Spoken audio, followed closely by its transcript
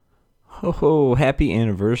Oh, happy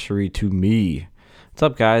anniversary to me. What's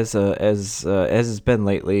up, guys? As it's been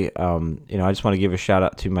lately, I just want to give a shout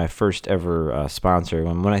out to my first ever sponsor.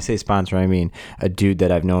 When I say sponsor, I mean a dude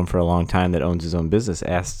that I've known for a long time that owns his own business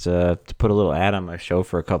asked to put a little ad on my show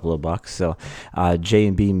for a couple of bucks. So,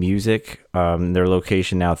 J&B Music, their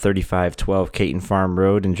location now 3512 Caton Farm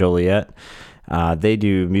Road in Joliet. They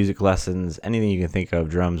do music lessons, anything you can think of,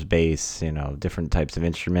 drums, bass, different types of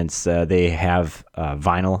instruments. They have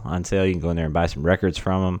vinyl on sale. You can go in there and buy some records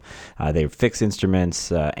from them. They fix instruments,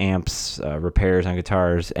 amps, repairs on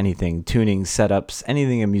guitars, anything, tuning, setups,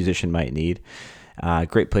 anything a musician might need.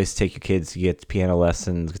 Great place to take your kids to get piano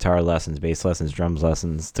lessons, guitar lessons, bass lessons, drums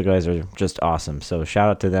lessons. The guys are just awesome. So shout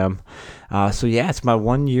out to them. It's my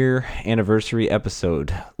 1 year anniversary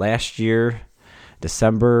episode. Last year,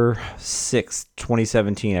 December 6th,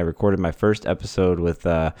 2017, I recorded my first episode with,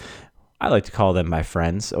 I like to call them my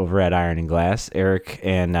friends over at Iron and Glass. Eric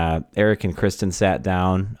and Kristen sat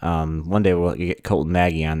down. One day we'll get Colt and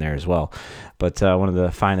Maggie on there as well. But one of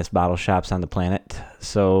the finest bottle shops on the planet.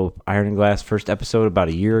 So Iron and Glass, first episode about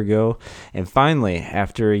a year ago. And finally,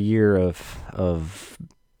 after a year of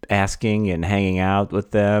asking and hanging out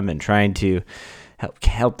with them and trying to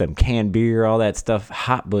help them can beer, all that stuff,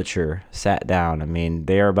 Hop Butcher sat down. I mean,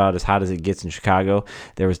 they are about as hot as it gets in Chicago.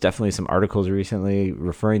 There was definitely some articles recently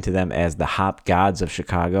referring to them as the hop gods of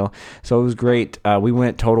Chicago. So it was great. We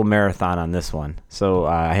went total marathon on this one. So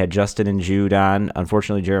I had Justin and Jude on.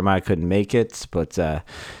 Unfortunately, Jeremiah couldn't make it, but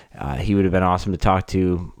he would have been awesome to talk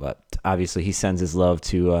to. But obviously, he sends his love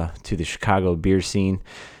to the Chicago beer scene.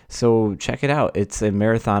 So check it out. It's a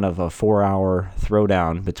marathon of a 4-hour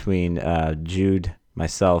throwdown between Jude,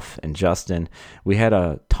 myself, and Justin. We had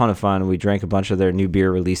a ton of fun. We drank a bunch of their new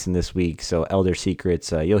beer releasing this week. So Elder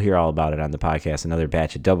Secrets, you'll hear all about it on the podcast. Another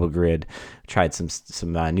batch of Double Grid. Tried some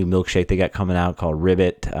new milkshake they got coming out called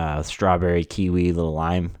Ribbit, strawberry, kiwi, little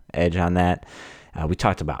lime edge on that. We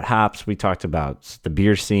talked about hops. We talked about the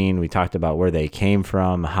beer scene. We talked about where they came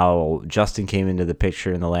from, how Justin came into the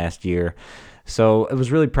picture in the last year. So I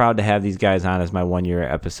was really proud to have these guys on as my 1 year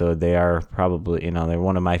episode. They are probably, they're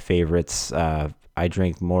one of my favorites. I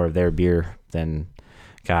drink more of their beer than,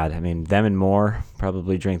 them and more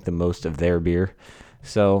probably drink the most of their beer.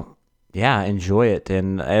 So yeah, enjoy it.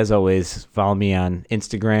 And as always, follow me on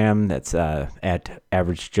Instagram. That's at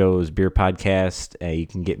Average Joe's Beer Podcast. You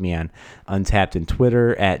can get me on Untapped and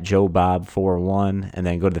Twitter at JoeBob41. And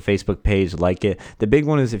then go to the Facebook page, like it. The big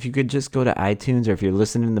one is if you could just go to iTunes, or if you're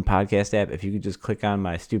listening to the podcast app, if you could just click on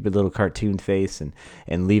my stupid little cartoon face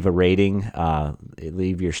and leave a rating,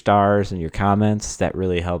 leave your stars and your comments. That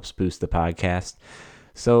really helps boost the podcast.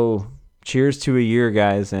 So cheers to a year,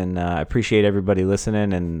 guys, and I appreciate everybody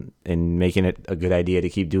listening and making it a good idea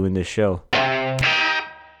to keep doing this show. All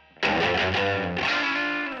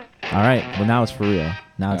right, well, now it's for real.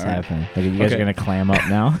 Now it's happening. Like, you guys are going to clam up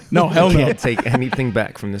now? No, hell no. Can't take anything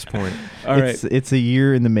back from this point. All right. It's a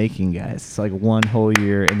year in the making, guys. It's like one whole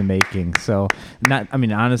year in the making. So,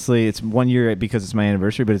 honestly, it's 1 year because it's my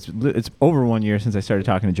anniversary, but it's over 1 year since I started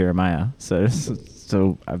talking to Jeremiah. So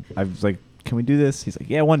I was like, can we do this? He's like,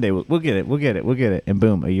 yeah, one day we'll get it. And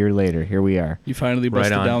boom, a year later, here we are. You finally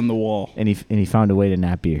busted down the wall. And he found a way to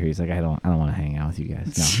not be here. He's like, I don't want to hang out with you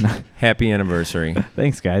guys. No. Happy anniversary.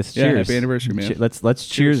 Thanks, guys. Yeah, Cheers. happy anniversary, man. Let's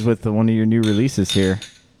cheers with one of your new releases here.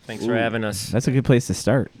 Thanks for having us. That's a good place to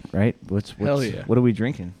start, right? Hell yeah. What are we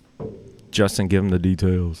drinking? Justin, give him the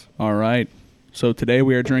details. All right. So today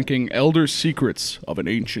we are drinking Elder Secrets of an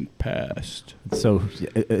Ancient Past. So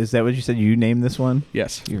is that what you said? You named this one?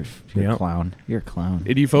 Yes. You're a clown. You're a clown.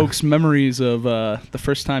 It evokes memories of the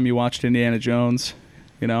first time you watched Indiana Jones.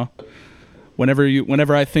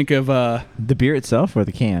 Whenever I think of the beer itself or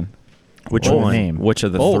the can? Which or one? The name? Which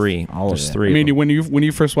of the Both. three? All Just of it. three. I mean, when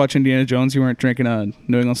you first watched Indiana Jones, you weren't drinking a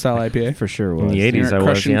New England style IPA. For sure was. In the You 80s, weren't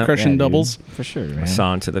I was, yeah. crushing dude. doubles. For sure, man. I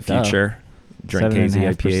saw Into the Future. Drank 7.5% hazy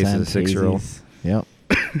IPAs as a 6-year-old. hazies. Yep.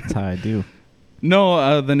 That's how I do.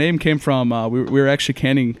 No, the name came from we were actually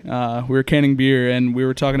canning. We were canning beer, and we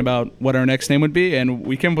were talking about what our next name would be, and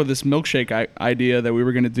we came up with this milkshake idea that we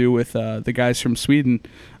were going to do with the guys from Sweden,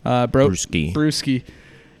 Brewski,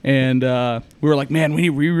 and we were like, man, we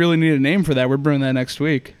really need a name for that. We're brewing that next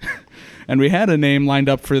week, and we had a name lined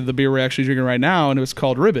up for the beer we're actually drinking right now, and it was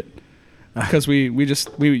called Ribbit, because we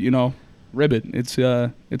Ribbit.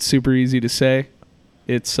 It's super easy to say.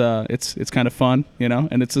 It's kind of fun,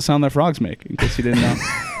 and it's the sound that frogs make, in case you didn't know.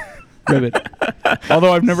 Ribbit.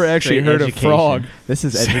 Although I've never actually heard a frog This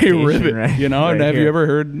is say ribbit, right? And Right have here. you ever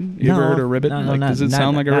heard a ribbit? Does it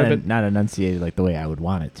sound like a ribbit? Not enunciated like the way I would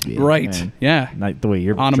want it to be. Right. Man. Yeah. Like the way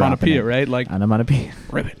you're Onomatopoeia, dropping it. right? Like Onomatopoeia.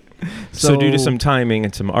 ribbit. So due to some timing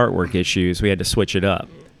and some artwork issues, we had to switch it up.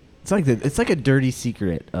 It's like a dirty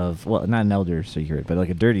secret of, well, not an elder secret, but like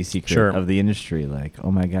a dirty secret of the industry. Like,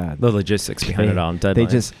 oh my god, The logistics behind it all.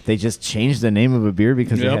 Deadlines. They just changed the name of a beer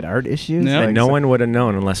because they had art issues. Yep. Like, no one would have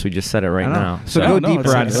known unless we just said it right now. So No, go no,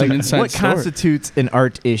 deeper on it's it. an Like, inside what story. constitutes an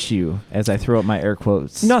art issue? As I throw up my air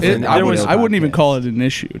quotes. Nothing. I There wouldn't even call it an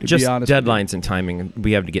issue, to just be honest. deadlines and timing.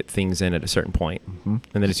 We have to get things in at a certain point. And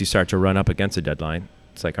then as you start to run up against a deadline,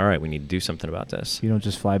 it's like, all right, we need to do something about this. You don't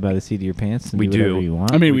just fly by the seat of your pants and We do whatever do. you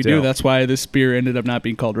want. I mean, We we do. do. That's why this beer ended up not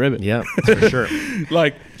being called Ribbit. Yeah, for sure.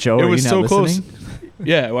 Like, Joe, it are was you so not close. listening?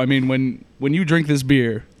 Yeah, I mean, when you drink this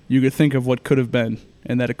beer, you could think of what could have been,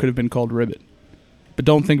 and that it could have been called Ribbit. But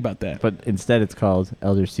don't think about that. But instead, it's called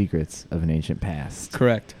Elder Secrets of an Ancient Past.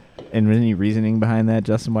 Correct. And any reasoning behind that,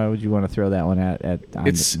 Justin? Why would you want to throw that one at on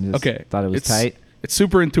It's just okay. Thought it was tight. It's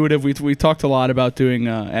super intuitive. We talked a lot about doing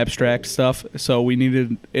abstract stuff, so we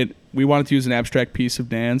needed it. We wanted to use an abstract piece of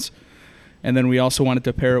Dan's, and then we also wanted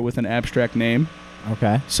to pair it with an abstract name.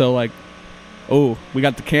 Okay. So like, oh, we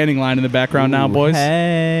got the canning line in the background now, Ooh, boys.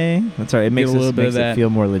 Hey, that's all right. It makes, a little bit makes of it that.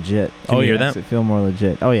 feel more legit. Oh, Can you yeah. hear that? Makes it feel more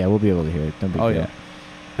legit. Oh yeah, we'll be able to hear it. Don't be Oh, deal. yeah.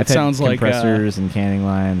 I've It sounds had like compressors and canning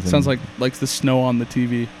lines. Sounds and like the snow on the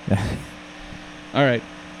TV. All right,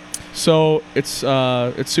 so it's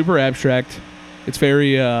super abstract. It's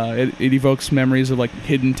very it evokes memories of like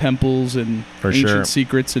hidden temples and For ancient sure.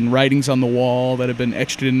 secrets and writings on the wall that have been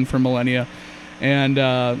etched in for millennia. And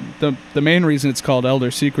the main reason it's called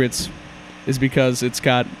Elder Secrets is because it's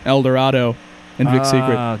got El Dorado and Vic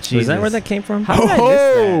Secret. Oh, Was Jesus. that where that came from? How did I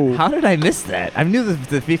miss Oh! that? How did I miss that? I knew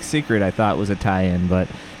the Vic Secret. I thought was a tie-in, but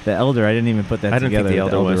the Elder, I didn't even put that I didn't think together. the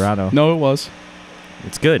with Elder was. Dorado. No, it was.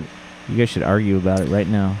 It's good. You guys should argue about it right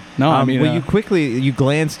now. No, I mean, well, you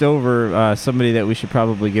glanced over somebody that we should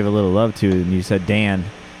probably give a little love to, and you said Dan.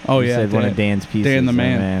 oh You yeah, said one Dan. of Dan's pieces. Dan the and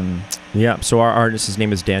man. then- Yeah. So our artist, his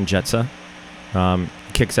name is Dan Jetsa.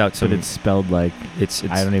 Kicks out but some. it's spelled like It's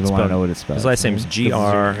I don't even want to know what it's spelled. His last name is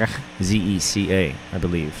GRZECA, I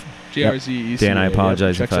believe. GRZECA. Dan, I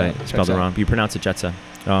apologize Yep, if I checks out, spelled it checks out. wrong. You pronounce it Jetsa.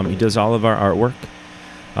 He does all of our artwork.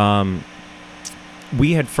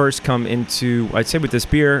 We had first come into, I'd say with this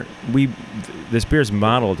beer, this beer is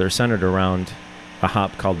modeled or centered around a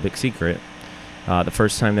hop called Vic Secret. The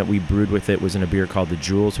first time that we brewed with it was in a beer called the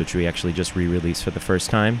Jewels, which we actually just re-released for the first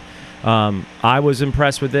time. I was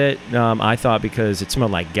impressed with it. I thought because it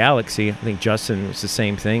smelled like Galaxy. I think Justin was the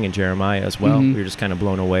same thing, and Jeremiah as well. Mhm. We were just kind of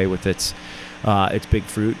blown away with its big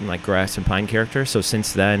fruit and like grass and pine character. So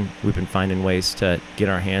since then, we've been finding ways to get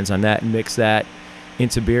our hands on that and mix that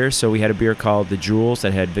into beer. So we had a beer called the Jewels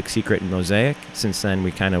that had Vic Secret and Mosaic. Since then, we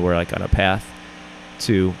kind of were like on a path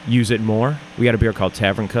to use it more. We got a beer called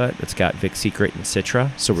Tavern Cut that's got Vic Secret and Citra.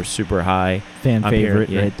 So we're super high. fan I'm here, favorite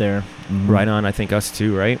yeah. right there. Mhm. Right on, I think us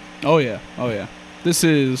too, right? Oh yeah. This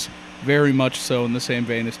is very much so in the same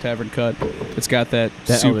vein as Tavern Cut. It's got that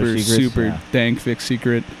That Elder Secrets, super yeah. dank Vic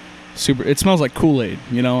Secret. Super. It smells like Kool-Aid,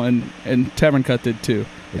 you know, and Tavern Cut did too.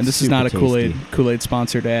 It's And this is super not a tasty. Kool-Aid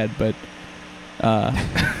sponsored ad, but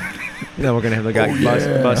No, we're gonna have the guy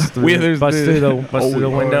bust through, We- there's bust the- through the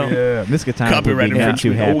window. Yeah, Miss Katana copyright would be not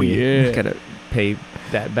too infringement. happy. Oh yeah. Gotta pay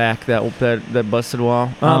that back, that busted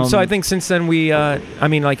wall. So I think since then we,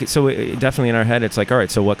 definitely in our head it's like, all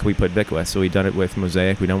right, so what can we put Vic with? So we done it with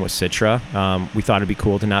Mosaic, we done it with Citra. We thought it'd be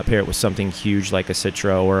cool to not pair it with something huge like a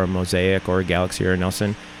Citra or a Mosaic or a Galaxy or a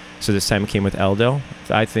Nelson. So this time it came with Eldo.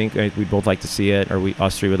 I think we'd both like to see it, or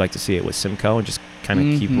us three would like to see it with Simcoe and just kind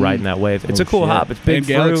of keep Mhm. riding that wave. It's Oh, a cool shit. hop. It's big And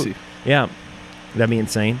fruit. Galaxy. Yeah, that'd be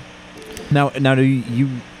insane. Now, do you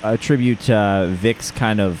attribute Vic's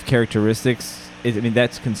kind of characteristics?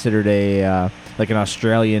 That's considered a like an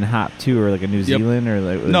Australian hop too, or like a New Yep. Zealand, or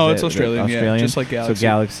like No, is it's that Australian, yeah, just like Galaxy. So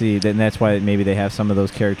Galaxy, then that's why maybe they have some of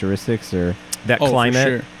those characteristics, or That Oh, for climate,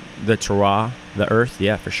 sure. the terroir, the earth,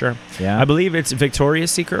 yeah, for sure. yeah. I believe it's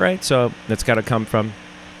Victoria's Secret, right? So that's got to come from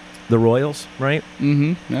the royals, right?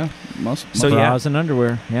 Mm-hmm. Yeah. So yeah. bras and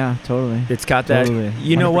underwear, yeah, totally. It's got that. Totally.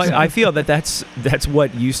 You know what? 100%. I feel that's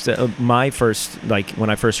what used to my first, like when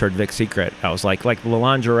I first heard Vic Secret, I was like the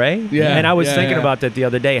lingerie. Yeah, And I was yeah, thinking yeah. about that the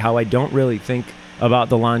other day, how I don't really think about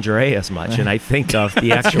the lingerie as much, and I think of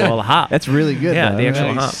the actual hop. That's really good. Yeah, though. the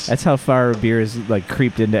actual Nice. hop. That's how far beer is like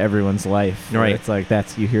creeped into everyone's life. Right. It's like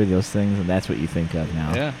you hear those things, and that's what you think of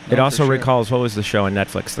now. Yeah. It no, also for sure. recalls, what was the show on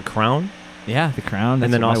Netflix, The Crown? Yeah, The Crown. That's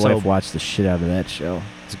And then what also- my wife watched the shit out of that show.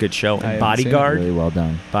 It's a good show. I And haven't Bodyguard. Really well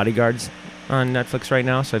done. Bodyguard's on Netflix right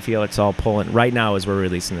now, so I feel it's all pulling. Right now, as we're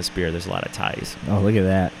releasing this beer, there's a lot of ties. Oh, look at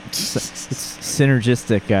that. It's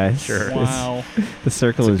synergistic, guys. Sure. It's- Wow. the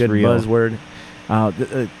circle It's a is good real. buzzword.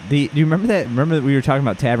 Do you remember that? Remember that we were talking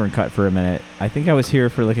about Tavern Cut for a minute? I think I was here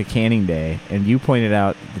for like a canning day, and you pointed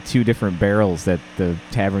out the 2 different barrels that the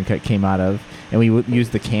Tavern Cut came out of, and we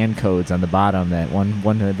used the can codes on the bottom. That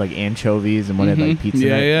one had like anchovies, and one had like pizza.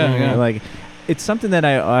 Yeah. Like, it's something that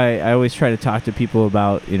I always try to talk to people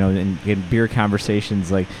about, in beer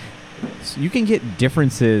conversations. Like, you can get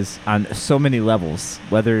differences on so many levels,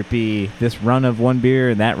 whether it be this run of one beer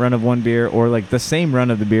and that run of one beer, or like the same run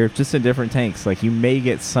of the beer, just in different tanks. Like, you may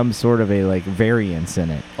get some sort of a like variance in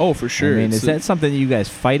it. Oh, for sure. I mean, is that something that you guys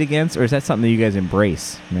fight against, or is that something that you guys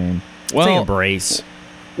embrace, man? Well, embrace.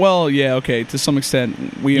 Well, yeah, okay. To some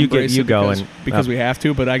extent, we embrace it because we have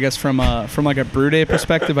to. But I guess from like a brew day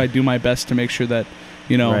perspective, I do my best to make sure that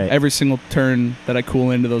every single turn that I cool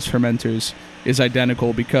into those fermenters is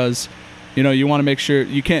identical, because you want to make sure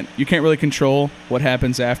you can't really control what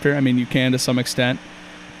happens after. I mean, you can to some extent,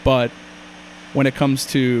 but when it comes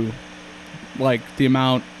to like the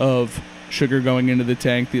amount of sugar going into the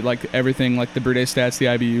tank, everything, like the brew day stats, the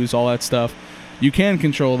IBUs, all that stuff, you can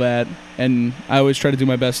control that. And I always try to do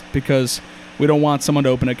my best, because we don't want someone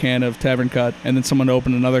to open a can of Tavern Cut and then someone to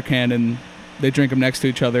open another can and they drink them next to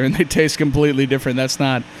each other and they taste completely different. That's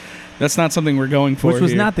not something we're going for. Which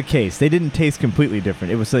was here. not the case. They didn't taste completely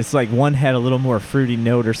different. It's like one had a little more fruity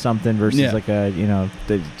note or something versus like a,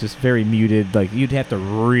 just very muted. Like, you'd have to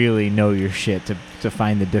really know your shit to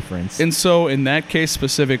find the difference. And so in that case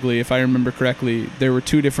specifically, if I remember correctly, there were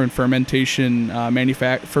 2 different fermentation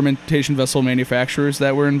vessel manufacturers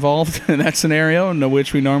that were involved in that scenario,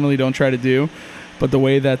 which we normally don't try to do. But the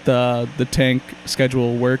way that the tank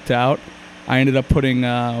schedule worked out, I ended up putting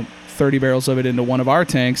 30 barrels of it into one of our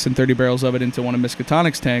tanks and 30 barrels of it into one of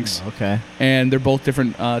Miskatonic's tanks. Oh, okay. And they're both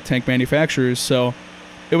different tank manufacturers. So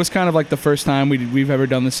it was kind of like the first time we've ever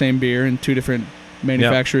done the same beer in 2 different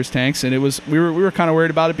manufacturers' tanks. And we were kind of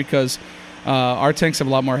worried about it, because our tanks have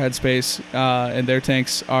a lot more headspace, and their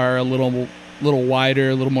tanks are a little wider,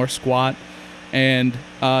 a little more squat. And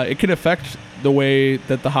it can affect the way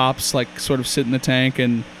that the hops like sort of sit in the tank,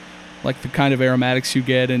 and like the kind of aromatics you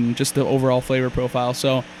get, and just the overall flavor profile.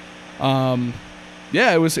 So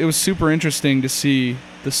it was super interesting to see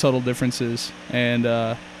the subtle differences.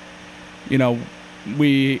 And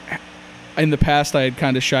we in the past I had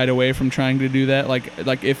kind of shied away from trying to do that.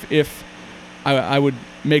 Like if I would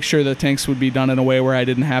make sure the tanks would be done in a way where I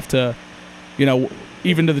didn't have to,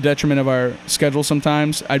 even to the detriment of our schedule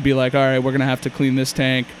sometimes, I'd be like, all right, we're gonna have to clean this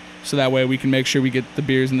tank so that way we can make sure we get the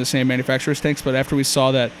beers in the same manufacturer's tanks. But after we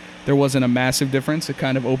saw that there wasn't a massive difference, it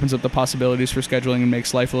kind of opens up the possibilities for scheduling and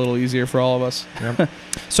makes life a little easier for all of us. Yeah.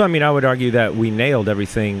 So, I mean, I would argue that we nailed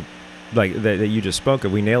everything, like that you just spoke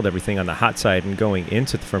of. We nailed everything on the hot side and going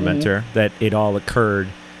into the fermenter, that it all occurred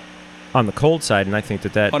on the cold side. And I think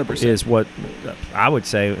that 100%. is what I would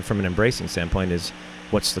say from an embracing standpoint is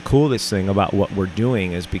what's the coolest thing about what we're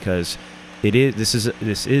doing, is because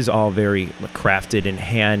this is all very crafted and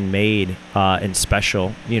handmade and special.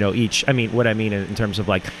 What I mean in terms of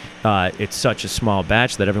like it's such a small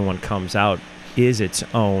batch that everyone comes out is its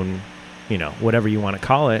own, whatever you want to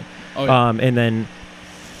call it. Oh, yeah. And then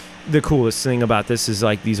the coolest thing about this is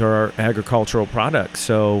like these are our agricultural products.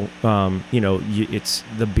 So it's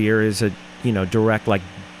the beer is a direct like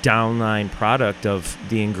downline product of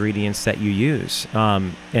the ingredients that you use.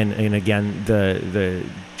 And again, the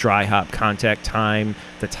dry hop contact time,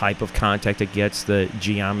 the type of contact it gets, the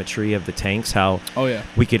geometry of the tanks, how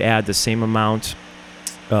we could add the same amount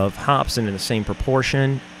of hops and in the same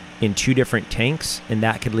proportion in 2 different tanks, and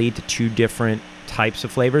that could lead to 2 different types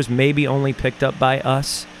of flavors, maybe only picked up by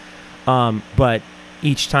us. But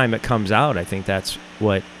each time it comes out, I think that's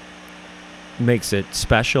what makes it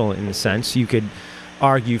special in a sense. You could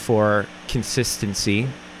argue for consistency,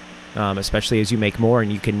 especially as you make more,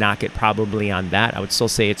 and you can knock it probably on that. I would still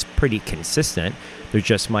say it's pretty consistent. There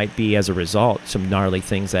just might be, as a result, some gnarly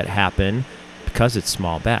things that happen because it's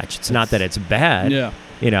small batch. It's not that it's bad. Yeah.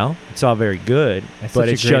 It's all very good, but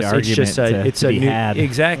it's just a new,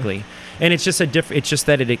 exactly. And it's just it's just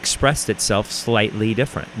that it expressed itself slightly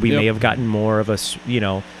different. We may have gotten more of a,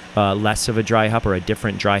 less of a dry hop or a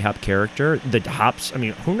different dry hop character. The hops, I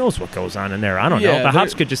mean, who knows what goes on in there? I don't know. The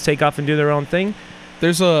hops could just take off and do their own thing.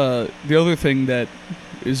 There's the other thing that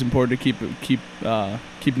is important to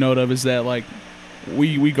keep note of is that like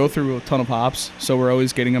we go through a ton of hops, so we're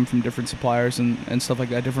always getting them from different suppliers and stuff like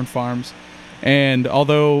that, different farms. And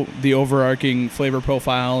although the overarching flavor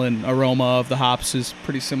profile and aroma of the hops is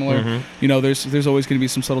pretty similar, there's always going to be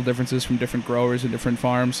some subtle differences from different growers and different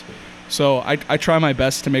farms. So I try my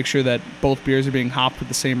best to make sure that both beers are being hopped with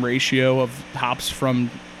the same ratio of hops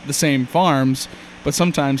from the same farms, But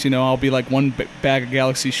sometimes, I'll be like one bag of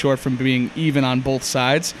Galaxy short from being even on both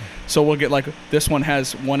sides. So we'll get like, this one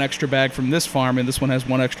has one extra bag from this farm and this one has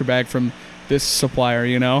one extra bag from this supplier,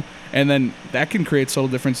 and then that can create subtle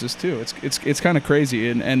differences too. It's kind of crazy.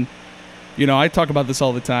 And I talk about this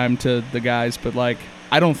all the time to the guys, but like,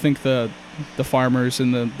 I don't think the farmers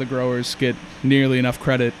and the growers get nearly enough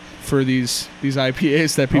credit for these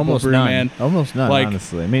IPAs that people brew, man. Almost none, like,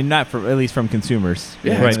 honestly. I mean, not for at least from consumers.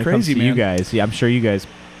 Yeah, When it's it crazy, comes to man. You guys, I'm sure you guys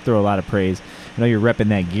throw a lot of praise. I know you're repping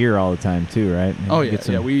that gear all the time too, right? Oh yeah,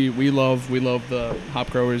 yeah. We love the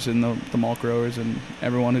hop growers and the malt growers and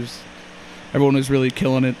everyone is really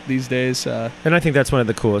killing it these days. And I think that's one of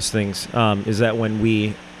the coolest things is that when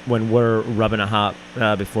we're rubbing a hop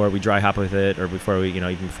before we dry hop with it, or before we,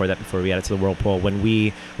 even before that, before we add it to the whirlpool,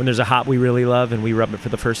 when there's a hop we really love and we rub it for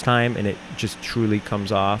the first time and it just truly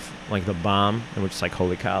comes off like the bomb, and we're just like,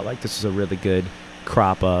 holy cow, like this is a really good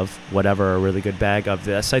crop of whatever, a really good bag of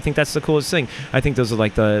this. I think that's the coolest thing. I think those are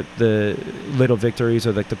like the little victories,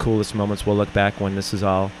 or like the coolest moments we'll look back when this is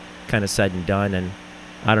all kind of said and done. And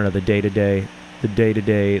I don't know, the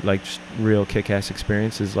day-to-day, like just real kick-ass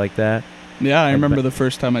experiences like that. Yeah, I remember the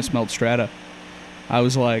first time I smelled Strata. I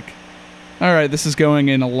was like, all right, this is going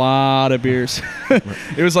in a lot of beers.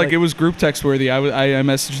 It was like it was group text worthy. I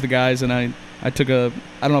messaged the guys and I don't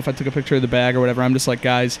know if I took a picture of the bag or whatever. I'm just like,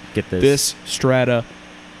 guys, get this Strata.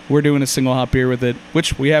 We're doing a single hop beer with it,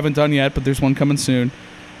 which we haven't done yet, but there's one coming soon.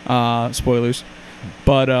 Spoilers.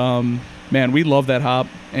 But man, we love that hop,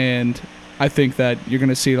 and I think that you're going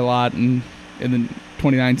to see it a lot in the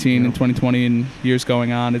 2019 and 2020 and years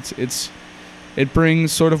going on. It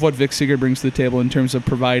brings sort of what Vic Seeger brings to the table in terms of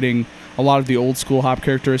providing a lot of the old school hop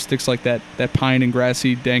characteristics, like that pine and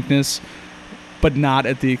grassy dankness, but not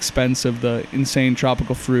at the expense of the insane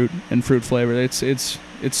tropical fruit and fruit flavor. It's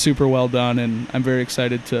super well done, and I'm very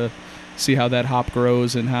excited to see how that hop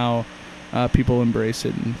grows and how people embrace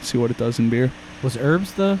it and see what it does in beer. Was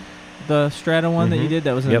Herbs the Strata one that you did?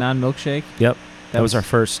 That was a non-milkshake? Yep. That was our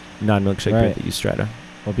first non-milkshake beer that used Strata.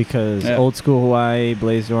 Well, because Old School Hawaii,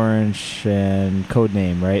 Blazed Orange, and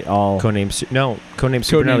Codename, right? All Codename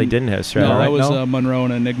Super Nelly didn't have Strata. No, right? that was Monroe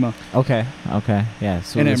and Enigma. Okay, yeah.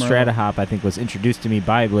 So and the Emerald. Strata hop, I think, was introduced to me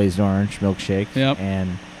by Blazed Orange Milkshake. Yep.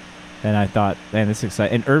 And then I thought, man, this is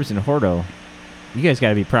exciting. And Herbs and Hordo, you guys got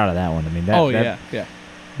to be proud of that one. I mean,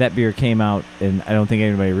 that beer came out, and I don't think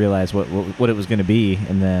anybody realized what it was going to be.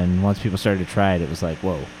 And then once people started to try it, it was like,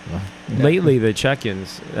 whoa. Lately, the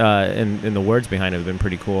check-ins and the words behind it have been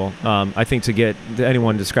pretty cool. I think to get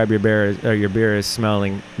anyone to describe your beer as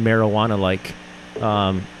smelling marijuana-like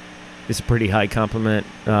is a pretty high compliment,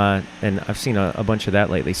 and I've seen a bunch of that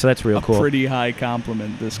lately. So that's real cool. Pretty high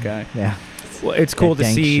compliment, this guy. Yeah. Well, it's cool to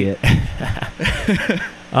see shit.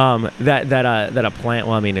 that a plant.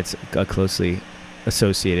 Well, I mean, it's closely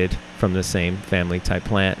associated from the same family type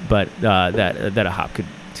plant, but that a hop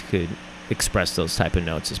could express those type of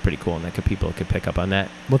notes is pretty cool, and that people could pick up on that,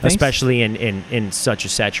 especially in such a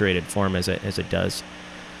saturated form as it does.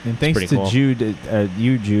 And thanks to cool. Jude,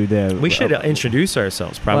 we should introduce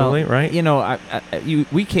ourselves, probably, right?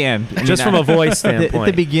 We can just from a voice standpoint. At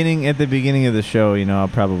the beginning of the show, I'll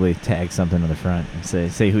probably tag something on the front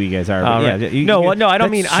and say who you guys are. Right. No, I don't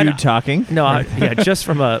mean Jude talking. No, just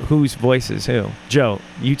from a whose voice is who. Joe,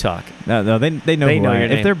 you talk. No, they know who I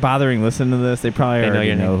am. If they're bothering listening to this, they probably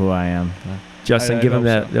already know who I am. Justin, give him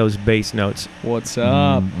those bass notes. What's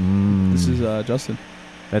up? This is Justin.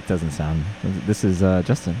 That doesn't sound. This is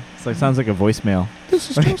Justin. Sounds like a voicemail.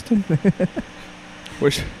 This is Justin.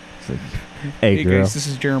 Hey girl. guys, this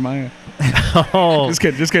is Jeremiah. Oh, just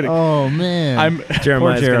kidding. Oh man,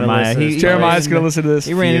 Jeremiah. Jeremiah's gonna listen to this.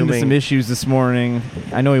 He ran into some issues this morning.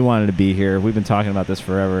 I know he wanted to be here. We've been talking about this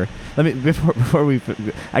forever. Before we,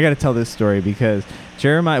 I got to tell this story because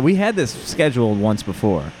Jeremiah, we had this scheduled once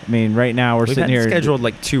before. I mean, right now we've sitting here scheduled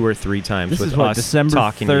like 2 or 3 times. This with is what us December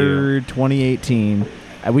 3rd, 2018.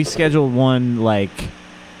 We scheduled one like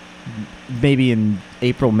maybe in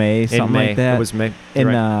April, May, something like that. It was May.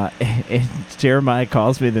 And Jeremiah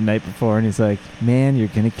calls me the night before, and he's like, "Man, you're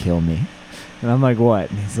gonna kill me." And I'm like,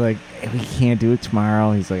 "What?" And he's like, "We can't do it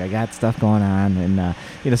tomorrow." He's like, "I got stuff going on,"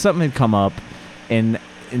 and something had come up, and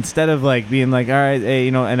instead of like being like, "All right, hey,"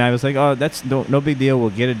 and I was like, "Oh, that's no big deal.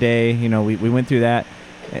 We'll get a day." We went through that.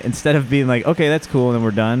 Instead of being like, "Okay, that's cool," and then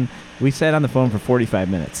we're done. We sat on the phone for 45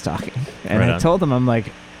 minutes talking. And I told him, I'm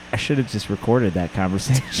like, I should have just recorded that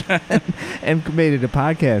conversation and made it a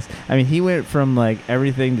podcast. I mean, he went from like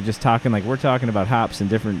everything to just talking like we're talking about hops and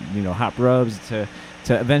different, hop rubs to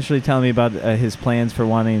to eventually telling me about his plans for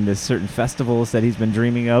wanting this certain festivals that he's been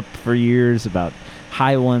dreaming up for years about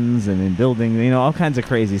high ones and in building, all kinds of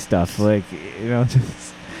crazy stuff. Like,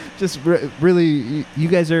 really, you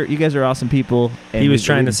guys are awesome people. And he was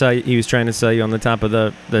trying to sell you on the top of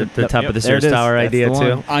the top of the Sears Tower idea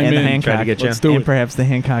too. I'm and in. the Hancock. Try to get you. Let's do and it. perhaps the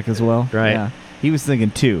Hancock as well. Right. Yeah. He was thinking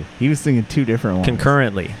two. He was thinking two different ones.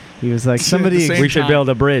 Concurrently. He was like, At somebody. the same We should time. build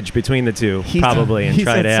a bridge between the two, He- probably, and he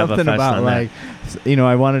try said to have a something fest about on like,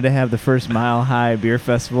 I wanted to have the first Mile High Beer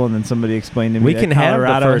Festival, and then somebody explained to me We that can have the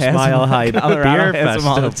Colorado first has Mile them- High Colorado Beer has them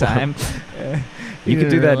all the Festival. time. You could didn't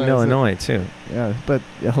do that in realize it. Illinois too. Yeah, but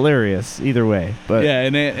hilarious either way. But Yeah,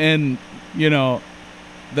 and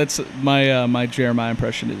that's my Jeremiah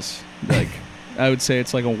impression is like I would say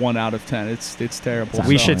it's like a 1 out of 10. It's terrible.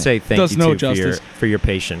 We So- should say thank Does you no too justice. for your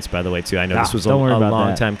patience, by the way, too. I know Ah, this was a don't worry about long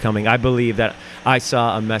that. time coming. I believe that I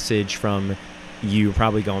saw a message from you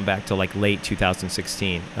probably going back to like late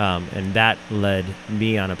 2016, and that led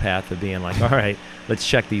me on a path of being like, all right, let's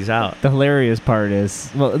check these out. the hilarious part is,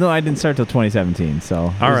 well, no, I didn't start till 2017. So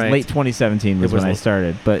it All was right. late 2017 was It was when I l-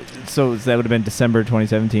 started. But so that would have been December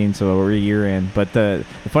 2017. So we're a year in. But the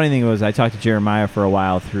funny thing was, I talked to Jeremiah for a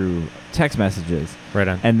while through text messages, Right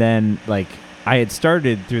on. and then like I had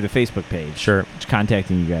started through the Facebook page, Sure.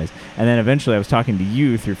 contacting you guys, and then eventually I was talking to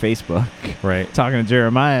you through Facebook, Right. talking to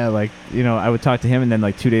Jeremiah. Like, I would talk to him, and then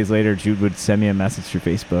like 2 days later, Jude would send me a message through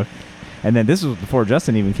Facebook, and then this was before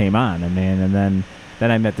Justin even came on. And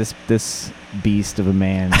then I met this beast of a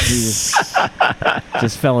man. He was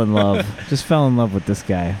just fell in love with this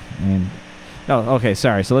guy. And oh, okay,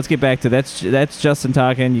 sorry. So let's get back to that's Justin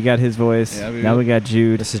talking. You got his voice. Yeah, Now we got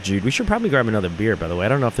Jude. This is Jude. We should probably grab another beer, by the way. I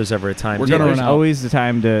don't know if there's ever a time. We're to- gonna There's run out. always the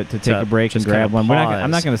time to take a break and just grab kinda one.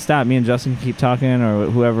 I'm not pause. going to stop. Me and Justin can keep talking, or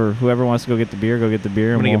whoever wants to go get the beer, go get the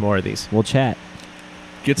beer, I'm and gonna we'll, get more of these. we'll chat.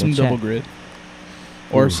 Get some We'll chat. double grit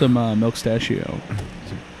or Ooh. some milk stachio.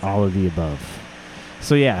 All of the above.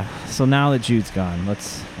 So yeah. So now that Jude's gone,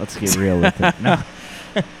 let's get real with it. No.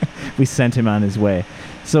 We sent him on his way.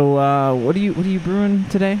 So what are you brewing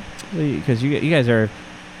today? Because you guys are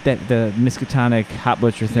the Miskatonic Hot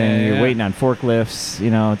Butcher thing. Yeah, You're yeah. waiting on forklifts.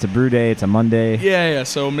 It's a brew day. It's a Monday. Yeah.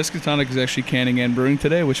 So Miskatonic is actually canning and brewing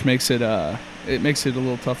today, which makes it a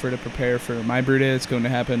little tougher to prepare for my brew day. It's going to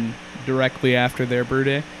happen directly after their brew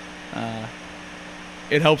day.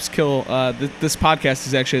 It helps kill. This podcast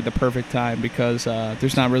is actually at the perfect time because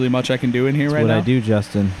there's not really much I can do in here It's right what now. I do,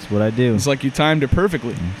 Justin. It's what I do. It's like you timed it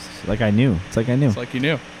perfectly. It's like I knew. It's like you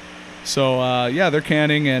knew. So yeah, they're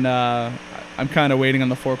canning, and I'm kind of waiting on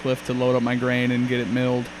the forklift to load up my grain and get it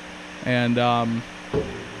milled. And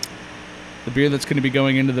the beer that's going to be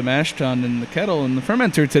going into the mash tun and the kettle and the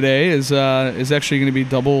fermenter today is actually going to be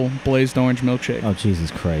double blazed orange milkshake. Oh, Jesus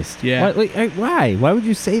Christ. Yeah. Why? Why would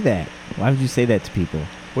you say that? Why would you say that to people?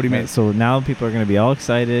 What do you mean? So now people are going to be all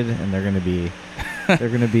excited, and they're going to be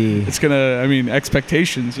It's gonna. I mean,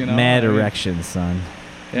 expectations. mad I mean, erections, son.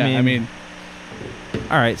 Yeah. I mean,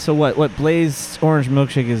 All right. So what blazed orange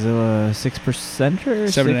milkshake is a 6% or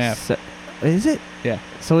 7.5. Is it? Yeah.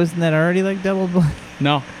 So isn't that already like double?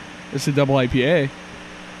 no, it's a double IPA,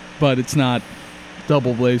 but it's not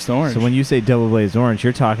double blazed orange. So when you say double blazed orange,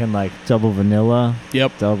 you're talking like double vanilla,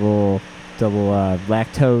 yep. double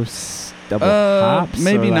lactose, double hops.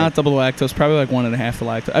 Maybe or not like- double lactose. Probably like 1.5 the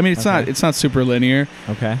lactose. I mean, it's Okay. not super linear.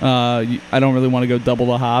 Okay. I don't really want to go double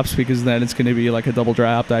the hops because then it's going to be like a double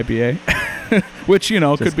dry hopped IPA, which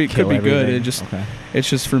Just could be kill good. everything. Okay. It's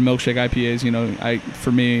just for milkshake IPAs.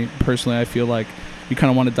 For me personally, I feel like you kind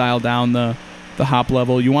of want to dial down the hop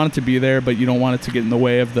level. You want it to be there, but you don't want it to get in the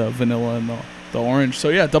way of the vanilla and the orange. So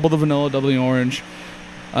yeah, double the vanilla, double the orange.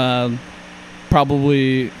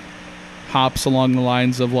 Probably hops along the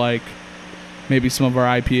lines of like maybe some of our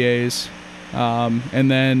IPAs, and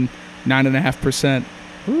then 9.5%.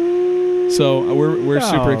 So we're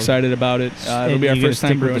super excited about it. It'll And be our you gonna first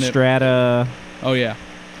time stick with brewing the it. Strata. Oh yeah,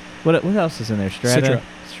 What else is in there? Strata.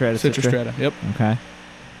 Citra Strata. Yep. Okay.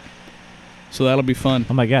 So that'll be fun.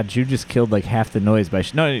 Oh my God, Jude just killed like half the noise by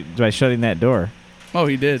shutting that door. Oh,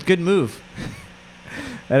 he did. Good move.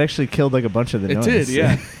 That actually killed like a bunch of the It noise. did.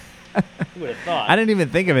 Yeah. Who would have thought? I didn't even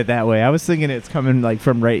think of it that way. I was thinking it's coming like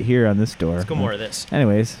from right here on this door. Let's go more of this.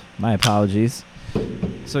 Anyways, my apologies.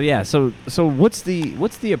 So yeah, so what's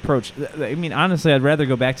the approach? I mean, honestly, I'd rather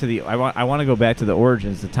go back to I want to go back to the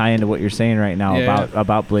origins to tie into what you're saying right now Yeah.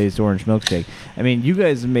 about blazed orange milkshake. I mean, you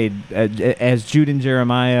guys made as Jude and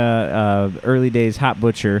Jeremiah early days Hot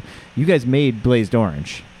Butcher. You guys made blazed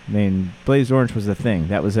orange. I mean, blazed orange was the thing.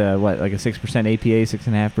 That was like a 6% APA,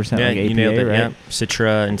 6.5% Yeah, like you APA, nailed it. right? Yeah,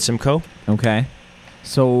 Citra and Simcoe. Okay.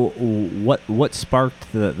 So what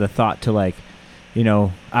sparked the thought to like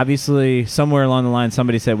obviously somewhere along the line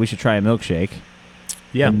somebody said we should try a milkshake.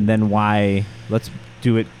 Yeah. And then why? Let's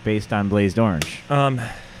do it based on Blazed Orange.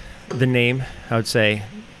 The name, I would say,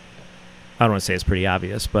 I don't want to say it's pretty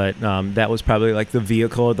obvious, but that was probably like the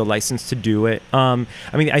vehicle, the license to do it.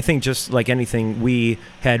 I think just like anything, we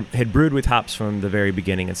had brewed with hops from the very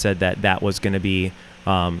beginning and said that was going to be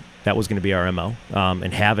our MO.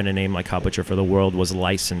 And having a name like Hop Butcher for the World was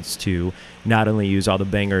licensed to not only use all the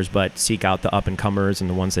bangers, but seek out the up and comers and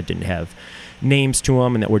the ones that didn't have names to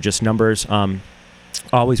them and that were just numbers.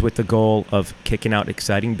 Always with the goal of kicking out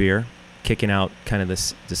exciting beer, kicking out kind of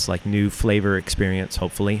this like new flavor experience,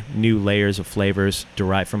 hopefully new layers of flavors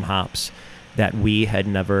derived from hops that we had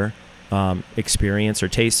never experienced or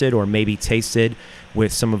tasted, or maybe tasted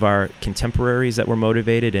with some of our contemporaries that were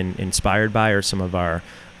motivated and inspired by, or some of our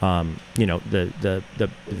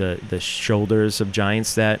the shoulders of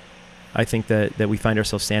giants that I think that we find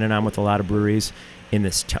ourselves standing on with a lot of breweries in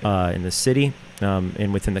this city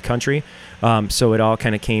and within the country. So it all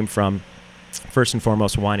kind of came from, first and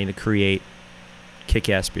foremost, wanting to create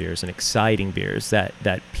kick-ass beers and exciting beers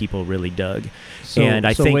that people really dug. And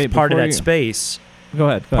I think part of that space... Go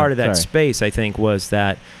ahead. Part of that space, I think, was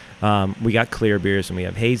that we got clear beers and we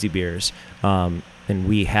have hazy beers, and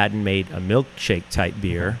we hadn't made a milkshake type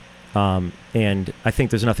beer. And I think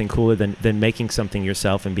there's nothing cooler than making something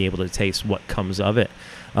yourself and be able to taste what comes of it.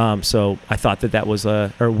 So I thought that was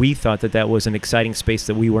we thought that was an exciting space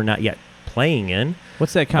that we were not yet playing in.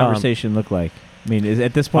 What's that conversation look like? I mean,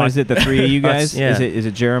 at this point, is it the three of you guys? Yeah. Is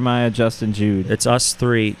it Jeremiah, Justin, Jude? It's us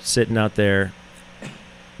three sitting out there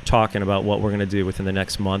talking about what we're going to do within the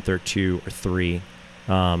next month or two or three,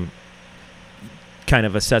 kind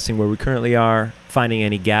of assessing where we currently are, finding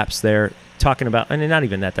any gaps there, talking about, and not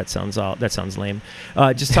even that sounds lame,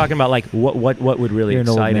 just talking about like what would really You're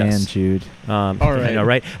excite an old man, us. Jude. All right. I know,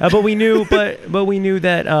 right? But we knew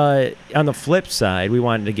that on the flip side, we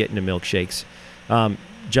wanted to get into milkshakes.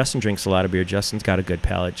 Justin drinks a lot of beer. Justin's got a good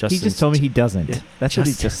palate. He just told me he doesn't. Yeah. That's what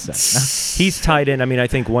he just said. He's tied in. I mean, I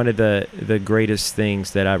think one of the greatest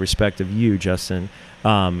things that I respect of you, Justin,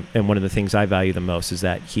 and one of the things I value the most is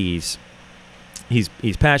that he's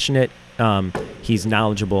passionate, he's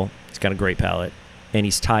knowledgeable, he's got a great palate, and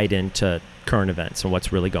he's tied into current events and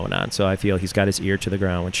what's really going on. So I feel he's got his ear to the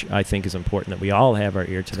ground, which I think is important that we all have our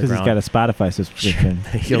ear to the ground. Because he's got a Spotify subscription.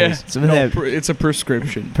 It's a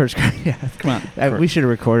prescription. Yeah. Come on. We should have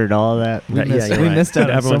recorded all of that. We missed out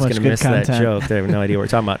on Everyone's so much gonna good miss content. that joke. They have no idea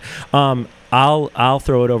what we're talking about. I'll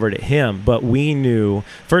throw it over to him, but we knew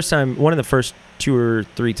one of the first 2 or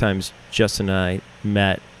 3 times Justin and I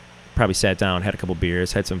met, probably sat down, had a couple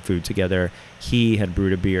beers, had some food together. He had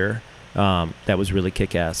brewed a beer that was really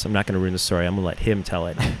kick-ass. I'm not going to ruin the story. I'm going to let him tell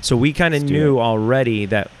it. So we kind of knew already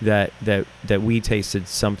that we tasted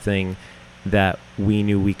something that we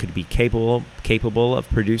knew we could be capable of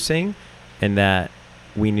producing, and that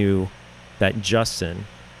we knew that Justin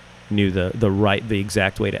knew the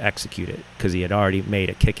exact way to execute it, because he had already made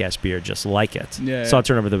a kick-ass beer just like it. Yeah. So I'll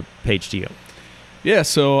turn over the page to you. Yeah,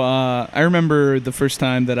 so I remember the first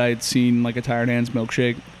time that I had seen like a Tired Hands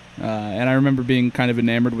milkshake, and I remember being kind of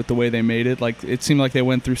enamored with the way they made it. Like, it seemed like they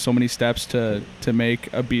went through so many steps to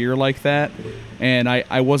make a beer like that, and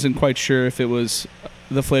I wasn't quite sure if it was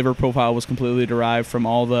the flavor profile was completely derived from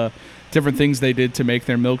all the different things they did to make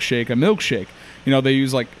their milkshake a milkshake. You know, they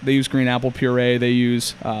use green apple puree, they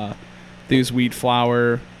use wheat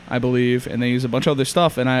flour, I believe, and they use a bunch of other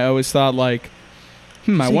stuff. And I always thought, like,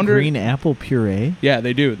 I wonder. Green apple puree? Yeah,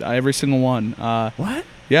 they do. Every single one. What?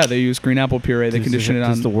 Yeah, they use green apple puree. They condition it on.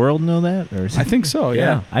 Does the world know that? Or I think so.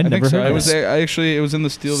 Yeah, I never think so. heard It of was that. it was in the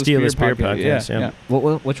Steal This Beer Beer podcast. Yeah.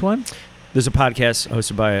 Which one? There's a podcast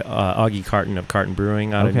hosted by Augie Carton of Carton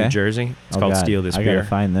Brewing out of New Jersey. It's called Steal This Beer. I gotta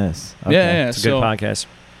find this. Okay. Yeah. It's a good podcast.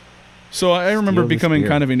 So I remember Steal This becoming Beer.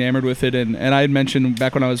 kind of enamored with it, and I had mentioned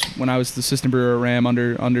back when I was the assistant brewer at Ram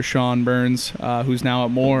under Sean Burns, who's now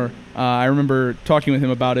at Moore. I remember talking with him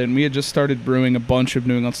about it, and we had just started brewing a bunch of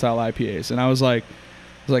New England style IPAs, and I was like,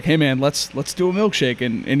 hey man, let's do a milkshake,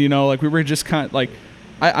 and you know, like, we were just kind of like,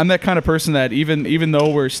 I'm that kind of person that even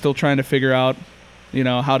though we're still trying to figure out, you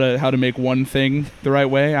know, how to make one thing the right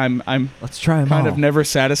way, I'm Let's try them kind all. of never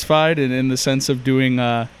satisfied, and in the sense of doing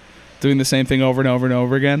the same thing over and over and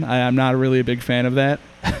over again. I'm not really a big fan of that.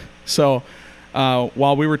 So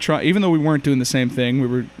while we were trying, even though we weren't doing the same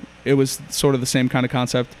thing, it was sort of the same kind of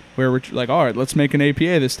concept where we're like, all right, let's make an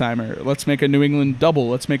APA this time, or let's make a New England double,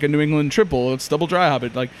 let's make a New England triple, let's double dry hop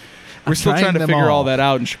it. Like, we're still trying to figure all that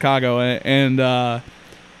out in Chicago, and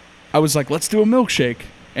I was like, let's do a milkshake.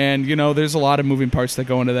 And, you know, there's a lot of moving parts that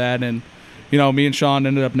go into that, and, me and Sean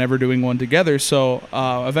ended up never doing one together. So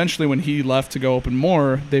eventually when he left to go open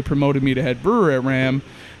more, they promoted me to head brewer at Ram.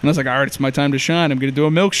 And I was like, all right, it's my time to shine. I'm going to do a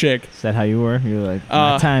milkshake. Is that how you were? You were like,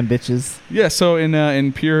 my time, bitches. Yeah, so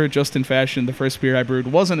in pure Justin fashion, the first beer I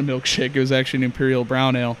brewed wasn't a milkshake. It was actually an Imperial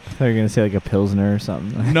Brown Ale. I thought you were going to say like a Pilsner or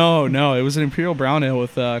something. No, it was an Imperial Brown Ale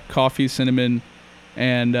with coffee, cinnamon,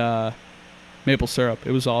 and maple syrup.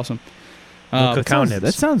 It was awesome. No cacao nibs.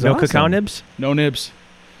 That sounds no awesome. cacao nibs? No nibs.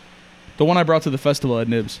 The one I brought to the festival had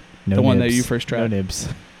nibs. No the one nibs. that you first tried. No nibs.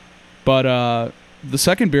 But the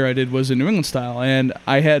second beer I did was a New England style, and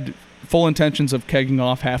I had full intentions of kegging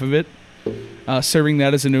off half of it, serving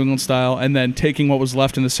that as a New England style, and then taking what was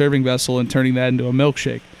left in the serving vessel and turning that into a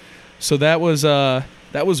milkshake. So that was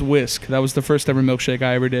Whisk. That was the first ever milkshake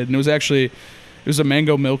I ever did, and it was a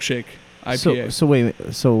mango milkshake IPA. So wait,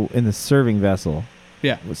 so in the serving vessel.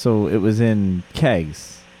 Yeah. So it was in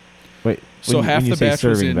kegs. Wait. So half the batch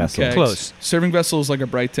was in vessel. kegs. Close. Serving vessel is like a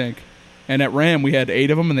bright tank. And at Ram, we had 8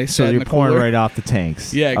 of them, and they So sat in you're the pouring cooler. right off the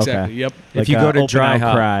tanks. Yeah, exactly. Okay. Yep. If you go to Dry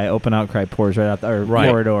Hop, Open Outcry pours right out, or Right.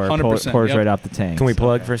 Corridor 100%, pours yep. right off the tank. can we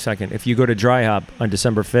plug for a second? If you go to Dry Hop on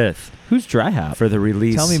December 5th Who's Dry Hop? for the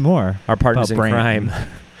release, Tell me more. our partners about in Brandon. crime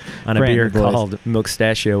on a Brandon, beer boys. called Milk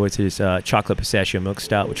Stachio, which is chocolate pistachio milk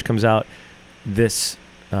stout, which comes out this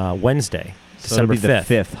Wednesday, So it'll December be the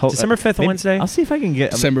 5th. 5th. December 5th on Wednesday? I'll see if I can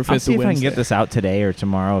get December 5th I'll see to if I can get Wednesday. this out today or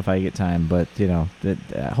tomorrow if I get time. But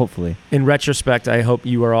hopefully. In retrospect, I hope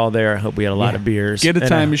you were all there. I hope we had a lot Yeah. of beers. Get a And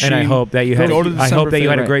time I machine. hope that you had. Go to I hope December that you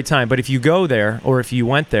had a 5th. great time. But if you go there, or if you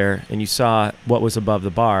went there and you saw what was above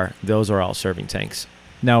the bar, those are all serving tanks.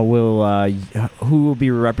 Now, who will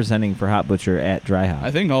be representing for Hot Butcher at Dry Hop?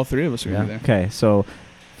 I think all 3 of us are Yeah. there. Okay, so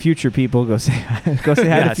future people, go say hi to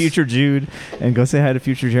Yes. future Jude, and go say hi to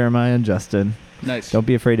future Jeremiah and Justin. Nice. Don't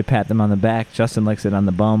be afraid to pat them on the back. Justin likes it on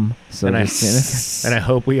the bum. So And I just, and I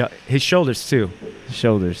hope his shoulders too.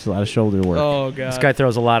 shoulders, a lot of shoulder work. Oh, God. This guy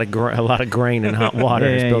throws a lot of grain in hot water.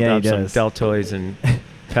 Yeah, He's built yeah, up he some does. deltoids and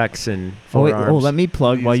pecs and Oh, wait, forearms. let me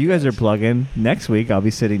plug These while you guys are guys. plugging. Next week, I'll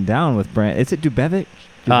be sitting down with Brant. Is it Dubevic?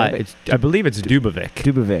 I believe it's Dubovic.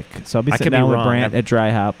 Dubovic. So I'll be I sitting could be down with wrong. Brant at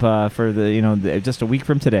Dry Hop for just a week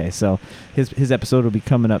from today. So his episode will be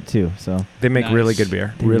coming up too. So They make Nice. really good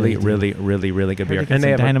beer. They Really, really really, really good heard beer. they got And they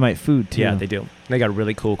some have dynamite food too. yeah, they do. They got a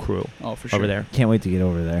really cool crew Oh, for sure. over there. Can't wait to get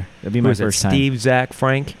over there. It'll be Who my is it? first time. Steve, Zach,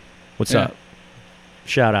 Frank. What's Yeah. up?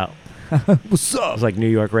 Shout out. What's It up? was like New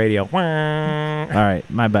York radio. All right,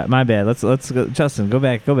 my bad. Let's go. Justin, go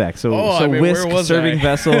back. So Oh, so I mean, whisk where was serving I?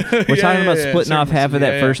 vessel. We're Yeah, talking about yeah, splitting off serving half of vessel.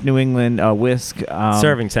 that Yeah, first New England whisk.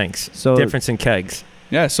 Serving tanks. So Difference in kegs.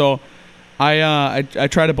 Yeah, so I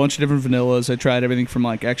tried a bunch of different vanillas. I tried everything from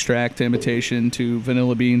like extract to imitation to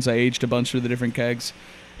vanilla beans. I aged a bunch of the different kegs,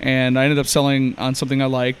 and I ended up selling on something I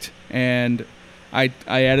liked, and I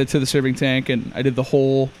added to the serving tank, and I did the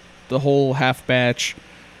whole half batch,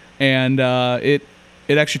 and it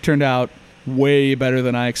actually turned out way better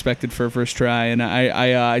than I expected for a first try, and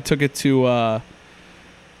I took it to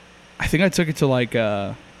I think I took it to like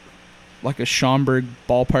a Schaumburg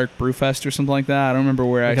Ballpark Brewfest or something like that. I don't remember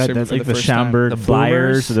where I served it for like the the first time. Schaumburg The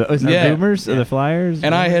Flyers. Boomers? Is that Yeah. Boomers or the Flyers?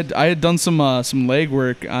 And I had done some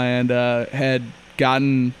legwork and had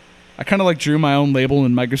gotten. I kind of like drew my own label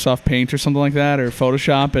in Microsoft Paint or something like that, or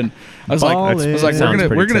Photoshop, and I was like, Ballin'. we're Sounds gonna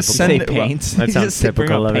pretty send say it. paint. That You sounds just say bring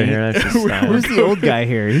typical up of it paint. here. That's just style. Where's the old guy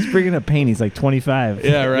here? He's bringing up paint. He's like 25.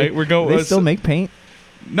 Yeah, right. We're going. They still make paint.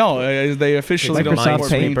 No, they officially don't Microsoft support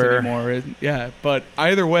paint Paper. anymore. Yeah, but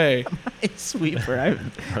either way, Sweeper.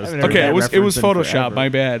 okay, it was Photoshop.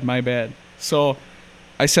 My bad. So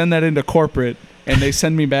I send that into corporate, and they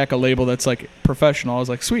send me back a label that's like professional. I was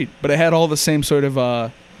like, sweet, but it had all the same sort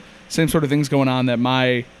of things going on that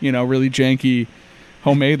my really janky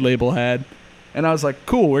homemade label had, and I was like,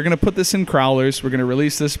 cool. We're gonna put this in Crowlers. We're gonna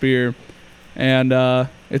release this beer, and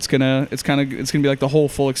it's gonna be like the whole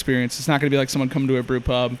full experience. It's not gonna be like someone coming to a brew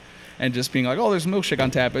pub and just being like, oh, there's a milkshake on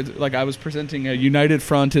tap. It's like I was presenting a united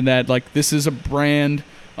front in that like this is a brand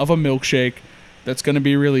of a milkshake that's going to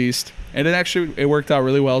be released, and it worked out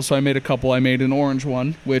really well. So I made a couple. I made an orange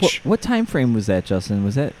one, which What time frame was that, Justin?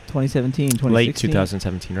 Was that 2017, 2016? Late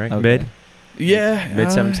 2017, right? Okay. Mid. yeah,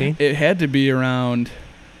 Mid 17? It had to be around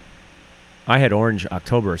I had orange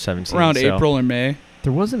October 17. around so- April or May.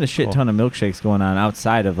 There wasn't a shit Cool. ton of milkshakes going on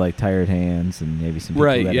outside of like Tired Hands and maybe some people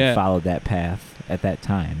Right, that yeah. had followed that path at that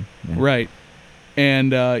time. Yeah. Right.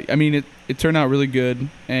 And I mean it turned out really good,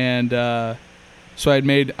 and so I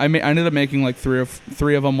ended up making like three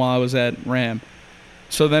of them while I was at Ram.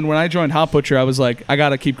 So then when I joined Hot Butcher, I was like, I got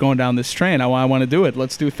to keep going down this train. I want to do it.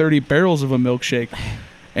 Let's do 30 barrels of a milkshake.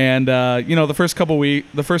 And the first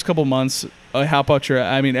couple months, Hot Butcher,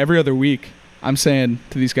 I mean every other week I'm saying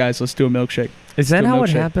to these guys, let's do a milkshake. Is that Do a how it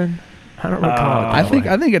milkshake. happened? I don't recall. I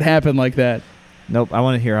think it happened like that. Nope. I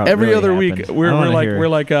want to hear how. Every it really other happened. week I we're wanna like hear we're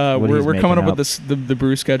what he's coming up making with the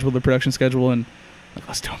brew schedule, the production schedule, and like,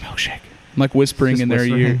 let's do a milkshake. I'm like whispering Just in their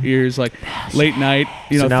whispering. ears, like late night,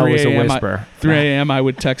 so now 3 it was a a.m. whisper. 3 a.m. I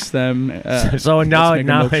would text them. So now let's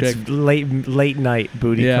make a it's milkshake. late night.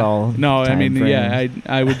 Booty Yeah. call. No, I time mean, frame. yeah,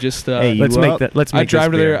 I would just. Hey, you Let's up? make that. Let's make I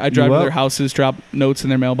drive to this their beer. I drive You to their up? houses, drop notes in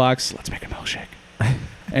their mailbox. Let's make a milkshake.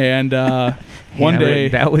 And one day,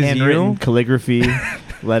 that was Handwritten you. calligraphy,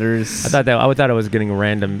 letters. I thought I was getting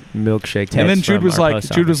random milkshake. and then texts Jude from was our like,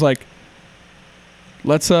 post Jude office. was like,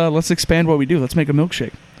 let's expand what we do. Let's make a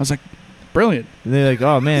milkshake. I was like, brilliant. And they're like,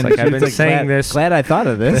 oh man, It's like, I've it's been saying glad, this. Glad I thought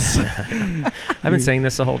of this. I've been saying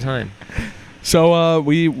this the whole time. So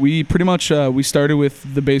we pretty much we started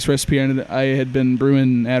with the base recipe I had been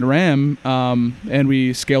brewing at Ram, and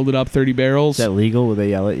we scaled it up 30 barrels. Is that legal? Will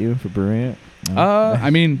they yell at you for brewing it? No.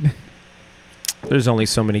 I mean, There's only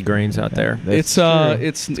so many grains out there. it's That's true.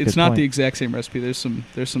 it's a it's good not point. the exact same recipe. There's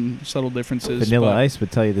some subtle differences. Vanilla but Ice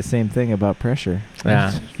would tell you the same thing about pressure.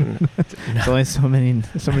 Yeah. There's only so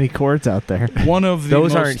many chords out there. One of the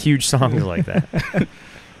Those most, aren't huge songs like that.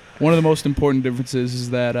 one of the most important differences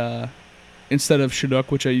is that instead of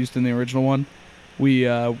Chinook, which I used in the original one, we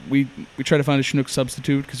tried to find a Chinook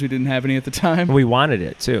substitute because we didn't have any at the time. We wanted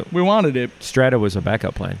it too. We wanted it. Strata was a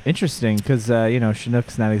backup plan. Interesting, because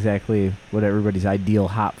Chinook's not exactly what everybody's ideal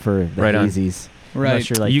hop for the Right on. hazies. Right. Unless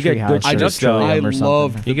you're like You get Treehouse good or I just Chinook, I Trillium or something.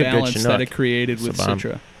 loved the You get good balance that Chinook. it created with It's a bomb.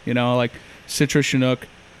 Citra. Like Citra Chinook,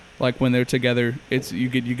 like when they're together, it's you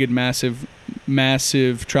get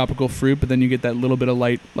massive tropical fruit, but then you get that little bit of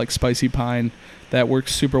light like spicy pine that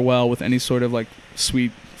works super well with any sort of like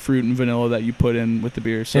sweet fruit and vanilla that you put in with the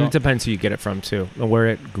beer. So And it depends who you get it from too, and where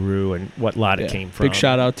it grew and what lot yeah. it came from. Big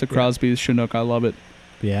shout out to Crosby's Chinook. I love it.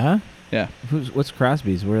 Yeah? Yeah. What's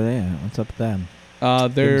Crosby's? Where are they at? What's up with them?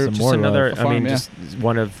 They're some Just more another. love. I mean, Farm, yeah. just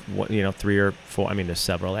one of 3 or 4. I mean, there's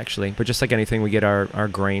several actually. But just like anything, we get our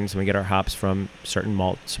grains and we get our hops from certain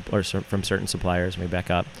malts or from certain suppliers. And we back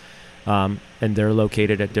up, and they're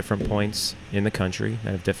located at different points in the country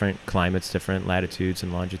that have different climates, different latitudes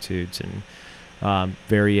and longitudes, and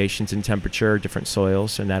variations in temperature, different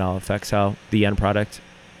soils, and that all affects how the end product.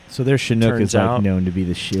 So their Chinook Turns is like out- known to be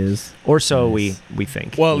the shiz. Or so Nice. we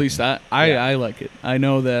think. well, at least I Yeah. like it. I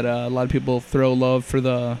know that a lot of people throw love for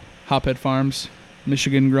the Hophead Farms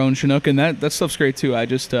Michigan grown Chinook, and that stuff's great too. I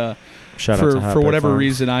just Shout out for to Hophead for whatever Farms.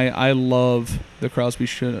 reason I love the Crosby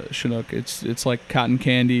Chinook. It's like cotton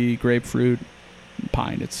candy, grapefruit,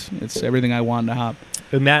 pine. It's everything I want in a hop.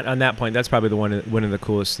 And on that point, that's probably one of the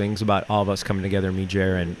coolest things about all of us coming together, me,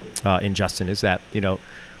 Jer, and Justin, is that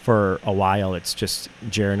for a while it's just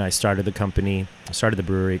Jer and I started the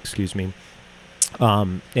brewery, excuse me,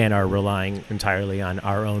 and are relying entirely on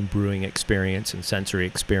our own brewing experience and sensory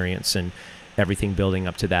experience and everything building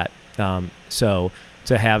up to that. So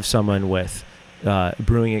to have someone with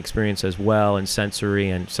brewing experience as well and sensory,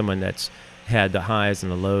 and someone that's had the highs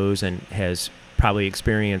and the lows and has probably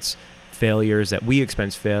experienced failures that we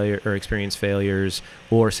experience failures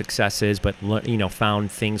or successes, but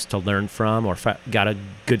found things to learn from, or got a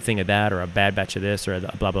good thing of that or a bad batch of this or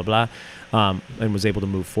blah blah blah, and was able to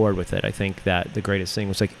move forward with it. I think that the greatest thing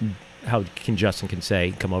was like how Justin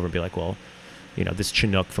can come over and be like, well, this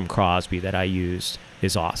Chinook from Crosby that I used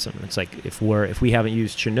is awesome. It's like if we haven't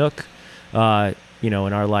used Chinook in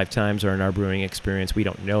our lifetimes or in our brewing experience, we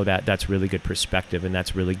don't know that. That's really good perspective, and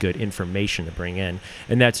that's really good information to bring in.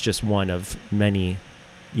 And that's just one of many,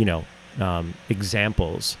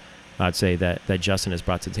 examples, I'd say, that Justin has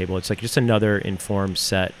brought to the table. It's like just another informed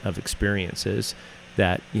set of experiences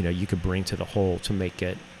that, you could bring to the whole to make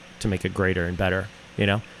it greater and better,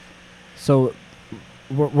 So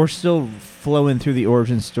we're still flowing through the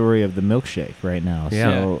origin story of the milkshake right now.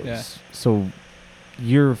 Yeah. Yeah. So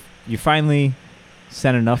you finally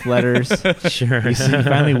sent enough letters. Sure. You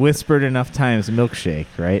finally whispered enough times milkshake,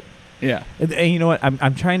 right? Yeah. And you know what?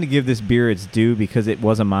 I'm trying to give this beer its due because it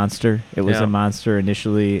was a monster. It was Yeah. a monster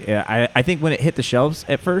initially. I think when it hit the shelves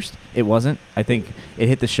at first, it wasn't. I think it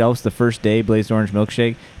hit the shelves the first day, Blazed Orange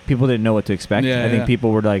milkshake. People didn't know what to expect. Yeah, I think yeah.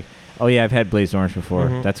 people were like, oh yeah, I've had Blazed Orange before.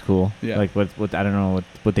 Mhm. That's cool. Yeah. Like what I don't know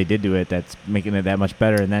what they did to it that's making it that much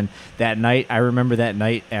better. And then that night, I remember that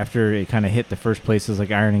night after it kind of hit the first places like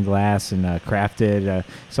Iron and Glass and Crafted,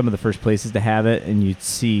 some of the first places to have it, and you'd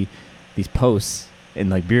see these posts in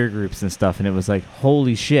like beer groups and stuff, and it was like,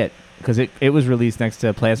 holy shit, because it was released next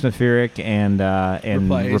to Plasmapheric and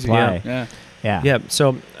Reply. Yeah. Yeah. Yeah.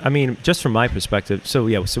 So I mean, just from my perspective, so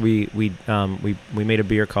we made a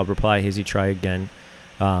beer called Reply Hazy Try Again,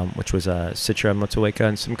 which was Citra, Motueka,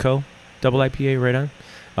 and Simcoe double IPA right on.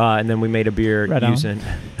 And then we made a beer Right on. using.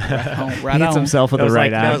 Right He hits on. himself with That the was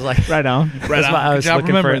right like- that eye. was like- right on. Right That's on. why I Good was job looking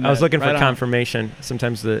for. remembering I was that. looking for Right on. confirmation.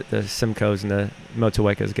 Sometimes the Simcoes and the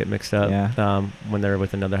Motuecas get mixed up Yeah. when they're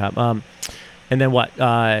with another hop. And then what?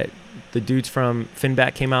 The dudes from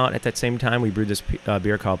Finback came out at that same time. We brewed this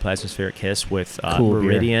beer called Plasmaspheric Kiss with Cool beer.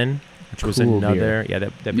 Meridian, which was Cool another. beer. Yeah,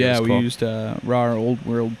 that beer Yeah, was we cool. used Raw Old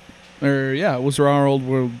World. It was Raw Old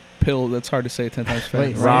World Pill. That's hard to say 10 times fast.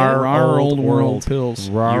 Wait, Raw Old Old World World. Pills.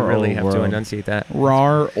 You really have to world. enunciate that.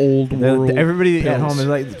 Raw Old World. Everybody at Pills. home is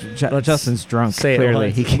like, Let's Justin's drunk. say it Clearly,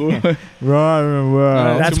 once. he can't.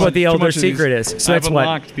 Raw. That's too what the much- too elder much of these- secret is. So I've that's what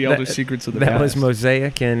unlocked the elder secrets of the that was past.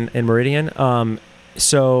 Mosaic and Meridian.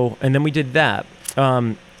 So and then we did that.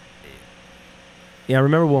 Yeah, I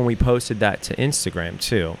remember when we posted that to Instagram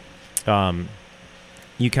too.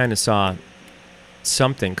 You kind of saw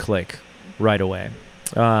something click right away.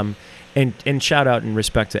 And shout out and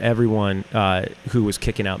respect to everyone who was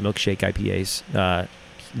kicking out milkshake IPAs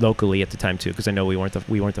locally at the time too, because I know we weren't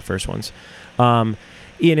the first ones.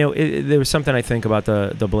 There was something I think about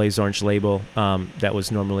the Blaze Orange label that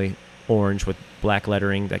was normally orange with black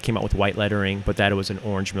lettering that came out with white lettering, but that it was an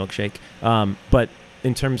orange milkshake. But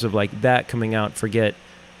in terms of like that coming out, forget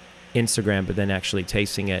Instagram, but then actually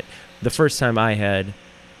tasting it. The first time I had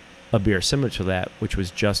a beer similar to that, which was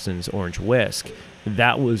Justin's Orange Whisk,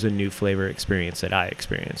 that was a new flavor experience that I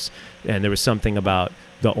experienced. And there was something about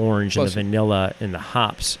the orange and the vanilla and the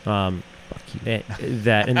hops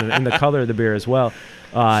that in the color of the beer as well,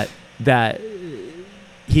 that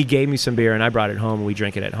he gave me some beer and I brought it home and we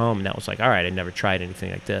drank it at home, and that was like, all right, I never tried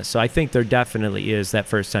anything like this. So I think there definitely is that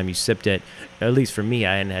first time you sipped it, at least for me,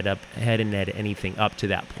 I hadn't had anything up to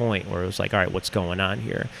that point where it was like, all right, what's going on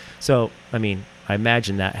here? So, I mean, I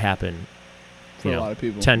imagine that happened, For a lot of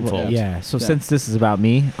people. tenfold. Yeah. So since this is about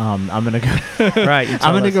me, I'm gonna go. Right.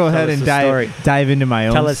 I'm gonna go ahead and dive into my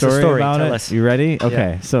own Tell us the story. about Tell it. us. You ready? Yeah.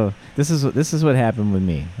 Okay. So this is what happened with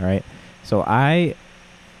me. Right. So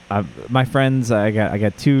my friends, I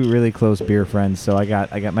got two really close beer friends. So I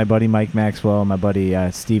got my buddy Mike Maxwell and my buddy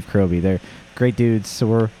Steve Croby. They're great dudes.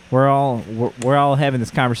 So we're all having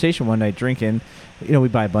this conversation one night drinking. You know, we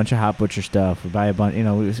buy a bunch of Hop Butcher stuff. We buy a bunch. You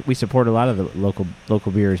know, we support a lot of the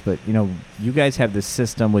local beers. But you know, you guys have this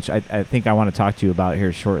system, which I think I want to talk to you about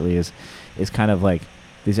here shortly. Is kind of like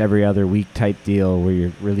this every other week type deal where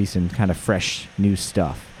you're releasing kind of fresh new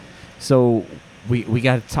stuff. So we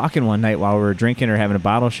got talking one night while we were drinking or having a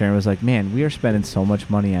bottle share, and was like, man, we are spending so much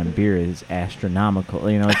money on beer. It's astronomical.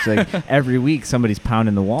 You know, it's like every week somebody's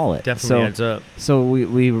pounding the wallet. Definitely adds up. So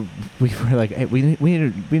we were like, hey, we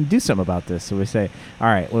need to do something about this. So we say, all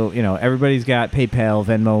right, well, you know, everybody's got PayPal,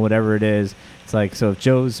 Venmo, whatever it is. It's like, so if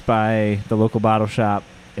Joe's by the local bottle shop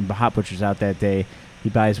and Hop Butcher's out that day, he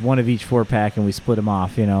buys one of each 4-pack and we split them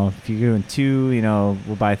off. You know, if you're doing two, you know,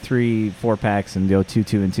 we'll buy 3 4-packs and go 2,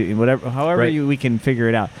 2, and 2, and whatever. However, Right. we can figure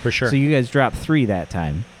it out. For sure. So you guys drop 3 that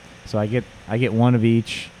time. So I get one of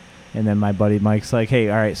each, and then my buddy Mike's like, hey,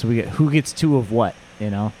 all right, so we get who gets 2 of what, you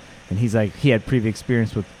know? And he's like, he had previous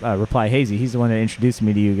experience with Reply Hazy. He's the one that introduced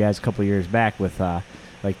me to you guys a couple of years back with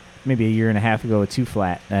like maybe a year and a half ago with 2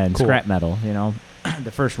 Flat and Cool. Scrap Metal, you know,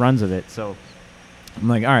 the first runs of it. So I'm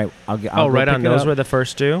like, all right, I'll Oh, go right pick on. it Those up. were the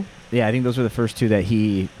first two. Yeah, I think those were the first 2 that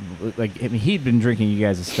he, like, I mean, he'd been drinking you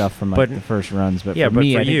guys' stuff from like But- the first runs, but yeah, for but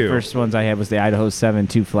me, for I think you- the first ones I had was the Idaho 7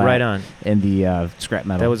 2 Flat, Right on. and the Scrap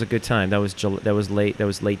Metal. That was a good time. That was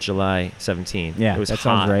late July 17. Yeah, it was that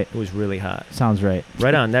hot. sounds right. It was really hot. Sounds right.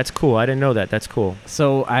 Right on. That's cool. I didn't know that. That's cool.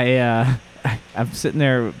 So I'm sitting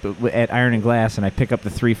there at Iron and Glass, and I pick up the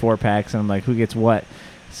 3 4-packs, and I'm like, who gets what?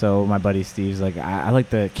 So my buddy Steve's like, I like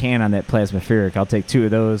the can on that Plasmapheric. I'll take 2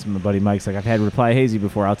 of those. My buddy Mike's like, I've had Reply Hazy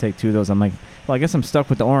before. I'll take 2 of those. I'm like, well, I guess I'm stuck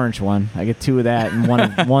with the orange one. I get 2 of that and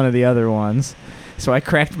one of the other ones. So I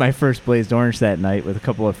cracked my first Blazed Orange that night with a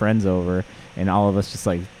couple of friends over, and all of us just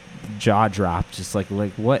like jaw dropped, just like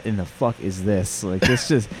what in the fuck is this? Like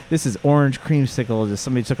this is orange creamsicle. Just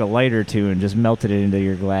somebody took a light or 2 and just melted it into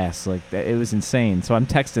your glass. Like that, it was insane. So I'm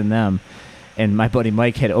texting them. And my buddy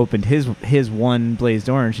Mike had opened his one Blazed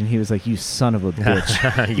Orange, and he was like, "You son of a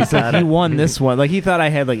bitch!" He's like, "You won this one." Like he thought I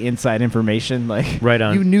had like inside information. Like Right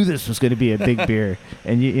on. you knew this was going to be a big beer,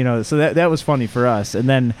 and you know, so that was funny for us. And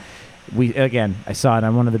then I saw it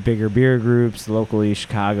on one of the bigger beer groups locally,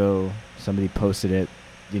 Chicago. Somebody posted it.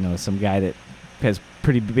 You know, some guy that has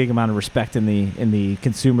pretty big amount of respect in the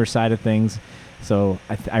consumer side of things. So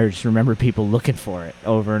I just remember people looking for it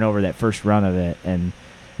over and over that first run of it, and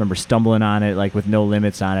remember stumbling on it like with no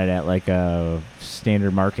limits on it at like a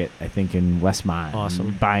Standard Market, I think in Westmont. Awesome.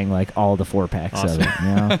 And buying like all the 4-packs Awesome. of it.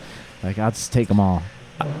 You know, like I'll just take them all.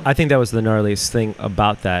 I think that was the gnarliest thing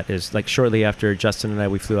about that is like shortly after Justin and I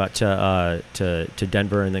we flew out to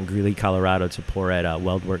Denver and then Greeley, Colorado to pour at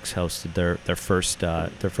Weldworks hosted their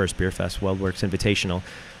first beer fest, Weldworks Invitational.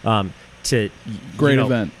 Great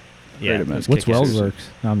event. Yeah, Great event. What's kick-ass. Weldworks?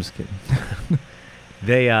 No, I'm just kidding.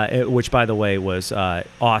 Which by the way was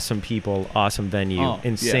awesome people, awesome venue, Oh,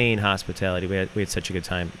 insane hospitality. We had such a good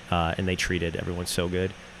time, and they treated everyone so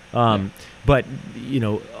good. Yeah. But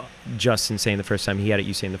Justin saying the first time he had it,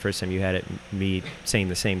 you saying the first time you had it, me saying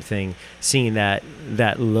the same thing, seeing that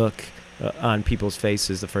look on people's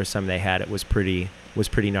faces the first time they had it was pretty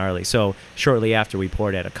gnarly. So shortly after we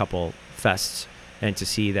poured at a couple fests, and to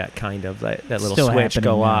see that kind of that little Still switch happening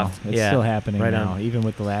go now. off, It's still happening right now, on. even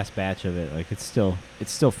with the last batch of it. Like it's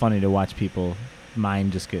still funny to watch people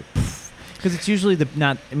mind just get because it's usually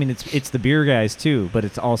it's the beer guys too, but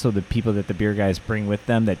it's also the people that the beer guys bring with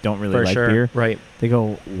them that don't really for like sure, beer. right? They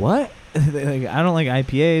go, what? They're like, I don't like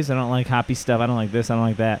IPAs. I don't like hoppy stuff. I don't like this. I don't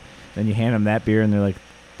like that. Then you hand them that beer, and they're like,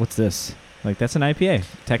 what's this? Like, that's an IPA,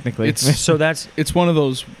 technically. It's one of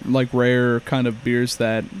those like rare kind of beers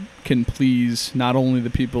that can please not only the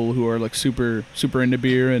people who are like super super into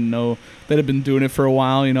beer and know that have been doing it for a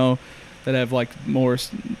while, that have like more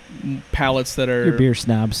palates that are You're beer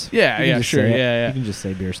snobs. Yeah, You can yeah, just sure, say it. yeah. You can just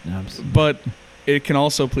say beer snobs. But it can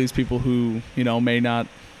also please people who may not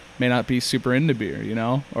be super into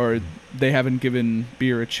beer, or they haven't given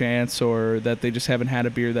beer a chance, or that they just haven't had a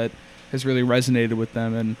beer that has really resonated with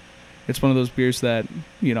them. And it's one of those beers that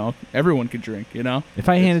everyone could drink. If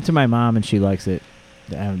I hand it to my mom and she likes it,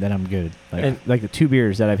 then I'm good. Like the two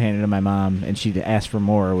beers that I've handed to my mom and she asked for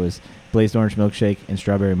more was Blazed Orange Milkshake and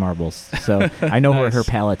Strawberry Marbles. So I know where Nice. her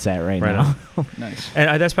palate's at right now. Nice.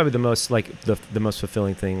 And that's probably the most the most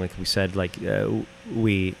fulfilling thing. Like we said,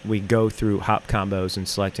 we go through hop combos and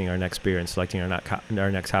selecting our next beer and selecting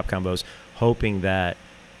our next hop combos, hoping that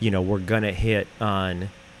we're gonna hit on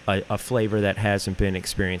a flavor that hasn't been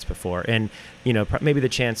experienced before, and maybe the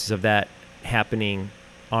chances of that happening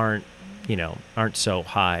aren't so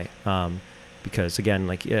high. Because again,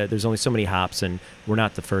 there's only so many hops, and we're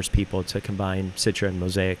not the first people to combine Citra and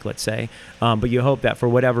Mosaic, let's say. But you hope that for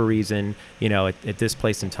whatever reason, at this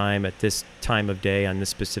place and time, at this time of day, on this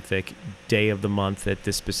specific day of the month, at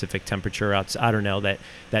this specific temperature, I don't know,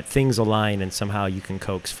 that things align and somehow you can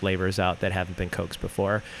coax flavors out that haven't been coaxed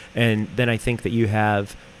before. And then I think that you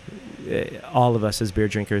have all of us as beer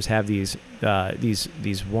drinkers have these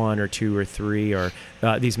one or two or three or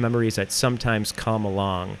these memories that sometimes come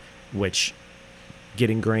along, which get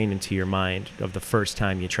ingrained into your mind of the first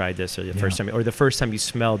time you tried this, or the first time you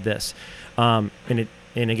smelled this, and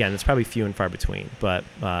again, it's probably few and far between, but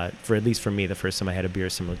for at least for me, the first time I had a beer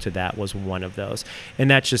similar to that was one of those. And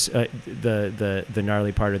that's just the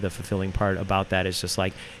gnarly part, or the fulfilling part about that is just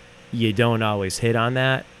like you don't always hit on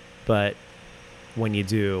that, but when you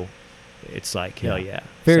do, it's like hell yeah.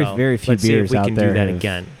 Very few let's see beers if we out can there do that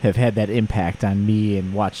again. have had that impact on me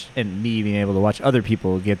and me being able to watch other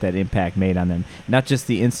people get that impact made on them. Not just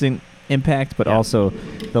the instant impact, but also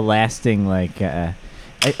the lasting. I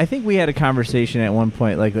think we had a conversation at one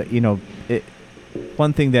point.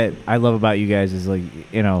 One thing that I love about you guys is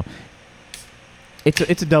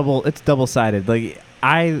it's double-sided. Like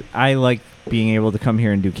I like being able to come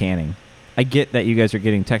here and do canning. I get that you guys are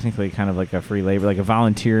getting technically kind of like a free labor, like a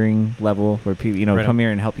volunteering level where people, Right come on. here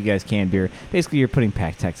and help you guys can beer. Basically, you're putting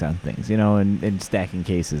pack techs on things, and stacking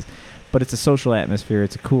cases. But it's a social atmosphere.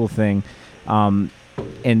 It's a cool thing. And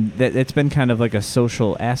it's been kind of like a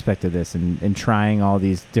social aspect of this and trying all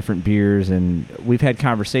these different beers. And we've had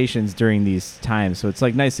conversations during these times. So it's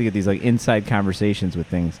nice to get these inside conversations with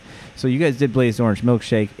things. So you guys did Blazed Orange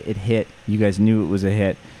Milkshake. It hit. You guys knew it was a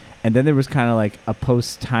hit. And then there was kind of a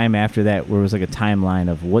post time after that where it was a timeline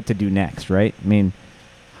of what to do next, right? I mean,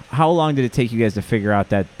 how long did it take you guys to figure out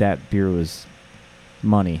that beer was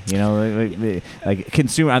money?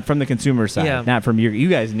 Consumer from the consumer side, Yeah. not from you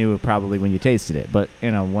guys knew it probably when you tasted it, but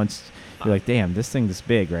once you're like, damn, this thing is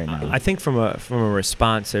big right now. I think from a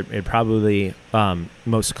response, it probably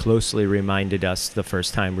most closely reminded us the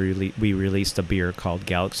first time we released a beer called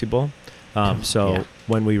Galaxy Bowl.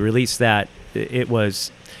 When we released that, it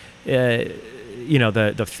was.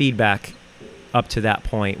 The feedback up to that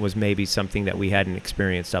point was maybe something that we hadn't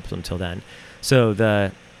experienced up until then. So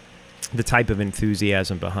the type of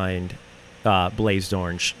enthusiasm behind Blazed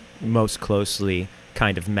Orange most closely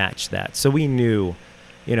kind of matched that. So we knew,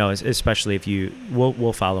 especially if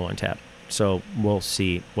we'll follow Untappd, so we'll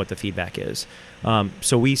see what the feedback is.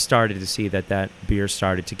 So we started to see that beer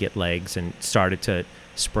started to get legs and started to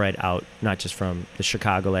spread out, not just from the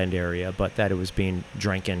Chicagoland area, but that it was being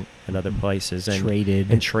drank in other places and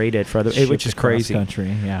traded for other, which is crazy. Country,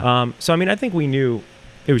 yeah. So I mean, I think we knew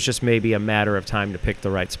it was just maybe a matter of time to pick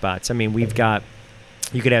the right spots. I mean, we've got,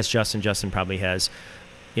 you could ask Justin. Justin probably has,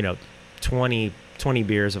 20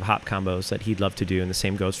 beers of hop combos that he'd love to do, and the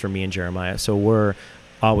same goes for me and Jeremiah. So we're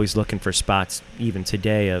always looking for spots, even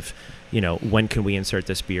today, of, when can we insert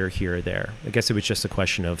this beer here or there? I guess it was just a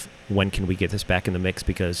question of when can we get this back in the mix,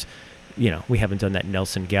 because, we haven't done that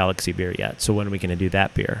Nelson Galaxy beer yet. So when are we going to do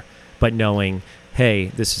that beer? But knowing, hey,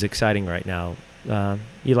 this is exciting right now,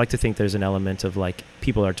 you like to think there's an element of like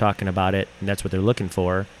people are talking about it and that's what they're looking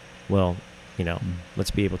for. Well,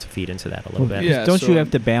 let's be able to feed into that a little bit. Yeah, don't you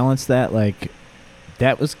have to balance that? Like,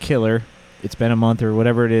 that was killer. It's been a month or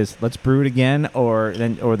whatever it is. Let's brew it again, or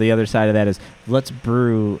the other side of that is let's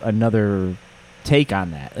brew another take on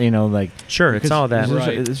that. Sure, it's all that.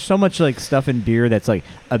 There's so much like stuff in beer that's like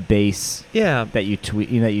a base. Yeah, that you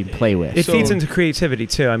that you play with. It feeds into creativity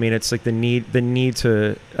too. I mean, it's like the need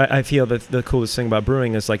to. I feel that the coolest thing about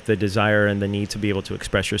brewing is like the desire and the need to be able to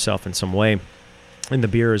express yourself in some way. And the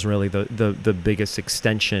beer is really the biggest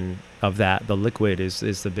extension of that. The liquid is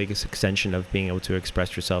the biggest extension of being able to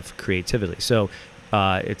express yourself creatively. So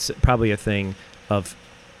it's probably a thing of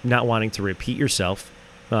not wanting to repeat yourself,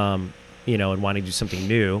 and wanting to do something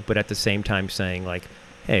new, but at the same time saying like,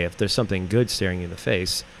 hey, if there's something good staring you in the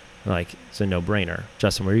face, like, it's a no-brainer.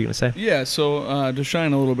 Justin, what were you going to say? Yeah, so to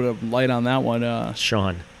shine a little bit of light on that one.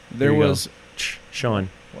 Sean. There was... Sean.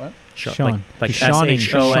 What? Sean. Like Shawning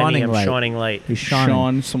S-H-O-N-E-M, light. Shawning light. He's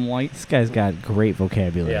Sean some light. This guy's got great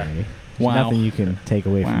vocabulary. Yeah. There's Wow. nothing you can take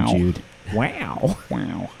away Wow. from Jude. Wow.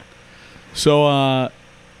 Wow. So,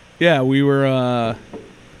 yeah, we were,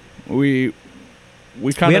 we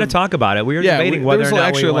kind We of... had to talk about it. We were debating whether or there not was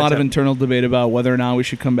actually a we lot of went internal debate about whether or not we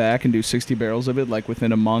should come back and do 60 barrels of it, like,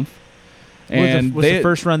 within a month. And was the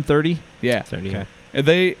first run 30? Yeah. 30. Okay. And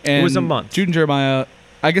it was a month. Jude and Jeremiah,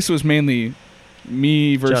 I guess it was mainly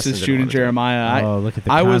me versus Justin didn't Jude and want to do it. Jeremiah. Look at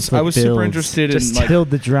the I was conflict super builds. interested Just in, like... Build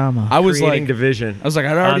the drama. I was Creating like... division. I was like,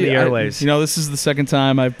 I'd already... on the airways. This is the second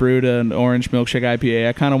time I've brewed an orange milkshake IPA.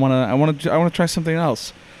 I kind of want to try something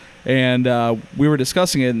else. And we were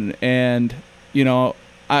discussing it, and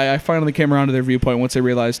I finally came around to their viewpoint once I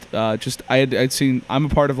realized I'd seen... I'm a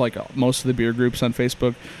part of like most of the beer groups on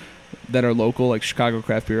Facebook that are local, like Chicago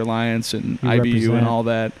Craft Beer Alliance and You IBU represent. and all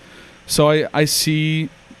that. So I see...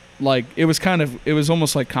 Like, it was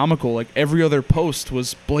almost like comical. Like, every other post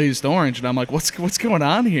was blazed orange, and I'm like, what's going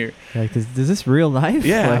on here? Like, is this real life?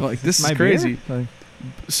 Yeah, like, this is my crazy. beer? Like,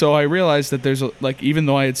 So I realized that there's even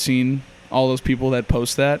though I had seen all those people that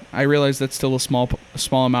post that, I realized that's still a small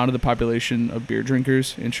amount of the population of beer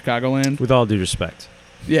drinkers in Chicagoland. With all due respect.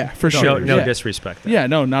 Yeah, for sure. No yeah. disrespect. There. Yeah,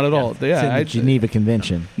 no, not at all. it's in Yeah, the Geneva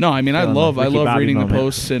Convention. no, I mean, I Feeling love like Ricky Bobby reading the moment.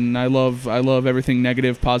 posts, and I love everything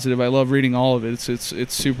negative, positive. I love reading all of it.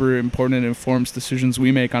 It's super important. It informs decisions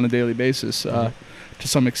we make on a daily basis, to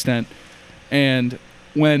some extent. And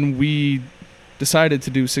when we decided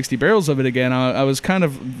to do 60 barrels of it again, I was kind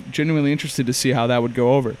of genuinely interested to see how that would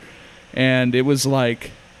go over. And it was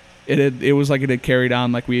like it had carried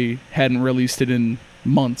on like we hadn't released it in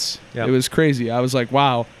months. Yep. It was crazy. I was like,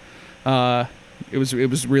 wow. It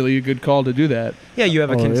was really a good call to do that. Yeah, you have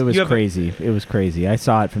a... It was you have crazy. It was crazy. I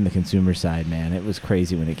saw it from the consumer side, man. It was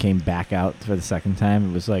crazy when it came back out for the second time.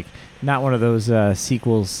 It was like not one of those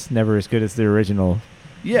sequels, never as good as the original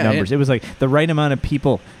numbers. It was like the right amount of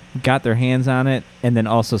people got their hands on it and then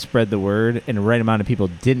also spread the word, and the right amount of people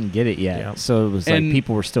didn't get it yet. Yeah. So it was like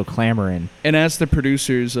people were still clamoring. And as the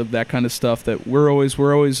producers of that kind of stuff, that we're always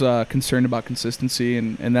concerned about consistency,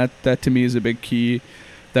 and that to me is a big key.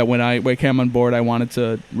 That when I came on board, I wanted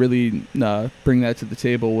to really bring that to the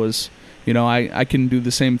table. Was I can do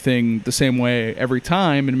the same thing the same way every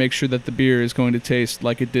time and make sure that the beer is going to taste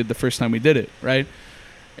like it did the first time we did it, right?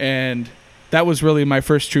 And that was really my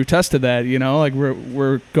first true test of that. Like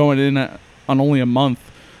we're going in on only a month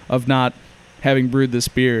of not having brewed this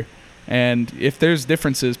beer, and if there's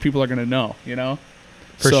differences, people are going to know.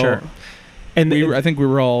 For sure. And I think we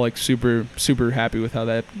were all like super super happy with how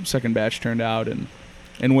that second batch turned out, and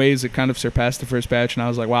in ways it kind of surpassed the first batch, and I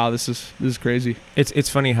was like, wow, this is crazy. It's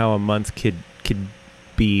funny how a month could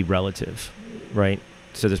be relative, right?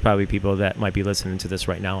 So there's probably people that might be listening to this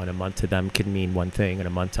right now, and a month to them can mean one thing, and a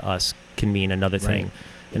month to us can mean another thing.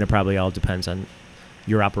 And it probably all depends on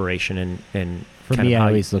your operation and For kind me, of I how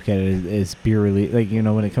always look at it as beer release. Like,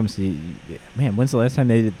 when it comes to, man, when's the last time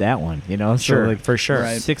they did that one? So Sure, like for sure.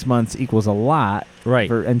 Right. 6 months equals a lot.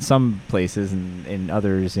 Right. In some places, and in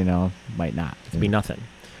others, might not. It'd be nothing.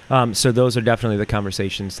 So those are definitely the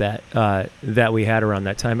conversations that we had around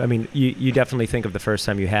that time. I mean, you definitely think of the first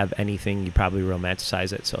time you have anything, you probably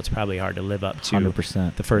romanticize it. So it's probably hard to live up to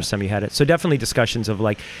 100%. the first time you had it. So definitely discussions of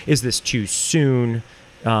like, is this too soon?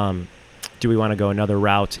 Do we want to go another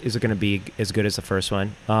route? Is it going to be as good as the first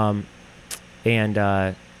one? And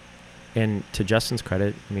to Justin's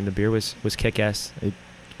credit, I mean, the beer was kick-ass. It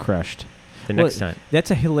crushed. The next time. That's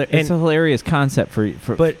a hilarious concept for.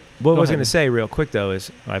 But what I was ahead. going to say real quick though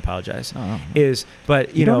is, I apologize. Oh.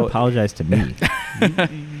 But You know, don't apologize to me.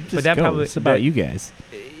 But that probably it's about you guys.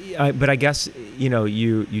 But I guess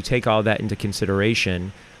you take all that into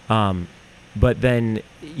consideration, but then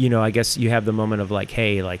I guess you have the moment of like,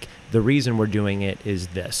 hey, like the reason we're doing it is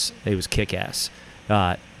this. It was kick-ass.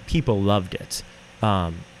 People loved it.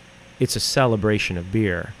 It's a celebration of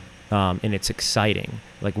beer, and it's exciting.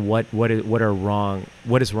 Like what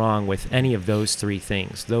is wrong with any of those three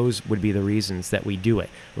things? Those would be the reasons that we do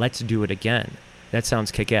it. Let's do it again. That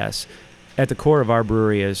sounds kick-ass. At the core of our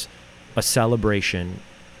brewery is a celebration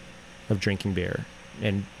of drinking beer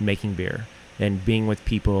and making beer and being with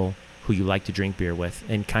people who you like to drink beer with,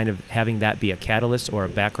 and kind of having that be a catalyst or a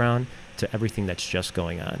background to everything that's just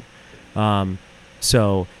going on.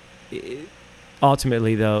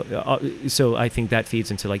 Ultimately though, so I think that feeds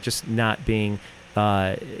into like just not being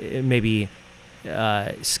maybe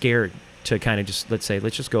scared to kind of just, let's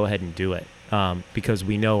just go ahead and do it, because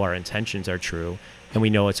we know our intentions are true and we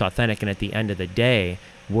know it's authentic, and at the end of the day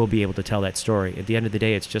we'll be able to tell that story. At the end of the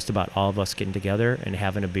day, it's just about all of us getting together and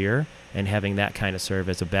having a beer and having that kind of serve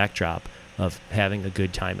as a backdrop of having a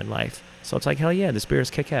good time in life. So it's like, hell yeah, this beer is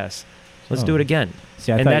kick-ass. Let's do it again.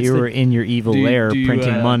 See, I thought you were in your evil lair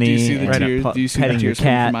printing money. Do you see the and tears? Do you see the petting your tears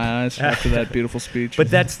coming cat? from my eyes after that beautiful speech? But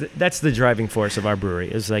that's the driving force of our brewery.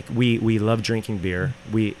 Is like we love drinking beer.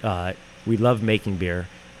 We love making beer.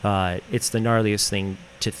 It's the gnarliest thing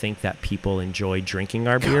to think that people enjoy drinking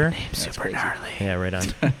our beer. Super gnarly. Yeah, right on.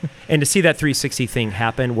 And to see that 360 thing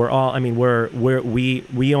happen, we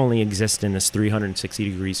only exist in this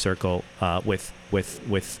 360-degree circle with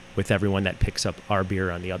everyone that picks up our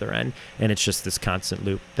beer on the other end, and it's just this constant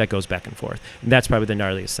loop that goes back and forth. And that's probably the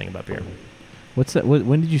gnarliest thing about beer. What's that?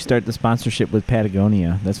 When did you start the sponsorship with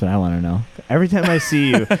Patagonia? That's what I want to know. Every time I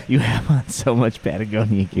see you, you have on so much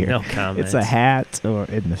Patagonia gear. No comment. It's a hat or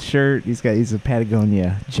in the shirt. He's a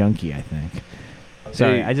Patagonia junkie, I think.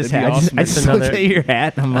 Sorry, Hey, I just that'd be awesome. I just It's looked another- at your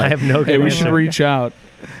hat. And I'm I like, have no. Hey, we good should answer. reach out.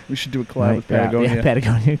 We should do a collab with Patagonia. Yeah,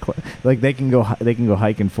 Patagonia. Like they can go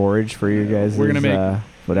hike and forage for you guys. We're gonna make-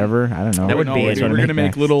 whatever. I don't know. That would No, be we're, it. we're gonna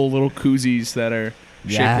make next. little koozies that are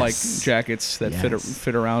shaped like Yes. jackets that Yes.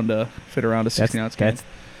 fit around a 16-ounce can. That's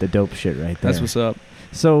the dope shit right there. That's what's up.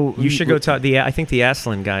 So You should go talk I think the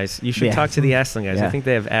Aslan guys. You should Yeah. talk to the Aslan guys. Yeah. I think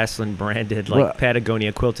they have Aslan branded like Well-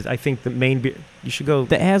 Patagonia quilted. I think the main beer. You should go.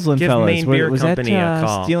 The Aslan Give fellas. Maine Beer was Company that a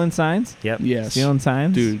call. Stealing Signs? Yep. Yes, Stealing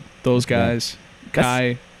Signs? dude. Those Okay. guys, That's-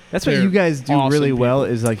 Kai. That's what They're you guys do awesome really well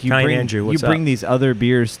people. is like you Kai and bring Andrew, you what's bring up? these other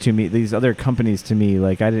beers to me, these other companies to me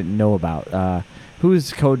like I didn't know about.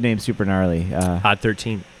 Who's codename Super Gnarly? Odd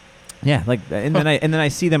 13. Yeah, like and then I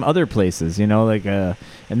see them other places, like and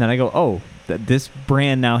then I go, "Oh, this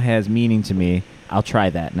brand now has meaning to me. I'll try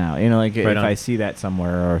that now." Like Right if on. I see that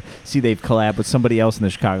somewhere or see they've collabed with somebody else in the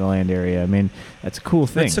Chicagoland area. I mean, that's a cool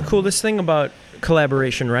thing. That's the coolest thing about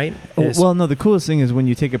collaboration, right? Oh, Is- well, no, the coolest thing is when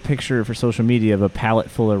you take a picture for social media of a pallet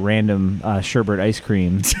full of random sherbet ice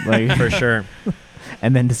cream, like, for sure.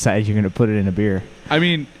 and then decide you're going to put it in a beer. I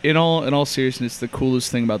mean, in all seriousness, the coolest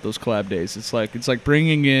thing about those collab days, it's like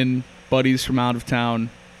bringing in buddies from out of town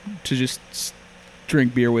to just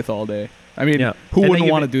drink beer with all day. I mean, Yeah. who And then wouldn't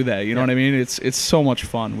you want to ma- do that? You know Yeah. what I mean? It's so much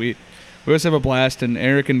fun. We always have a blast, and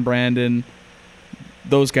Eric and Brandon,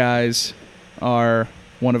 those guys are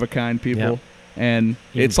one of a kind people, and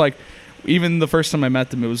Even- it's like even the first time I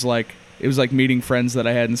met them, it was like meeting friends that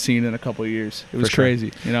I hadn't seen in a couple of years. It was For sure.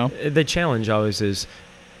 crazy, you know. The challenge always is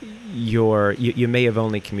you may have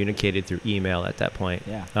only communicated through email at that point,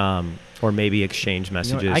 Yeah. or maybe exchange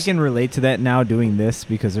messages. I can relate to that now doing this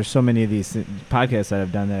because there's so many of these podcasts that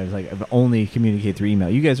I've done that I've only communicated through email.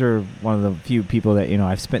 You guys are one of the few people that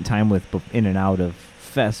I've spent time with in and out of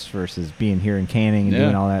fests versus being here in Canning and Yeah.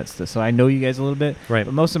 doing all that stuff. So I know you guys a little bit, Right.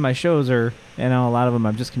 but most of my shows are, a lot of them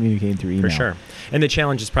I'm just communicating through email. For sure. And the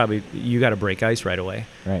challenge is probably you got to break ice right away.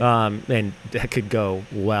 Right. And that could go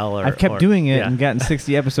well. I've kept doing it yeah. and gotten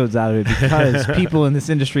 60 episodes out of it because people in this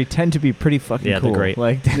industry tend to be pretty fucking Yeah, they're cool. great.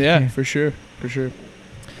 Like, Yeah, for sure.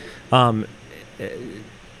 And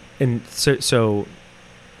so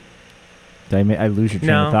Did I lose your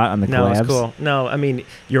train of thought on the collabs? No, it's cool. No, I mean,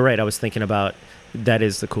 you're right. I was thinking about that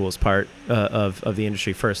is the coolest part of the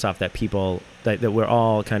industry. First off, that people that we're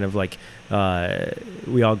all kind of like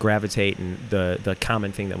we all gravitate, and the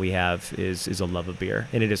common thing that we have is a love of beer,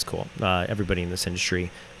 and it is cool. Everybody in this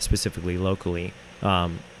industry, specifically locally,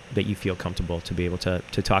 that you feel comfortable to be able to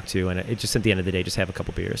talk to, and it just at the end of the day, just have a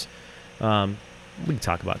couple beers. We can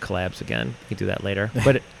talk about collabs again. We can do that later.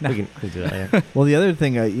 But we can do that later. Well, the other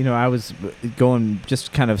thing, I was going,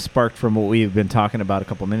 just kind of sparked from what we've been talking about a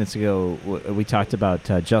couple minutes ago. We talked about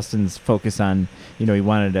Justin's focus on, he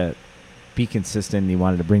wanted to be consistent. He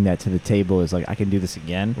wanted to bring that to the table. Is like, I can do this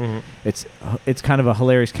again. Mm-hmm. It's kind of a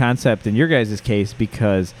hilarious concept in your guys' case,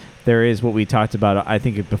 because there is what we talked about, I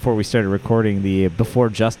think, before we started recording, the before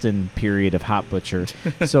Justin period of Hop Butcher.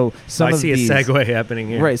 So I see a segue happening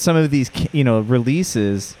here. Right. Some of these,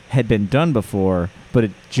 releases had been done before,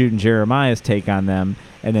 but Jude and Jeremiah's take on them,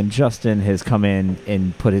 and then Justin has come in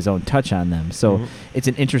and put his own touch on them. So it's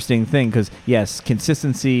an interesting thing, because, yes,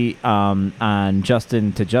 consistency on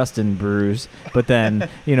Justin to Justin brews, but then,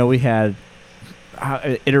 we had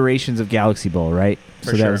iterations of Galaxy Bowl, right?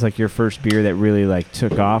 So that was like your first beer that really like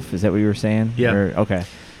took off. Is that what you were saying? Yeah. Okay.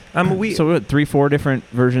 So what, 3-4 different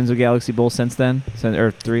versions of Galaxy Bowl since then, or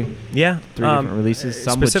three? Yeah. 3 different releases.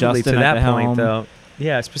 Some with specifically Justin to that at the point, helm. though.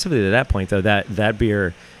 Yeah, specifically to that point, though, that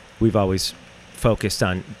beer, we've always focused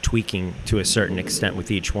on tweaking to a certain extent with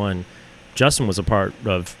each one. Justin was a part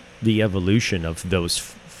of the evolution of those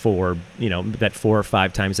four. That 4 or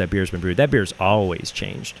 5 times that beer's been brewed. That beer's always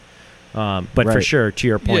changed. But for sure, to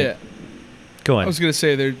your point. Yeah. Go ahead. I was going to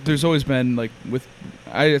say, there's always been, like,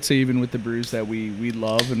 I'd say even with the brews that we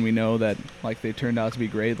love and we know that, like, they turned out to be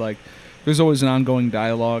great, like, there's always an ongoing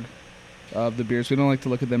dialogue of the beers. We don't like to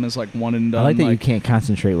look at them as, like, one and done. I like that you can't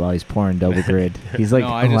concentrate while he's pouring Double Grid. He's like,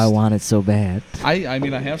 I want it so bad. I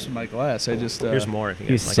mean, I have some in my glass. I just... Here's more if you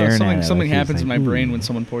he's guys staring like. at it Something like happens he's in my like, brain when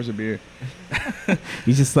someone pours a beer.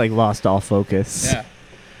 He's just, like, lost all focus. Yeah.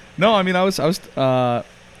 No, I mean,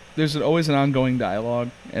 there's always an ongoing dialogue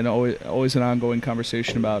and always an ongoing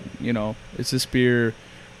conversation about, is this beer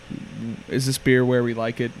where we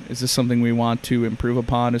like it? Is this something we want to improve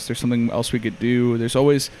upon? Is there something else we could do? There's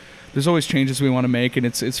always changes we want to make, and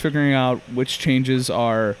it's figuring out which changes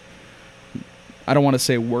are, I don't want to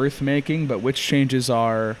say worth making, but which changes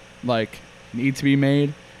are like need to be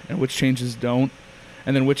made and which changes don't.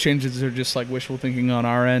 And then which changes are just like wishful thinking on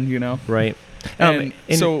our end, Right. And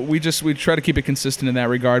so we try to keep it consistent in that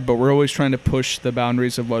regard, but we're always trying to push the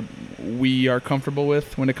boundaries of what we are comfortable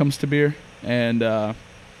with when it comes to beer, and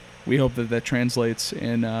we hope that translates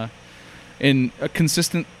in a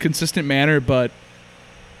consistent manner, but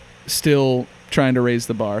still trying to raise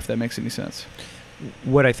the bar, if that makes any sense.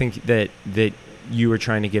 What I think that you were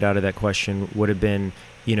trying to get out of that question would have been,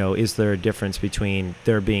 is there a difference between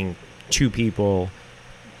there being 2 people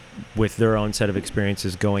with their own set of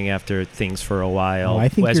experiences going after things for a while. I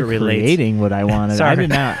think you're creating what I wanted. Sorry. I did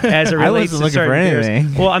not. As it relates I wasn't to looking for anything.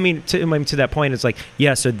 Beers. Well, I mean, to that point, it's like,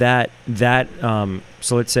 yeah. So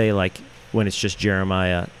so let's say like when it's just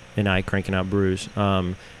Jeremiah and I cranking out brews,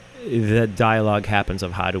 the dialogue happens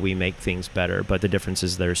of how do we make things better. But the difference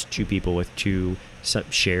is there's 2 people with 2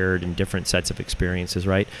 shared and different sets of experiences,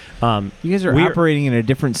 right? You guys are operating in a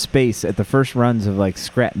different space at the first runs of like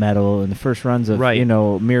Scrap Metal and the first runs of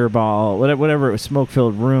Mirror Ball, whatever it was, Smoke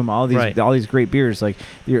Filled Room, all these great beers. Like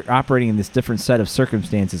you're operating in this different set of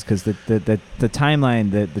circumstances because the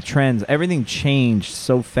timeline, the trends, everything changed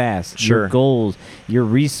so fast. Sure. Your goals, your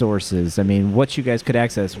resources. I mean, what you guys could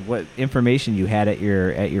access, what information you had at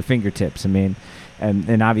your fingertips. I mean,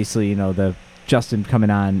 and obviously the Justin coming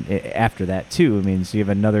on after that too. I mean, so you have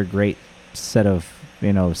another great set of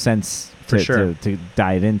sense to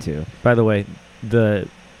dive into. By the way, the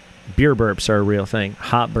beer burps are a real thing.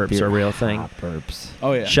 Hop burps are a real thing. Hop burps.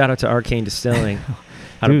 Oh yeah. Shout out to Arcane Distilling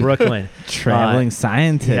out of Brooklyn. Traveling Yes.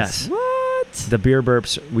 scientists. What? The beer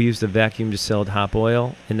burps, we used the vacuum distilled hop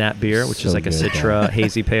oil in that beer, which is like a Citra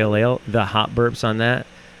hazy pale ale. The hop burps on that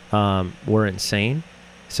were insane.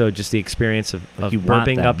 So just the experience of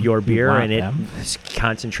burping up your beer and it's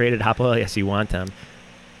concentrated hop oil. Yes, you want them.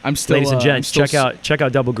 I'm still, ladies and gents, check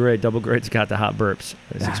out Double Grid. Double Grid's got the hot burps.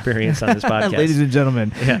 It's experience on this podcast. Ladies and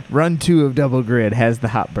gentlemen, run 2 of Double Grid has the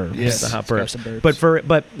hot burps. Yes, the hot burps.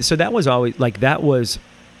 But so that was always like that was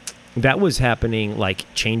happening, like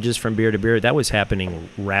changes from beer to beer. That was happening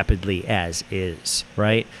rapidly as is,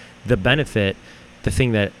 right? The benefit, the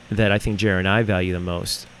thing that I think Jared and I value the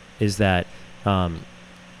most is that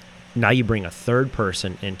now you bring a third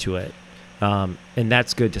person into it, and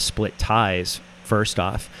that's good to split ties first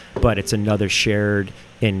off, but it's another shared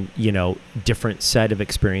and, different set of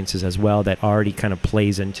experiences as well that already kind of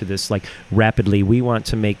plays into this, like, rapidly. We want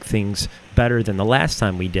to make things better than the last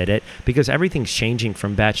time we did it because everything's changing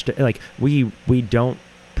from batch to, like, we don't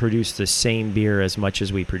produce the same beer as much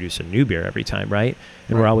as we produce a new beer every time, right?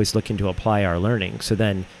 And we're always looking to apply our learning. So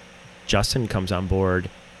then Justin comes on board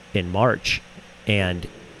in March, and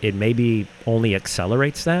it maybe only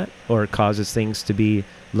accelerates that or causes things to be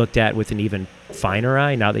looked at with an even finer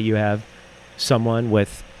eye now that you have someone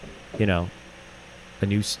with, a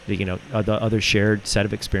new, the other shared set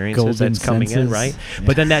of experiences Golden that's coming in, senses. right? Yeah.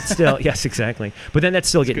 But then that's still, yes, exactly. But then that's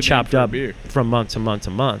still getting It's a good name chopped for a up beer. from month to month to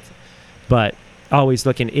month. But always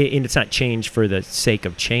looking, and it's not change for the sake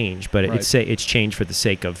of change, but Right. it's change for the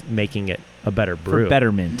sake of making it a better brew. For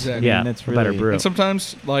betterment. Exactly. Yeah, that's a better really, brew. And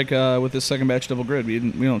sometimes, like with this second batch double grid, we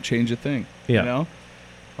don't change a thing. Yeah.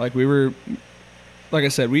 Like like I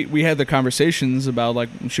said, we had the conversations about, like,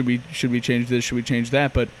 should we change this, should we change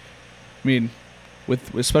that? But I mean,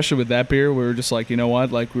 especially with that beer, we were just like, you know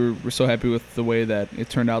what? Like, we're so happy with the way that it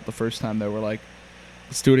turned out the first time that we're like,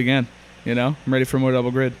 let's do it again. I'm ready for more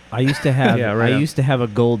double grid. I used to have Yeah, right I on. used to have a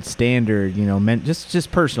gold standard, meant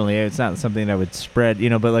just personally. It's not something that I would spread,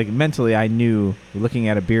 but like mentally I knew looking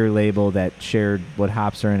at a beer label that shared what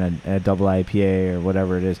hops are in a double IPA or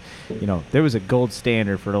whatever it is, there was a gold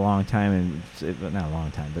standard for a long time, and not a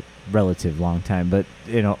long time, but relative long time, but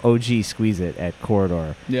OG Squeeze It at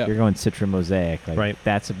Corridor. Yeah. You're going Citra Mosaic, like Right.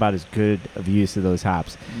 that's about as good of use of those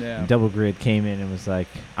hops. Yeah. And Double Grid came in and was like,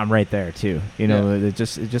 I'm right there too. It's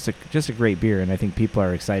just a great beer, and I think people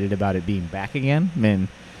are excited about it being back again. Man,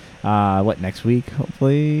 next week?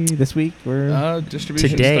 Hopefully this week. We're Distribution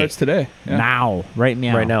Today. starts today. Yeah. now, right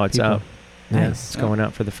now. Right now it's people. out. Yeah, Nice. it's going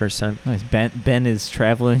out for the first time. Nice. Ben is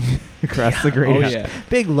traveling across the great. Oh, yeah.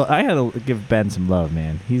 Big. I had to give Ben some love,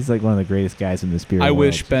 man. He's like one of the greatest guys in this beer. I world.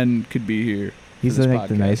 wish Ben could be here. He's this like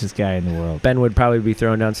the podcast. nicest guy in the world, Ben would probably be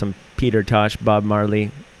throwing down some Peter Tosh, Bob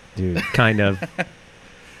Marley dude. kind of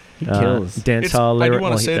He kills. dance hall I do lyric.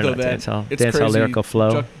 want Well, to say they're though not that dance hall, it's dance hall crazy. lyrical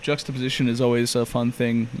flow. Juxtaposition is always a fun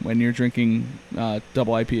thing when you're drinking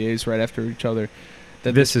double IPAs right after each other.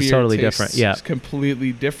 That This is beer totally tastes different, yeah.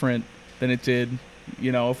 completely different than it did.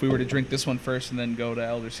 If we were to drink this one first and then go to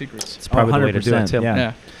Elder Secrets. It's probably the way to do it 100%, too. yeah.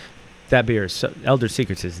 Yeah. That beer, Elder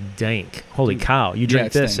Secrets, is dank. Holy cow! You Yeah, drink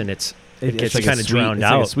it's this dank. and it It's gets like a kind of sweet- drowned it's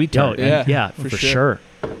like a out. sweet Yo, tart, yeah. yeah, For for sure.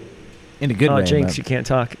 sure. In a good Oh, way. Jinx, you can't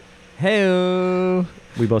talk. Hey.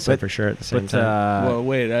 We both said But- for sure at the same But time. Well,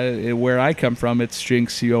 wait. Where I come from, it's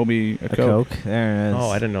Jinx. You owe me a a Coke. Coke. There it is. Oh,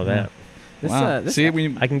 I didn't know that. This, Wow. this See,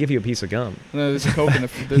 we. I can give you a piece of gum. No, there's a Coke in the.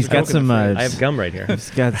 There's He's a got Coke in the some, fridge. I have gum right here. He's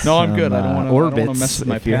got No, I'm some, good. I don't want to Orbits. mess with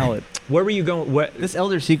my if you're- palate. Where were you going? What? This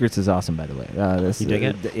Elder Secrets is awesome, by the way. You dig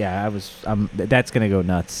it? Yeah, that's gonna go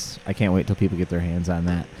nuts. I can't wait till people get their hands on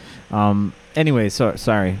that. Anyway,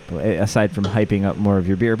 sorry. Aside from hyping up more of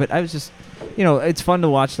your beer, but I was just, it's fun to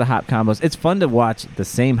watch the hop combos. It's fun to watch the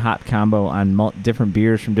same hop combo on different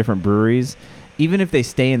beers from different breweries, even if they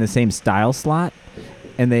stay in the same style slot,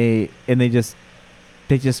 and they just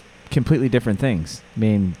completely different things. I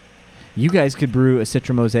mean, you guys could brew a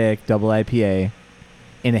Citra Mosaic double IPA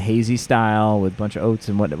in a hazy style with a bunch of oats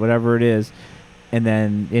and whatever it is, and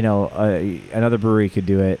then another brewery could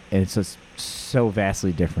do it, and it's just so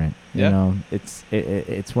vastly different. Yeah.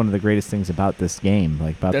 It's one of the greatest things about this game,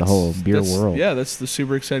 like about the whole beer world. Yeah, that's the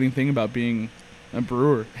super exciting thing about being a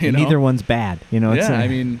brewer. Neither one's bad. I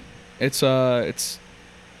mean, it's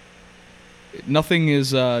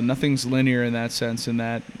nothing's linear in that sense. In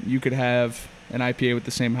that you could have an IPA with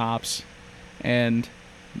the same hops, and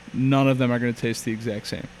none of them are going to taste the exact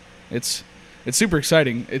same. It's super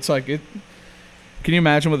exciting. It's like it. Can you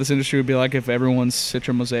imagine what this industry would be like if everyone's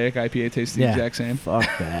Citra Mosaic IPA tastes the exact same? Fuck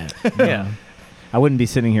that. Yeah. I wouldn't be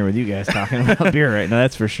sitting here with you guys talking about beer right now.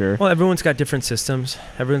 That's for sure. Well, everyone's got different systems.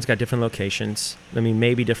 Everyone's got different locations. I mean,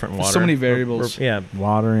 maybe different water. There's so many variables. Yeah.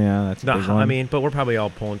 Water, yeah, that's a big one. I mean, but we're probably all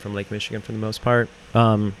pulling from Lake Michigan for the most part.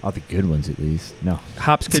 all the good ones at least. No,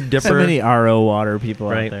 Hops could differ. so many RO water people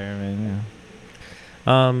Right. out there, man.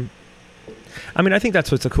 Yeah. I mean, I think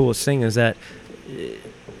that's what's the coolest thing is that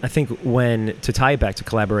I think to tie it back to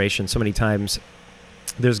collaboration, so many times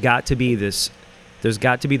there's got to be this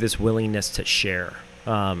willingness to share.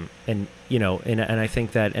 And I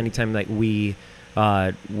think that anytime that we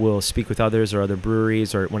will speak with others or other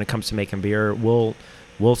breweries, or when it comes to making beer, we'll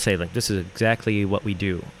say like, this is exactly what we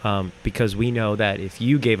do. Because we know that if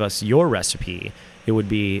you gave us your recipe, it would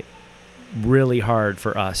be really hard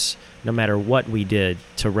for us, no matter what we did,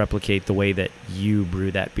 to replicate the way that you brew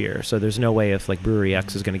that beer. So there's no way if like Brewery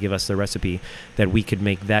X is going to give us the recipe that we could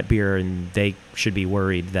make that beer, and they should be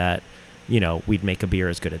worried that we'd make a beer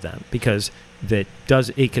as good as them, because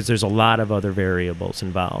there's a lot of other variables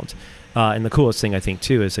involved. And the coolest thing I think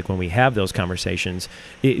too is like when we have those conversations,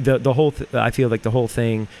 I feel like the whole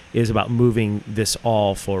thing is about moving this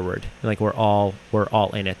all forward. Like we're all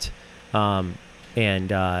in it,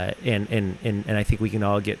 and I think we can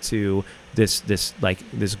all get to this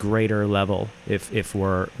greater level if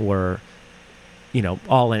we're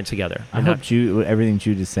all in it together. I hope everything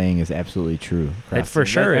Jude is saying is absolutely true. It for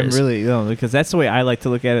sure I'm is. really, because that's the way I like to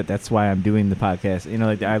look at it. That's why I'm doing the podcast.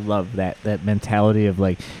 Like I love that mentality of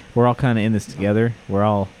like we're all kind of in this together. We're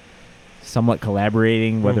all somewhat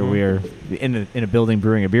collaborating, whether we're in a building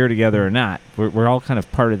brewing a beer together or not. We're all kind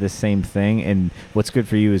of part of the same thing, and what's good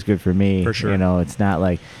for you is good for me. For sure. It's not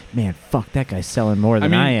like, man, fuck, that guy's selling more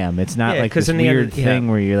than I am. It's not like this weird thing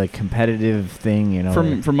where you're like competitive thing.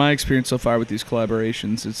 From my experience so far with these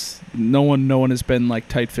collaborations, it's no one has been like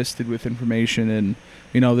tight-fisted with information, and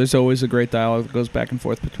there's always a great dialogue that goes back and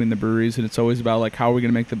forth between the breweries, and it's always about like how are we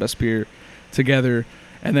going to make the best beer together.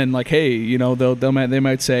 And then like, hey, they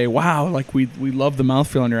might say, wow, like we love the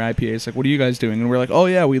mouthfeel on your IPAs. Like, what are you guys doing? And we're like, oh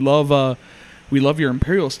yeah, we love your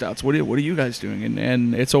imperial stouts. What are you guys doing?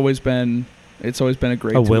 And it's always been a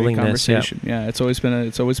great conversation. Yeah, it's always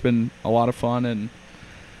been a lot of fun,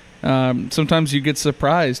 and sometimes you get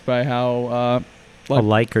surprised by how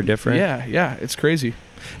alike or different. Yeah, it's crazy.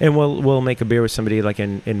 And we'll make a beer with somebody like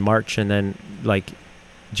in March, and then like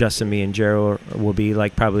Justin, me, and Jero will be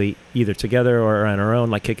like probably either together or on our own,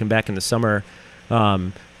 like kicking back in the summer,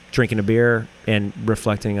 drinking a beer and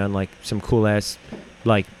reflecting on like some cool ass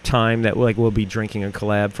like time that like we'll be drinking a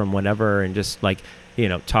collab from whenever, and just like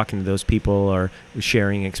talking to those people or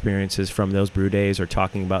sharing experiences from those brew days, or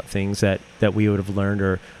talking about things that we would have learned,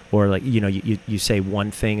 or like you say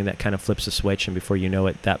one thing and that kind of flips a switch, and before you know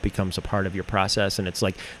it, that becomes a part of your process. And it's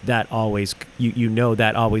like that always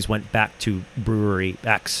that always went back to brewery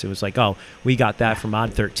X. It was like, oh, we got that from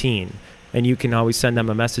Odd 13, and you can always send them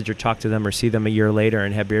a message or talk to them or see them a year later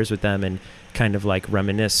and have beers with them and kind of like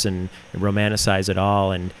reminisce and romanticize it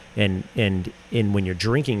all, and when you're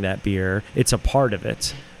drinking that beer, it's a part of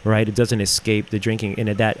it, right? It doesn't escape the drinking, and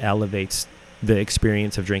that elevates the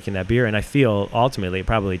experience of drinking that beer. And I feel ultimately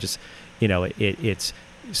probably just it's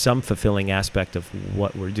some fulfilling aspect of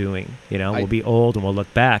what we're doing. We'll be old and we'll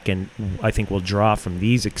look back, and I think we'll draw from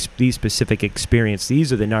these specific experiences.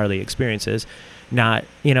 These are the gnarly experiences, not,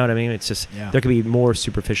 what I mean? It's just, there could be more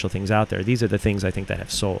superficial things out there. These are the things I think that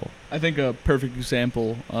have soul. I think a perfect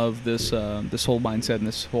example of this this whole mindset and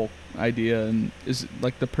this whole idea, and is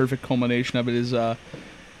like the perfect culmination of it is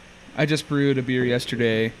I just brewed a beer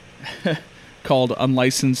yesterday called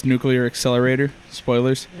Unlicensed Nuclear Accelerator.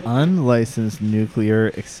 Spoilers. Unlicensed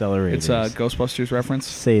Nuclear Accelerator. It's a Ghostbusters reference.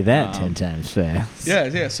 Say that 10 times fast.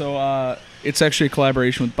 Yeah. So it's actually a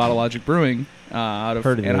collaboration with Bottlelogic Brewing out of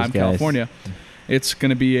Anaheim, California. It's going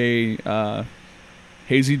to be a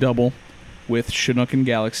hazy double with Chinook and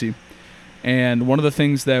Galaxy. And one of the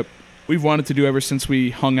things that we've wanted to do ever since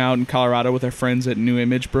we hung out in Colorado with our friends at New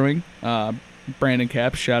Image Brewing, Brandon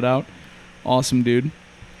Cap, shout out, awesome dude.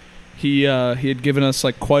 He had given us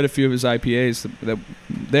like quite a few of his IPAs that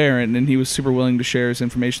there, and he was super willing to share his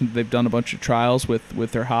information that they've done a bunch of trials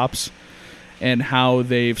with their hops, and how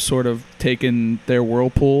they've sort of taken their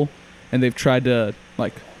whirlpool and they've tried to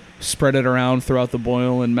like spread it around throughout the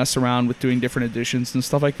boil and mess around with doing different additions and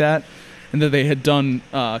stuff like that. And that they had done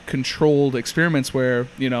controlled experiments where,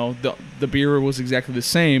 the beer was exactly the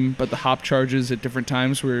same, but the hop charges at different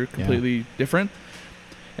times were completely different.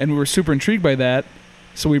 And we were super intrigued by that.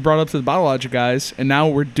 So we brought it up to the Bottlelogic guys, and now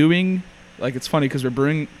we're doing, like, it's funny because we're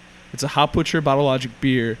brewing, it's a Hop Butcher Bottlelogic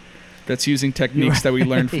beer that's using techniques that we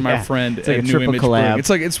learned from our friend it's like at a New triple Image collab.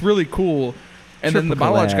 Brewing. It's really cool. And then the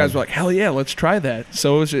Bottlelogic guys were like, hell yeah, let's try that.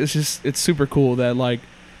 So it's super cool that, like,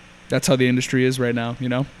 that's how the industry is right now,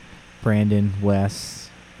 Brandon, Wes,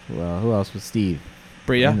 well, who else was Steve?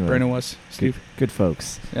 Brandon, Wes, Steve. Good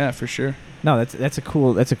folks. Yeah, for sure. No, that's a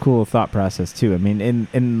cool thought process too. I mean,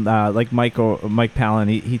 in like Mike Palin,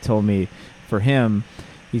 he told me, for him,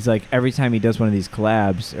 he's like, every time he does one of these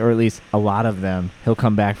collabs, or at least a lot of them, he'll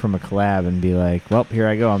come back from a collab and be like, well, here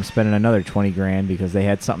I go, I'm spending another $20,000 because they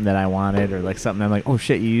had something that I wanted, or like something I'm like, oh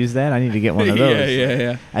shit, you used that? I need to get one of those.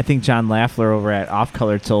 yeah. I think John Laffler over at Off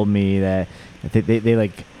Color told me that they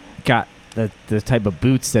like got the type of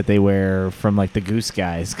boots that they wear from like the Goose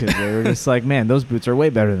guys, because they were just like, man, those boots are way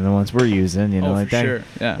better than the ones we're using, Oh, like for that. sure.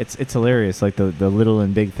 Yeah. It's hilarious, like the little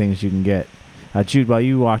and big things you can get. Jude, while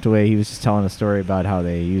you walked away, he was just telling a story about how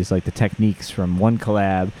they use like the techniques from one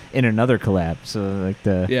collab in another collab. So like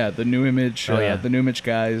the New Image, the New Image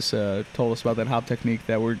guys told us about that hop technique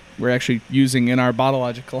that we're actually using in our Bottle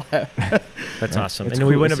Logic collab. That's awesome. It's And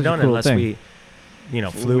we cool. wouldn't It's have a done it cool unless thing. we,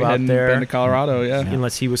 flew we out hadn't there. been to Colorado, yeah.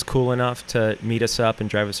 Unless he was cool enough to meet us up and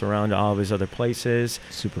drive us around to all of his other places.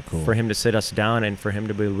 super cool. For him to sit us down and for him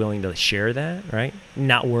to be willing to share that, right?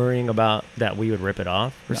 Not worrying about that we would rip it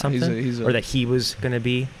off or No, something, he's a- or that he was going to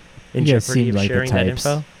be in You guys jeopardy seem of like the sharing that types.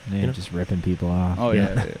 info. Yeah, you know? just ripping people off. Oh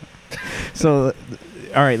yeah. So,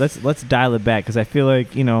 all right, let's dial it back because I feel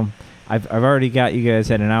like I've already got you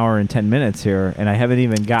guys at an hour and 10 minutes here, and I haven't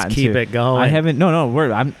even gotten Let's keep to. it going. I haven't. No,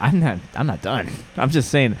 I'm not done. I'm just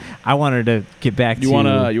saying. I wanted to get back You to.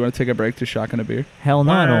 wanna take a break to shotgun a beer? Hell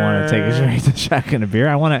no, I don't want to take a straight to shotgun a beer.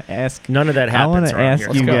 I want to ask. None of that I want happens to around ask here.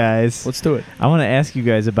 you Let's go. guys. Let's do it. I want to ask you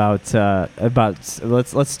guys about.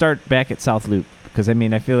 Let's start back at South Loop because I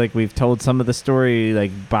mean I feel like we've told some of the story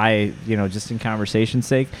like by just in conversation's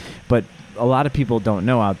sake, but a lot of people don't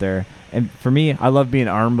know out there. And for me, I love being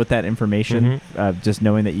armed with that information, just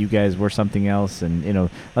knowing that you guys were something else, and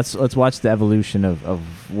let's watch the evolution of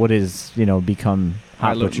what is become All Hot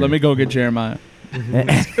right, Butcher. let me go get Jeremiah.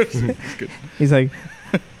 He's like,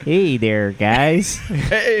 hey there, guys.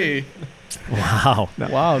 Hey, Wow.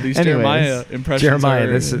 wow, these Anyways. Jeremiah impressions Jeremiah,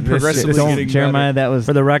 are this is- progressively Don't, getting Jeremiah. That was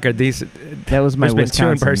For the record, that was my there's been two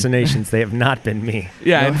Wisconsin. impersonations. They have not been me. better.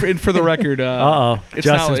 Yeah, and for the record, it's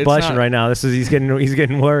Justin's not- blushing it's not- right now. He's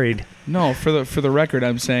getting worried. No, for the record,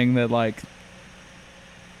 I'm saying that like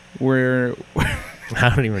we're,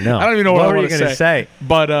 I don't even know. I don't even know what I were you wanna gonna say?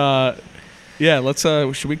 but yeah, let's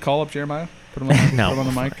should we call up Jeremiah? Put him on, No. put him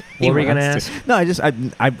on the mic. What were you gonna wants ask? No,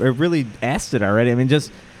 I really asked it already. I mean,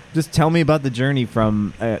 just tell me about the journey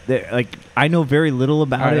from like I know very little All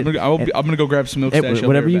about right, it. I'm gonna go grab some milk. Pistachio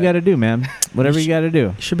Whatever beer you back. got to do, man. Whatever you got to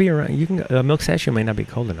do. Should be around. You can. Milk pistachio may not be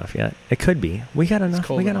cold enough yet. It could be. We got enough.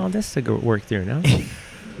 cold We got enough. all this to go work through. No.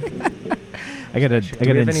 I gotta we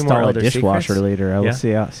have any more install a elder dishwasher secrets? later. I will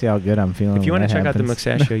Yeah. see how good I'm feeling. If you when want to that check out the happens.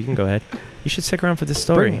 milk pistachio, you can go ahead. You should stick around for this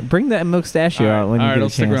story. Bring that milk pistachio out when all you right, get I'll a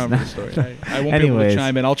stick chance. around for the story. I won't be able to Anyways.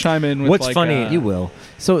 chime in. I'll chime in with What's like, funny- You will.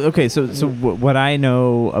 So okay, so what I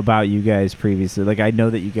know about you guys previously, like I know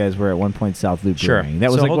that you guys were at one point South Loop Sure. Brewing. That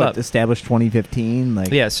was So like hold what up. established 2015.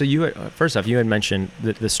 Like Yeah. So you had, first off, you had mentioned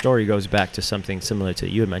that the story goes back to something similar to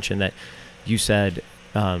you had mentioned that you said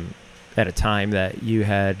at a time that you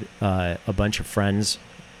had a bunch of friends.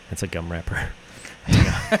 That's a gum wrapper.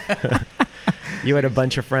 You had a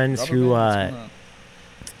bunch of friends Rubber band, what's going on?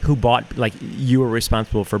 who bought, like, you were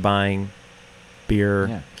responsible for buying beer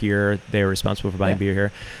Yeah. here. They were responsible for buying Yeah. beer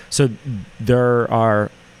here. So there are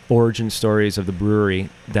origin stories of the brewery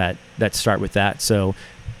that start with that. So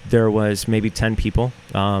there was maybe 10 people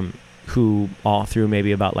who all threw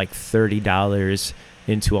maybe about like $30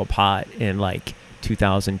 into a pot in like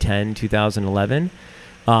 2010, 2011.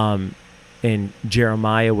 And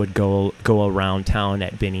Jeremiah would go around town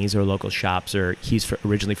at Binny's or local shops, or he's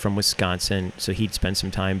originally from Wisconsin, so he'd spend some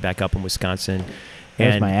time back up in Wisconsin.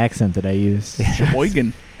 that was my accent that I used.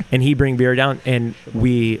 Sheboygan. And he'd bring beer down, and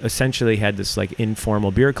we essentially had this like informal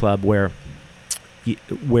beer club where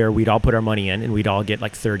we'd all put our money in, and we'd all get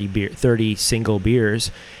like 30 single beers,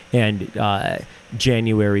 and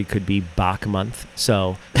January could be Bach month,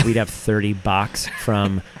 so we'd have 30 Bachs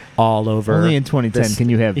from all over. Only in 2010 this- can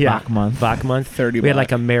you have yeah, Bach month. Bach month. 30 We had like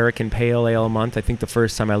Bach. American Pale Ale month. I think the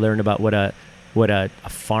first time I learned about what a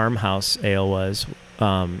farmhouse ale was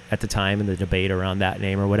at the time, and the debate around that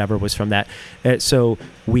name or whatever was from that. So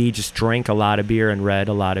we just drank a lot of beer and read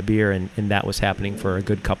a lot of beer, and that was happening for a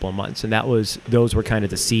good couple of months. And those were kind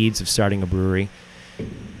of the seeds of starting a brewery.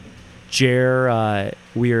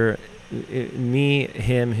 Me,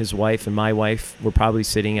 him, his wife, and my wife were probably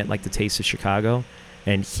sitting at like the Taste of Chicago,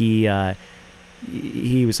 and he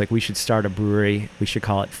was like, we should start a brewery. We should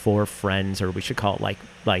call it Four Friends, or we should call it like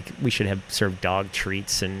we should have serve dog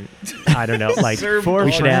treats, and I don't know, like Serve Four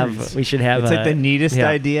we dog should Friends. have we should have It's like the neatest yeah.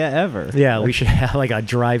 idea ever. yeah, we should have like a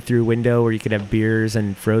drive-through window where you could have beers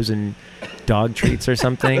and frozen dog treats or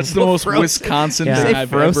something. That's the most Wisconsin Yeah. thing Say I've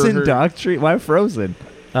frozen ever heard. dog treat. Why frozen?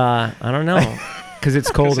 I don't know, because it's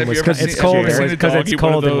cold in Have you ever Wisconsin. seen- It's have you cold ever seen a because dog it's eat one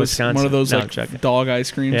of cold in those- Wisconsin. One of those No, like I'm joking. dog ice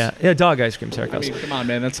creams. Yeah, dog ice cream. Sorry, I mean, come on,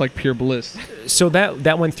 man. That's like pure bliss. So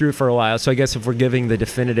that went through for a while. So I guess if we're giving the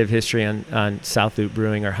definitive history on South Loop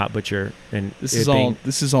Brewing or Hot Butcher, and This it is being,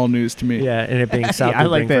 all news to me. yeah, and it being South Yeah, I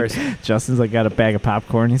Loop like Brewing that. first. Justin's like got a bag of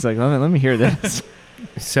popcorn. He's like, let me hear this.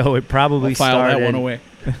 So it probably I'll file started. that one away.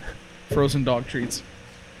 Frozen dog treats.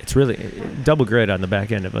 It's really double grit on the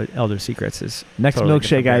back end of Elder Secrets is Next totally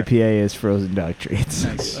milkshake different beer. IPA is frozen dog treats.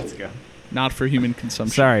 Nice. Let's go. not for human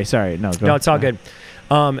consumption. Sorry. No, go No, it's all good.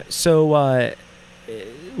 So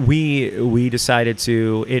we decided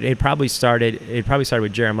to. It probably started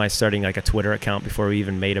with Jeremiah starting like a Twitter account before we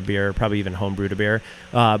even made a beer, probably even homebrewed a beer.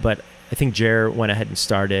 But I think Jer went ahead and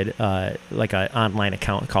started like an online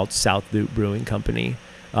account called South Loop Brewing Company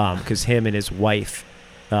because him and his wife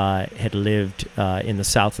had lived in the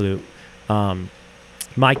South Loop.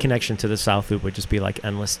 My connection to the South Loop would just be like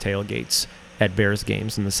endless tailgates at Bears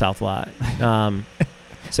games in the South Lot.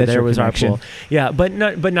 So there was our pool. Yeah, but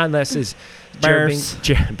nonetheless is Bears.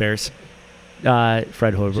 Bears. Fred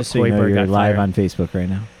Hoiberg. Just so you know, you're got live fired. on Facebook right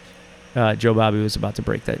now. Joe Bobby was about to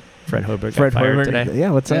break that. Fred Hoiberg Fred got fired Hoiberg. today.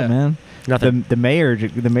 Yeah, what's up, man? Nothing. The mayor,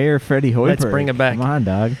 Freddie Hoiberg. Let's bring it back. Come on,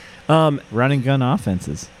 dog. Running gun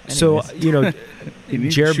offenses. So Anyways. You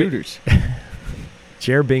need Jer shooters.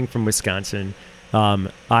 Jer being from Wisconsin,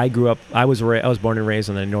 I grew up. I was born and raised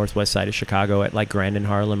on the northwest side of Chicago at like Grandin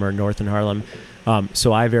Harlem or North in Harlem.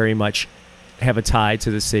 So I very much have a tie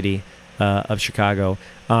to the city of Chicago.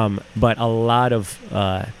 But a lot of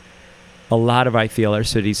I feel our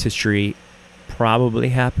city's history probably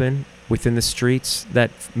happened within the streets that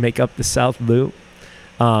make up the South Loop.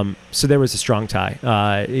 So there was a strong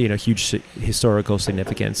tie, huge historical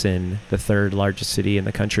significance in the third largest city in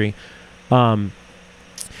the country. From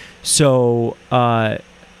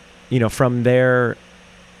there,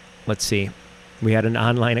 let's see, we had an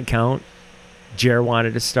online account. Jer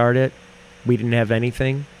wanted to start it. We didn't have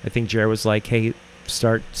anything. I think Jer was like, hey,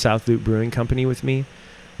 start South Loop Brewing Company with me.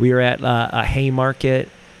 We were at a Haymarket,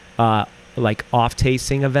 like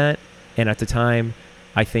off-tasting event. And at the time,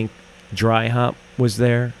 I think Dry Hop was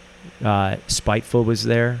there. Spiteful was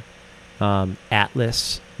there.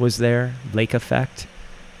 Atlas was there. Lake Effect.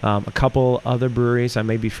 A couple other breweries I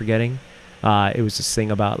may be forgetting. It was this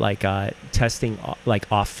thing about like testing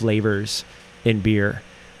like off flavors in beer.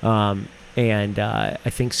 And I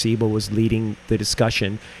think Siebel was leading the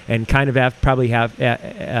discussion and kind of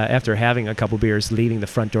after having a couple beers, leaving the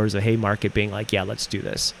front doors of Haymarket being like, yeah, let's do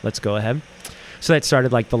this. Let's go ahead. So that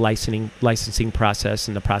started like the licensing process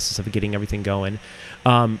and the process of getting everything going.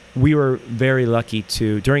 We were very lucky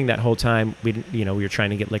to, during that whole time, we were trying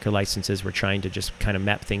to get liquor licenses. We're trying to just kind of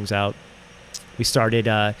map things out. We started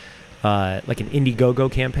like an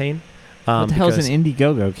Indiegogo campaign. What the hell is an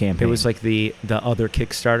Indiegogo campaign? It was like the other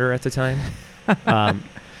Kickstarter at the time.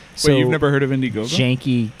 Wait, you've never heard of Indiegogo?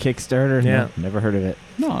 Janky Kickstarter? Yeah. No, never heard of it.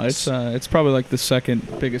 No, it's probably like the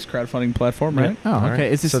second biggest crowdfunding platform, right? Oh, okay.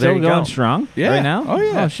 Right. Is it So there still you going go. strong Yeah. right now? Oh,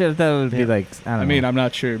 yeah. Oh, shit. That would be like, I don't know. I mean, I'm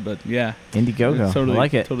not sure, but yeah. Indiegogo. It's totally, I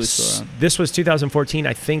like it. Totally still around. This was 2014.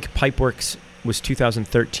 I think Pipeworks was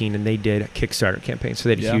 2013, and they did a Kickstarter campaign. So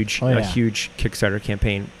they had Yeah. a huge Kickstarter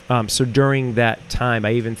campaign. So during that time,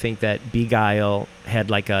 I even think that Beguile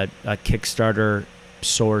had like a Kickstarter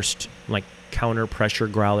sourced like counter pressure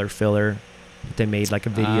growler filler. They made like a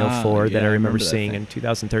video for that I remember seeing in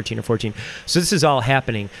 2013 or 14. So this is all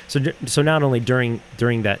happening. So not only during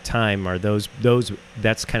that time are those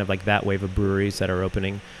that's kind of like that wave of breweries that are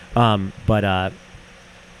opening, but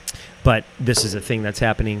this is a thing that's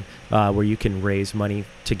happening where you can raise money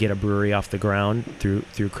to get a brewery off the ground through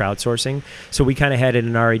crowdsourcing. So we kind of had it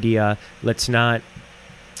in our idea. Let's not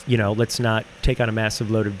take on a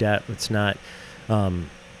massive load of debt. Let's not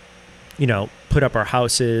put up our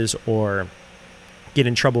houses or get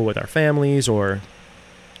in trouble with our families or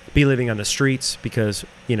be living on the streets because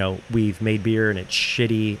we've made beer and it's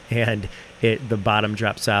shitty and the bottom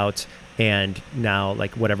drops out and now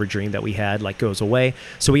like whatever dream that we had like goes away.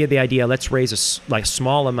 So we had the idea, let's raise let's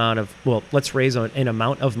raise an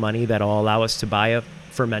amount of money that'll allow us to buy a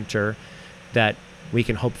fermenter that we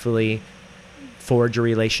can hopefully forge a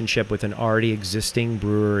relationship with an already existing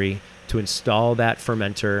brewery to install that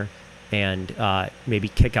fermenter and maybe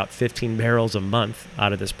kick out 15 barrels a month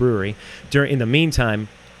out of this brewery. In the meantime,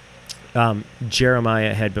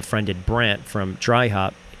 Jeremiah had befriended Brant from Dry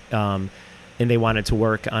Hop, and they wanted to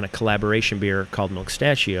work on a collaboration beer called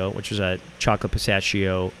Milkstachio, which was a chocolate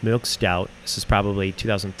pistachio milk stout. This is probably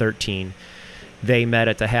 2013. They met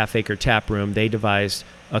at the Half Acre Tap Room. They devised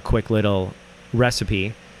a quick little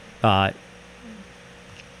recipe.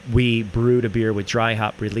 We brewed a beer with Dry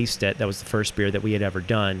Hop, released it. That was the first beer that we had ever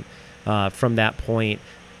done. From that point,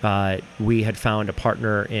 we had found a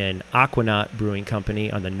partner in Aquanaut Brewing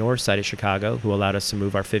Company on the north side of Chicago who allowed us to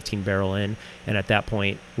move our 15 barrel in. And at that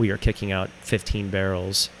point, we are kicking out 15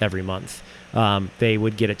 barrels every month. They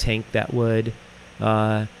would get a tank that would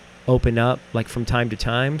open up like from time to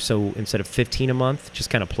time. So instead of 15 a month, just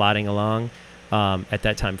kind of plodding along at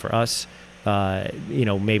that time for us,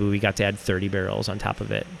 maybe we got to add 30 barrels on top of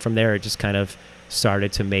it. From there, it just kind of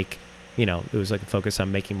started to make it was like a focus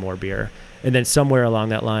on making more beer. And then somewhere along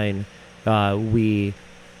that line, we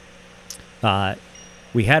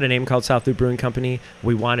had a name called South Loop Brewing Company.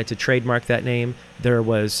 We wanted to trademark that name. There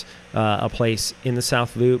was a place in the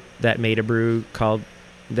South Loop that made a beer.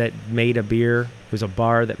 It was a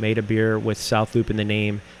bar that made a beer with South Loop in the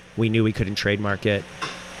name. We knew we couldn't trademark it,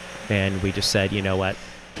 and we just said, you know what,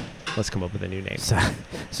 let's come up with a new name.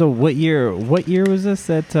 So what year was this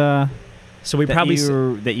that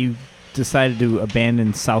you decided to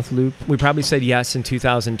abandon South Loop? We probably said yes in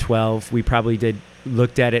 2012. We probably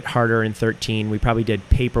looked at it harder in 13. We probably did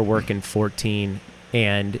paperwork in 14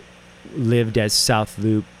 and lived as South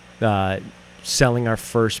Loop, selling our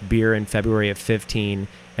first beer in February of 15,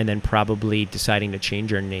 and then probably deciding to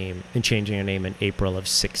change our name in April of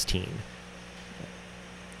 16.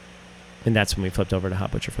 And that's when we flipped over to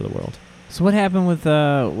Hop Butcher for the World. So what happened with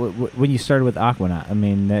when you started with Aquanaut? I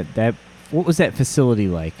mean, that what was that facility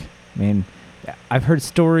like? I mean, I've heard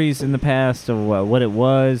stories in the past of what it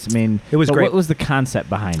was. I mean, it was great. What was the concept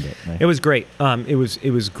behind it? It was great. It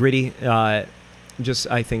was gritty. Just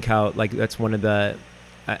I think how like that's one of the.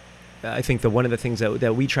 I think one of the things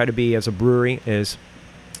that we try to be as a brewery is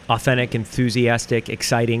authentic, enthusiastic,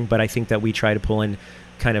 exciting. But I think that we try to pull in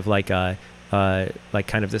kind of like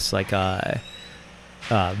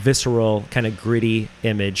visceral, kind of gritty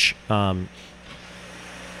image.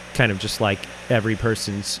 Kind of just like every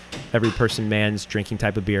man's drinking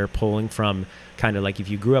type of beer, pulling from kind of like if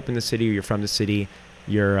you grew up in the city or you're from the city,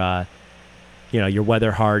 you're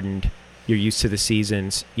weather hardened, you're used to the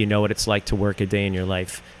seasons, you know what it's like to work a day in your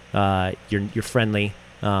life. You're friendly,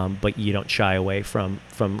 but you don't shy away from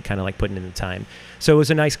kind of like putting in the time. So it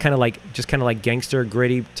was a nice kind of like gangster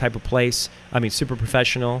gritty type of place. I mean, super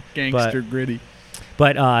professional, gritty,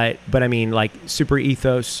 but I mean like super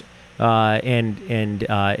ethos. And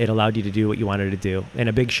it allowed you to do what you wanted to do. And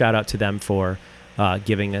a big shout out to them for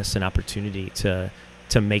giving us an opportunity to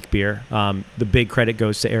make beer. The big credit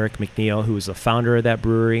goes to Eric McNeil, who was the founder of that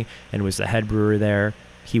brewery and was the head brewer there.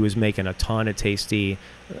 He was making a ton of tasty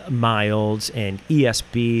milds and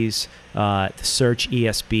ESBs. The Search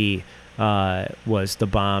ESB was the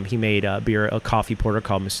bomb. He made a coffee porter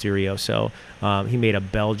called Mysterioso. He made a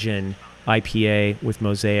Belgian IPA with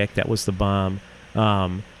Mosaic that was the bomb.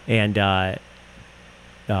 And all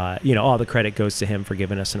the credit goes to him for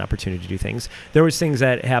giving us an opportunity to do things. There was things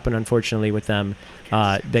that happened, unfortunately, with them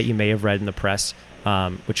that you may have read in the press,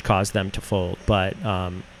 which caused them to fold. But,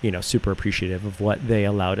 super appreciative of what they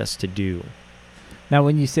allowed us to do. Now,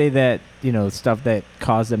 when you say that, stuff that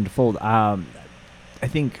caused them to fold, I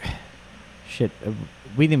think,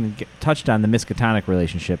 we didn't even touched on the Miskatonic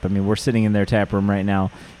relationship. I mean, we're sitting in their tap room right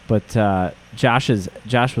now, but Josh was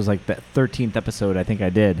like the 13th episode I think I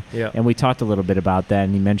did, and we talked a little bit about that,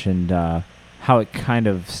 and he mentioned how it kind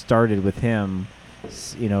of started with him,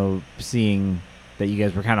 seeing that you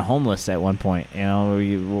guys were kind of homeless at one point.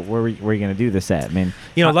 Where were you going to do this at? I mean,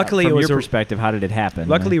 luckily from it was your perspective, how did it happen?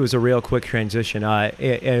 Luckily, it was a real quick transition.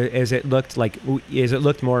 As it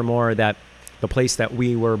looked more and more that the place that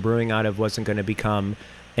we were brewing out of wasn't going to become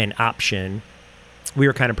an option, we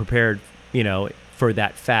were kind of prepared, for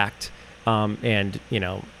that fact. And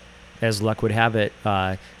as luck would have it,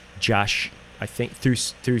 Josh, I think through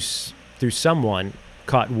someone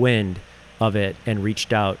caught wind of it and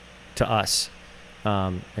reached out to us,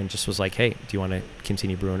 and just was like, "Hey, do you want to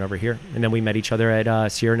continue brewing over here?" And then we met each other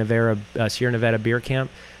at Sierra Nevada Beer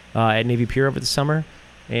Camp at Navy Pier over the summer,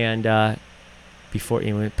 and before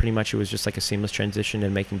pretty much it was just like a seamless transition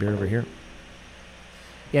in making beer over here.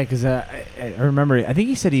 Yeah, because I remember, I think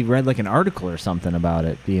he said he read like an article or something about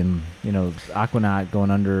it being, Aquanaut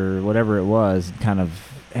going under, whatever it was, kind of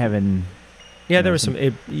having... Yeah, there was some...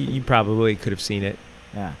 you probably could have seen it.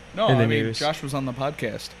 Yeah. No, I mean, Josh was on the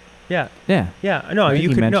podcast. Yeah. Yeah. Yeah. No, you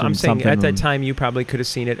could... No, I'm saying at that time you probably could have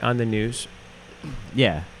seen it on the news.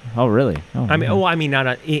 Yeah. Oh, really? Oh, I mean,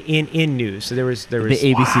 not in news. So there was the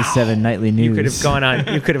ABC7 nightly news. You could have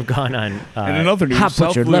gone on. And another news. Hop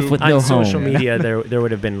Butcher left with no home. On social media, there would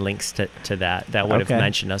have been links to that would have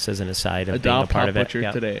mentioned us as an aside of being a part of it.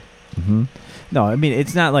 Butcher today. Mm-hmm. No, I mean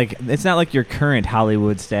it's not like your current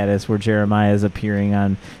Hollywood status where Jeremiah is appearing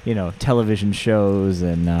on television shows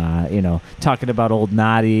and talking about Old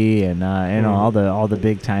Naughty and all the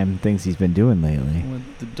big time things he's been doing lately.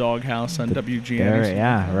 With the Doghouse on WGN.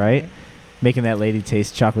 Yeah, right. Making that lady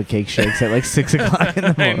taste chocolate cake shakes at like 6 o'clock in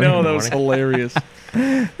the morning. I know, that was hilarious.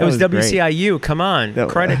 It was WCIU. Great. Come on,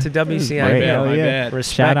 credit to WCIU. My bad.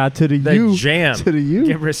 Respect shout out to the jam. To the U.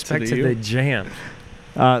 Give respect to the jam.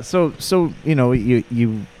 So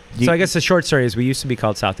you So I guess the short story is we used to be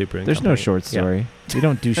called South Loop Brewing There's Company. no short story. We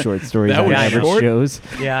don't do short stories That on was average short? shows.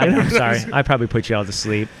 Yeah, I'm sorry. I probably put you all to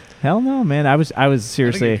sleep. Hell no, man. I was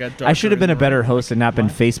seriously. got darker I should have been in a the better right host and not been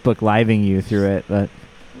line. Facebook living you through it. But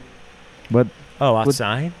what? Oh,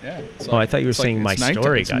 outside? Yeah. It's Oh, I thought you were it's saying my it's nighttime.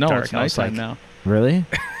 story It's- got no, dark. it's I was nighttime like- now. Really?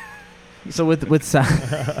 So with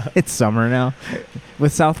it's summer now.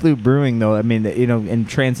 With South Loop Brewing though, I mean, and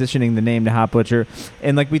transitioning the name to Hop Butcher,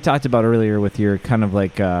 and like we talked about earlier with your kind of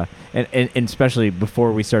like, and especially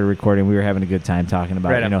before we started recording, we were having a good time talking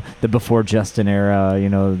about Right the before Justin era,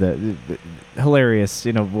 the hilarious,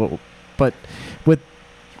 but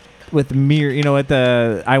with Mir, at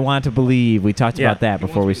the I Want to Believe, we talked Yeah. about that He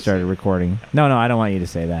before wants we me to started say it. recording. No, I don't want you to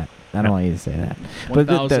say that. I don't want you to say that. But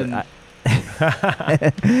 1,000.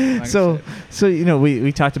 so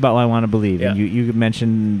we talked about I Want to Believe, and Yeah. you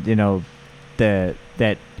mentioned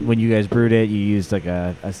that when you guys brewed it, you used like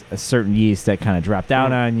a certain yeast that kind of dropped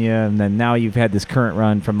out on you, and then now you've had this current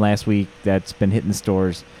run from last week that's been hitting the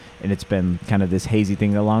stores, and it's been kind of this hazy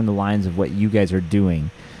thing along the lines of what you guys are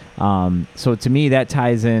doing. So to me, that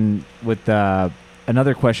ties in with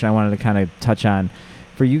another question I wanted to kind of touch on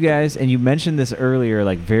for you guys, and you mentioned this earlier,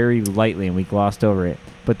 like very lightly, and we glossed over it.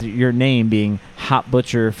 But your name being Hop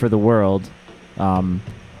Butcher for the World,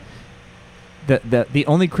 the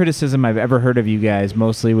only criticism I've ever heard of you guys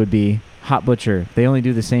mostly would be Hop Butcher. They only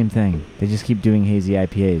do the same thing. They just keep doing hazy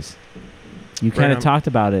IPAs. You kind Right of on. talked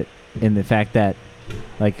about it in the fact that,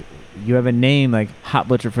 like, you have a name like Hop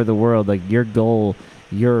Butcher for the World. Like, your goal,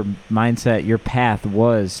 your mindset, your path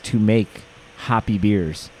was to make hoppy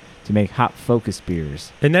beers, to make hop-focused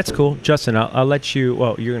beers. And that's cool. Justin, I'll let you.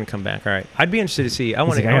 Well, you're going to come back. All right. I'd be interested to see. I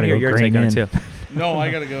want like, to I gotta hear go your grain take on it, in. too. No,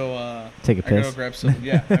 I gotta go. Take a I gotta piss. go grab some.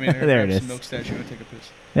 Yeah, I mean, I gotta There grab it some is. milk statue and take a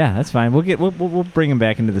piss. Yeah, that's fine. We'll bring him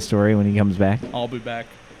back into the story when he comes back. I'll be back.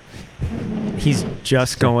 He's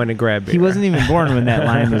just going to grab beer. He wasn't even born when that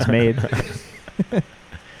line was made.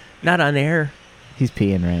 Not on air. He's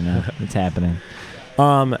peeing right now. It's happening.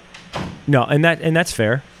 No, and that's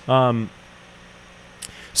fair.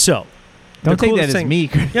 So, Don't the take that coolest as thing- me.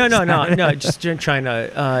 Chris. No. Just trying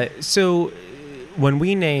to. So, when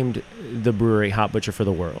we named the brewery Hop Butcher for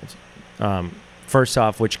the World, first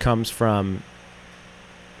off, which comes from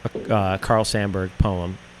a Carl Sandburg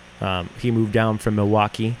poem. He moved down from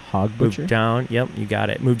Milwaukee. Hog Butcher? Moved down. Yep, you got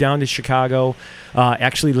it. Moved down to Chicago.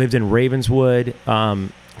 Actually lived in Ravenswood.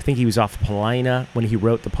 I think he was off Paulina when he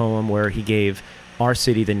wrote the poem where he gave our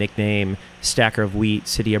city the nickname Stacker of Wheat,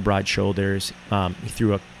 City of Broad Shoulders. He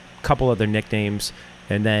threw a couple other nicknames,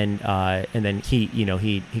 and then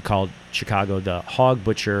he called Chicago the Hog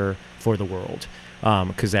Butcher for the World,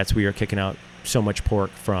 because that's where you're kicking out so much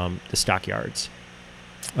pork from the stockyards.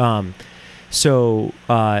 So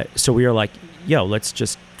we were like, yo, let's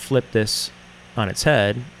just flip this on its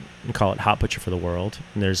head and call it Hop Butcher for the World.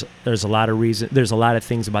 And there's a lot of there's a lot of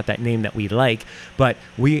things about that name that we like, but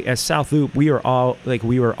we as South Loop, we were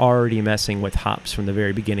already messing with hops from the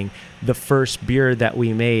very beginning. The first beer that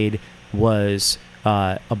we made was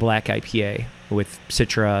a black IPA with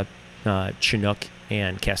Citra, Chinook,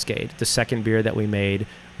 and Cascade. The second beer that we made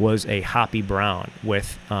was a hoppy brown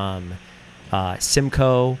with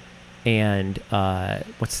Simcoe and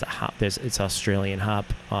what's the hop? It's Australian hop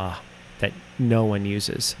that no one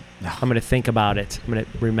uses. I'm gonna think about it. I'm gonna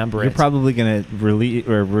remember You're it. probably going to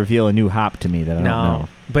reveal a new hop to me that I don't know.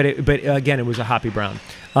 But again, it was a hoppy brown.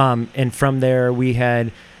 And from there, we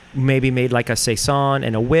had maybe made like a saison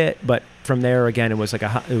and a wit. But from there, again, it was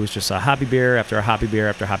just a hoppy beer after a hoppy beer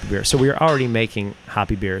after a hoppy beer. So we were already making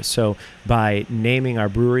hoppy beers. So by naming our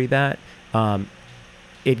brewery that,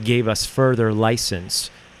 it gave us further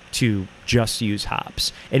license to just use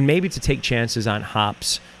hops and maybe to take chances on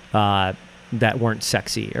hops that weren't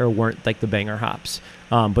sexy or weren't like the banger hops.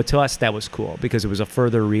 But to us, that was cool because it was a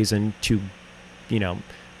further reason to,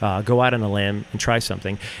 go out on a limb and try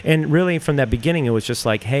something. And really from that beginning, it was just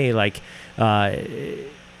like, hey,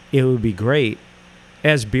 it would be great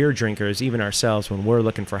as beer drinkers, even ourselves, when we're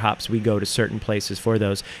looking for hops, we go to certain places for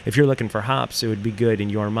those. If you're looking for hops, it would be good in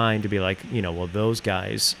your mind to be like, well, those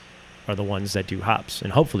guys are the ones that do hops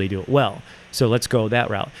and hopefully do it well. So let's go that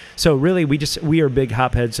route. So really, we are big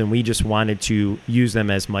hop heads and we just wanted to use them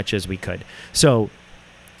as much as we could. So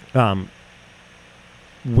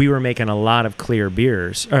we were making a lot of clear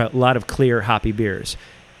beers, or a lot of clear hoppy beers.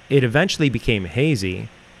 It eventually became hazy,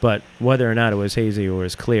 but whether or not it was hazy or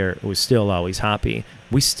was clear, it was still always hoppy.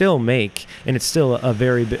 We still make, and it's still a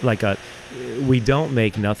very bit we don't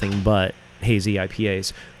make nothing but hazy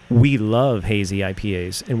IPAs. We love hazy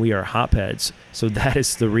IPAs, and we are hop heads. So that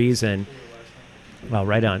is the reason. Well,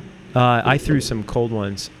 right on. I threw some cold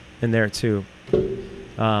ones in there too.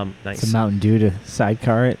 Nice. Some Mountain Dew to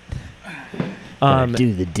sidecar it.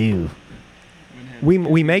 Do the do. We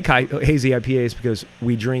make hazy IPAs because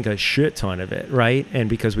we drink a shit ton of it, right? And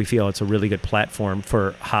because we feel it's a really good platform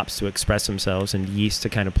for hops to express themselves and yeast to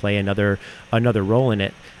kind of play another role in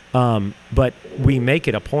it. But we make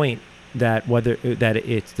it a point that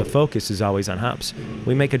the focus is always on hops.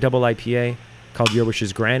 We make a double IPA called Your Wish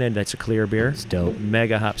Is Granted. That's a clear beer. It's dope.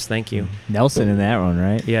 Mega hops. Thank you. Nelson in that one,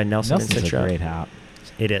 right? Yeah, Nelson's a great hop.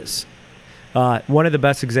 It is. One of the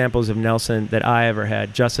best examples of Nelson that I ever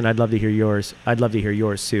had. Justin, I'd love to hear yours. I'd love to hear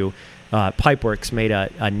yours too. Pipeworks made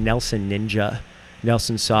a Nelson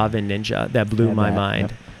Sauvin Ninja that blew my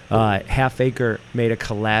mind. Yep. Half Acre made a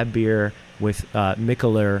collab beer with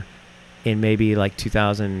Mikkeller in maybe like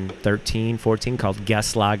 2013, 14 called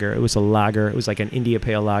Guest Lager. It was a lager. It was like an India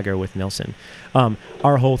Pale Lager with Nelson.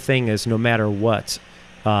 Our whole thing is no matter what.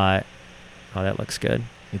 Oh, that looks good.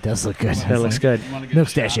 It does look good. That looks good.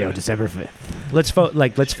 Milkstachio, December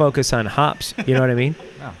 5th. Let's focus on hops. You know what I mean?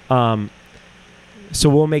 Oh. So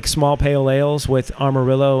we'll make small pale ales with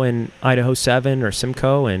Amarillo and Idaho 7 or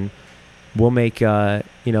Simcoe, and we'll make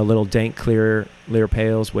little dank clear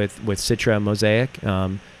pales with Citra and Mosaic.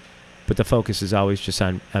 But the focus is always just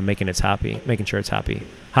on making sure it's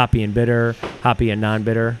hoppy and bitter, hoppy and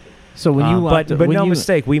non-bitter. So when you but no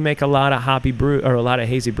mistake, we make a lot of hoppy brew or a lot of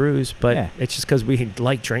hazy brews, but it's just because we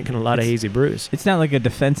like drinking a lot of hazy brews. It's not like a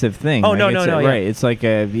defensive thing. Oh, like no, right. It's like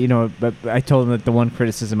but I told them that the one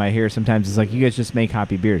criticism I hear sometimes is like, you guys just make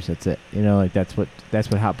hoppy beers. That's it. Like that's what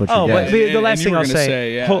Hop Butcher does. But the last thing I'll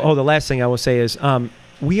say. Yeah. The last thing I will say is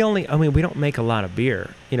we don't make a lot of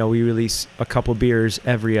beer. We release a couple beers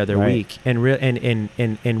every other week, and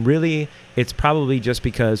really, it's probably just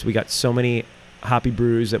because we got so many hoppy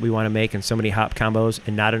brews that we want to make and so many hop combos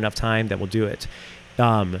and not enough time that we'll do it.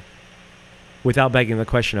 Without begging the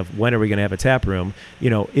question of when are we going to have a tap room,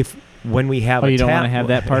 when we have you don't want to have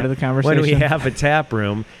that part of the conversation? When we have a tap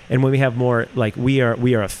room and when we have more, like we are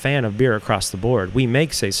a fan of beer across the board. We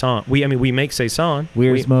make Saison. We make Saison.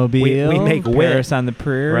 Weir's Mobile. We make Paris on the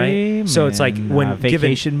Prairie. Right. So it's like when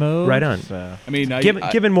vacation mode. Right on. So.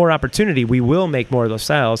 Given more opportunity, we will make more of those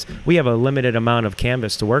styles. We have a limited amount of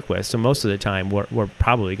canvas to work with, so most of the time we're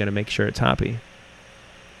probably going to make sure it's hoppy.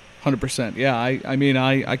 100%. Yeah, I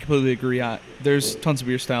completely agree. There's tons of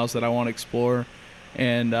beer styles that I want to explore,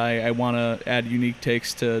 and I want to add unique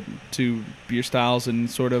takes to beer styles, and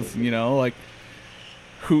sort of, like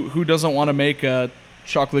who doesn't want to make a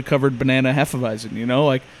chocolate covered banana Hefeweizen,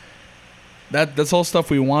 like that's all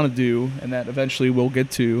stuff we want to do, and that eventually we'll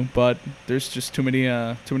get to, but there's just too many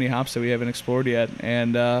hops that we haven't explored yet,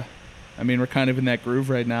 and we're kind of in that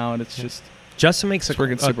groove right now, and it's just Justin makes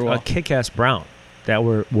a kick-ass brown that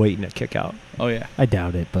we're waiting to kick out. Oh yeah, I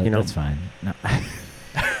doubt it, but that's fine. No.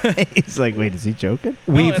 He's like, wait, is he joking?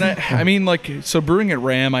 So brewing at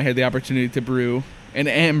RAM, I had the opportunity to brew an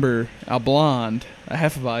amber, a blonde, a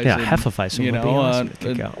Hefeweizen. Yeah, Hefeweizen would be awesome to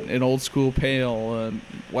kick out. An old school pale, a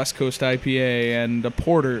West Coast IPA, and a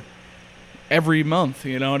porter every month.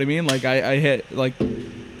 You know what I mean? Like I hit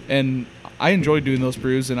and I enjoyed doing those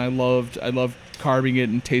brews, and I loved carving it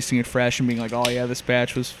and tasting it fresh and being like, oh yeah, this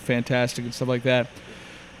batch was fantastic and stuff like that.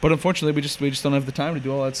 But unfortunately, we just don't have the time to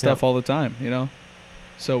do all that stuff all the time,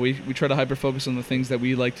 So we try to hyper focus on the things that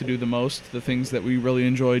we like to do the most, the things that we really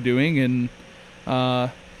enjoy doing, and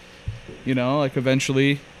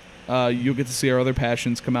eventually you'll get to see our other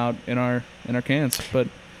passions come out in our cans, but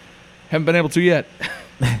haven't been able to yet.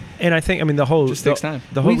 And I think the whole just takes time.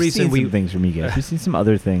 The whole We've reason seen some things from you guys. We've seen some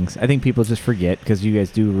other things. I think people just forget because you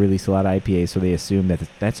guys do release a lot of IPAs, so they assume that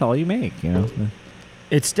that's all you make.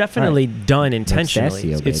 It's definitely done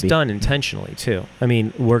intentionally. It's baby. done intentionally too.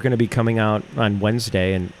 We're going to be coming out on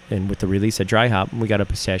Wednesday, and with the release of Dry Hop, we got a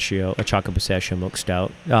chocolate pistachio milk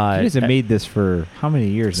stout. You guys have made this for how many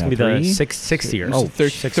years now? It's going to be the sixth year. Oh,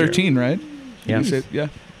 13, right? Yeah. Yeah.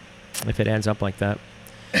 If it ends up like that.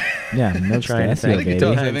 Yeah, milk pistachio, I think it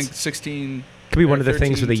does. I think 16. Could be one of the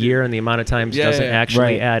things with a year and the amount of times doesn't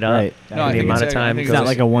actually add up. Right. No, the amount of time. It's not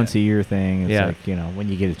like a once a year thing. It's like, when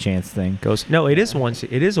you get a chance thing. It is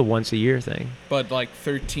a once a year thing. But like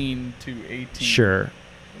 13 to 18. Sure.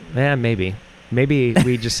 Yeah, maybe. Maybe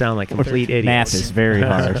we just sound like complete idiots. Math is very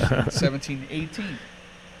hard. 17, 18.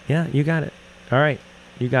 Yeah, you got it. All right.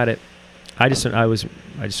 You got it. I just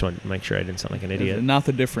wanted to make sure I didn't sound like an idiot. Not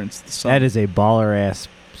the difference. That is a baller ass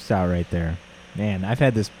stout right there. Man, I've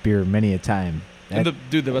had this beer many a time. And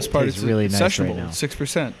the best part is really nice sessionable. right now.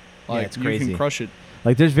 6%. It's crazy. You can crush it.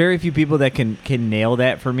 Like, there's very few people that can nail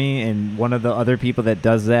that for me, and one of the other people that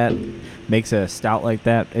does that, makes a stout like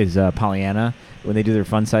that, is Pollyanna. When they do their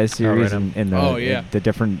fun size series and the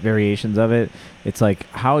different variations of it, it's like,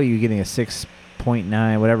 how are you getting a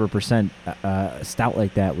 6.9 whatever percent stout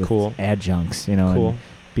like that with adjuncts, and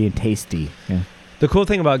being tasty? Yeah. The cool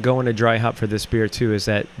thing about going to dry hop for this beer too is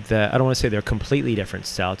that I don't want to say they're completely different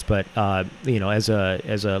stouts, but as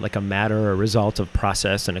a like a matter or result of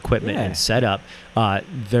process and equipment and setup,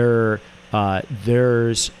 there's I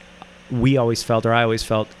always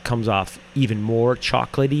felt comes off even more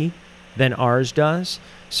chocolatey than ours does.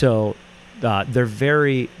 So they're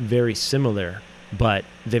very, very similar, but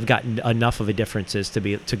they've got enough of a differences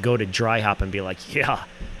to go to dry hop and be like, yeah,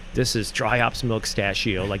 this is dry hops milk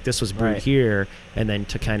stachio, like this was brewed here, and then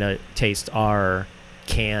to kind of taste our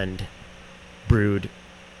canned brewed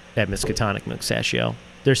at Miskatonic milk stachio.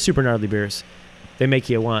 They're super gnarly beers. They make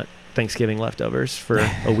you want Thanksgiving leftovers for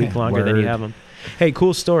a week longer than you have them. Hey,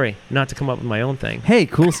 cool story. Not to come up with my own thing. Hey,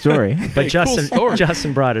 cool story. But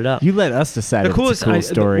Justin brought it up. You let us decide. It's a cool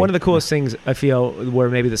story. One of the coolest things I feel where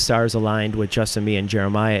maybe the stars aligned with Justin, me, and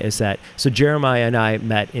Jeremiah is that Jeremiah and I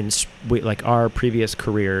met in like our previous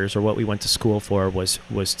careers, or what we went to school for was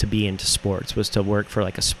to be into sports, was to work for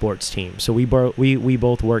like a sports team. So we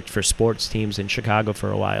both worked for sports teams in Chicago for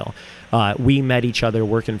a while. We met each other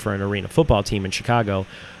working for an arena football team in Chicago.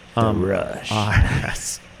 The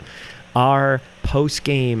Rush. Our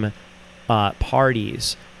post-game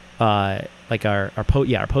parties, like our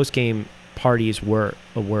post-game parties were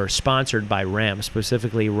sponsored by Ram,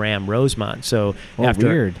 specifically Ram Rosemont. So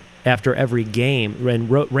after every game,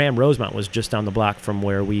 and Ram Rosemont was just down the block from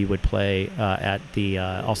where we would play at the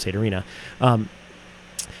Allstate Arena.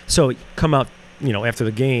 So come out, after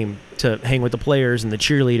the game to hang with the players and the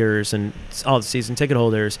cheerleaders and all the season ticket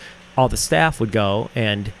holders. All the staff would go,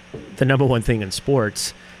 and the number one thing in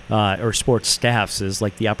sports. Or sports staffs is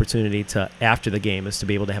like the opportunity to, after the game, is to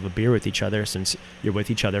be able to have a beer with each other, since you're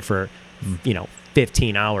with each other for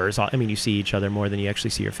 15 hours. I mean, you see each other more than you actually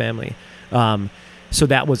see your family. So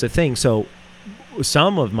that was a thing. So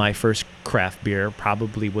some of my first craft beer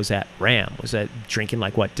probably was at Ram, was at drinking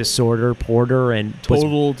like Disorder Porter and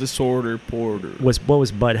Disorder Porter. What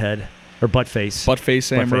was Butthead or Buttface?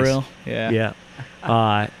 Buttface Amarillo. Yeah.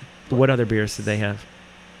 What other beers did they have?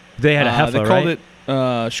 They had a Heffa, they called it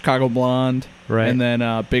Chicago Blonde, right? And then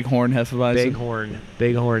Bighorn Hefeweizen.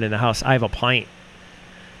 Bighorn in the house. I have a pint.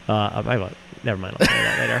 Never mind. I'll say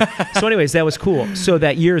that later. So, anyways, that was cool. So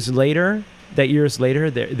that years later,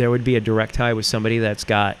 there would be a direct tie with somebody that's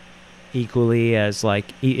got equally as, like,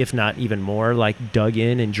 if not even more, like, dug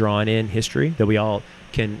in and drawn in history, that we all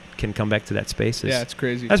can come back to that space. It's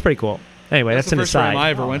crazy. That's pretty cool. Anyway, that's an aside. The first Ram I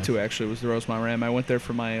ever went to, actually, was the Rosemont Ram. I went there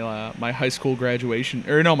for my my high school graduation,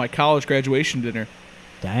 my college graduation dinner.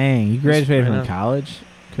 Dang, you graduated from college?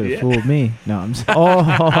 Could have fooled me. No, I'm sorry.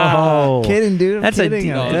 Oh, kidding, dude. That's kidding.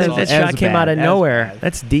 That shot came out of nowhere.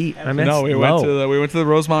 That's deep. I mean, no, we went to the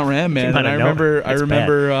Rosemont Ram, man. And I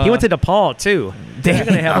remember. He went to DePaul too. You're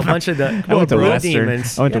gonna have a bunch of the blue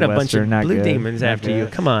demons. I went to Western. Not blue demons after you.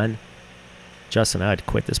 Come on, Justin. I'd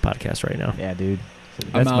quit this podcast right now. Yeah, dude.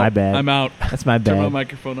 That's my bad. I'm out. That's my bad. Turn my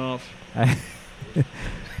microphone off.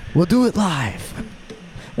 We'll do it live.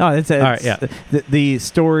 No, it's all right. Yeah. The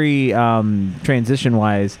story transition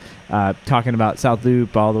wise, talking about South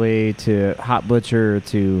Loop all the way to Hot Butcher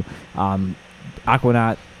to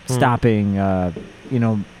Aquanaut stopping.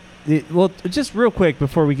 Well, just real quick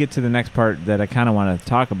before we get to the next part that I kind of want to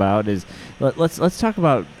talk about is let's talk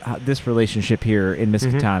about this relationship here in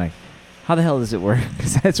Miskatonic. How the hell does it work?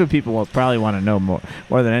 Because that's what people will probably want to know more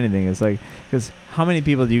than anything. It's like, because how many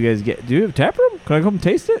people do you guys get? Do you have a tap room? Can I come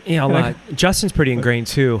taste it? Yeah, a lot. Justin's pretty ingrained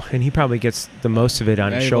too, and he probably gets the most of it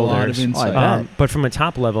on his shoulders. But from a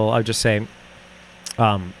top level, I would just say,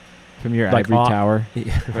 from your ivory tower,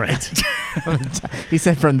 right? He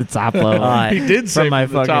said from the top level. He did say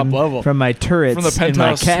from the top level. From my turrets from the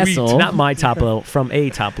penthouse in my castle. Suite. Not my top level. From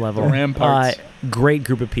a top level. The ramparts. Great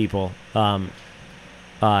group of people.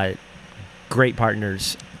 Great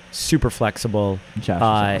partners, super flexible.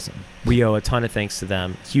 Josh is awesome. We owe a ton of thanks to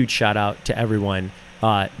them. Huge shout out to everyone.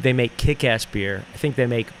 They make kick-ass beer. I think they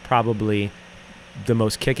make probably the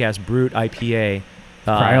most kick-ass brute IPA.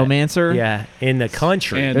 Cryomancer? Yeah, in the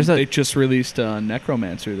country. And they just released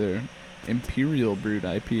Necromancer, their Imperial Brewed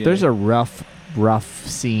IPA. There's a rough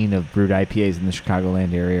scene of brewed IPAs in the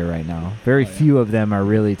Chicagoland area right now. Very few of them are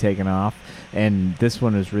really taking off. And this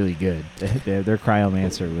one was really good. Their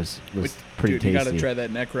Cryomancer was pretty tasty. You got to try that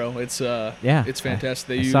Necro. It's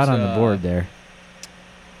fantastic. I saw it on the board there.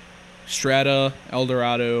 Strata,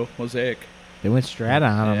 Eldorado, Mosaic. They went Strata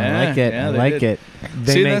on them. I Yeah, like it. yeah, I they like did. it.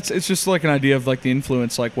 They make- it's just like an idea of like the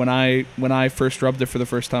influence. Like when I first rubbed it for the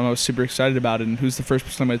first time, I was super excited about it. And who's the first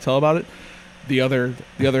person I'm going to tell about it? The other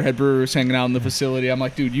head brewer was hanging out in the facility. I'm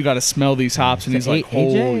like, dude, you got to smell these hops. And he's like,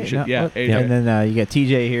 holy AJ? shit. No, Yeah, what? AJ. And then you got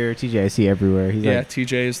TJ here. TJ I see everywhere. He's Yeah, like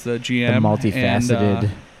TJ is the the GM. multifaceted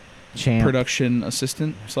and, champ. production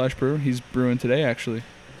assistant / brewer. He's brewing today, actually.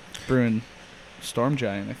 Brewing Storm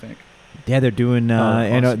Giant, I think. Yeah, they're doing.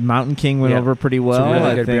 And awesome. Mountain King went Yeah. over pretty It's well. a really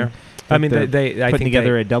I good think. beer. I mean, They're they I putting think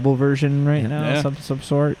together a double version right now, Yeah. some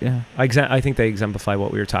sort. Yeah. I think they exemplify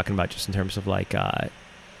what we were talking about, just in terms of like,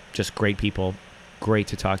 just great people, great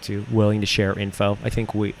to talk to, willing to share info. I think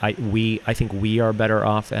I think we are better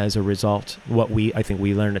off as a result. I think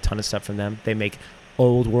we learned a ton of stuff from them. They make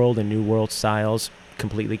old world and new world styles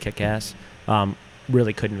completely kick ass.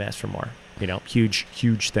 Really couldn't ask for more. You know, huge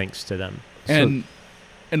thanks to them. And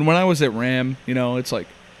when I was at RAM, you know, it's like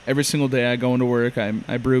every single day I go into work,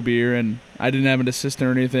 I brew beer, and I didn't have an assistant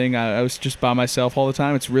or anything. I was just by myself all the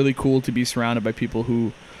time. It's really cool to be surrounded by people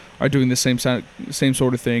who are doing the same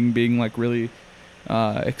sort of thing, being like really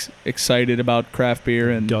excited about craft beer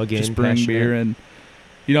and Dug in, just brewing passionate. beer. And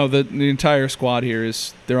you know, the entire squad here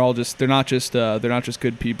is they're not just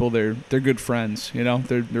good people. They're good friends. You know,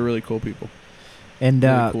 they're really cool people. And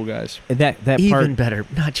Really cool guys. that Even part. better,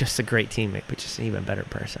 not just a great teammate, but just an even better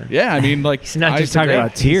person. Yeah, I mean, like He's not I- just a Talking great-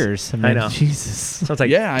 about tears. I know. Jesus. Sounds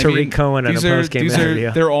like Yeah, I Tariq mean, Cohen on a post-game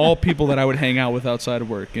interview. they're all people that I would hang out with outside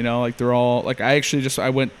of work. You know, like they're all like I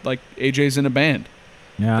went like AJ's in a band.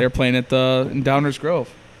 Yeah. They're playing at in Downers Grove.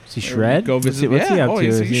 Is he shred? Go visit. What's he yeah, up to? he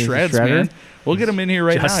Is he a shreds, shredder? man. We'll get him in here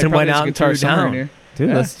right now. Justin He probably went has a out and guitar threw somewhere in down. here. Dude,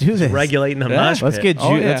 Yeah. let's do this. regulating the Yeah. mosh Let's pit. get Jude.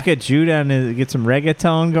 Oh, yeah. Let's get Jude on. Get some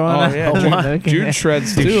reggaeton going on. Oh yeah, Okay. Jude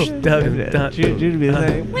shreds too. Jude be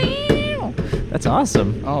like, that's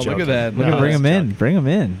awesome. Oh, look joking. at that. We're No, gonna bring that's him in. joking. Bring him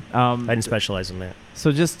in. I didn't specialize in that.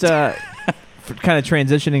 So just kind of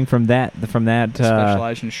transitioning from that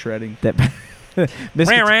Specialize in shredding. that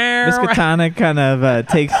Miskatonic kind of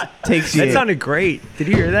takes you. That sounded great. Did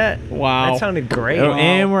you hear that? Wow. That sounded great. Oh,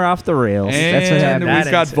 and we're off the rails. That's what And happens.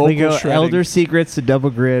 we've got We vocal We go shredding. Elder Secrets to Double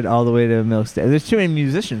Grid all the way to Milk State. There's too many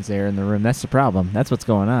musicians there in the room. That's the problem. That's what's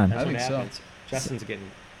going on. That's I what think so. happens. Justin's getting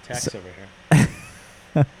text over here.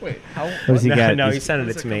 Wait, how? What does he no, got? no, he These sent it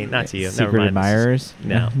What's to it me, coming not from? to you. Never secret mind. admirers?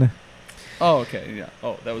 No. Oh, okay. Yeah.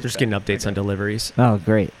 Oh, that was Just bad. getting updates on Okay. deliveries. Oh,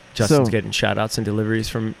 great. Justin's So- getting shout outs and deliveries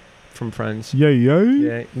from friends. Yeah.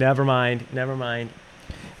 Yeah, never mind.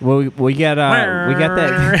 Well, we got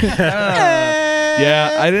that.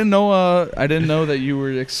 Yeah, I didn't know that you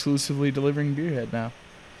were exclusively delivering Beerhead now.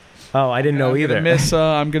 Oh, I didn't know either.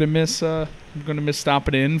 I'm gonna miss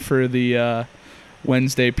stopping in for the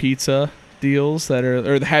Wednesday pizza deals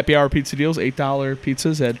or the happy hour pizza deals, $8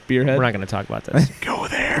 pizzas at Beerhead. We're not going to talk about this. Go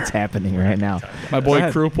there. It's happening right now. My boy Go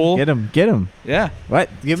ahead. Krupel. Get him. Yeah. What?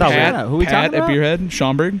 Give him a Pat- shout out. Who we Pat talking about? at Beerhead,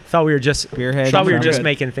 Schaumburg. Thought we were just Beerhead. thought we were just Good.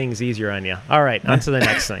 making things easier on you. All right, on to the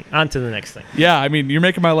next thing. Yeah, I mean, you're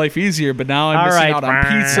making my life easier, but now I'm All missing right. out on Now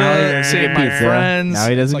he pizza, doesn't seeing get my pizza. friends. Now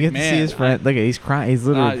he doesn't It's get like, to see his man, friend. Look at he's crying. He's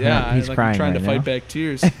literally he's like, crying I'm trying right to fight now. back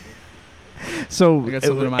tears. So I got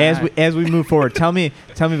something in my as eye. as we move forward, tell me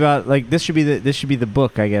about like this should be the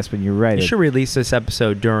book, I guess, when you write You it. should release this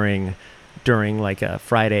episode during like a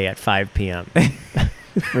Friday at 5 p.m.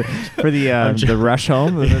 for the rush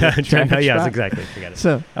home. the traffic yes, stop. exactly. Forget it.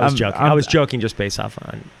 So I was joking. I was joking just based off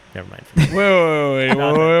on. Never mind. Wait.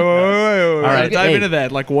 All right, dive hey. into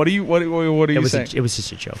that. Like, what are you saying? It was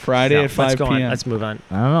just a joke. Friday at 5 Let's go on. p.m. Let's move on.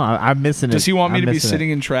 I don't know. I'm missing it. Does he want me I'm to be missing it. sitting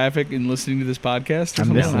in traffic and listening to this podcast? Or I'm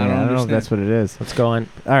something? missing it. I don't know if understand. that's what it is. Let's go on.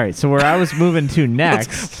 All right. So where I was moving to next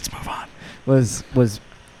Let's move on. was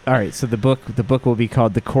all right. So the book will be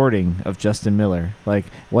called The Courting of Justin Miller. Like,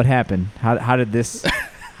 what happened? How did this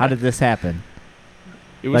happen?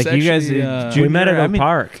 It was Like, you guys- actually, Junior, we met at I a mean,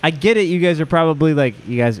 park. I get it. You guys are probably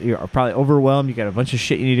you're probably overwhelmed. You got a bunch of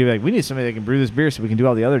shit you need to do. Like, we need somebody that can brew this beer so we can do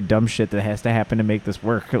all the other dumb shit that has to happen to make this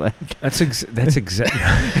work. Like, That's exactly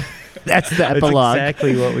that's the epilogue.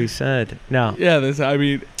 exactly what we said. No, yeah.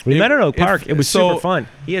 We we met at Oak if- Park. It was so- super fun.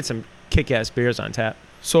 He had some kick-ass beers on tap.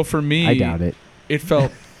 So for me, I doubt it. It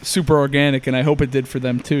felt super organic, and I hope it did for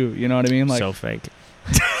them too. You know what I mean? Like, So fake.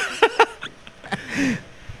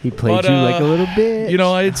 He played But, you like a little bit. you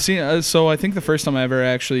know, I had seen. So I think the first time I ever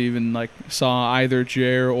actually even like saw either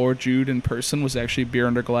Jer or Jude in person was actually Beer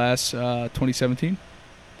Under Glass, 2017,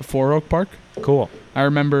 before Oak Park. Cool. I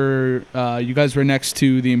remember you guys were next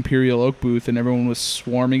to the Imperial Oak booth, and everyone was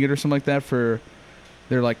swarming it or something like that for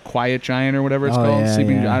their like Quiet Giant or whatever it's Oh, called. yeah,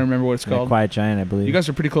 Sleeping. yeah. I don't remember what it's Yeah, called. Quiet Giant, I believe. You guys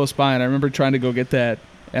were pretty close by, and I remember trying to go get that.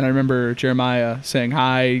 And I remember Jeremiah saying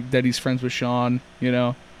hi, that he's friends with Sean, you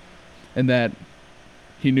know. and that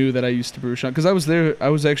he knew that I used to brew Sean, because I was there. I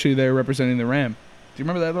was actually there representing the Ram. Do you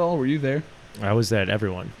remember that at all? Were you there? I was there at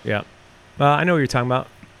everyone. Yeah. I know what you're talking about.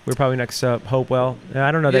 We're probably next to Hopewell.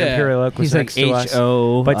 I don't know that Imperial Oak was He's next like to us.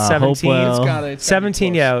 H.O. But 17. Hopewell, It's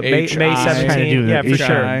 17, yeah. May H.I. 17. Yeah, for H.I.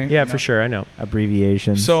 sure. Yeah, for sure. I know.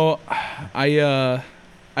 abbreviations. So, I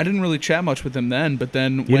didn't really chat much with him then, but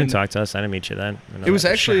then You didn't talk to us. I didn't meet you then. I know it was that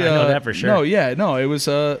for actually sure. I know that for sure. No,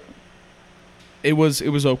 it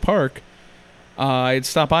was Oak Park. I had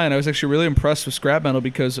stopped by and I was actually really impressed with Scrap Metal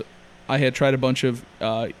because I had tried a bunch of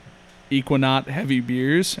Equinaut heavy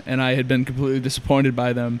beers and I had been completely disappointed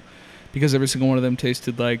by them because every single one of them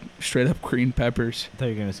tasted like straight up green peppers. I thought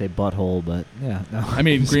you were gonna say butthole, but yeah, no. I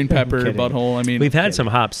mean green pepper, I'm kidding. butthole. I mean We've had some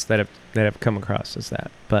hops that have come across as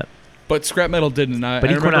that, but Scrap Metal didn't. but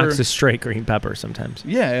I Equinox remember, is straight green pepper sometimes.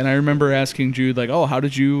 yeah, and I remember asking Jude like, "Oh, how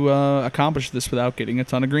did you accomplish this without getting a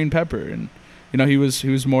ton of green pepper?" And he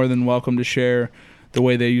was more than welcome to share the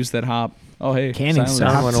way they use that hop. Oh, hey, Canning silence.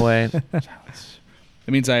 Sound went away.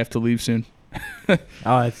 It means I have to leave soon.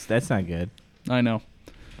 Oh, that's not good. I know.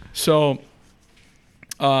 So,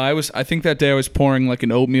 I think that day I was pouring like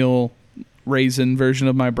an oatmeal raisin version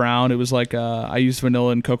of my brown. It was like I used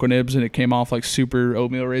vanilla and cocoa nibs, and it came off like super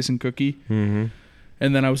oatmeal raisin cookie. Mm-hmm.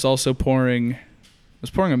 And then I was also pouring a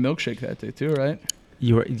milkshake that day too, right?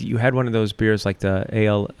 You had one of those beers like the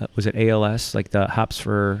was it ALS, like the hops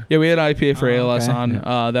for? Yeah, we had IPA for ALS okay.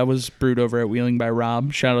 on. That was brewed over at Wheeling by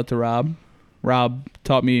Rob. Shout out to Rob. Rob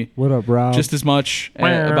taught me What up, Rob? just as much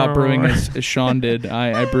about brewing as Sean did.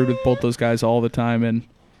 I brewed with both those guys all the time, and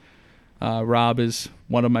Rob is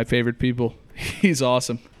one of my favorite people. He's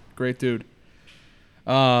awesome. Great dude.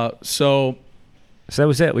 So that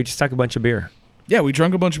was it. We just took a bunch of beer. yeah, we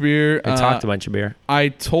drank a bunch of beer. We talked a bunch of beer. I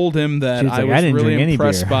told him that She was I like, "I was didn't really drink any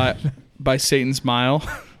impressed beer." by Satan's Mile.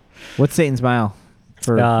 What's Satan's Mile?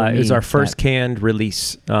 For It was me, our first canned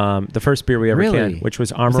release. The first beer we ever Really? canned, which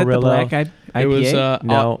was Was that the Amarillo. black IPA? It was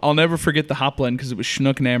No. I'll never forget the hop blend because it was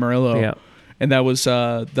Chinook and Amarillo. Yeah. And that was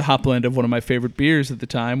the hop blend of one of my favorite beers at the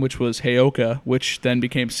time, which was Heyoka, which then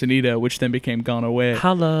became Sanita, which then became Gone Away.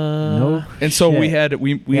 Holla. No. And so we shit. had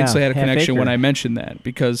we Yeah, instantly had a Half connection Acre. when I mentioned that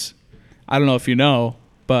because I don't know if you know,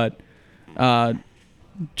 but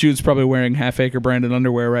Jude's probably wearing Half Acre branded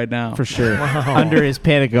underwear right now. for sure. Wow. Under his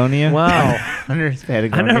Patagonia. Wow. Under his I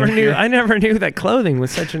Patagonia. never knew that clothing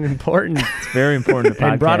was such an important It's very important to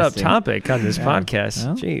and brought up podcasting. topic on this Yeah. podcast.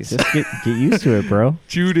 Well, Jeez. Just get used to it, bro.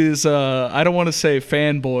 Jude is I don't want to say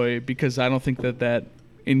fanboy because I don't think that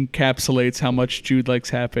encapsulates how much Jude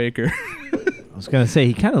likes Half Acre. I was gonna say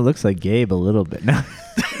he kind of looks like Gabe a little bit now.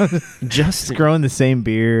 Just He's growing the same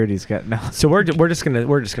beard. He's got no so we're just gonna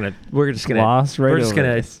gloss right we're just over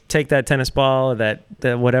gonna this. take that tennis ball, that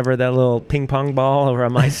whatever, that little ping pong ball over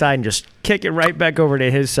on my side, and just kick it right back over to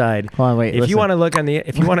his side. Hold on, wait. If you want to look on the,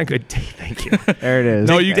 if you want a good, thank you. there it is.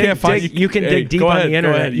 No, you can't find. You can dig deep go on ahead, the go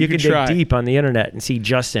internet. ahead. You can dig try. deep on the internet and see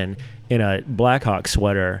Justin in a Blackhawk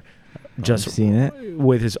sweater, just I've seen it.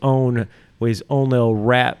 with his own little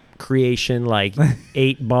rap creation, like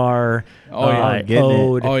 8-bar Oh, yeah. Getting it.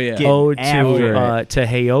 ode, Oh, yeah. ode after to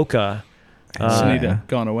Heyoka. Sanita, yeah.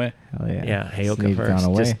 Gone Away. Hell yeah. Yeah, Heyoka Sneed gone first.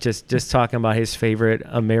 away. Just talking about his favorite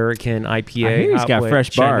American IPA. I hear he's got Hopwood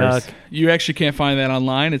fresh bars. Chinook. You actually can't find that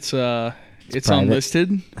online. It's private.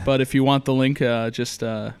 unlisted. But if you want the link, just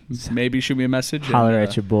maybe shoot me a message. and, Holler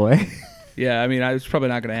at your boy. Yeah, I mean, it's probably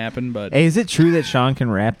not going to happen, but Hey, is it true that Sean can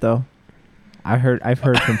rap though? I've heard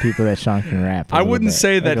from people that Sean can rap. a I little wouldn't bit.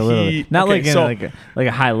 say Like that a little he- bit. Not okay, like in so- like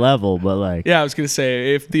a high level, but like yeah, I was going to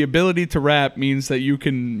say if the ability to rap means that you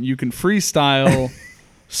can freestyle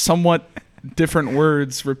somewhat different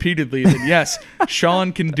words repeatedly, then yes,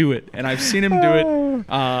 Sean can do it, and I've seen him do it.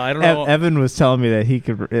 I don't know. Evan was telling me that he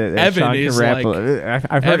could. That Evan Sean is can rap. like-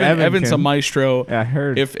 I've heard Evan's can, a maestro. I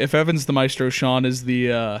heard If Evan's the maestro, Sean is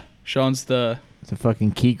the Sean's the it's a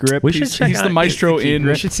fucking key grip. We should he's, check he's out- the maestro in.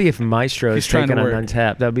 We should see if Maestro He's is trying taken to on work.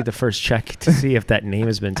 Untapped. That would be the first check to see if that name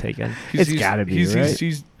has been taken. It's gotta be, he's, right?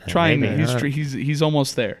 He's trying. Maybe, huh? He's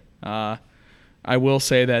almost there. I will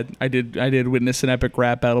say that I did witness an epic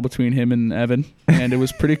rap battle between him and Evan, and it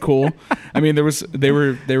was pretty cool. I mean, they were. Sounds they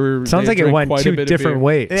like it drank went quite a two bit of different beer.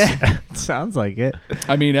 ways. Yeah, sounds like it.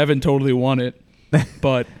 I mean, Evan totally won it,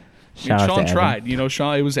 but Shout out Sean to Evan. tried. You know,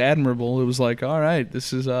 Sean. It was admirable. It was like, all right,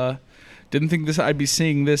 this is. Didn't think this. I'd be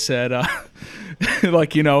seeing this at,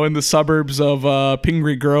 like in the suburbs of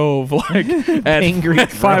Pingree Grove, like at, Pingree at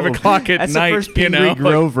 5 Grove. o'clock at That's night. the first Pingree like-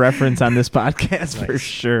 Grove reference on this podcast for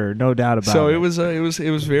sure, no doubt about so it. it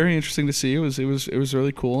was very interesting to see. It was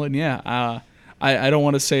really cool, and yeah, I don't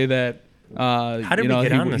want to say that How did we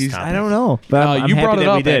get on this topic? I don't know. But I'm you happy brought it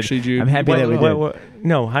that we up, did. actually, Jude. I'm happy that we did.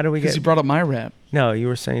 No, how do we Because get? you brought up my rap. No, you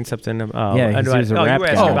were saying something. Yeah, 'cause he was a you rap were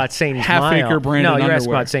asking guy. about Satan's Half-acre Mile. branded No, you asked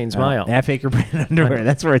underwear. about Satan's Mile. Half-acre brand underwear.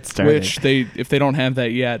 That's where it started. Which if they don't have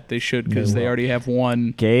that yet, they should, because they already have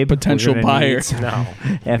one Gabe, potential we're gonna buyer. need some No.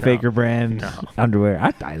 half-acre brand underwear.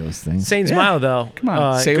 I'd buy those things. Satan's Mile, though. Come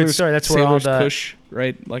on, good Sailor's, story. That's where all Sailor's the Kush,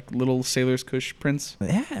 right? Like little Sailor's Kush prints.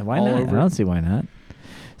 Yeah, why all not? over. I don't see why not.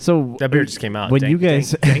 So that beer just came out. when dank, you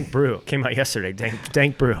guys dank brew came out yesterday.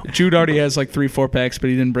 Dank brew. Jude already has like 3-4 packs, but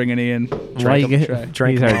he didn't bring any in. why you Drank get them, try.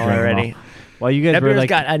 Drank he's them already all drank them already. all. While you guys That were beer's like,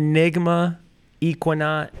 got Enigma,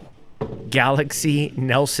 Equinaut, Galaxy,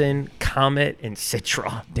 Nelson, Comet, and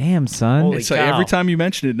Citra. damn son, Holy It's like cow. every time you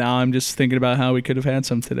mention it now, I'm just thinking about how we could have had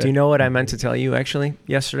some today. Do you know what I meant to tell you actually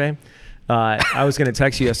yesterday? I was going to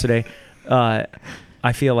text you yesterday.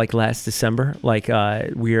 I feel like last December, like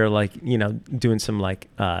we are like, doing some like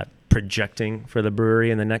projecting for the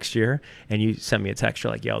brewery in the next year, and you sent me a text.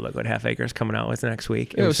 You're like, "Yo, look what Half Acre's coming out with next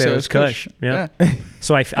week." Yeah, it was Sailor's Kush. Yeah.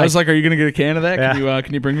 So I I was like, "Are you gonna get a can of that? Yeah.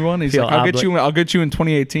 Can you bring me one?" He's Feel like, "I'll get you in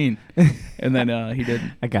 2018," and then he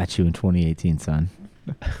didn't. I got you in 2018, son.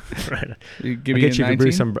 right. You give I'll me get you to 19?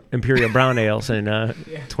 brew some Imperial Brown ales in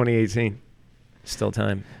 2018. Still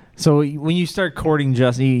time. So when you start courting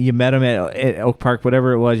Justin, you met him at Oak Park,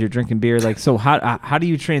 whatever it was, you're drinking beer. Like, so how do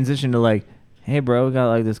you transition to like, hey, bro, we got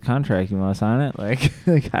like this contract, you want to sign it? Like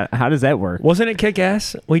how does that work? Wasn't it kick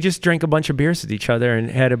ass? We just drank a bunch of beers with each other and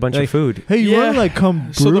had a bunch of food. Hey, you want Yeah. to like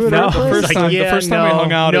come So brew the at our fir- the place? first time- the first time we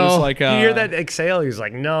hung out, it was like, you hear that exhale? He was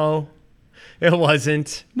like, no, it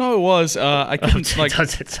wasn't. No, it was. I couldn't like.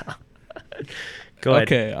 Does it sound? Go ahead.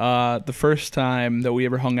 Okay. The first time that we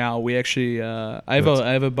ever hung out, we actually I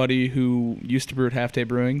have a buddy who used to brew at Half Day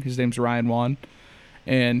Brewing. His name's Ryan Wan,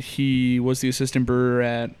 and he was the assistant brewer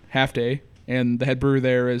at Half Day, and the head brewer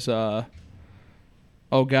there is oh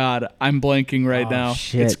God, I'm blanking right now.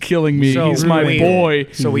 shit. It's killing me. So He's my we- boy.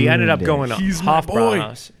 So we ended up ruined it. going to He's my boy.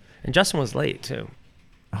 Hofbrauhaus, and Justin was late too.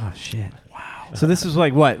 Oh shit! Wow. So this was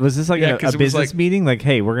like what? Was this like Yeah, a 'cause it was business like- meeting? Like,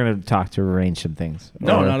 hey, we're gonna talk to arrange some things.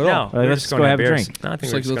 No, Or- not at all. No, Like, we're let's just go going to have a beers. drink. No, I think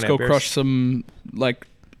It's we're like just let's gonna go have crush beers. some like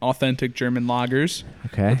authentic German lagers.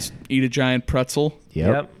 Okay. Eat a giant pretzel.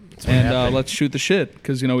 Yep. That's what And happened. let's shoot the shit,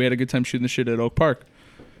 because we had a good time shooting the shit at Oak Park.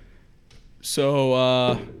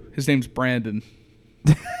 So his name's Brandon.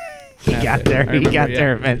 He got there. He got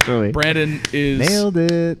there eventually. Brandon is Nailed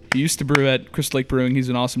it. He used to brew at Crystal Lake Brewing. He's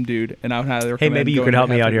an awesome dude, and I would highly Hey, recommend. maybe you going could to help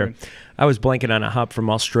me Half out Day here. Brewing. I was blanking on a hop from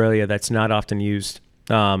Australia that's not often used.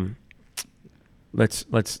 Let's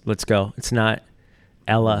go. It's not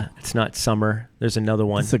Ella. It's not Summer. There's another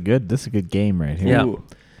one, This is a good game right here. Yeah. Ooh.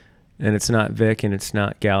 and it's not Vic, and it's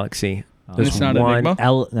not Galaxy. There's It's not one. Enigma?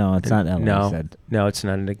 No, it's not Ella. No, I said. no, it's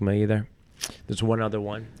not Enigma either. There's one other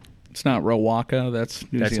one. It's not Rowaka. That's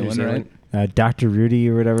New That's Zealand, New Zealand. right? Dr. Rudy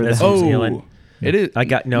or whatever. That's the hell. New Zealand. It is. I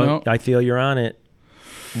got no. No. I feel you're on it.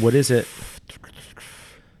 What is it?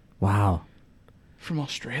 Wow. From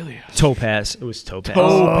Australia. Topaz. It was Topaz.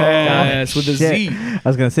 Topaz with a Shit. Z. I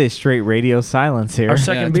was gonna say straight radio silence here. Our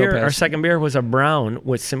second beer. Topaz. Our second beer was a brown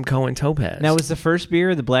with Simcoe and Topaz. Now, was the first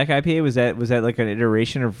beer the black IPA? Was that like an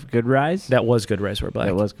iteration of Good Rise? that was Good Reservoir Black.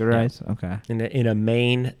 That was Good Yeah. Rise. Okay. In a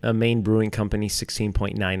Maine brewing company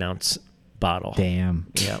 16.9 ounce bottle. Damn.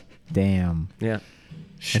 Yeah. Damn. Yeah.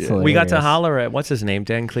 Shit. hilarious. We got to holler at what's his name,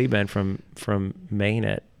 Dan Kleben from Maine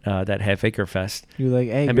at that Half Acre Fest, You're like,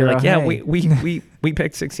 hey, and be girl, like, yeah, hey. we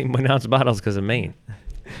picked 16 ounce bottles because of Maine.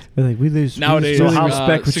 We're like, we lose. Nowadays, we really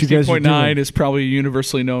respect what you guys are 16.9 doing. is probably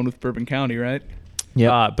universally known with Bourbon County, right?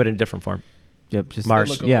 Yep. But in different form. Yep. Just Mars.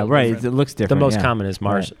 They look a Yeah. little Right. different. It looks The different. most yeah. common is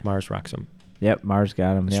Mars. Right. Mars rocks them. Yep. Mars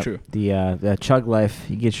got them. It's Yep. true. The Chug Life.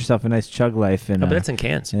 You get yourself a nice Chug Life, and No, but that's in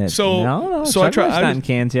cans. and it- So- no, so I Chug try- Life's I not was- in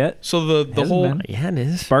cans yet. So the Hasn't whole been. Yeah, it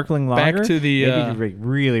is. Sparkling Back lager. to the, Maybe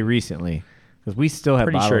really recently, because we still have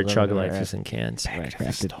Pretty bottles sure over Chug there, Life right? is in cans.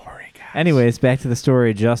 Crafted. Anyways, back to the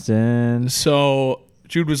story, Justin. So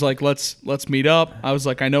Jude was like, let's meet up. I was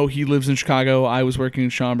like, I know he lives in Chicago. I was working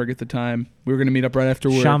in Schaumburg at the time. We were gonna meet up right after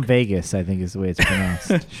work. Sham Vegas, I think is the way it's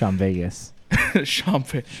pronounced. Sham Vegas.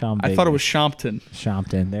 Schaumburg. Sham I thought it was Vegas. Shampton.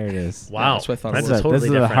 Shampton. There it is. Wow, that's what I thought it That's was. totally this is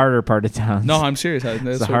the different. harder part of town. No, I'm serious.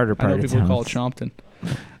 That's the harder I know part of people call it town. Shampton.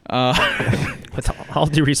 With all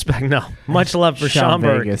due respect, no. Much love for Sean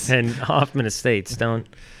Schaumburg Vegas. and Hoffman Estates. Don't.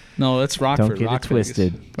 No, that's Rockford. Don't get Rock it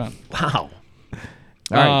twisted. Vegas. Come on. Wow.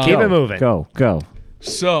 All right, keep it moving. Go.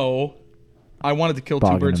 So, I wanted to kill two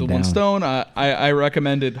Bogging birds them with one down. stone. I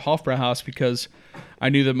recommended Hofbrauhaus because I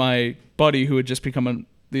knew that my buddy, who had just become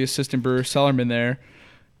the assistant brewer cellarman there,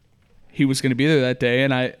 he was going to be there that day,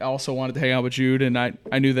 and I also wanted to hang out with Jude, and I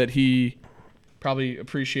knew that he probably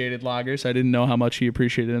appreciated lagers. I didn't know how much he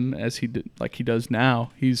appreciated them as he did, like he does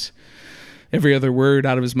now. He's every other word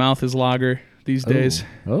out of his mouth is lager these days.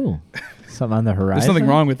 Oh, something on the horizon. There's nothing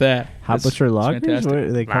wrong with that. Hot Butcher Lagers? fantastic. What,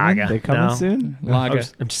 are they coming? Lager. They coming No. soon? Lager.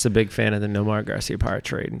 I'm just a big fan of the Nomar Garcia Parra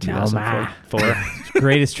trade in 2004.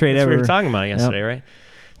 Greatest trade That's what we ever. were talking about yesterday, right?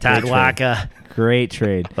 Todd Great Walker, Great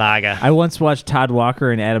trade. Lager. I once watched Todd Walker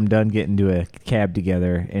and Adam Dunn get into a cab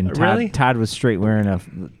together, and Really? Todd was straight wearing a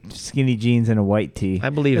skinny jeans and a white tee. I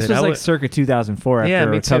believe this it. was I like would- circa 2004. Yeah, after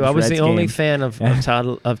me a too. Cubs I was Reds the only game. fan of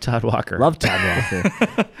Todd Walker. Love Todd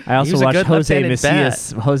Walker. I also was a watched good Jose left-handed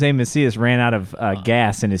Macias. Jose Macias ran out of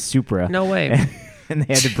gas in his Supra. No way. And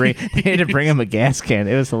they had to bring him a gas can.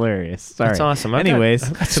 It was hilarious. Sorry. That's awesome. Okay.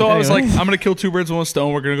 Anyways, So I was like, I'm gonna kill two birds with one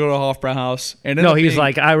stone. We're gonna go to a Hofbrauhaus. And ended No, up he was being-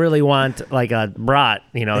 like, I really want like a brat,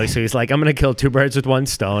 you know. So he's like, I'm gonna kill two birds with one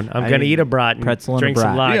stone. I'm I gonna mean, eat a brat and pretzel and a drink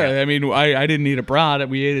some brat. lager. yeah. I mean, I didn't eat a brat.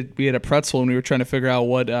 We ate a pretzel, and we were trying to figure out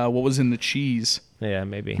what was in the cheese. Yeah,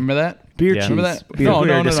 maybe. Remember that? beer Yeah. cheese. Remember that? Beer. No, we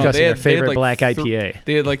no, were no, no. discussing They our had favorite like black IPA.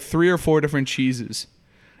 They had like 3 or 4 different cheeses,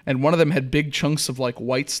 and one of them had big chunks of like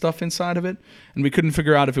white stuff inside of it, and we couldn't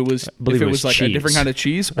figure out if it was believe it was like a cheese. different kind of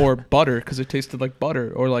cheese or butter because it tasted like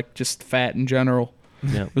butter or like just fat in general.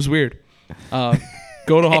 Yeah. It was weird.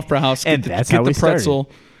 Go to Hofbrauhaus, And get that's the how we started.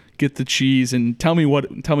 pretzel, get the cheese, and tell me what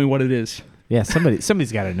it is. Yeah,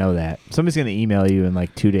 somebody's got to know that. Somebody's going to email you in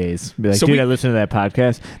like 2 days. Be like, So dude, we- I listened to that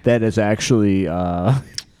podcast. That is actually Yeah.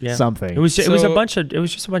 something. It was just a So- bunch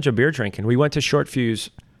of beer drinking. We went to Short Fuse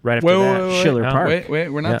right after that. Wait, Schiller No. Park. Wait,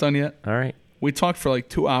 we're not Yeah. done yet. All right. We talked for like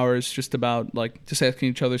 2 hours just about like just asking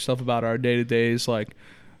each other stuff about our day to days. Like,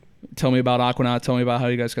 tell me about Aquanaut. Tell me about how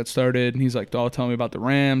you guys got started. And he's like, oh, tell me about the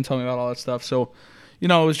Ram. Tell me about all that stuff. So, you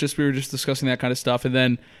know, it was just we were just discussing that kind of stuff. And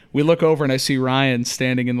then we look over and I see Ryan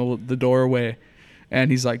standing in the doorway,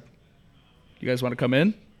 and he's like, "You guys want to come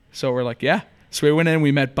in?" So we're like, "Yeah." So we went in.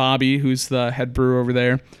 We met Bobby, who's the head brewer over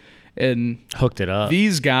there, and Hooked it up.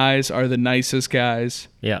 these guys are the nicest guys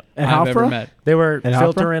Yeah. At I've ever Hofbra? met. They were At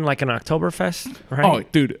filtering like an Oktoberfest, right? Oh,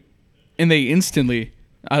 dude. And they instantly,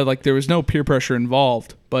 there was no peer pressure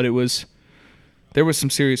involved, but there was some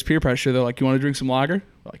serious peer pressure. They're like, "You want to drink some lager?"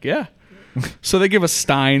 We're like, "Yeah." So they give us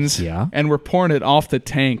Steins, Yeah. and we're pouring it off the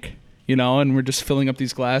tank, you know, and we're just filling up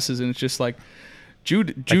these glasses, and it's just like,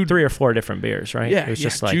 Jude, Like 3 or 4 different beers, right? yeah, It was yeah,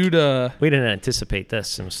 just like, Jude, we didn't anticipate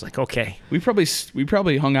this. And it was like, okay. we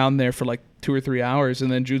probably hung out in there for like 2 or 3 hours,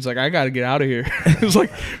 and then Jude's like, "I got to get out of here." it was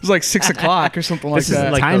like 6:00 or something like This is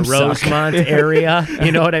that. like Time the suck. Rosemont area.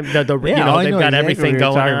 You know what I mean? Yeah, you know, I they've know got exactly everything what you're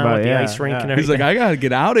going talking on about, with the yeah, ice rink yeah. and He's everything. like, "I got to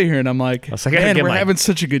get out of here," and I'm like, was like, I gotta "Man, get we're my- having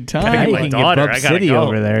such a good gotta time." get you my can daughter. get I Bub gotta City go.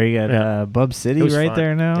 over there. You got Yeah. Bub City It was right fun.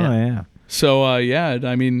 there now. Yeah. Yeah. So yeah,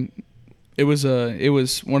 I mean, it was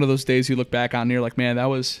one of those days you look back on and you're like, man, that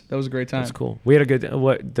was a great time. That's cool. We had a good.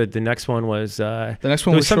 The next one was. The next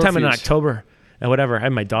one it was was sometime in Short Fuse. October. And whatever. I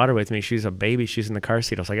had my daughter with me. She's a baby. She's in the car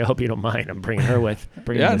seat. I was like, I hope you don't mind. I'm bringing her with.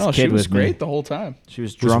 Bringing Yeah, this no, kid she was with me. great the whole time. She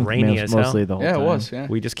was It was drunk rainy as mostly hell. the whole Yeah, time. it was. Yeah,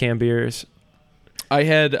 We just canned beers.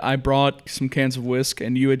 I brought some cans of whisk,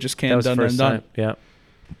 and you had just That canned was the Dun first Dun time. Dun. Yeah.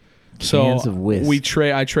 So Cans of whisk.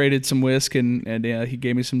 I traded some whisk, and he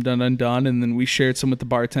gave me some Dun Dun Dun, and then we shared some with the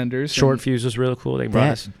bartenders. Short and Fuse was really cool. They brought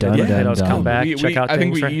That us. Dun they Dun let us Dun. come back, check out I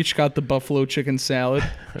think things. we right? each got the buffalo chicken salad,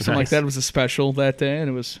 something like Nice. that. It was a special that day, and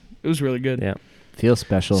it was really good. Yeah. Feels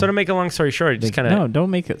special. So to make a long story short, just kind of. no, don't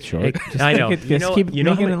make it short. Just I know. make it- just keep you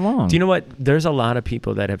know making how it many- long. Do you know what? There's a lot of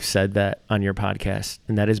people that have said that on your podcast,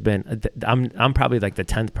 and that has been. I'm probably like the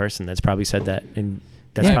 10th person that's probably said that, and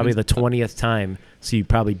that's Yeah. probably the 20th time. So you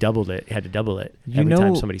probably doubled it. You had to double it You every know-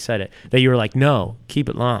 time somebody said it. That you were like, no, keep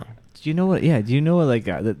it long. Do you know what? Yeah. Do you know what? Like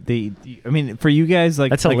I mean, for you guys,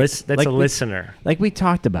 like That's a like, list. That's like a we- listener. Like we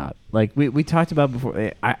talked about. Like we talked about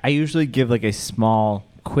before. I usually give like a small,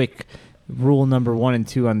 quick rule number 1 and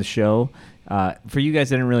 2 on the show. For you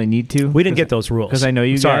guys, I didn't really need to. We didn't get those rules because I know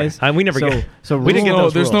you Sorry. guys. We never get. So we didn't get rule-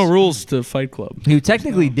 those There's rules. no rules to Fight Club. You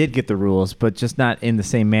technically did get the rules, but just not in the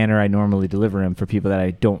same manner I normally deliver them for people that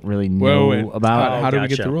I don't really know Wait. about. How do we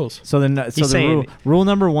get gotcha. the rules? So then, He's saying- rule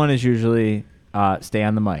number 1 is usually stay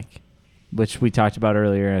on the mic, which we talked about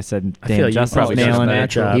earlier. I said, I feel damn, you Justin's probably done a nailing bad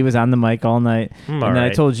it. job. He was on the mic all night. I'm And all then I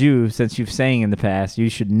right. told you, since you've sang in the past, you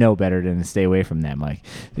should know better than to stay away from that mic.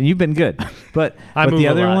 And you've been good. But I but move the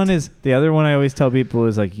a other lot. one is the other one I always tell people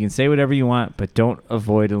is like you can say whatever you want, but don't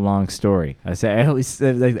avoid a long story. I always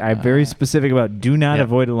say, like, I'm very specific about do not Yeah.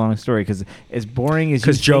 avoid a long story because as boring as you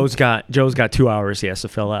Because think- Joe's got 2 hours he has to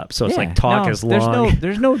fill up, so it's Yeah, like talk no, is long.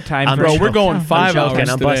 There's no time I'm for Bro, joking. we're going I'm 5 joking. hours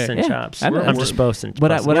I'm today. busting Yeah, chops. I know. I'm just boasting.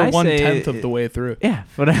 What I We're say 1/10 of the way through. Yeah,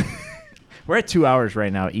 We're at 2 hours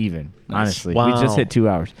right now, even. Honestly, Wow. we just hit 2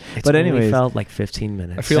 hours. It's But only anyways, felt like 15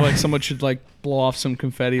 minutes. I feel like someone should like blow off some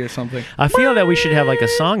confetti or something. I feel that we should have like a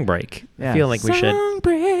song break. I feel like we should. Song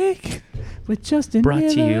break with Justin. Brought to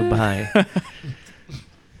you Miller. by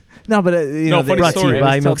No, but No, funny brought to story. you by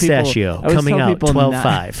I always tell people- Milkstachio. I always Coming tell out people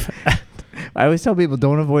 12/5. I always tell people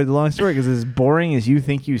don't avoid the long story because as boring as you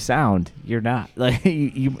think you sound, you're not. Like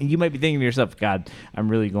you might be thinking to yourself, God, I'm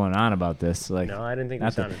really going on about this. Like No, I didn't think we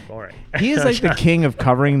not that- sounded boring. he is like the king of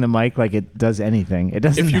covering the mic like it does anything. It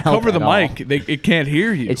doesn't. If you help cover the at all. mic, it can't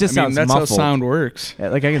hear you. It just I mean, sounds that's muffled. how sound works.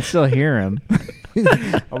 Like I can still hear him. Can you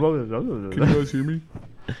guys hear me?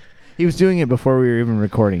 He was doing it before we were even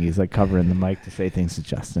recording. He's like covering the mic to say things to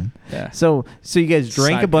Justin. Yeah. So you guys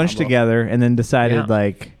drank Side a bunch combo. together and then decided Yeah.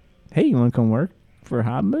 like, hey, you want to come work for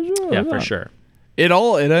Hot Measure? Yeah, for sure. It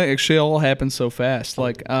actually all happened so fast.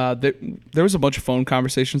 Like there was a bunch of phone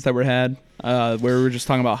conversations that were had where we were just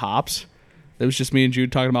talking about hops. It was just me and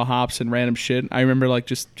Jude talking about hops and random shit. I remember like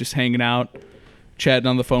just hanging out, chatting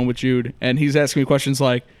on the phone with Jude, and he's asking me questions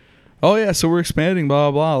like, "Oh yeah, so we're expanding, blah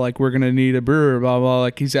blah blah. Like we're gonna need a brewer, blah blah."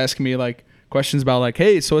 Like he's asking me like questions about like,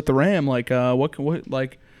 "Hey, so at the Ram, like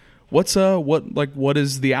what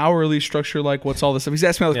is the hourly structure like? What's all this stuff?" He's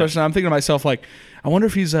asking me all those Yeah. questions. I'm thinking to myself like, I wonder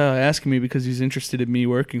if he's asking me because he's interested in me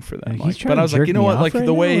working for them. Like, he's Like, trying but I to was like, jerk you know me what? off Like right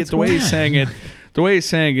the now? way What's the way going he's on? saying it, the way he's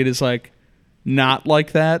saying it is like not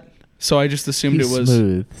like that. So I just assumed He's it was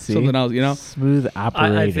smooth. See? something else. You know, Smooth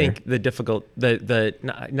operator. I think the difficult, the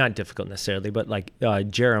not difficult necessarily, but like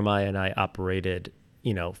Jeremiah and I operated,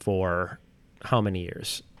 for how many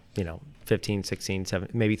years? 15, 16,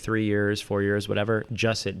 17, maybe 3 years, 4 years, whatever,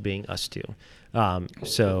 just it being us two.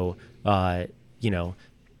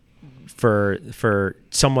 For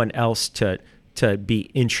someone else to be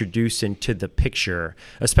introduced into the picture,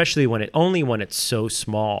 especially when it's so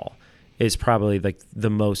small, is probably like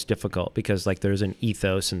the most difficult because like there's an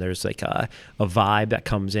ethos and there's like a vibe that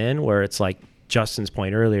comes in where it's like Justin's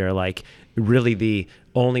point earlier, like really the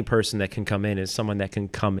only person that can come in is someone that can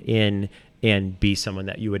come in and be someone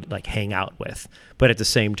that you would like hang out with. But at the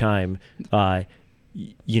same time,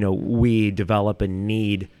 we develop a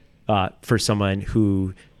need for someone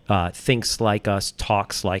who thinks like us,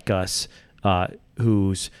 talks like us,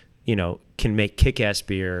 who's, can make kick-ass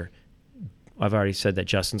beer. I've already said that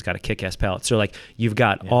Justin's got a kick-ass palate. So like you've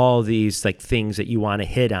got all these like things that you want to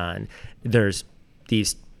hit on. There's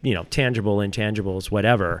these, tangible, intangibles,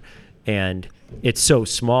 whatever. And it's so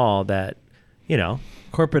small that,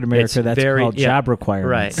 corporate America. it's That's very- called yeah, job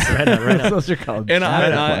requirements. Right on. Those are called and job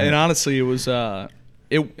and requirements. honestly, it was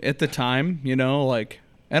it at the time, like,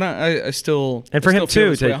 and I still And for I him still feel too,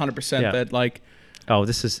 this way to- 100% yeah. that like Oh,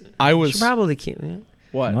 this is. I you was should probably keep.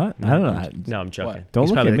 what. What? I don't know. No, I'm joking. Don't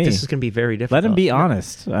He's look probably at like, me. This is going to be very difficult. Let him be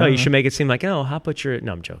honest. I No, don't you know. should make it seem like, oh, how about your?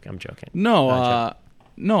 No, I'm joking. No, Gotcha.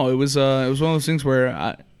 no, it was one of those things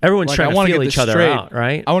where Everyone's like, trying I to wanna feel get each this other straight. out,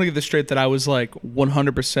 right? I want to get this straight that I was like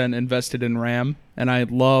 100% invested in Ram and I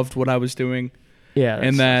loved what I was doing. Yeah,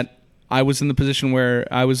 And that I was in the position where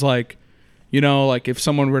I was like, like if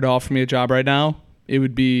someone were to offer me a job right now, it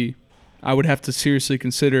would be, I would have to seriously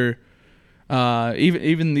consider,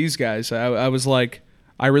 even these guys. I was like,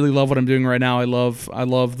 I really love what I'm doing right now. I love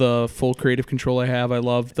the full creative control I have. I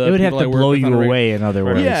love the It would have people to I work blow with you on a away. In other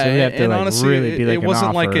words, Yeah, it would have to and like honestly, really be like it wasn't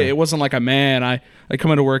an like offer. it wasn't like a man. I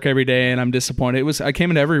come into work every day and I'm disappointed. It was I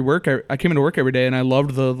came into work every day and I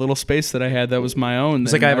loved the little space that I had that was my own.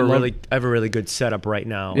 It's like And I have a really good setup right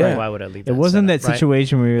now. Yeah. Why would I leave? It wasn't that setup, right?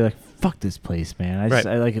 situation where you're like, "Fuck this place, man."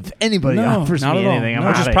 I like if anybody No, offers not me at all. anything, I'm No.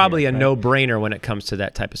 out Which is of probably here. a no-brainer when it comes to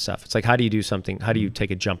that type of stuff. It's like, how do you do something? How do you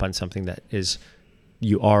take a jump on something that is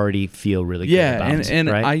you already feel really good yeah, about? and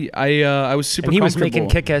right? I was super. And he was comfortable. making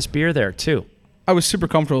kick-ass beer there too. I was super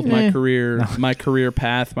comfortable with my Eh. career, my career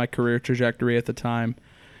path, my career trajectory at the time,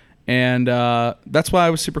 and that's why I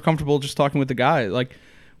was super comfortable just talking with the guy. Like,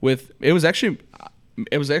 it was actually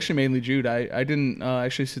mainly Jude. I didn't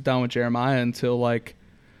actually sit down with Jeremiah until like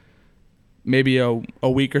maybe a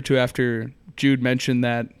week or two after Jude mentioned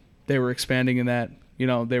that they were expanding and that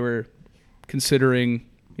they were considering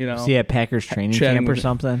Was he at Packers training chatting camp or with it.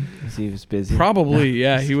 something? He was busy. Probably,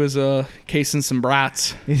 yeah. He was casing some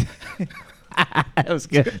brats. That was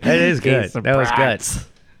good. That is good. Some That was brats. good.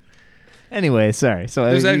 Anyway, sorry. So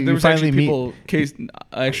There you was finally actually meet. people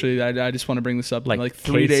Actually, I just want to bring this up. Like Like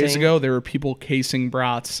 3 days casing? ago, there were people casing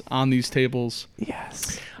brats on these tables.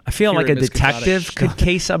 Yes, I feel Here like a in Miskatonic. detective could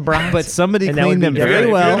case a brat. but somebody And that would cleaned be them If very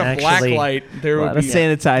you very had- well. if you had a black Actually, light, there a lot would of be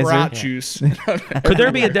sanitizer. brat Yeah. juice. Could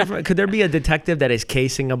there be a different? Could there be a detective that is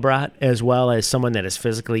casing a brat as well as someone that is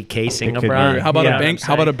physically casing It a could brat? be. How about You know a what bank? I'm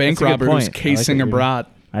How about a saying? bank That's a good robber who's point. I like casing what a you're- brat?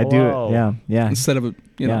 I do Whoa. it. Yeah, yeah. instead of a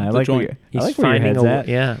I the like joint. I He's like where your finding head's a at.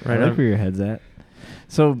 yeah, I right like on. where your head's at.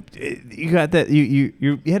 So you got that.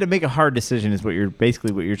 You had to make a hard decision. Is what you're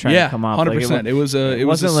basically what you're trying Yeah, to come up. 100%. It was a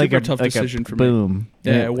wasn't super like tough like decision for me. boom.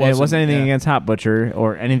 Yeah, it it wasn't, anything yeah. against Hot Butcher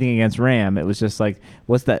or anything against Ram. It was just like,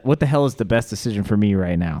 what the hell is the best decision for me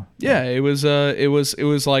right now? Yeah, it was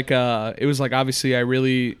like obviously I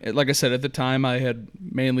really, like I said at the time, I had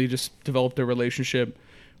mainly just developed a relationship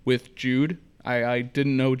with Jude. I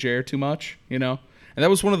didn't know Jer too much, and that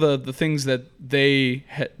was one of the things that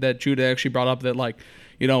that Jude actually brought up, that like,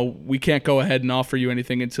 we can't go ahead and offer you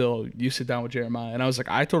anything until you sit down with Jeremiah. And I was like,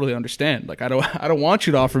 I totally understand. Like, I don't want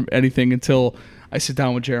you to offer anything until I sit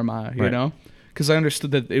down with Jeremiah, Right. because I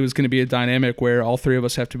understood that it was going to be a dynamic where all three of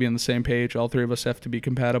us have to be on the same page. All three of us have to be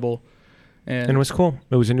compatible. And And it was cool.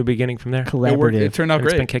 It was a new beginning from there. it worked. It Collaborative. turned out It's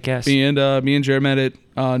great. been kick-ass. Me and Jared met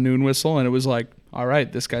at Noon Whistle, and it was like, all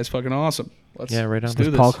right, this guy's fucking awesome. Let's Yeah, right on. let's do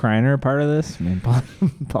Was this. Paul Kreiner a part of this? I mean,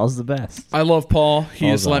 Paul's the best. I love Paul. He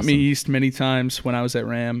Paul's has let me awesome. east many times when I was at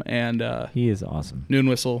Ram, and He is awesome. Noon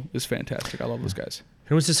Whistle is fantastic. I love those guys.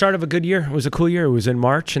 It was the start of a good year. It was a cool year. It was in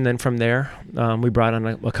March, and then from there, we brought on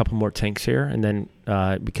a couple more tanks here, and then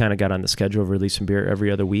we kind of got on the schedule of releasing beer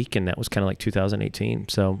every other week, and that was kind of like 2018.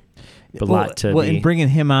 So a lot to be and bringing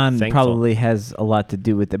him on thankful. probably has a lot to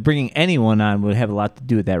do with it. Bringing anyone on would have a lot to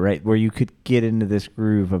do with that, right? Where you could get into this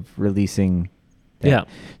groove of releasing. That. Yeah.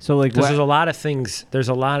 So like, Because there's a lot of things. There's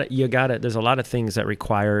a lot of things that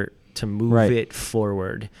require to move Right. it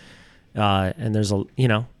forward, and there's a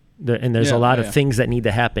there's Yeah, a lot yeah. of things that need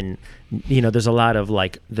to happen. There's a lot of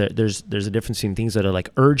like there's a difference between things that are like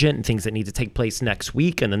urgent and things that need to take place next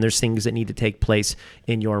week, and then there's things that need to take place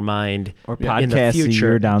in your mind or in the podcasts a future.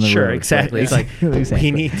 year down the Sure, road. exactly. Right? It's like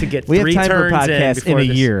Exactly. we need to get We have three time for turns podcasts in before a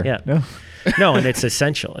this- year. Yeah. No. No, and it's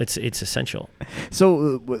essential. It's essential.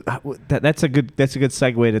 So that's a good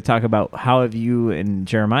segue to talk about how have you and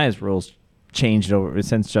Jeremiah's roles changed over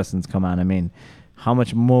since Justin's come on. I mean, how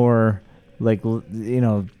much more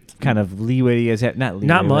kind of leeway do you guys have? Not leeway,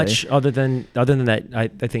 Not but much other than that. I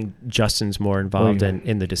think Justin's more involved yeah.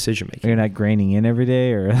 in the decision making. You're not graining in every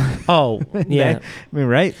day, or Oh, yeah. I mean,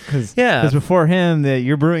 right? Because Yeah. before him,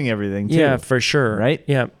 you're brewing everything too. Yeah, for sure. Right?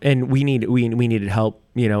 Yeah, and we needed help,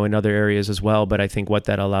 in other areas as well. But I think what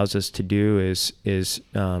that allows us to do is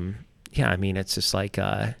I mean, it's just like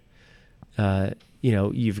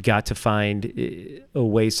you've got to find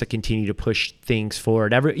ways to continue to push things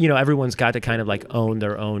forward. Everyone's got to kind of like own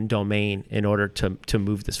their own domain in order to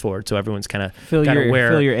move this forward. So everyone's kind of Fill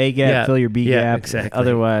your A gap, Yeah, fill your B yeah, gap. exactly.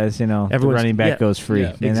 Otherwise, the Everyone's- running back yeah. goes free.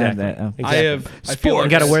 Yeah, Man, exactly. I feel like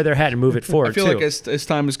got to wear their hat and move it forward I feel too. like as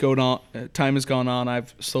time has gone on,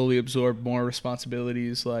 I've slowly absorbed more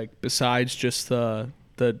responsibilities, like besides just the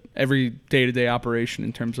every day-to-day operation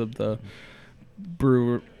in terms of the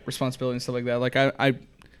brew responsibility and stuff like that. Like I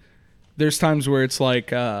there's times where it's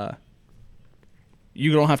like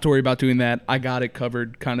you don't have to worry about doing that. I got it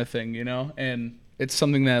covered kind of thing, and it's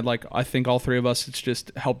something that like I think all three of us, it's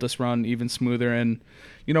just helped us run even smoother. And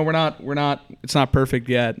we're not it's not perfect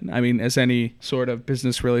yet. I mean, as any sort of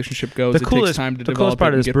business relationship goes, it takes time to the develop. coolest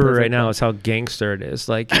part it of and this get brewery right perfect, now but- is how gangster it is.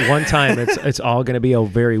 Like one time it's all going to be a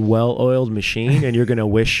very well-oiled machine, and you're going to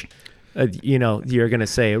wish, you're going to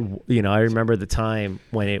say, I remember the time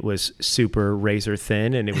when it was super razor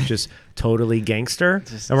thin and it was just totally gangster.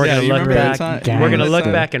 And we're Yeah, going you to look remember that back. time? We're going to Gangster.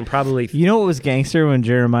 look back and probably. You know what was gangster when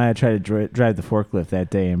Jeremiah tried to drive the forklift that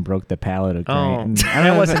day and broke the pallet of grain? Oh, And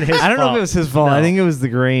that wasn't his I don't know if fault. it was his fault. No. I think it was the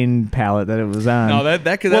grain pallet that it was on. No,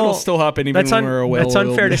 that'll still happen even when we're a well-oiled That's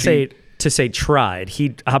unfair machine. to say tried.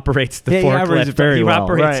 He operates the Yeah, he forklift. operates it very he well.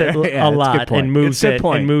 operates Right. it Yeah, a it's a good lot point. and moves It's a good it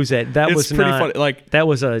point. and moves it. That It's was pretty not funny. Like that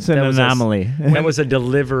was a It's an that was anomaly. That was a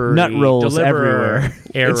delivery. Nut rolls deliverer everywhere.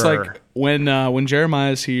 Error. it's like when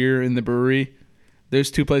Jeremiah's here in the brewery,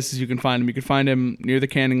 there's two places you can find him. You can find him near the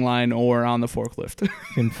canning line or on the forklift. You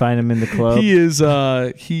can find him in the club. He is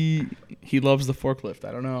he loves the forklift.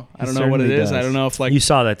 I don't know what it certainly is. I does. don't know if like you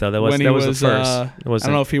saw that though. That was when he that was was the first. I It wasn't-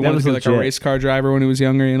 don't know if he that wanted was to be like a legit. race car driver when he was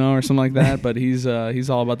younger, or something like that. But he's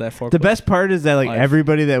all about that forklift. The best part is that like Life.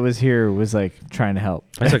 everybody that was here was like trying to help.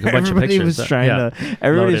 I took a bunch of Everybody pictures. was trying Yeah. to.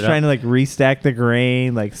 Everybody Load was it trying up. to like restack the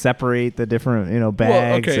grain, like separate the different bags.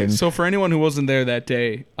 Well, okay, and so for anyone who wasn't there that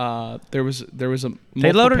day, there was a They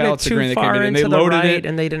multiple loaded it pallets of too grain that came far in, and into they the loaded right, it.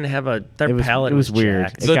 and they didn't have their It was- pallet it was weird.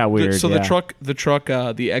 jacked. It got weird, So yeah. the truck,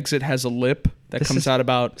 the exit has a lip that This comes is- out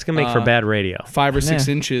about. It's gonna make for bad radio. 5 or 6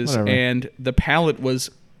 Nah, inches, whatever. and the pallet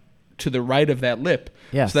was to the right of that lip.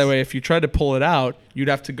 Yes. So that way, if you tried to pull it out, you'd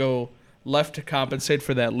have to go left to compensate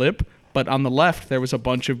for that lip. But on the left, there was a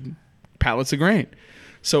bunch of pallets of grain.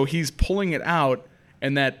 So he's pulling it out,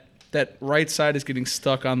 and that that right side is getting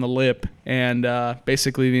stuck on the lip, and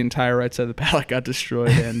basically the entire right side of the palate got destroyed,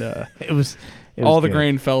 and It was all the good.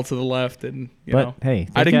 grain fell to the left, and you But know, hey,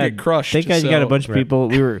 I thank didn't God- get crushed. Thank God you got a so- bunch of people.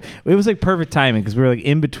 It was like perfect timing because we were like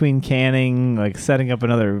in between canning, like setting up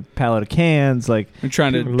another pallet of cans. Like I'm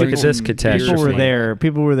trying to Look drink at some this beer catastrophe. people were or there.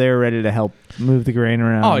 People were there ready to help move the grain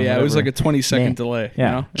around. Oh yeah, it was like whatever. a 20-second Man. delay. Yeah.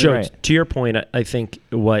 You know? Joe, Right. to your point, I think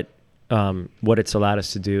what it's allowed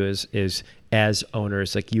us to do is as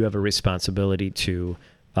owners, like you have a responsibility to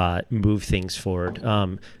move things forward.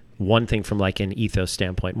 One thing from like an ethos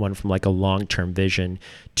standpoint, one from like a long-term vision.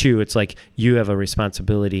 Two, it's like you have a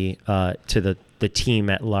responsibility to the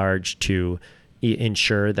team at large to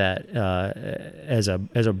ensure that as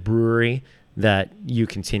a brewery that you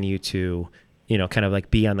continue to, you know, kind of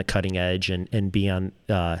like be on the cutting edge and be on,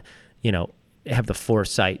 you know, have the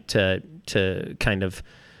foresight to kind of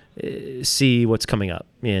see what's coming up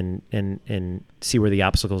and see where the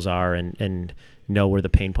obstacles are and know where the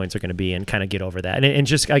pain points are going to be and kind of get over that and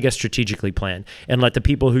just, I guess, strategically plan and let the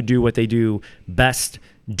people who do what they do best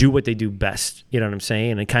do what they do best. You know what I'm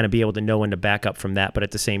saying? And kind of be able to know when to back up from that. But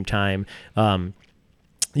at the same time,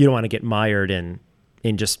 you don't want to get mired in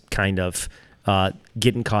just kind of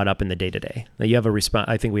getting caught up in the day-to-day. Now you have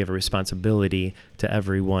I think we have a responsibility to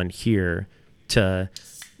everyone here to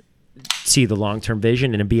see the long-term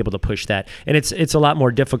vision and to be able to push that. And it's a lot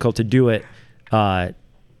more difficult to do it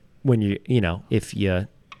when you know, if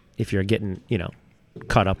you're getting, you know,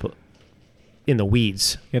 caught up in the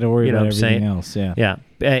weeds. You got to worry You know about what I'm everything saying? else. Yeah.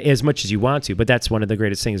 Yeah, as much as you want to, but that's one of the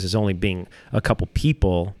greatest things is only being a couple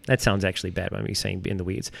people. That sounds actually bad by me saying in the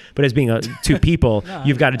weeds, but as being two people,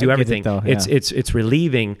 you've got to do I get everything. it though, yeah. It's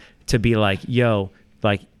relieving to be like, yo,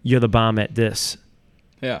 like you're the bomb at this,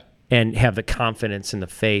 Yeah. and have the confidence and the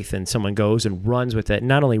faith, and someone goes and runs with it.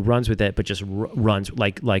 Not only runs with it, but just runs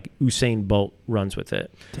like Usain Bolt runs with it,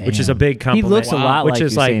 which is a Damn. big He compliment. looks a lot which like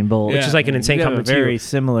is Usain Bolt. which is like an insane You have a compliment very too.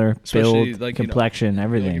 similar Especially, build, like, you know, complexion, Look at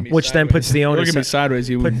everything. me Which then sideways. puts the onus- Look at me sideways.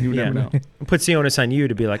 You would yeah. never know. Puts the onus on you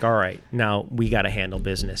to be like, all right, now we got to handle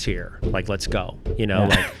business here. Like, let's go. You know, Yeah.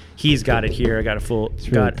 like he's got it here. I got a He's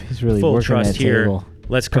really full working trust that here. table.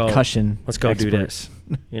 Let's go. Percussion Let's go do expert. this.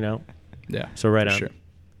 You know. Yeah. So right on. Sure.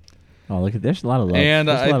 Oh, look at there's a lot of love. And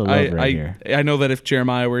there's a lot of love right here. I know that if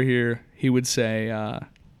Jeremiah were here, he would say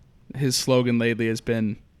his slogan lately has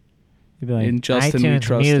been You'd be like, in Justin we iTunes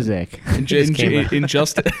trust. music. In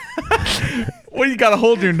Justin. What, you gotta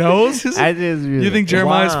hold your nose? iTunes music. You think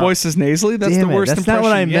Jeremiah's Wow. voice is nasally? That's Damn the it, worst that's impression not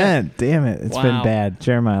what I yet. meant. Damn it. It's been Wow. bad.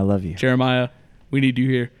 Jeremiah, I love you. Jeremiah, we need you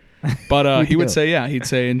here. But We he would do. say, yeah, he'd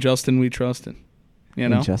say, in Justin we trust it. You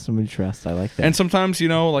know? In Justin we trust. I like that. And sometimes, you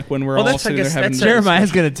know, like when we're Well, all that's, I sitting there guess, having that's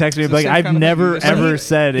Jeremiah's gonna text me It's and the be same like, I've kind of never thing. ever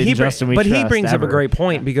said in Justin we but trust. he brings up ever. a great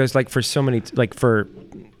point because, like, for so many, like for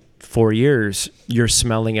 4 years, you're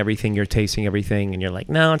smelling everything, you're tasting everything, and you're like,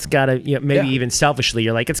 no, it's gotta. You know, maybe Yeah. even selfishly,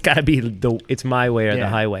 you're like, it's gotta be it's my way or the Yeah.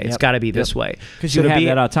 highway. It's Yep. gotta be this way. because So you to have be-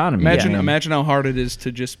 that autonomy. Imagine, Yeah. imagine how hard it is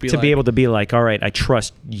to just be to like, be able to be like, all right, I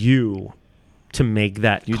trust you to make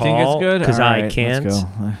that You call think it's good? because All I right, can't. Let's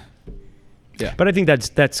go. But I think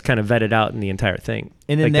that's kind of vetted out in the entire thing.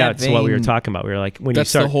 And in like that that's what we were vein- talking about. We were like, when that's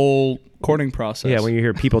you start, the whole courting process. yeah, when you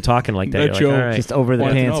hear people talking like that, That you're like, Joe all right. Just over the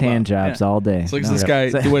Wanted to pants know hand about. jobs Yeah. all day. It's like, No. is this guy,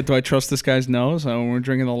 So- do I trust this guy's nose when we're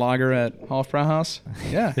drinking the lager at Hofbrauhaus?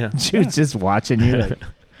 Yeah. Yeah. Jude's just watching you. Like,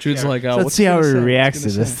 Jude's like, let's what's see how gonna he say? What's reacts to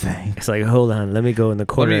gonna this say? thing. It's like, hold on, let me go in the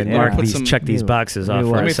corner me- and yeah, mark put these, some- check these let me- boxes let me off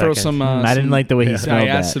for watch. Let a me throw second. some. I didn't like the way he smelled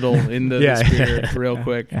that. diacetyl into Yeah, this yeah. beer real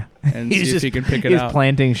quick Yeah. and see if he can pick it He's out.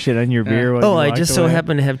 planting shit on your Yeah. beer. when Oh, you I walked just so away.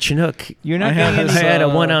 happen to have Chinook. You're not I getting have any. this, I had a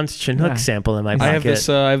uh, 1 ounce Chinook yeah. sample in my I pocket.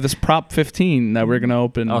 have this Prop 15 that we're gonna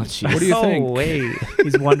open. Oh, What jeez. do you think? Oh, wait.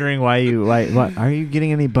 He's wondering why you. What are you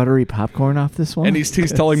getting any buttery popcorn off this one? And he's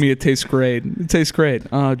telling me it tastes great. It tastes great.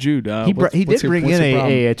 Jude, he did bring in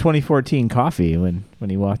problem? a 2014 coffee when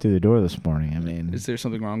he walked through the door this morning. I mean, Is there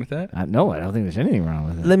something wrong with that? no, I don't think there's anything wrong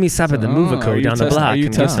with it. Let me stop at the Oh, are Movico you down the test- block are you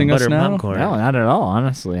and get some testing us butter now? popcorn. No, not at all.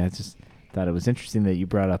 Honestly, I just thought it was interesting that you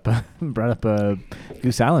brought up a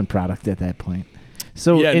Goose Island product at that point.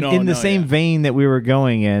 So Yeah, in the same vein that we were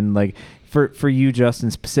going in, like for you,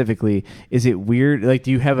 Justin, specifically, is it weird? Like,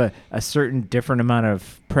 do you have a certain different amount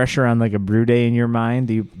of pressure on like a brew day in your mind?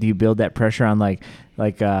 Do you build that pressure on like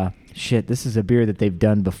shit, this is a beer that they've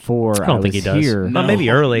done before? I don't think he was does. here. Well, maybe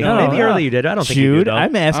early. No. Maybe early you did. I don't think you Jude, did. Though.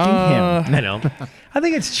 I'm asking him. I know. I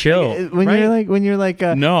think it's chill. When right? you're like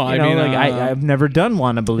No, you I know, mean, like I've never done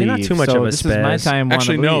Wanna Believe. not too much so of a this is my spaz. time. Wanna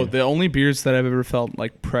Actually, no. Believe. The only beers that I've ever felt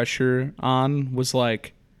like pressure on was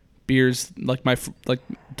like beers like like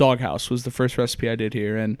Doghouse was the first recipe I did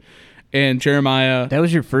here, and Jeremiah That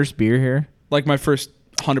was your first beer here. like my first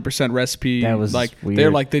 100% recipe. That was like weird.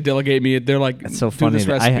 they're like they delegate me. They're like, That's so do funny. this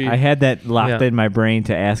recipe. I had that locked Yeah. in my brain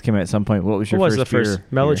to ask him at some point. What was your What was first the first? beer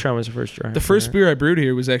here? Mellotron was the first draft. The first beer I brewed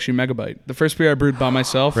here was actually Megabyte. The first beer I brewed by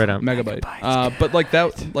myself, Right on. Megabyte. But like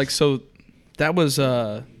that, like so, that was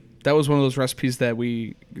one of those recipes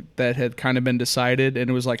that had kind of been decided, and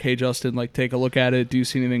it was like, hey Justin, like take a look at it. Do you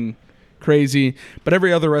see anything crazy? But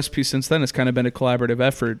every other recipe since then has kind of been a collaborative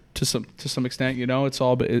effort to some extent. You know, it's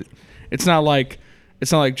all, but it's not like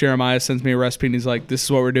Jeremiah sends me a recipe and he's like, this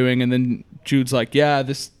is what we're doing, and then Jude's like, yeah,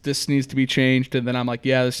 this needs to be changed, and then I'm like,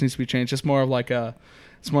 yeah, this needs to be changed. It's more of like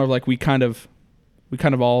we kind of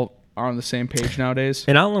all are on the same page nowadays.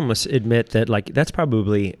 And I'll almost admit that like that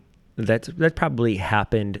probably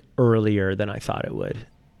happened earlier than I thought it would.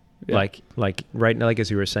 Yeah. Like right now, like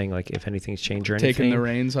as you were saying, like if anything's changed or anything, Taking the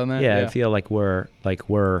reins on that. yeah, I feel like we're I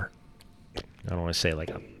don't want to say like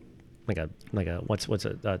a what's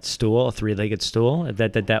a stool, a 3-legged stool,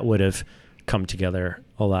 that would have come together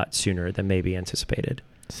a lot sooner than maybe anticipated.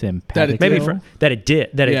 Simpatico. Maybe it did.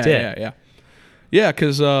 Yeah,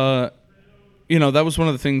 because that was one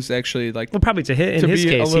of the things actually, like, Well, probably in his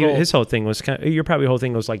be a case, little- his whole thing was your probably whole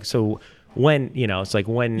thing was like, so when it's like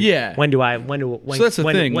when Yeah. when So that's the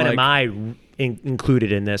thing, when like- am I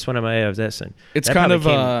included in this? When am I of this? And it's that kind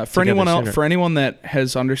probably of came for anyone together else, sooner. for anyone that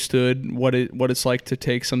has understood what it's like to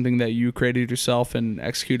take something that you created yourself and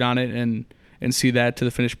execute on it and see that to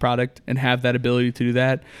the finished product and have that ability to do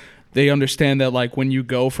that. They understand that, like, when you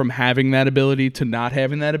go from having that ability to not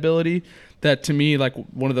having that ability, that to me, like,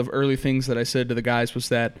 one of the early things that I said to the guys was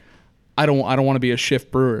that I don't want to be a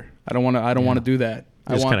shift brewer. I don't want to do that.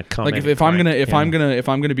 I Just want, kinda come like, in if and I'm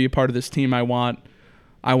crank. gonna be a part of this team, I want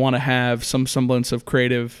to have some semblance of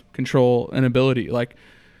creative control and ability. Like,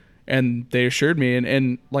 and they assured me,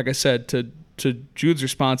 and like I said, to Jude's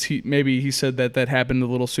response, he said that happened a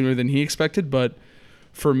little sooner than he expected, but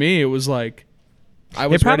for me, it was like I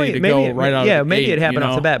was ready to go right out. Yeah, of the maybe gate, it happened you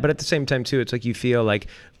off the know? bat, but at the same time too, it's like you feel like,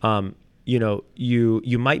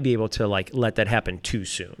 you might be able to like let that happen too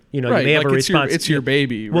soon. You know, Right, you may have like a it's your- response. it's your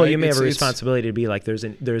baby, Well, right? you may have a It's- responsibility to be like there's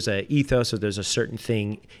a ethos or there's a certain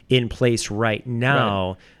thing in place right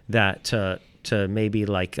now that to maybe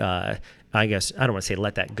like I guess I don't want to say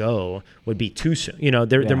let that go would be too soon. You know,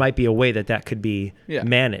 there might be a way that could be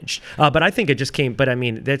managed. But I think it just came. But I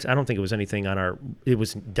mean, I don't think it was anything on our. It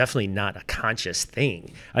was definitely not a conscious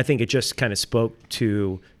thing. I think it just kind of spoke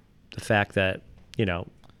to the fact that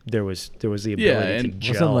there was the ability to and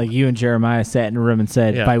gel. Wasn't like you and Jeremiah sat in a room and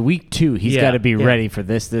said, Yeah. by week 2, he's Yeah, got to be yeah. ready for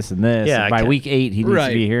this, and this. Yeah, And by week 8, he needs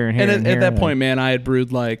to be here and here. And here. at that point, man, I had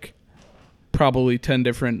brewed like probably 10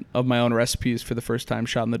 different of my own recipes for the first time,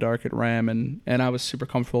 shot in the dark at RAM, and I was super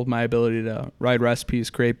comfortable with my ability to write recipes,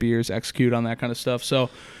 create beers, execute on that kind of stuff. So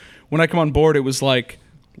when I come on board, it was like,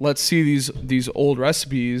 let's see these old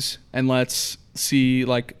recipes and let's see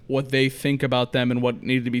like what they think about them and what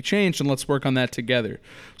needed to be changed, and let's work on that together.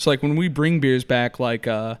 So like when we bring beers back, like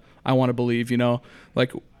I Want to Believe,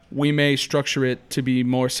 like we may structure it to be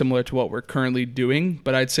more similar to what we're currently doing,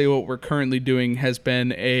 but I'd say what we're currently doing has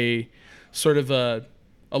been a sort of a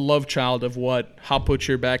love child of what Hop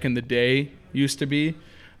Butcher back in the day used to be,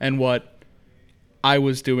 and what I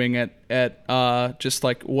was doing at just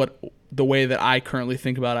like what the way that I currently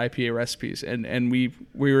think about IPA recipes, and we've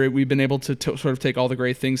been able to sort of take all the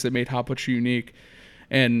great things that made Hop Butcher unique,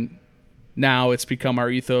 and now it's become our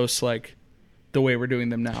ethos, like the way we're doing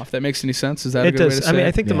them now. If that makes any sense, is that a good way to say? I mean,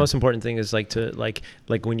 I think the Yeah. most most important thing is like to like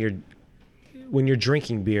when you're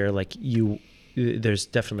drinking beer, like there's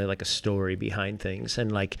definitely like a story behind things,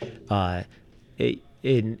 and like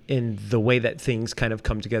in the way that things kind of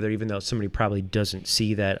come together, even though somebody probably doesn't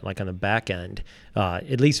see that like on the back end,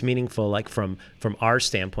 at least meaningful, like from our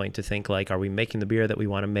standpoint, to think like, are we making the beer that we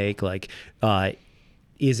want to make? Like,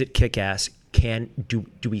 is it kick-ass? Do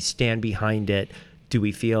we stand behind it? Do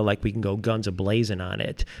we feel like we can go guns a-blazing on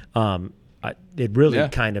it? It really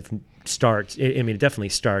kind of starts. I mean, it definitely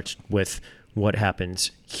starts with what happens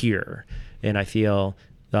here, and I feel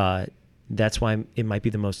that's why it might be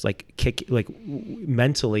the most like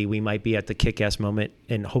mentally we might be at the kick-ass moment,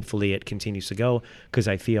 and hopefully it continues to go, because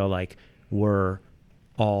I feel like we're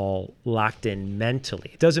all locked in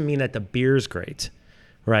mentally. It doesn't mean that the beer's great,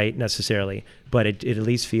 right, necessarily, but it at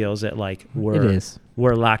least feels that like we're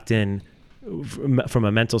locked in from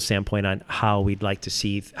a mental standpoint on how we'd like to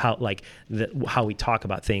see how we talk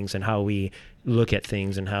about things and how we look at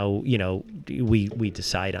things and how we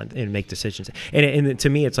decide on and make decisions. And to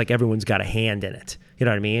me, it's like everyone's got a hand in it. You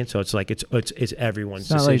know what I mean? So it's like it's everyone's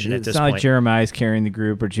decision at this point. It's not like Jeremiah's carrying the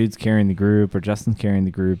group or Jude's carrying the group or Justin's carrying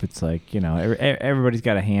the group. It's like, everybody's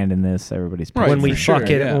got a hand in this. Everybody's right, when we fuck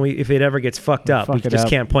it, yeah. if it ever gets fucked up, we just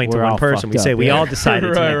can't point to one person. We say we all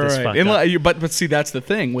decided to make this fucked up. But see, that's the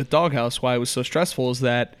thing with Doghouse. Why it was so stressful is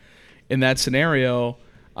that in that scenario,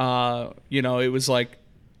 it was like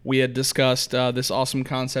we had discussed this awesome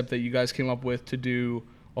concept that you guys came up with to do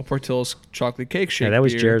a Portillo's chocolate cake shake. Yeah, that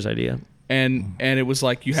was beer. Jared's idea. And it was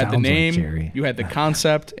like you had the Sounds like name, Jerry. you had the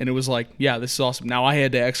concept, and it was like, yeah, this is awesome. Now I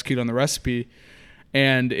had to execute on the recipe,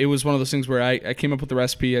 and it was one of those things where I came up with the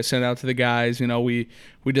recipe, I sent it out to the guys. We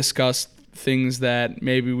discussed things that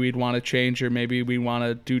maybe we'd want to change or maybe we want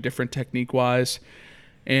to do different technique-wise,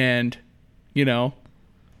 and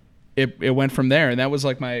it went from there. And that was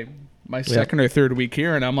like my second or third week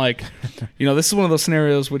here, and I'm like, this is one of those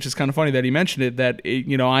scenarios, which is kind of funny that he mentioned it, that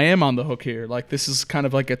I am on the hook here. Like, this is kind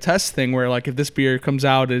of like a test thing where, like, if this beer comes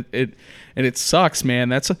out and it sucks, man,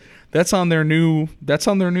 that's on their new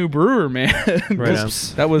brewer, man. Right.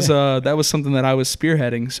 That was something that I was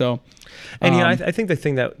spearheading. So, and I think the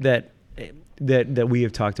thing that we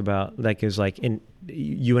have talked about, like, is like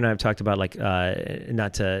you and I have talked about, like,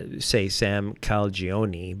 not to say Sam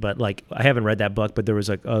Calagione, but like, I haven't read that book, but there was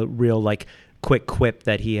like a real like quick quip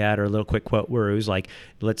that he had, or a little quick quote where it was like,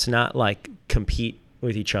 let's not like compete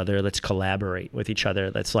with each other, let's collaborate with each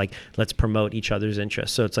other, let's promote each other's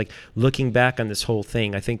interests. So it's like, looking back on this whole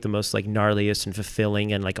thing, I think the most like gnarliest and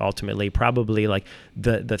fulfilling and like ultimately probably like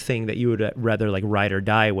the thing that you would rather like ride or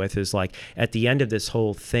die with is like, at the end of this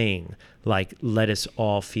whole thing, like, let us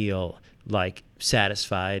all feel like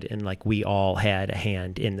satisfied and like we all had a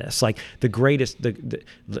hand in this. Like, the greatest, the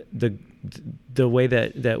way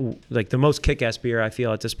that like the most kick-ass beer I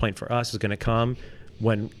feel at this point for us is going to come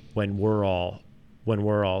when we're all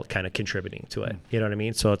kind of contributing to it. You know what I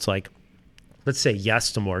mean? So it's like, let's say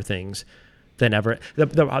yes to more things than ever.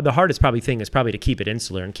 The hardest probably thing is probably to keep it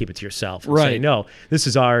insular and keep it to yourself. And say, no, this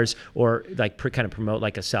is ours, or like kind of promote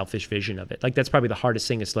like a selfish vision of it. Like, that's probably the hardest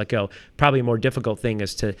thing, is to let go. Probably a more difficult thing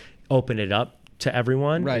is to open it up to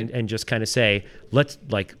everyone, and just kind of say, let's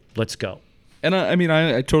go. And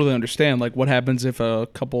I totally understand, like, what happens if a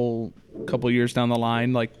couple years down the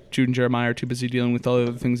line, like, Jude and Jeremiah are too busy dealing with all the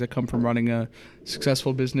other things that come from running a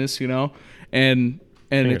successful business, and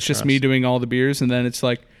it's just me doing all the beers, and then it's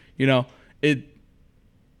like, it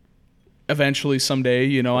eventually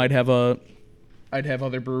someday, I'd have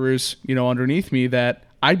other brewers, underneath me that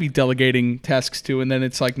I'd be delegating tasks to, and then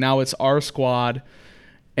it's like, now it's our squad,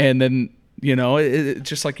 and then it's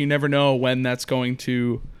just like, you never know when that's going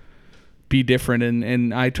to be different.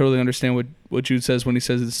 And I totally understand what Jude says when he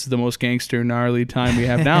says this is the most gangster, gnarly time we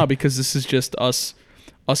have now, because this is just us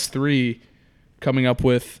three coming up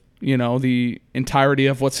with the entirety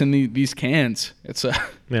of what's in these cans. It's a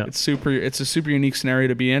super unique scenario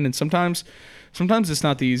to be in, and sometimes it's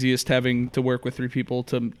not the easiest having to work with three people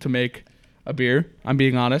to make a beer. I'm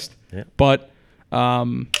being honest, but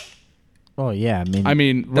oh yeah,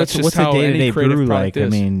 that's just what's how a day-to-day any creative brew product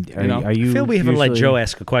like? is. Are you? I feel we haven't let usually- Joe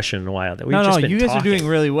ask a question in a while. That we've No, just been you guys talking. are doing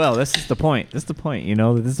really well. This is the point. It's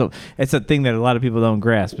a thing that a lot of people don't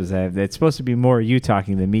grasp, is that it's supposed to be more you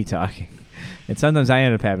talking than me talking. And sometimes I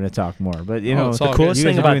end up having to talk more. But it's the all coolest you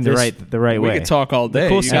guys thing are about doing this, the right way. We could talk all day. The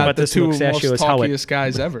coolest You thing got about the this two most Mustachio is how it talkiest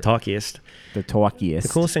guys ever. Talkiest. The talkiest. The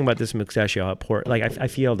coolest thing about this Mustachio, how it pour, like I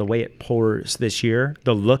feel the way it pours this year,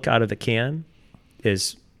 the look out of the can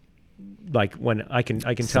is like, when I can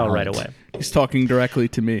tell right away. He's talking directly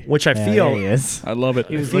to me, Which I feel there he is. I love it.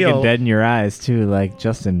 He was feel- looking dead in your eyes too, like,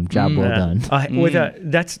 Justin, job well done.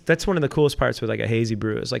 That's one of the coolest parts with like a hazy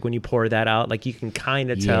brew, is like when you pour that out, like you can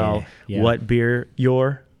kind of tell what beer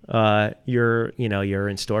you're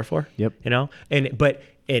in store for. Yep.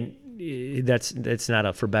 And that's not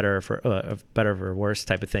a for better or for better or worse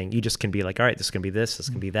type of thing. You just can be like, all right, this is gonna be this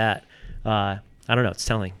can be that. I don't know. It's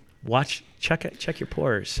telling. Check your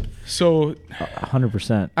pours. So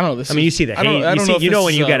 100%. I don't know. You see the haze.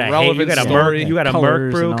 When you got a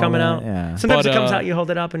Merc brew coming out. Yeah. Sometimes it comes out, you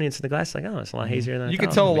hold it up, and it's in the glass, like, oh, it's a lot hazier than I you thought.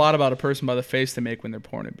 can tell a lot about a person by the face they make when they're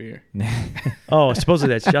pouring a beer. Oh,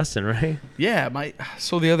 supposedly that's Justin, right? Yeah,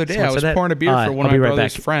 so the other day So I was pouring a beer for one I'll of my be right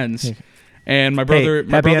brother's back. friends, and my brother. Hey,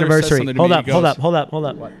 happy anniversary! Hold up.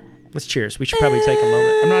 What? Let's cheers. We should probably take a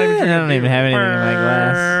moment. I'm not even drinking. I don't even have anything in my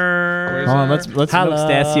glass. Hold on, let's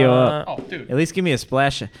Mustachio up. Oh, dude. At least give me a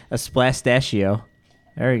splastachio.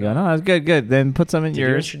 There you go. No, that's good. Then put some in Did you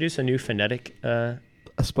yours. introduce a new phonetic A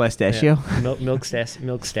splastachio. milk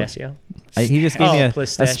stachio? He just gave me a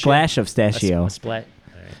pistachio. splash of A stachio. splat.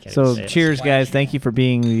 All Can't So say it. cheers, guys. Thank you for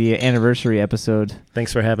being the anniversary episode.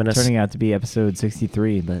 Thanks for having us. Turning out to be episode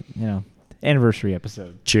 63, but anniversary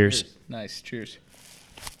episode. Cheers. Nice. Cheers.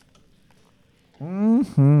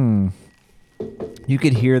 Hmm. You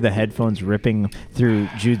could hear the headphones ripping through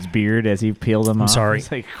Jude's beard as he peeled them off. sorry.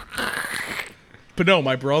 It's like, But no,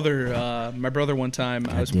 my brother one time,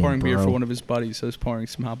 I was Goddamn, pouring beer bro. for one of his buddies. I was pouring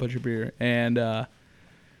some Hot Butcher beer, and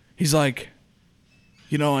he's like,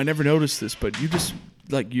 I never noticed this, but you just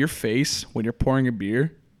like your face when you're pouring a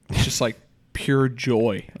beer, it's just like pure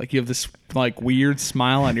joy. Like you have this like weird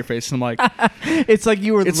smile on your face, and I'm like, it's like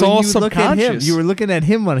you were. It's when all you look at him. subconscious. You were looking at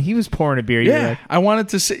him when he was pouring a beer. You were yeah, like, I wanted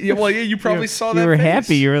to say. Yeah, well, yeah, you probably saw that. You were face.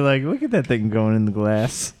 happy. You were like, look at that thing going in the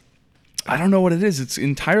glass. I don't know what it is. It's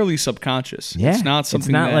entirely subconscious. Yeah, It's not something.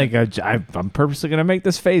 It's not that, like I'm purposely gonna make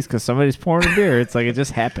this face because somebody's pouring a beer. It's like it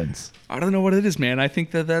just happens. I don't know what it is, man. I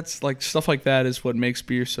think that's like stuff like that is what makes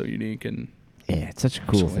beer so unique and. Yeah, it's such a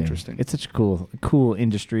cool So thing. interesting. It's such a cool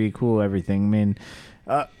industry, cool everything. I mean,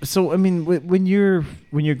 so I mean, when you're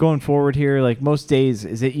going forward here, like most days,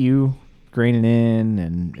 is it you graining in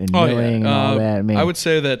and milling and all that? I mean, I would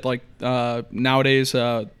say that like nowadays,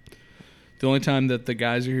 the only time that the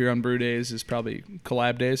guys are here on brew days is probably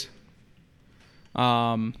collab days.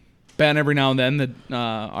 Ben every now and then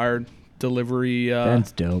our delivery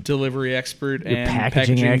Ben's dope. delivery expert Your and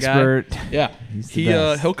packaging guy. expert. Yeah, He's the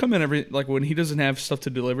best. he'll come in when he doesn't have stuff to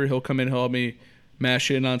deliver. He'll come in, he'll help me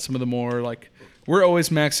mash in on some of the more like we're always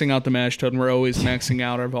maxing out the mash tun. We're always maxing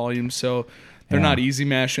out our volumes, so they're Yeah. not easy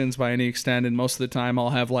mash-ins by any extent. And most of the time, I'll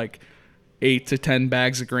have like 8 to 10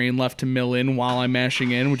 bags of grain left to mill in while I'm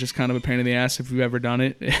mashing in, which is kind of a pain in the ass if you've ever done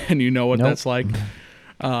it and you know what Nope. that's like.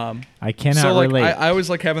 I cannot So like relate. I always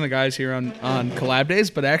like having the guys here on collab days,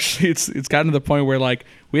 but actually it's gotten to the point where like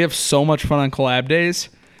we have so much fun on collab days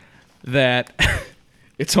that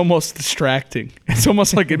it's almost distracting. It's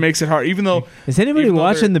almost like it makes it hard, even though Is anybody even though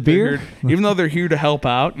watching the they're beer? here- even though they're here to help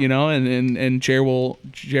out, and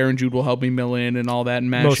Jer and Jude will help me mill in and all that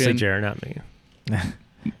and mash Mostly in. Jared, not me.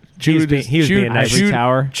 Jude he was being nice. Ivory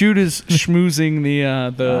Tower. Jude is schmoozing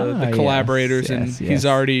the yes, collaborators, and yes, he's yes.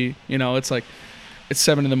 already, it's like it's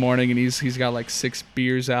 7 a.m. and he's got like 6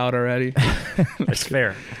 beers out already. That's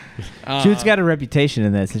fair. Jude's got a reputation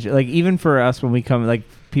in that situation. Like even for us when we come, like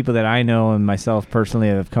people that I know and myself personally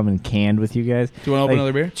that have come and canned with you guys. Do you want to open like,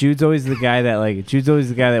 another beer? Jude's always the guy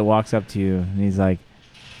that walks up to you and he's like,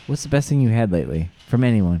 "What's the best thing you had lately?" From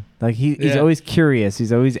anyone. Like he's Yeah. always curious.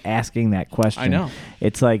 He's always asking that question. I know.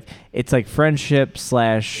 It's like friendship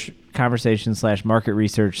 / conversation / market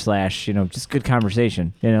research / just good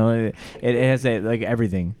conversation. It has that like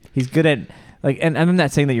everything. He's good at like, and I'm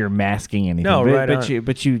not saying that you're masking anything. No, but, right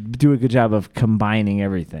but on. you do a good job of combining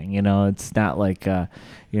everything. It's not like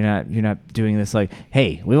you're not doing this like,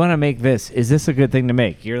 hey, we want to make this. Is this a good thing to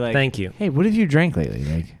make? You're like, Thank you. Hey, what have you drank lately?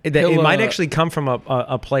 Like, He'll, It might actually come from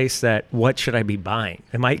a place that what should I be buying?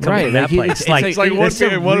 It might come Right, from that like, place. it's like what that's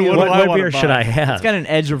beer- a what do real- I what wanna beer should buy? I have? it's got an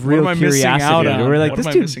edge of What real am I missing out curiosity. on? We're like, What this am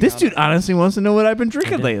I dude, missing this out dude on? honestly wants to know what I've been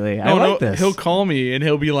drinking lately. I like this. He'll call me and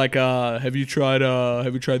he'll be like, "Have you tried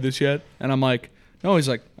this yet?" And I'm like, "No." He's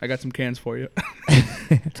like, "I got some cans for you."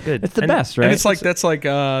 It's good. It's the And- best, right? And it's like that's like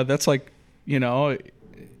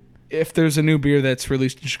if there's a new beer that's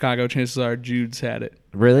released in Chicago, chances are Jude's had it.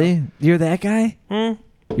 Really? You're that guy?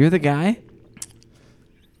 You're the guy?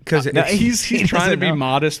 Because No, He's he trying to doesn't be know.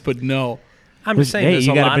 modest, but no. I'm just saying, Hey, there's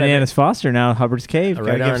you a got lot a of Bananas Foster now, Hubbard's Cave. Right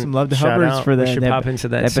Gotta give on. some love to Shout Hubbard's out. for We that. should pop into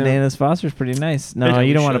that soon. Bananas Foster's pretty nice. No, Yeah, you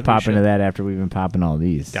we don't want to should, pop we into should. that after we've been popping all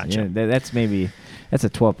these. Gotcha. That's a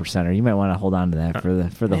 12%er. You might want to hold on to that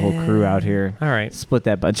for the whole crew out here. All right. Split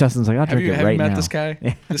that. But Justin's like, I'll Have drink you it right met now. this guy?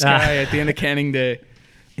 This guy at the end of canning day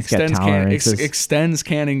He's got tolerances. extends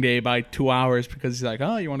canning day by 2 hours because he's like,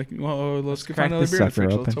 "Oh, you want to? Let's Crack find another this beer in the sucker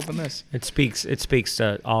fridge. open." Let's open this." It speaks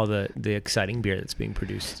to all the exciting beer that's being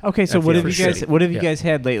produced. Okay, so At what the have you Upper guys City. what have you Yeah. guys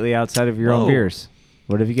had lately outside of your own Whoa. beers?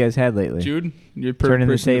 What have you guys had lately? Jude, you're the Turning perfect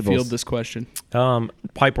the person to tables. field this question.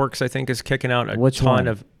 Pipeworks, I think, is kicking out a Which ton one?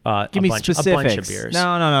 of Give a me bunch specifics. of beers.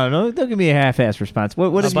 No. Don't give me a half-ass response. What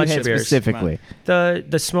A have you bunch had of beers. specifically?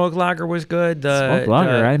 The smoke lager was good. The Smoke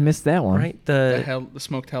lager. I missed that one. right The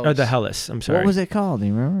smoked Hellas. or the Hellas. I'm sorry. What was it called? Do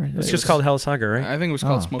you remember? It's just called Hellas Lager, right? I think it was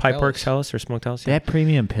called Oh. smoked Pipeworks Hellas. Hellas or smoked Hellas. Yeah. That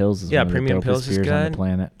premium pills is Yeah, one of Premium the dopest Pils is beers on good. the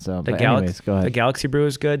planet. So, The but anyways, go ahead. The Galaxy Brew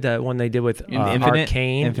is good. The one they did with Infinite?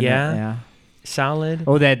 Arcane. Yeah. Solid.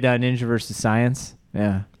 Oh, that Ninja versus Science.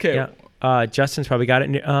 Yeah. Okay. Yeah. Justin's probably got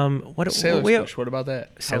it. Sailor's we Push. What about that?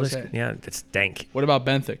 How was Sailor's, that? yeah, that's dank. What about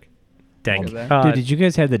Benthic? Dank. Look at that. Dude, did you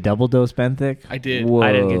guys have the double dose Benthic? I did. Whoa.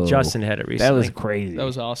 I didn't get Justin had it recently. That was crazy. That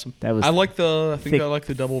was awesome. That was I like the thick. I like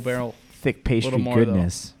the double barrel. thick pastry little more, though.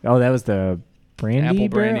 goodness. Oh, that was the brandy Apple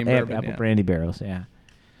barrel? brandy bourbon, Apple yeah. brandy barrels, yeah.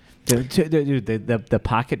 Dude, the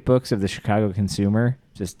pocketbooks of the Chicago consumer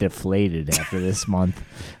just deflated after this month.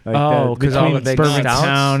 Like Oh, 'cause all between the big Bourbon stouts?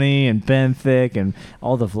 County and Benthic and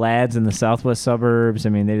all the Vlads in the southwest suburbs. I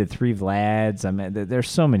mean, they did 3 Vlads. I mean, there's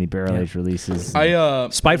so many barrel aged releases.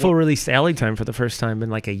 Spiteful released Alley Time for the first time in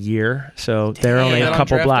like a year, so they're Damn, only they a got on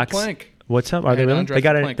couple Draft blocks. Plank. What's up? I Are they had it really? on They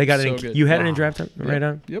got Draft it. Plank. They got it. So In, good. you had it in Wow. draft time, right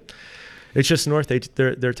on. Yep. It's just north.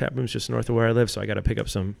 Their tap room's just north of where I live, so I got to pick up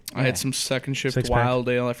some. I had some second shift Six-pack. Wild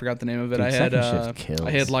Ale. I forgot the name of it. Dude, I had Second Shift kills.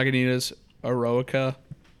 I had Lagunitas Eroica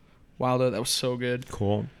Wild Ale. That was so good.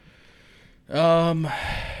 Cool.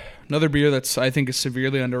 Another beer that's I think is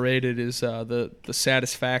severely underrated is the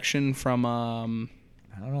Satisfaction from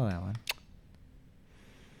I don't know that one.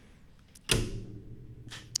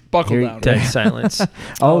 Buckle Here- Down. Dead silence.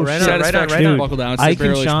 Oh, right shit. on, right on, right on. Buckle Down. It's Ike the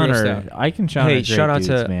and barrel-aged Sean beer are stout. Ike and Sean Hey, are great shout out dudes,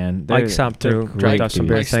 to man. Mike stopped through, great dropped off some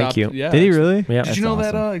dudes. beers. Thank you. Yeah. Did he really? Yeah. Did you know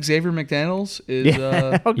That's that Xavier McDaniels is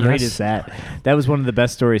Yeah. How great Yes. is that? That was one of the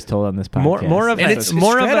best stories told on this podcast. More of And a, it's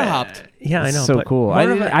more of strata a hopped. Yeah, I It's know. so but cool. more I of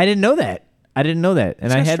didn't, a- I didn't know that. I didn't know that, and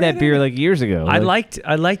It's I got had that strata beer in it. like years ago. I Like,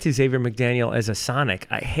 liked Xavier McDaniel as a Sonic.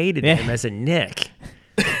 I hated Yeah. him as a Nick.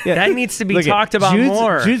 yeah. That needs to be Look, talked about Jude's,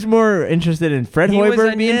 more. Jude's more interested in Fred He was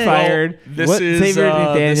Hoiberg a being Nick. fired. This what is Xavier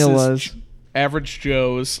this McDaniel is was. Average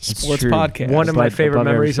Joe's Sports true. Podcast. One of my Above favorite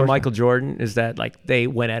average memories of sports Michael Jordan is that like they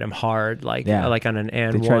went at him hard, like Yeah. like on an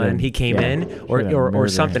and They tried one. to- He came yeah, in, tried to or murder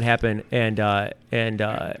something him. happened, and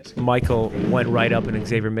Michael went right up in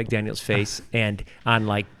Xavier McDaniel's face, and on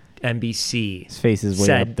like NBC, His face is way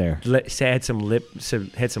said, up there. had some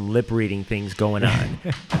lip reading things going on,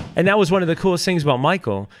 and that was one of the coolest things about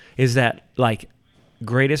Michael is that like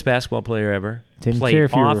greatest basketball player ever, Didn't played care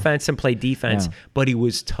if you were- offense and played defense, Yeah. but he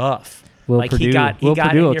was tough. Will like Purdue- he got Will in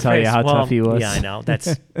Purdue will your tell you face. how Well, tough he was. Yeah, I know.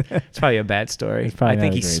 It's probably a bad story. It's probably I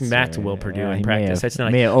think not he a great smacked story. Will Purdue Yeah, in he may practice. have- That's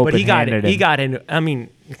not. may have But he got open-handed it. He him. got in. I mean,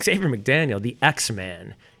 Xavier McDaniel, the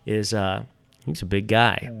X-Man, is he's a big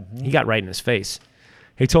guy. Mm-hmm. He got right in his face.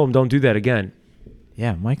 He told him, "Don't do that again."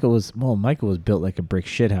 Yeah, Michael was built like a brick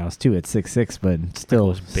shithouse too at 6'6", but still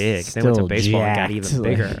Was big. They Still went to baseball and got jacked. even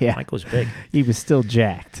bigger. Like, yeah. Michael was big. He was still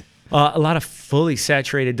jacked. A lot of fully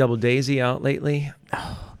saturated Double Daisy out lately.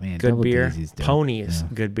 Man, Good Double beer. Daisy's dope. Pony is Yeah.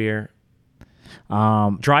 good beer.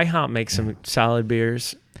 Um, Dry Hop makes some solid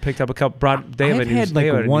beers. Picked up a couple. They have I've a New, had they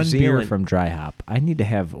have like a one New beer Zealand. from Dry Hop. I need to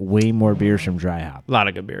have way more beers from Dry Hop. A lot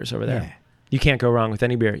of good beers over there. Yeah. You can't go wrong with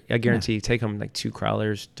any beer. I guarantee you take them like 2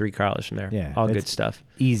 crawlers, 3 crawlers from there. Yeah, All it's good stuff.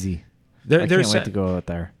 Easy. There, I there's can't wait to go out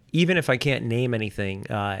there. even if I can't name anything,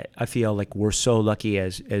 I feel like we're so lucky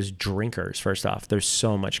as drinkers. First off, there's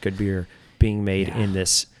so much good beer being made in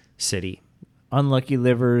this city. Unlucky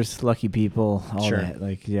livers, lucky people, all Sure. that.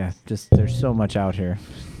 Like, yeah, just there's so much out here.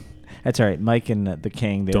 That's all right. Mike and the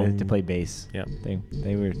King, they like to play bass. Yep.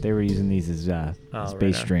 They were using these as Oh, bass right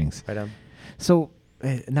on. strings. Right on. So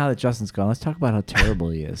now that Justin's gone, let's talk about how terrible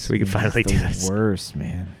he is. So we can He's finally the do this. Worst,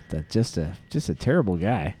 man. Just a terrible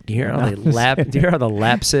guy. Do you hear all the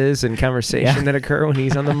lapses in conversation Yeah. that occur when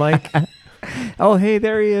he's on the mic? Oh, hey,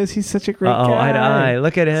 there he is. He's such a great Uh-oh, guy. eye to eye.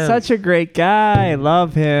 Look at him. Such a great guy.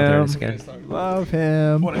 Love There him. it is again. Love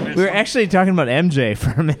him. What, I missed We were something? actually talking about MJ for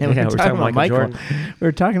a minute. Yeah, we're talking about Michael Jordan. We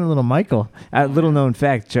were talking a little Michael. Little known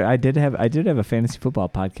fact: I did have a fantasy football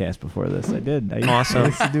podcast before this. I did.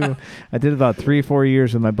 Awesome. I did about 3 or 4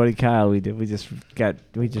 years with my buddy Kyle. We just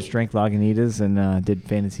drank Lagunitas and did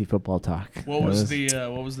fantasy football talk. What was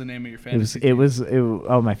the name of your fantasy?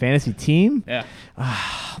 My fantasy team. Yeah.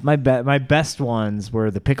 My best ones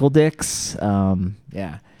were the Pickle Dicks.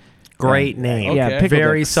 Yeah. Great name. Yeah, Okay. Pickle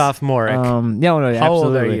Very Dicks. sophomoric. No, How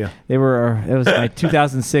old are absolutely. you? They were. It was my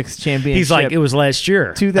 2006 championship. He's like, it was last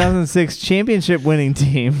year. 2006 championship winning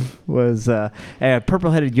team was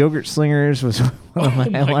Purple-Headed Yogurt Slingers was one of my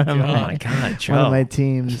Oh my God, Joe. one of my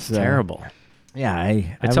teams. It's terrible. Yeah,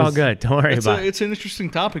 It's all good. Don't worry about it. It's an interesting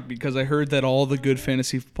topic because I heard that all the good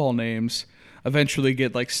fantasy football names eventually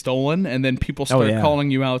get like stolen, and then people start yeah. calling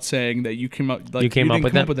you out saying that you came up You came up didn't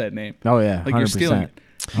with come that? up with that name. Oh yeah, Like you're 100%. stealing it.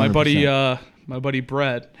 My 100%. buddy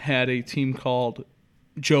Brett had a team called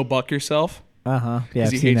Joe Buck Yourself. Yeah, 'Cause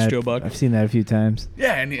I've he seen hates that. Joe Buck. I've seen that a few times.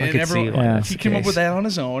 Yeah, and could see everyone why that's he the came up case. with that on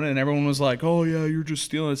his own, and everyone was like, "Oh yeah, you're just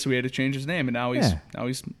stealing it." So he had to change his name, and now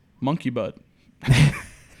he's Monkey Butt.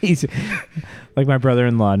 He's like my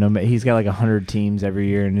brother-in-law. He's got like 100 teams every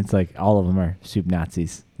year, and it's like all of them are soup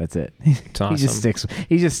Nazis. That's it. awesome.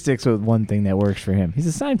 He just sticks with one thing that works for him. He's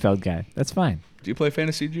a Seinfeld guy. That's fine. Do you play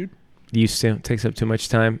fantasy, Jude? Used to. Takes up too much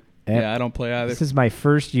time. Yeah, I don't play either. This is my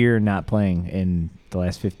first year not playing in the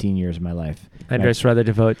last 15 years of my life. I'd just rather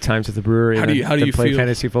devote time to the brewery How do than you play feel?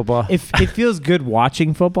 fantasy football. If it feels good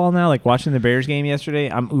watching football now, like watching the Bears game yesterday,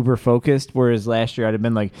 I'm uber focused. Whereas last year I'd have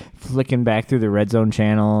been like flicking back through the Red Zone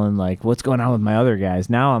channel and like, what's going on with my other guys?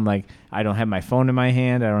 Now I'm like, I don't have my phone in my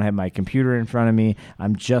hand. I don't have my computer in front of me.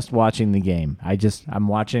 I'm just watching the game. I'm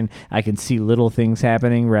watching. I can see little things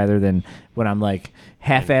happening rather than when I'm like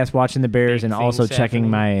half-ass watching the Bears Big and also things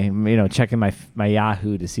checking happening. checking my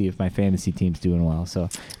Yahoo to see if my fantasy team's doing well. So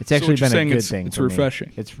it's So actually what you're been a saying good it's- thing. it's for me.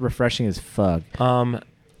 refreshing. It's refreshing as fuck. What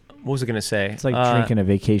was I gonna say? It's like drinking a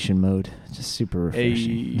vacation mode. Just super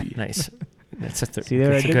refreshing. Nice. That's a See what I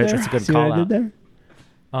that's a did good. there? That's a good See what call I did out. there?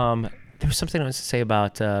 There was something I was to say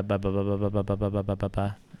about Why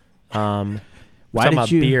talking did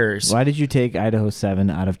about you? beers. Why did you take Idaho 7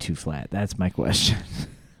 out of 2 flat? That's my question.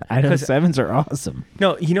 Idaho 'Cause- 7s are awesome.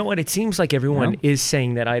 No, you know what? It seems like everyone No? is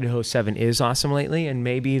saying that Idaho 7 is awesome lately, and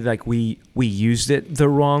maybe like we used it the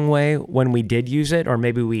wrong way when we did use it, or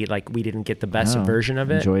maybe we didn't get the best No, version of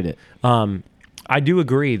it. Enjoyed it. I do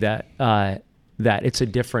agree that that it's a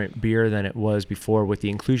different beer than it was before with the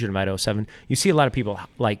inclusion of Idaho 7. You see a lot of people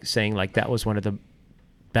like saying like that was one of the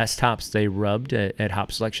best hops they rubbed at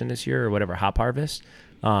Hop Selection this year or whatever, Hop Harvest.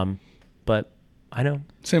 But I know.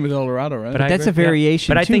 Same with El Dorado, right? But I That's a agree, yeah.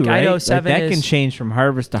 variation But I too, think right? Idaho Like, 7 that is, can change from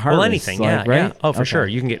harvest to harvest. well, anything, like, yeah, right? yeah. Oh, for Okay. sure.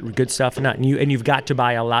 You can get good stuff, and you've got to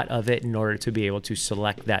buy a lot of it in order to be able to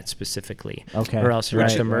select that specifically. Okay. Or else you're at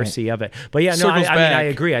Right, the mercy of it. But yeah, no, I Circles mean, I back.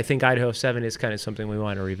 agree. I think Idaho 7 is kind of something we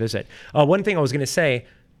want to revisit. One thing I was going to say,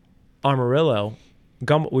 Amarillo, we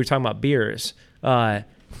were talking about beers.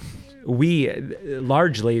 We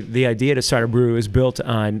largely, the idea to start a brew is built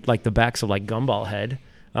on like the backs of like Gumball Head.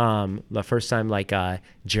 The first time like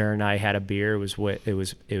Jared and I had a beer it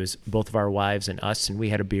was both of our wives and us, and we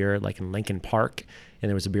had a beer like in Lincoln Park, and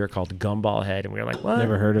there was a beer called Gumball Head, and we were like, what?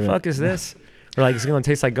 Never heard of the it. fuck is this? We're like, it's gonna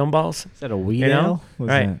taste like gumballs. Is that a weed You know? ale? What's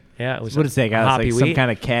Right. that? Yeah, it was What is that, guys? hoppy Like some wheat. kind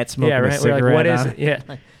of cat smoking Yeah, a right. We're cigarette like, what is on it? Yeah.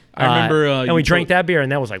 I remember, and you we drank told- that beer,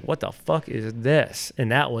 and that was like, what the fuck is this?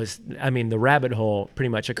 And that was, I mean, the rabbit hole pretty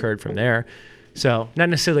much occurred from there. So not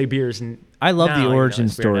necessarily beers. I love now, the you know, origin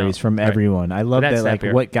it's beer now. stories from Right. everyone. I love But that's that, that like,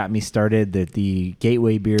 beer. what got me started, the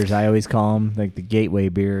gateway beers, I always call them, like the gateway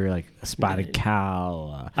beer, like a Spotted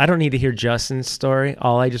Cow. I don't need to hear Justin's story.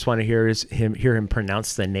 All I just want to hear is hear him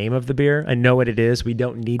pronounce the name of the beer. I know what it is. We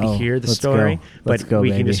don't need to Oh, hear the let's story, go. Let's but go, we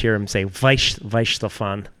can baby. just hear him say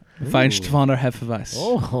Weissstefan. Weinstefan or Hefeweiss.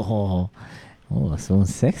 So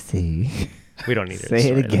sexy. We don't need to hear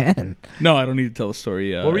Say the it story, again. No, I don't need to tell the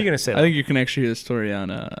story. What were you gonna say, I think you can actually hear the story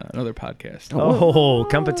on another podcast. though. Oh,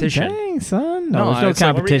 competition. Dang, son. No, No, there's no it's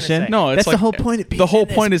like- what were you gonna competition. say? No, it's That's like the whole point of being the whole in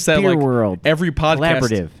this point is that beer like world. every podcast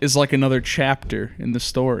Collaborative. is like another chapter in the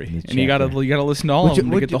story, The and you gotta listen to all of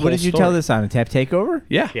them to get the whole what did you story. tell this on? A Tap Takeover?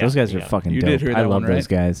 Yeah. Yeah. Those guys are Yeah. fucking You dope. did hear I that love one, those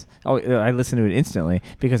right? guys. Oh, I listened to it instantly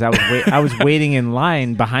because I was I was waiting in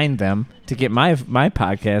line behind them to get my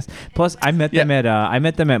podcast. Plus, I met them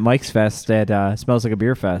at Mike's Fest at Smells Like a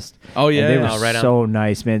Beer Fest. Oh And yeah. they were Oh, right on. so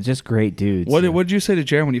nice, man. Just great dudes. What did you say to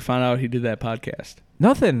Jared when you found out he did that podcast?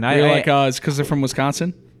 Nothing. You're like, it's because they're from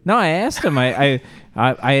Wisconsin. No, I asked him. I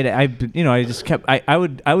just kept. I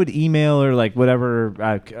would email or like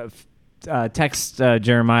whatever. Text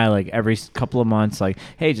Jeremiah like every couple of months, like,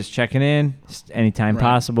 hey, just checking in, just anytime Right.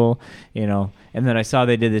 possible, And then I saw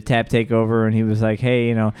they did the Tap Takeover, and he was like,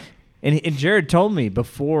 hey, And Jared told me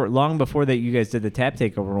long before that you guys did the Tap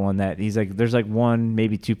Takeover one, that he's like, there's like one,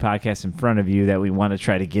 maybe two podcasts in front of you that we want to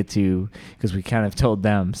try to get to because we kind of told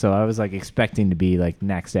them. So I was like expecting to be like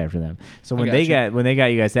next after them. So when they got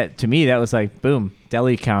you guys, that to me that was like boom,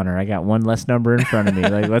 deli counter. I got one less number in front of me.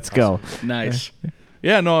 Like let's go. Nice.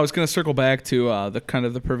 Yeah, no, I was going to circle back to the kind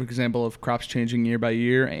of the perfect example of crops changing year by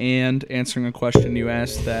year and answering a question you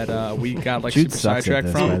asked that we got like Jude super sucks at sidetracked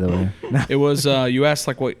this, from. by the way. It was you asked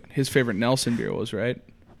like what his favorite Nelson beer was, right?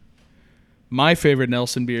 My favorite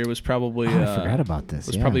Nelson beer was probably I forgot about this.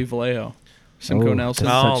 was yeah. probably Vallejo, Simcoe Oh, Nelson.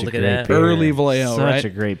 that's Oh, such a look at great that. beer. Early Vallejo, Such right? a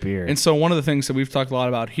great beer. And so one of the things that we've talked a lot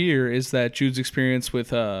about here is that Jude's experience with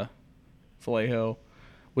Vallejo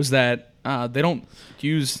was that they don't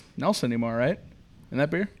use Nelson anymore, right? In that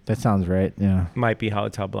beer? That sounds right. Yeah. Might be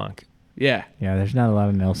Hallertau Blanc. Yeah. Yeah. There's not a lot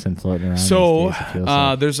of Nelson floating around. So these days, it feels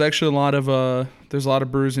like. there's actually a lot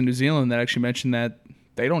of brewers in New Zealand that actually mentioned that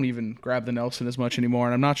they don't even grab the Nelson as much anymore.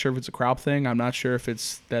 And I'm not sure if it's a crop thing. I'm not sure if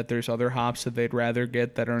it's that there's other hops that they'd rather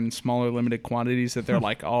get that are in smaller, limited quantities that they're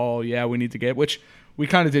like, oh yeah, we need to get. Which we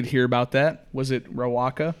kind of did hear about that. Was it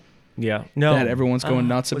Rawaka? Yeah. No. That everyone's going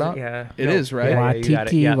nuts was about? Yeah. It is, right? Yeah, you got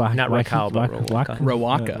it. Yeah. Not Raquel, but Rawaka.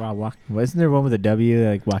 Rawaka. Wasn't there one with a W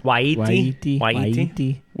like With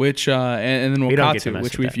Waiti? which and then We don't get to Wakatu, mess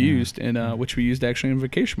which with we've that. used and which we used actually in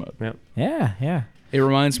vacation mode. Yeah. It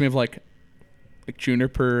reminds me of like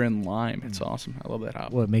juniper and lime. It's awesome. I love that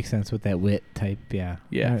hop. Well, it makes sense with that wit type. Yeah.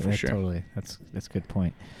 Yeah, for that sure. Totally. That's a good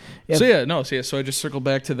point. So I just circled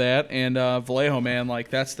back to that and Vallejo, man, like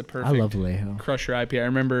that's the perfect I love Vallejo. crusher IPA. I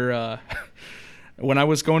remember when I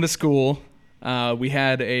was going to school, we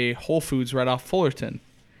had a Whole Foods right off Fullerton,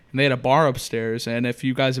 and they had a bar upstairs. And if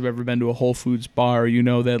you guys have ever been to a Whole Foods bar, you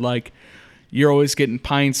know that like you're always getting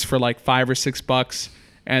pints for like $5 or $6,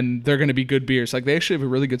 and they're going to be good beers. Like they actually have a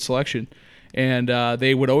really good selection. And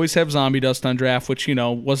they would always have Zombie Dust on draft, which,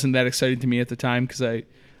 wasn't that exciting to me at the time because I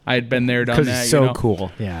had been there, done Because that. it's so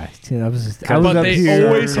cool. Yeah. I was But up they here,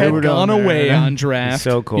 always had they were Gone down Away there. on draft.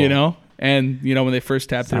 So cool. And, when they first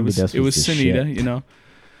tapped Zombie it, Dust it was was the Sunita,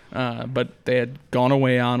 shit. but they had Gone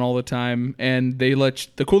Away on all the time. And the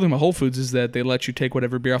cool thing about Whole Foods is that they let you take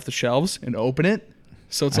whatever beer off the shelves and open it.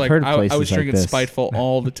 So it's I've like heard of I was places like drinking this. Spiteful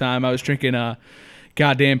all the time. I was drinking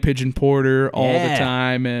goddamn Pigeon Porter all the Yeah.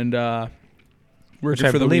 time. And Which working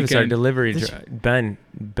I for the believe is our weekend. delivery. This- Ben,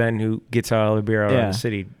 who gets all the beer out Yeah. of the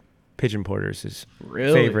city, Pigeon Porter's his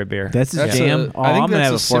Really? favorite beer. That's his That's jam. I think I'm gonna that's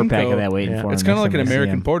have a a 4-pack Simcoe. of that waiting Yeah. for him. It's kind of next like an time I see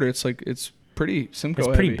American him. Porter. It's pretty Simcoe it's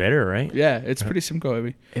pretty heavy. bitter, right? Yeah, it's pretty Simcoe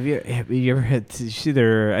heavy. Have you ever had? You see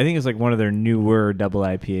their? I think it's like one of their newer double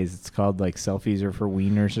IPAs. It's called like Selfies or for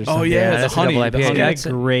Wieners or something. Oh yeah, the that's a honey. double The IPA. honey. Yeah, It's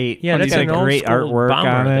got great. Yeah, it's that's got an old great school artwork bomber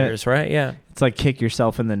on of it. theirs, right? Yeah. It's like kick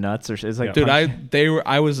yourself in the nuts, or it's like Dude, punch-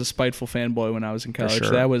 I was a Spiteful fanboy when I was in college.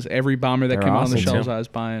 sure. That was every bomber that They're came out on the awesome, shelves too. I was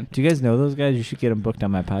buying. Do you guys know those guys? You should get them booked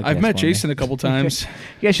on my podcast. I've met one day. Jason a couple times.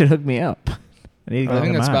 You guys should hook me up. I need to I get think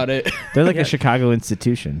them that's on. about it. They're like Yeah. a Chicago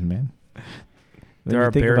institution, man. When They're you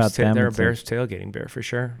a think about them, they're a it's like- Bears tailgating beer for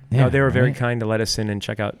sure. Yeah, No, they were very right? kind to let us in and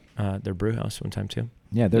check out their brew house one time too.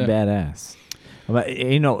 Yeah, they're Yeah. badass. But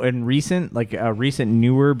in recent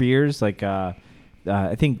newer beers, like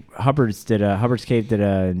I think Hubbard's Cave did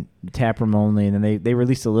a tap room only, and then they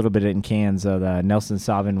released a little bit in cans of the Nelson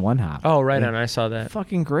Sauvin one hop. Oh, right Yeah. on. I saw that.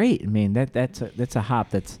 Fucking great. I mean that's a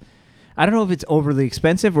hop that's. I don't know if it's overly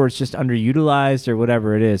expensive or it's just underutilized or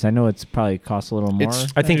whatever it is. I know it's probably costs a little more.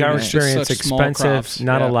 I think Dude, our it's just experience such small expensive, crops.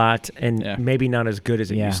 not Yeah. a lot, and Yeah. maybe not as good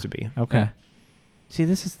as it Yeah. used to be. Okay. Yeah. See,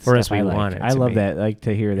 this is the Or stuff as we I like. want it I to love be. that. Like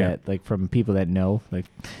to hear Yeah. that, like from people that know. Like,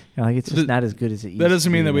 like it's just Th- not as good as it used That to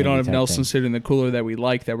doesn't mean be, that we maybe don't have type Nelson thing. sitting in the cooler that we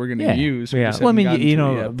like that we're going to Yeah. use. We Yeah. just Well, I haven't mean, gotten you to it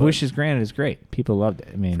know, yet, but Bush's Granite is great. People loved it.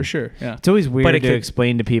 I mean, for sure. Yeah. It's always weird But to it could-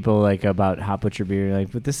 explain to people like about Hop Butcher beer.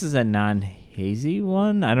 Like, but this is a non-hazy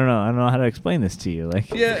one. I don't know how to explain this to you. Like,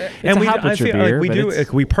 Yeah. it's we, a Hop I Butcher feel beer. like we but do. it's-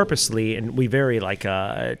 Like, we purposely and we very like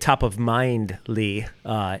top of mindly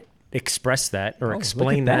express that or Oh,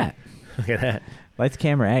 explain look at Look at that. Lights,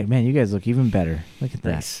 camera, act. Man, you guys look even better. Look at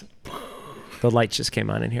that. Nice. The light just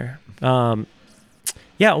came on in here.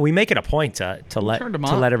 Yeah, we make it a point to turned 'em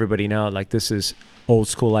on? let everybody know like this is old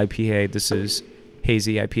school IPA. This is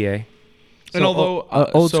hazy IPA. And So, although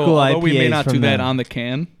old school although we may IPAs not do from that them. on the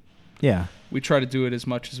can, Yeah. we try to do it as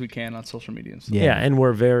much as we can on social media and stuff. Yeah. Yeah, and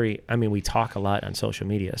we're very. I mean, we talk a lot on social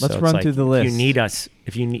media. Let's so run it's like, through the If list. you need us,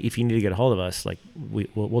 if you need to get a hold of us, like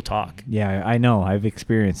we'll talk. Yeah, I know. I've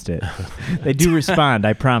experienced it. They do respond,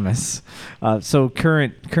 I promise. So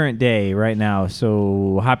current day right now.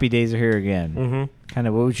 So Hoppy Days are here again. Mm-hmm. Kind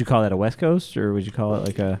of, what would you call that? A West Coast, or would you call it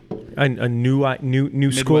like a? A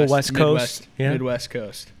new school West Coast. Yeah, Midwest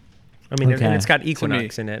Coast. I mean, Okay. and it's got To me,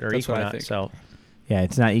 Equinox in it or that's what I Equinox. think. So Yeah,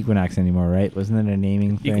 it's not Equinox anymore, right? Wasn't it a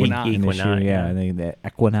naming thing? Equinox. an issue? Equinox, Yeah, yeah. I think that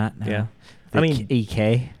Equinox. Now. Yeah. The I mean-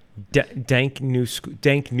 EK. dank new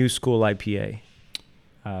school IPA.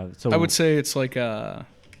 So I would say it's like I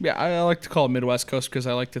like to call it Midwest Coast because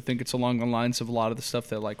I like to think it's along the lines of a lot of the stuff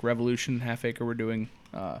that like Revolution and Half Acre were doing.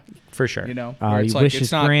 For sure. You know, where it's you like wish it's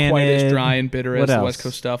it's not quite as granted. dry and bitter What as the else? West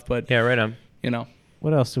Coast stuff, but Yeah, right on. you know,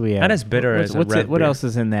 What else do we have? Not as bitter as a what's red What beer. else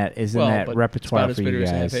is in that? Is well, in that but repertoire it's for about as you bitter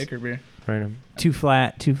as guys? Half Acre beer. Right on. Too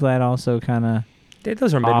flat. Also, kind of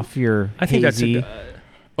Those are mid. off your I think that's a hazy. good-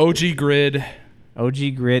 OG Grid,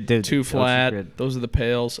 OG Grid. Dude, Too OG Flat. Grid. Those are the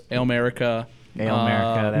pales. Ale America. Ale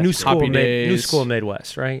America, that's new great. school Hoppy new Days. school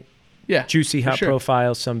Midwest, right? Yeah, Juicy for hop sure.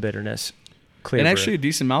 profile, some bitterness, clear. And brew. actually a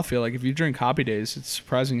decent mouthfeel. Like if you drink Hoppy Days, it's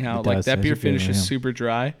surprising how It like does. that That's beer a good finish one, is yeah. super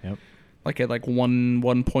dry. Yep. Like at like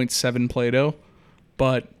 1.7 Play-Doh,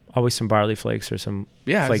 but always some barley flakes or some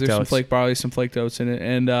yeah, flaked there's some oats. flake barley, some flaked oats in it.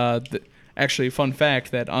 And actually, fun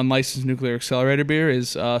fact that unlicensed nuclear accelerator beer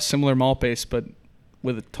is similar malt base, but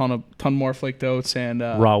with a ton more flaked oats and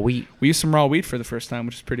raw wheat. We used some raw wheat for the first time,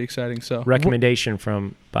 which is pretty exciting. So Recommendation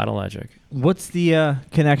from Bottle Logic. What's the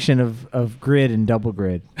connection of Grid and Double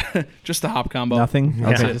Grid? just the hop combo. Nothing. Yeah.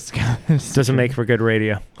 Okay, just Doesn't make for good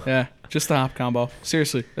radio. Yeah. Just the hop combo.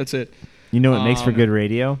 Seriously, that's it. You know what makes for good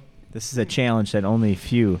radio? This is a challenge that only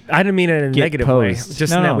few I didn't mean it in a get negative posed. way.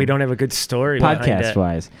 Just No, that no. we don't have a good story behind podcast it.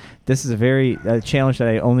 wise. This is a challenge that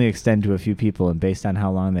I only extend to a few people, and based on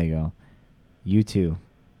how long they go. You two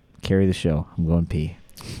carry the show. I'm going pee.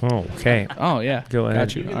 Oh, okay. Oh yeah. Go ahead.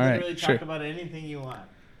 Got you. All right. Sure. about anything you want.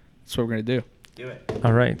 That's what we're gonna do. Do it.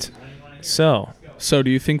 All right. So, So,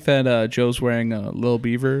 do you think that Joe's wearing a Lil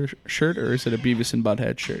Beaver shirt, or is it a Beavis and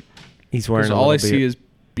Butthead shirt? he's wearing Because a all I little see beaver- is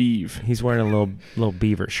Beeve. He's wearing a little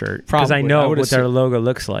beaver shirt because I Probably. I know would what their assume- logo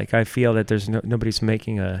looks like. I feel that there's nobody's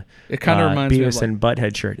making a It kind of reminds me of Beavis like, and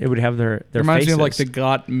Butthead shirt. It would have their reminds faces. me of like the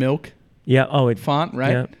Got Milk yeah. Oh, it font,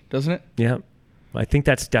 right? Yeah. Doesn't it? yeah. I think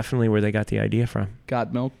that's definitely where they got the idea from.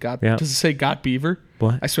 Got Milk. Got. Yeah. Does it say Got Beaver?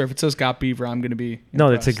 What? I swear, if it says Got Beaver, I'm gonna be. No,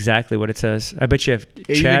 that's impressed. exactly what it says. I bet you if you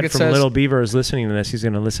think Chad it from says- Little Beaver is listening to this, he's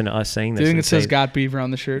going to listen to us saying Do this. you think and it says say- Got Beaver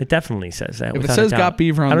on the shirt? It definitely says that. If it without says a doubt. Got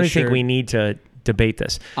Beaver on I don't the think shirt- we need to debate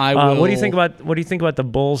this. I What do you will- think about the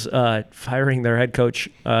Bulls firing their head coach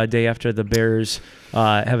day after the Bears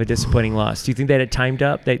have a disappointing loss? Do you think that it timed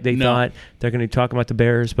up? They No. thought they're going to talk about the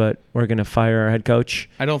Bears, but we're going to fire our head coach.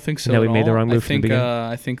 I don't think so. that we at made the all. wrong move I from the think. beginning?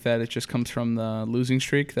 I think that it just comes from the losing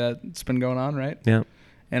streak that's been going on, right? Yeah,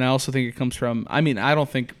 And I also think it comes from. I mean, I don't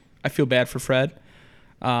think I feel bad for Fred.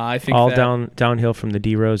 I think all that, downhill from the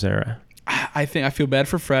D Rose era. I feel bad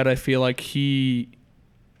for Fred. I feel like he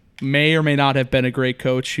may or may not have been a great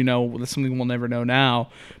coach. You know, that's something we'll never know now.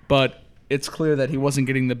 But it's clear that he wasn't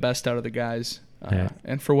getting the best out of the guys. Yeah.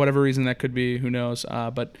 And for whatever reason that could be, who knows.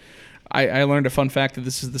 But I learned a fun fact that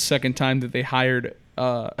this is the second time that they hired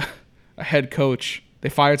a head coach. They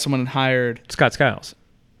fired someone and hired. Scott Skiles.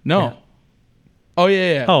 No. Yeah. Oh,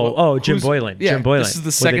 yeah. Jim who's- Boylan. Yeah, Jim Boylan. This is the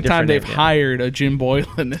with a second time different they've name, yeah. hired a Jim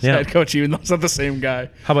Boylan as Yeah. head coach, even though it's not the same guy.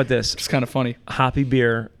 How about this? It's kind of funny. Hoppy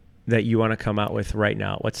beer that you want to come out with right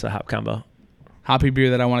now. What's the hop combo? Hoppy beer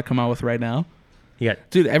that I want to come out with right now. You got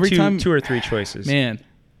Dude, every time. two or three choices. Man,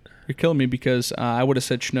 you're killing me because I would have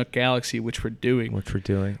said Chinook Galaxy, which we're doing, Which we're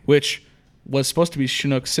doing. which was supposed to be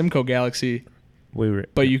Chinook Simcoe Galaxy,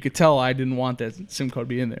 but you could tell I didn't want that Simcoe to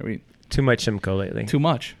be in there. I mean, too much Simcoe lately. too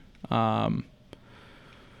much.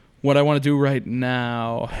 What I want to do right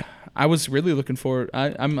now, I was really looking forward.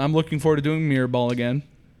 I'm looking forward to doing Mirror Ball again.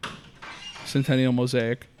 Centennial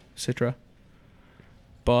Mosaic, Citra.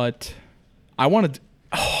 But I wanted.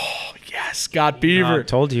 Oh yes, Got Beaver.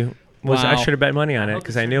 Told you. I Wow. should have bet money on it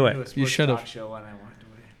because I knew it. You should have.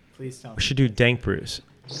 Please tell We should do Dank Brews.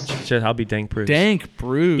 I'll be Dank Brews. Dank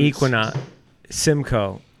Brews. Equinox,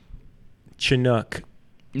 Simcoe, Chinook,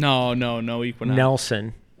 No, Equinox.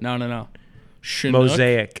 Nelson, No. Chinook.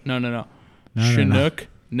 Mosaic. No. Chinook,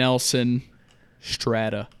 Nelson,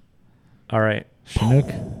 Strata. All right. Chinook,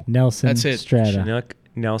 Nelson, That's it. Strata. Chinook,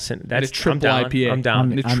 Nelson. That's a triple I'm down. IPA. I'm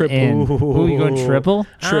down. And a I'm triple. in. Who, you going triple?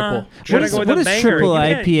 Triple. Should I What go with does a banger? triple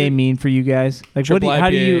You can't- IPA mean for you guys? Like, Triple how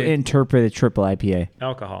do you IPA. interpret a triple IPA?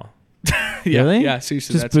 Alcohol. Yeah, Really? Yeah,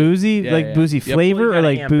 seriously. Just that's it. boozy, Yeah, like yeah. boozy Yep. flavor, Well, you or gotta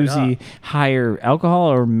like amp it boozy up. higher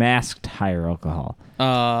alcohol, or masked higher alcohol?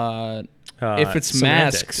 If it's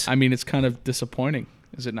semantics. masked, I mean, it's kind of disappointing,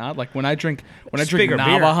 is it not? Like when I drink bigger beer.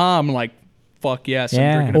 Navaja, I'm like, fuck yes,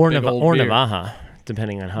 Yeah. I'm drinking a Or, big old or beer. Navaja,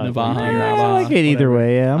 depending on how. Navaja, what beer it is. Navaja. I like it either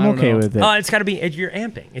way. Yeah, I I'm don't okay know. with it. It's got to be you're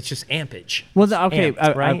amping. It's just ampage. Well, okay,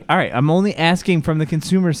 amped, right? all right. I'm only asking from the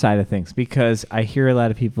consumer side of things because I hear a lot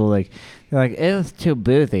of people they're like, it was too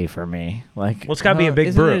boozy for me. Like, Well, it's gotta be a big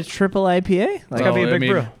isn't brew. it a triple IPA? It's Like, got to be a I big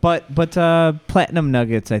mean- brew. but platinum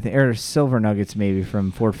nuggets, I think, or silver nuggets maybe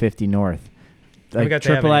from 450 North. We Like got to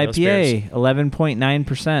have triple any of those IPA,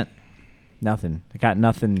 11.9%. Nothing. I got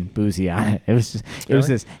nothing boozy on it. It was just, it was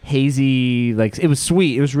Really? this hazy, like it was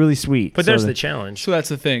sweet. It was really sweet. But So there's the challenge. So that's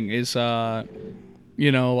the thing is, like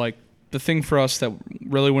the thing for us that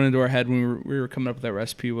really went into our head when we were coming up with that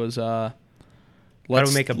recipe was,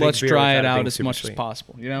 let's make a big let's beer dry without it it out being as super much as sweet.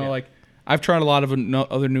 possible. You know, Yeah. like I've tried a lot of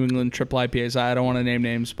other New England triple IPAs. I don't want to name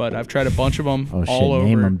names, but I've tried a bunch of them Oh shit! all over.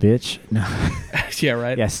 Name them, bitch. No. Yeah,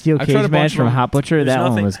 right. Yeah, Steel I've tried a Cage bunch Match of from them. Hot Butcher. There's That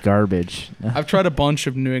one nothing. was garbage. I've tried a bunch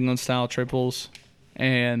of New England style triples,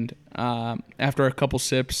 and after a couple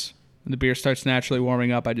sips, the beer starts naturally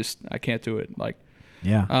warming up. I can't do it. Like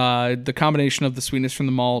Yeah. the combination of the sweetness from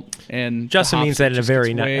the malt and Justin the means hops, that it in a just very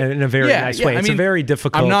gets ni- way- in a very Yeah, nice yeah, way. I It's mean, a very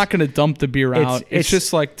difficult. I'm not going to dump the beer out. It's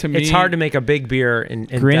just like to me, It's hard to make a big beer and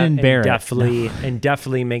Grin and bear it.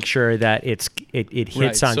 definitely make sure that it hits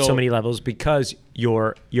Right, on so so- many levels because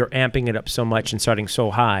you're amping it up so much and starting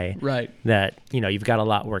so high right. that you've got a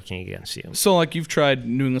lot working against you. So like you've tried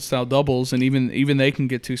New England style doubles, and even they can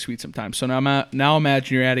get too sweet sometimes. So now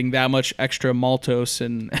imagine you're adding that much extra maltose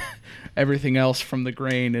and everything else from the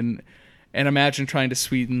grain, and imagine trying to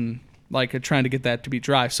sweeten like trying to get that to be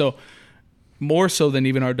dry. So more so than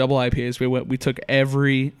even our double IPAs, we took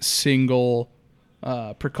every single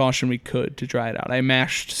precaution we could to dry it out. I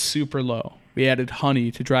mashed super low. We added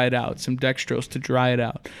honey to dry it out, some dextrose to dry it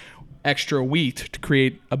out, extra wheat to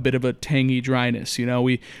create a bit of a tangy dryness. You know,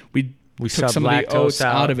 we took some of the oats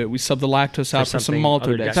out of it. We subbed the lactose out for some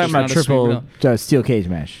malted. Talking about triple steel cage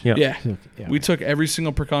mash. Yeah. We took every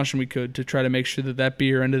single precaution we could to try to make sure that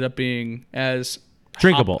beer ended up being as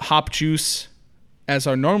drinkable, hop juice as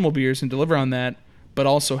our normal beers and deliver on that, but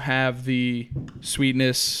also have the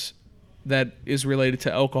sweetness that is related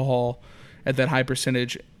to alcohol at that high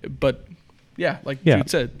percentage. But like Jude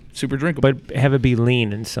said, super drinkable. But have it be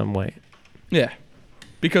lean in some way. Yeah,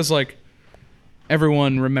 because like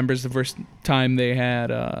everyone remembers the first time they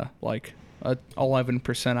had like a 11%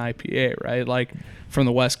 IPA, right? Like from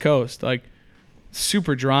the West Coast, like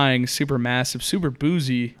super drying, super massive, super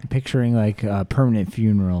boozy. I'm picturing like a Permanent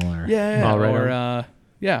Funeral or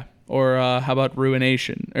or how about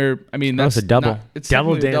Ruination? Or I mean, that was a double. It's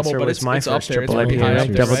Double technically a Dancer double, but was my it's up first there. It's triple pretty IPA. high up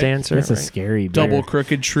there, Double right? Dancer. That's a scary beer. Double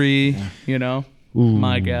Crooked Tree. You know,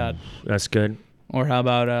 my God. That's good. Or how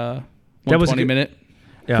about that was 120 minute?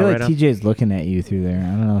 I feel like TJ's looking at you through there.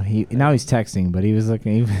 I don't know. Now he's texting, but he was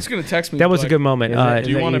looking. He's gonna text me. That was a like, good moment. do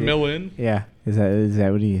you want to mill in? Yeah. Is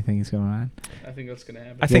that what do you think is going on? I think that's gonna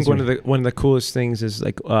happen. I think one of the coolest things is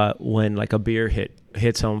like when like a beer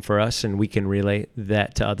hits home for us and we can relate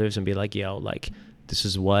that to others and be like, yo, like this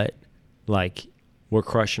is what like we're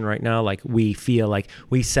crushing right now. Like we feel like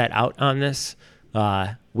we set out on this.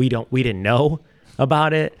 We didn't know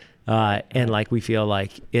about it. And like we feel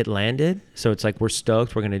like it landed, so it's like we're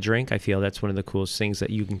stoked, we're gonna drink. I feel that's one of the coolest things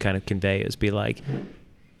that you can kind of convey is be like,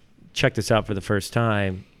 check this out for the first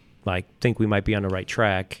time, like think we might be on the right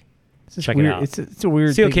track. Check weird, it out. It's a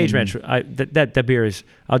weird Steel Cage Match. That beer is,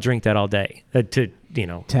 I'll drink that all day. To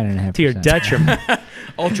 10.5% to your detriment.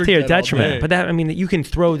 I'll drink to your that detriment. all day. But that, I mean, you can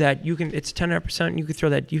throw that. It's 10.5%. You can throw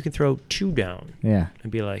that. You can throw 2 down. Yeah.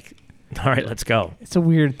 And be like, all right, let's go. It's a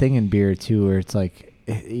weird thing in beer too, where it's like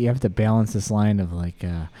you have to balance this line of like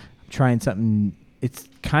trying something. It's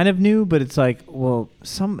kind of new, but it's like, well,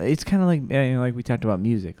 it's kind of like like we talked about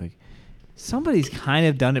music. Like somebody's kind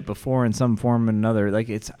of done it before in some form or another. Like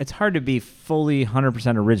it's hard to be fully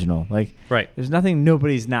 100% original. Like right. There's nothing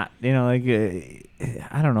nobody's not. Like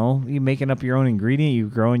I don't know. You making up your own ingredient. You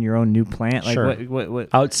growing your own new plant. Like sure. What?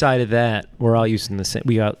 Outside of that, we're all using the same.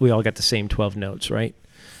 We all got the same 12 notes, right?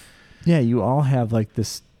 Yeah, you all have like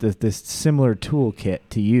this similar toolkit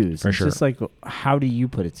to use. For sure. Just like, how do you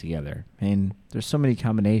put it together? I mean, there's so many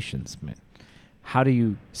combinations, man. How do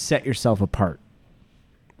you set yourself apart?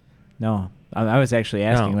 No, I was actually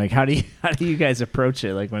asking, like, how do you guys approach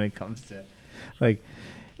it? Like when it comes to, like,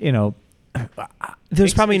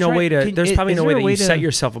 there's probably no way to. There's probably no way that you set to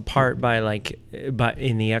yourself apart by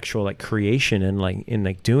in the actual like creation and like in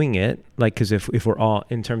like doing it. Like, because if we're all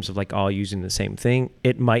in terms of like all using the same thing,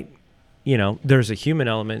 it might. There's a human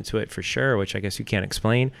element to it for sure, which I guess you can't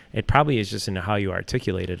explain. It probably is just in how you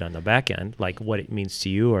articulate it on the back end, like what it means to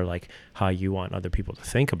you or like how you want other people to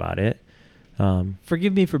think about it.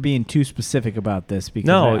 Forgive me for being too specific about this because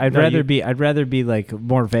I'd rather be like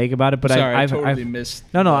more vague about it. But sorry, I've totally missed.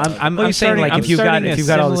 No, I'm saying like if you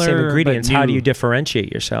got all the same ingredients, how do you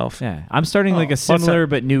differentiate yourself? Yeah, I'm starting like a similar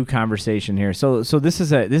but new conversation here. So this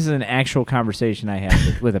is an actual conversation I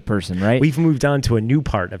had with a person, right? We've moved on to a new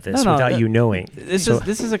part of this without you knowing. This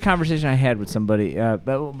is a conversation I had with somebody,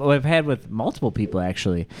 but I've had with multiple people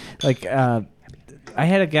actually. Like I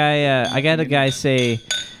had a guy. I got a guy say.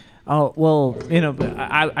 Oh, well,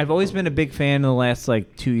 I've always been a big fan in the last,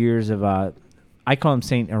 2 years of, I call him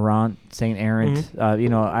Saint Errant.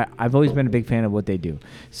 Mm-hmm. I've always been a big fan of what they do.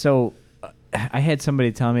 So I had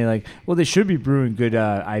somebody tell me, well, they should be brewing good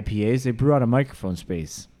IPAs. They brew out of microphone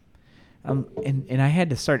space. And I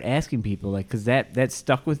had to start asking people, because that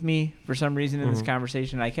stuck with me for some reason in this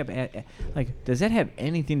conversation. I kept, does that have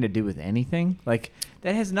anything to do with anything?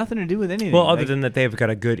 That has nothing to do with anything. Well, other than that, they've got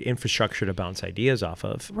a good infrastructure to bounce ideas off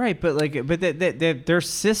of. Right, but their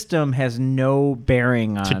system has no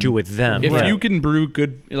bearing on to do with them. If you can brew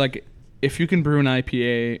good, if you can brew an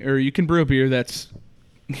IPA or you can brew a beer that's,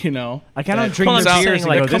 I don't drink comes the beers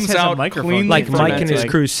out, comes out clean. Like Mike and his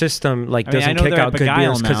crew's system, doesn't kick out good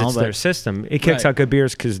beers because it's their system. It kicks out good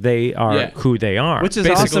beers because they are who they are. Which is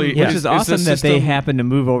awesome. Which is awesome that they happen to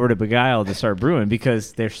move over to Beguile to start brewing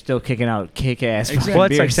because they're still kicking out kick-ass beers.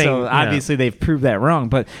 Like saying, so obviously they've proved that wrong.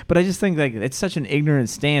 But I just think it's such an ignorant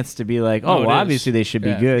stance to be like, obviously they should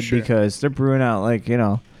be good because they're brewing out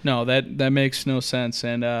No, that makes no sense.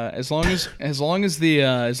 And as long as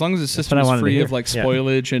the system is free of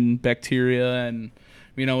spoilage and bacteria and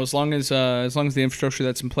As long as the infrastructure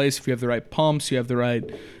that's in place, if you have the right pumps, you have the right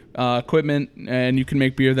equipment, and you can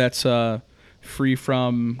make beer that's free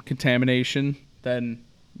from contamination, then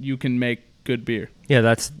you can make good beer. Yeah,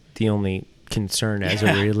 that's the only concern as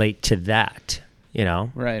it relate to that.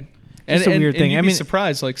 Right. It's a weird thing. You'd be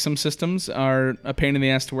surprised. Like, some systems are a pain in the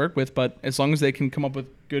ass to work with, but as long as they can come up with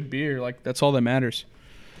good beer, like, that's all that matters.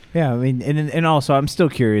 Yeah, I mean, and also I'm still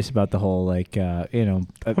curious about the whole, like, I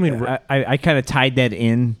kind of tied that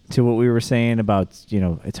in to what we were saying about,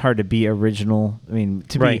 it's hard to be original. I mean,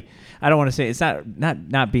 be, I don't want to say it's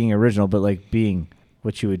not being original, but like being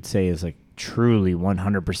what you would say is like truly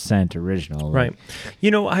 100% original. Right.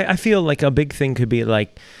 I feel like a big thing could be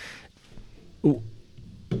like,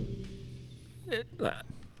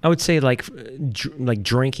 I would say like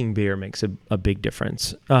drinking beer makes a big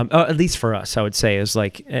difference. At least for us, I would say is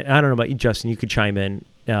like, I don't know about you, Justin, you could chime in.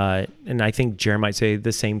 And I think Jeremy might say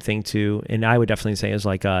the same thing too. And I would definitely say is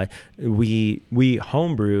like, we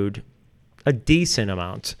homebrewed a decent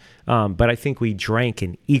amount. But I think we drank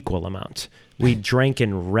an equal amount. We drank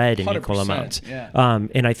and read an equal amount. Yeah.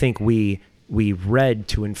 And I think we read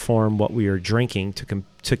to inform what we were drinking,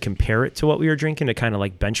 to compare it to what we were drinking, to kind of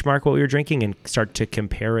like benchmark what we were drinking and start to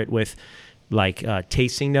compare it with like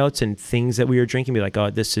tasting notes and things that we were drinking. Be like,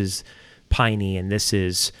 oh, this is piney and this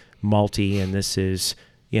is malty and this is,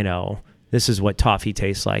 this is what toffee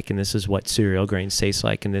tastes like and this is what cereal grains taste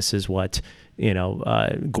like and this is what,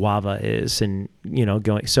 guava is and,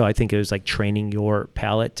 going. So I think it was like training your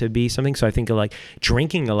palate to be something. So I think of like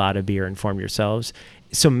drinking a lot of beer inform yourselves.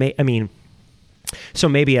 So maybe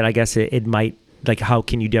I guess it might, like, how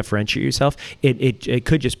can you differentiate yourself? It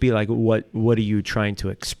could just be like, what are you trying to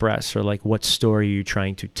express, or like what story are you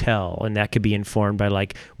trying to tell, and that could be informed by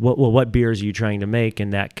like what beers are you trying to make,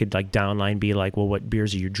 and that could like downline be like, well, what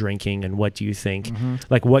beers are you drinking, and what do you think,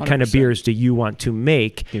 like what 100%. Kind of beers do you want to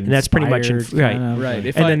make, Get and that's pretty much right.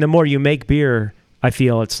 Right. Then the more you make beer, I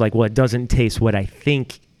feel it's like, well, it doesn't taste what I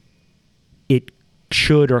think it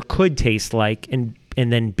should or could taste like, and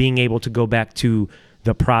then being able to go back to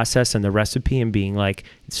the process and the recipe and being like,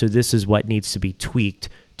 so this is what needs to be tweaked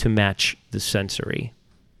to match the sensory.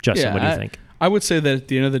 Justin, what do you think? I would say that at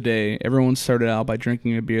the end of the day, everyone started out by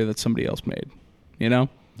drinking a beer that somebody else made, Yeah.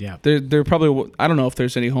 There probably, I don't know if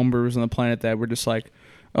there's any homebrewers on the planet that were just like,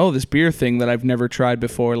 oh, this beer thing that I've never tried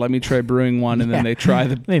before, let me try brewing one. And then they try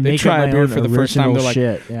a beer for the first time. They're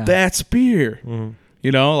like, that's beer. Mm-hmm.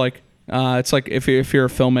 It's like if you're a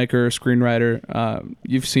filmmaker or screenwriter,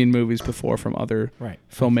 you've seen movies before from other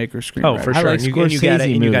filmmakers, screenwriters. Oh, for sure. Like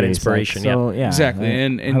and you got inspiration. Like, so, yeah, exactly.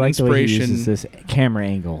 And I like inspiration. The way he uses this camera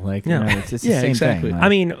angle. Like, it's the same thing. I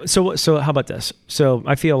mean, so how about this? So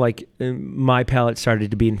I feel like my palate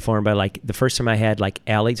started to be informed by like the first time I had like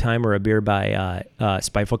Alley Time, or a beer by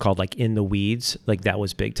Spiteful called like In the Weeds. Like that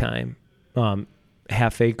was big time.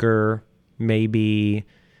 Half Acre, maybe.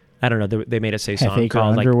 I don't know. They made a song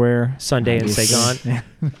called Underwear. Like Sunday in Saigon.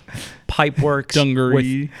 Pipeworks Dungaree. with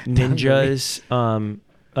ninjas.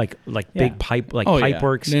 Big pipe, like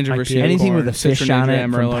Pipeworks. Ninja versus anything with a fish on it.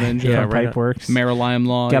 Amarillo Ninja. Pipeworks. Marilyn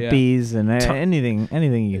Law. Guppies and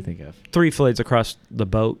anything you think of. Three Floyds Across the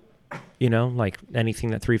Boat. Like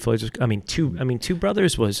anything that Three Floyds was. Two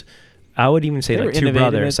Brothers was. I would even say like Two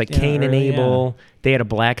Brothers, like Cain and Abel. Yeah. They had a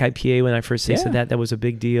black IPA when I first tasted that. That was a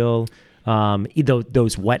big deal.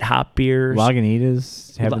 Those wet hop beers,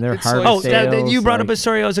 Lagunitas having their harvest sales. You brought up a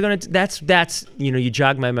story. I was gonna. That's you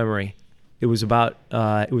jogged my memory. It was about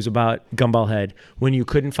Gumball Head. When you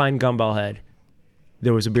couldn't find Gumball Head,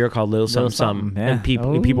 there was a beer called Little Something, and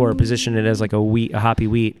people were positioning it as like a hoppy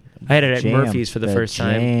wheat. I had it at Murphy's for the first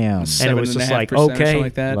time, and it was just like, okay,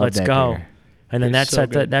 like let's go. Beer. And then that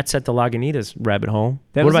set the Lagunitas rabbit hole.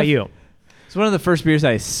 What about you? It's one of the first beers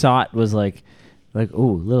I sought was like,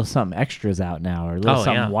 little something extra's out now, or little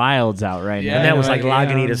something wild's out right now. And that was like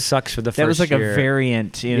Lagunitas sucks for the first year. That was like a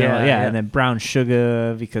variant, and then Brown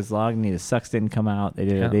Sugar, because Lagunitas sucks didn't come out. They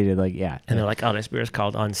did And they're like, oh, this beer is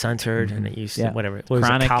called Uncensored, and it used to, whatever. It was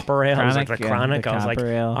Chronic, a Copper Ale. It was like the Chronic. I was like,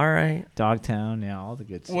 Ale, all right. Dogtown, all the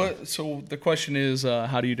good stuff. So the question is,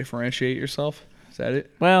 how do you differentiate yourself? Is that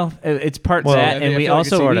it? Well, it's part that, and we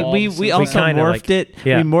also morphed it.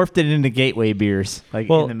 Yeah. We morphed it into gateway beers, in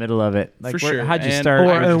the middle of it. Like, for sure. How'd you start?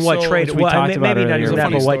 And what trained? Maybe not even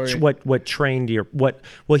that, but what trained your what?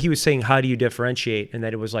 Well, he was saying, how do you differentiate? And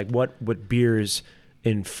that it was like what beers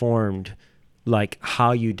informed, like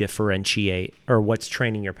how you differentiate, or what's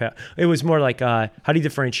training your palate. It was more like how do you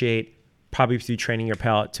differentiate probably through training your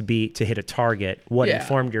palate to hit a target. What Yeah.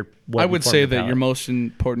 informed your? I would say that your most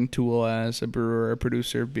important tool as a brewer, or a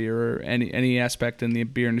producer of beer, or any aspect in the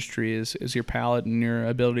beer industry is your palate and your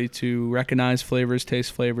ability to recognize flavors,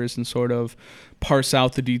 taste flavors, and sort of parse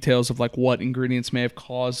out the details of like what ingredients may have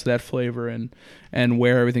caused that flavor and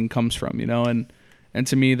where everything comes from, you know. And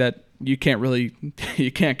to me, that you can't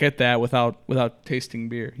get that without tasting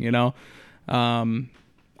beer, you know.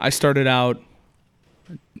 I started out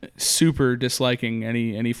super disliking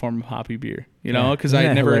any form of hoppy beer, you know, because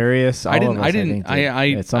I never. Hilarious.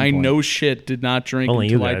 I know shit did not drink Only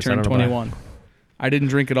until you I guys, I turned don't know 21. I didn't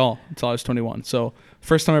drink at all until I was 21. So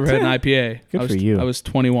first time I ever had an IPA, Good for you. I was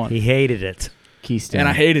 21. He hated it. Keystone. And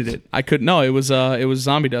I hated it. I could no. It was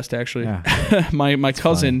Zombie Dust actually. Yeah. my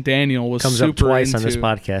cousin Daniel was Comes super up twice into on this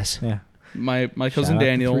podcast. Yeah. my cousin Shout out to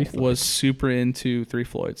Daniel Three Floyds. was super into Three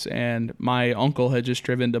Floyds, and my uncle had just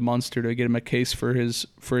driven to Munster to get him a case for his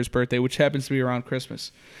birthday, which happens to be around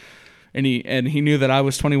Christmas. And he knew that I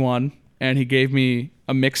was 21, and he gave me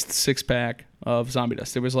a mixed 6-pack of Zombie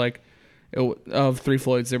Dust. There was of Three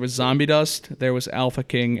Floyds. There was Zombie Dust, there was Alpha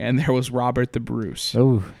King, and there was Robert the Bruce.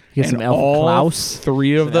 Oh, you get some And Alpha all Klaus.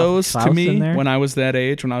 three of Some Alpha those to Klaus in me, there? when I was that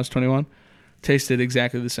age, when I was 21, tasted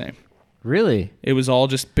exactly the same. Really? It was all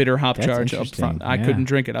just bitter hop That's charge up interesting, front. I yeah. couldn't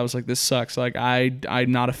drink it. I was like, this sucks. Like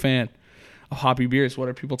I'm not a fan of hoppy beers. What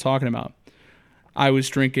are people talking about? I was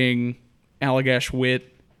drinking Allagash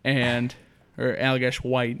Wit or Allagash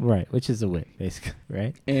White Right, which is a wit, basically,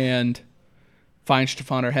 right? and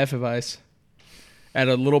Feinstefaner Hefeweiss at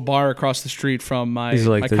a little bar across the street from my These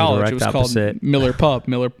are like the college. direct It was opposite. called Miller Pub.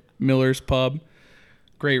 Miller's Pub.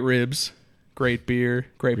 Great ribs, great beer,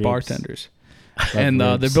 great Ribs. bartenders. Love And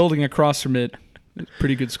the ribs. building across from it,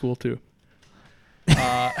 pretty good school too.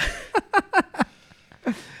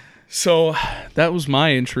 So that was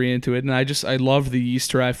my entry into it, and I love the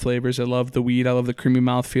yeast-derived flavors. I love the wheat. I love the creamy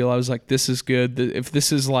mouthfeel. I was like, this is good. If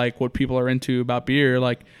this is like what people are into about beer,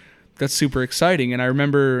 like that's super exciting. And I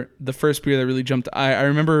remember the first beer that really jumped. I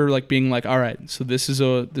remember like being like, all right, so this is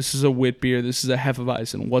a wit beer. This is a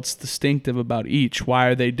Hefeweizen. What's distinctive about each? Why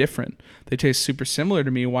are they different? They taste super similar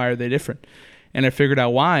to me. Why are they different? And I figured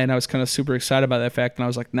out why, and I was kind of super excited about that fact. And I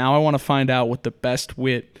was like, now I want to find out what the best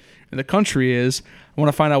wit in the country is. I want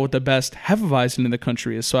to find out what the best Hefeweizen in the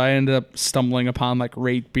country is. So I ended up stumbling upon like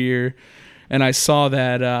Rate Beer, and I saw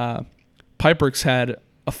that Pipeworks had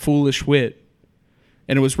a Foolish Wit,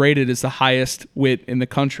 and it was rated as the highest wit in the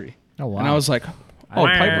country. Oh, wow. And I was like, oh,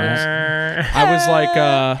 Pipeworks. I was like,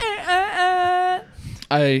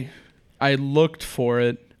 I looked for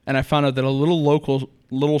it, and I found out that a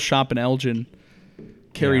little shop in Elgin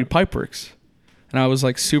carried Pipeworks, and I was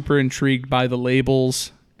like super intrigued by the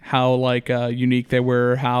labels, how like unique they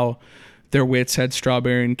were, how their wits had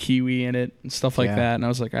strawberry and kiwi in it and stuff like Yeah. that. And I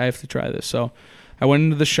was like, I have to try this. So I went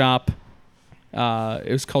into the shop.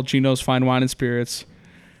 It was called Gino's Fine Wine and Spirits,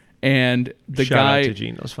 and the Shout guy. out to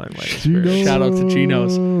Gino's Fine Wine and Spirits. Shout out to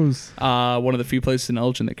Gino's. One of the few places in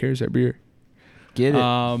Elgin that carries their beer. Get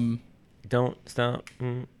it. Don't stop.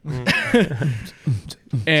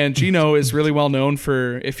 And Gino is really well known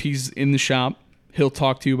for, if he's in the shop, he'll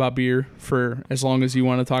talk to you about beer for as long as you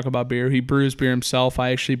want to talk about beer. He brews beer himself.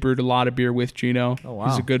 I actually brewed a lot of beer with Gino. Oh, wow.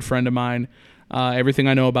 He's a good friend of mine. Everything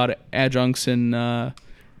I know about adjuncts and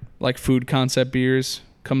like food concept beers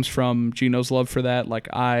comes from Gino's love for that. Like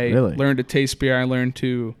I Really? learned to taste beer. I learned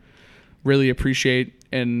to really appreciate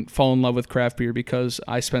and fall in love with craft beer because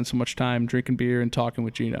I spent so much time drinking beer and talking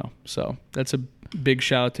with Gino. So that's a big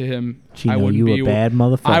shout out to him. Gino, you a bad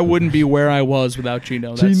motherfucker. I wouldn't be where I was without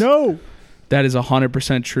Gino. That is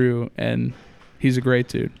 100% true, and he's a great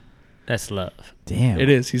dude. That's love. Damn. It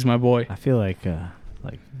is. He's my boy. I feel like a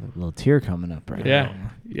little tear coming up right Yeah,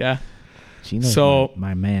 now. yeah. Gino's So,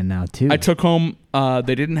 my man now too. I took home.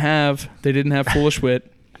 They didn't have Foolish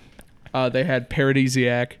Wit. They had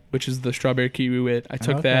Paradisiac, which is the strawberry kiwi wit. I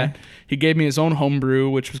took Okay. that. He gave me his own homebrew,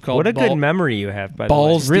 which was called What a good memory you have, by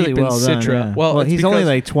Balls the way. really deep in well done. Citra. Yeah. Well, he's it's only because-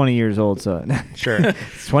 like 20 years old, so Sure.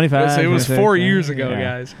 it's 25. It was 26, 4 yeah. years ago, Yeah.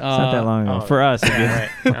 guys. It's not that long ago. Oh, For us, yeah,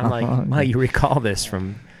 right. I'm like, wow, you recall this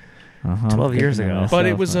from 12 years ago. But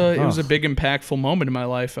it was a big impactful moment in my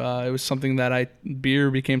life. It was something that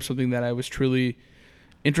beer became something that I was truly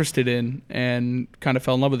interested in and kind of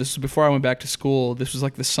fell in love with. This was before I went back to school. This was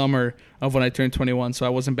like the summer of when I turned 21, so I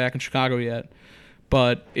wasn't back in Chicago yet.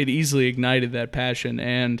 But it easily ignited that passion,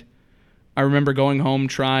 and I remember going home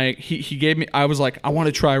trying. He gave me. I was like, I want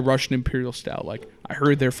to try Russian Imperial Stout. Like I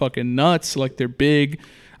heard they're fucking nuts. Like they're big.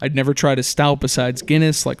 I'd never tried a stout besides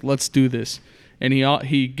Guinness. Like let's do this. And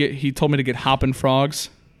he told me to get Hoppin' Frogs.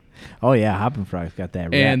 Oh yeah, Hoppin' Frog's got that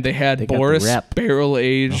rep. And they had They got the Boris rep. barrel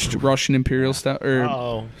aged Russian Imperial Stout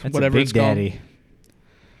or That's whatever a Big it's called. Daddy.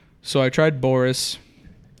 So I tried Boris,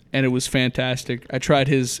 and it was fantastic. I tried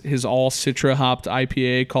his all Citra hopped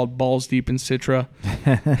IPA called Balls Deep in Citra,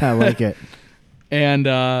 I like it. and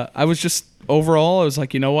I was just overall I was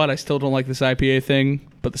like, you know what? I still don't like this IPA thing,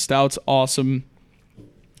 but the stout's awesome.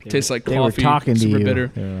 Tastes like coffee. They were talking to super you. bitter.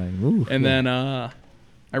 They were like, ooh. And then I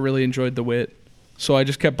really enjoyed the wit. So I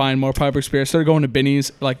just kept buying more Piper's beer. I started going to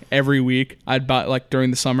Binny's like every week. I'd buy like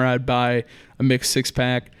during the summer I'd buy a mixed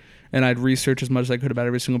 6-pack and I'd research as much as I could about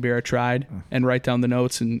every single beer I tried and write down the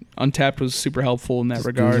notes, and Untapped was super helpful in that Just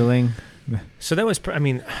regard. Googling. So that was, I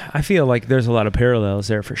mean, I feel like there's a lot of parallels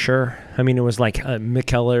there for sure. I mean, it was like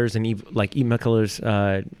Mikkeller's and E. Mikkeller's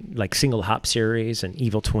like single hop series and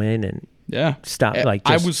Evil Twin and Yeah. stop like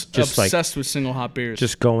I just, was just like obsessed with single hop beers.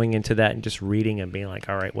 just going into that and just reading and being like,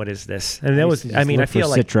 all right, what is this? And that I was, used to I just mean, I look for feel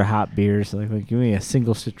like Citra hop beers. Like give me a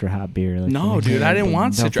single Citra hop beer. Like, No, dude, I didn't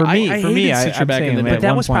want Citra. For me, I for hated me, Citra I'm back in saying the day. at but that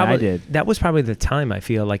one was point I probably did. that was probably the time I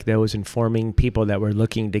feel like that was informing people that were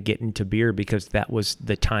looking to get into beer, because that was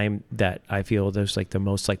the time that I feel there's like the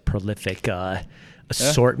most like prolific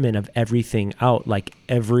assortment of everything out. Like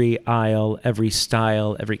every aisle, every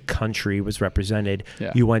style, every country was represented.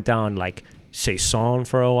 Yeah. You went down like Saison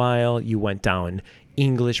for a while. You went down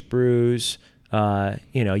English brews.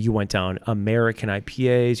 You went down American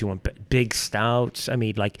IPAs. You went big stouts. I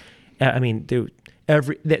mean, dude,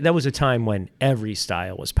 that was a time when every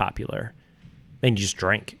style was popular, and you just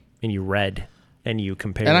drank and you read and you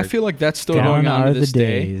compared. And I feel like that's still Gone going on are to the this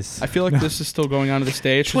day. days. I feel like this is still going on to this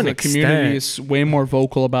day. It's To just an the community extent. is way more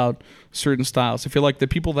vocal about certain styles. I feel like the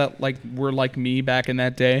people that like were like me back in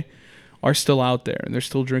that day are still out there, and they're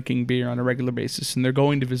still drinking beer on a regular basis, and they're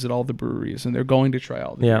going to visit all the breweries, and they're going to try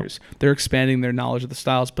all the beers. They're expanding their knowledge of the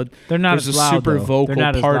styles, but They're not there's as a loud, super though. vocal They're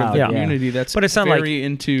not as part of loud, the yeah. community that's But it's not very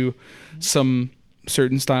into some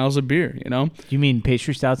certain styles of beer, you know? You mean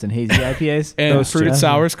pastry stouts and hazy IPAs? And Those fruited two.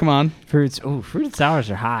 sours, come on. Fruited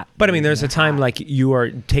sours are hot. But I mean, there's a time like you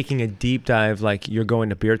are taking a deep dive, like you're going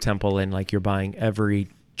to Beer Temple and like you're buying every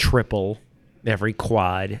triple, every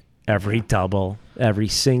quad, every double, every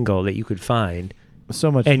single that you could find,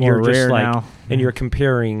 so much and more you're just rare like, now. and you're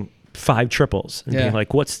comparing 5 triples and Yeah. being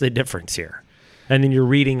like, what's the difference here? And then you're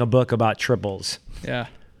reading a book about triples, Yeah.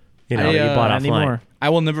 you know, I, that you bought Not offline. anymore. I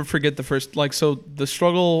will never forget the first, like, so the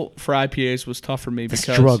struggle for IPAs was tough for me The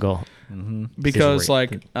because struggle. because This is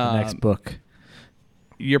like The next book.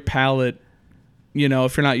 your palate, you know,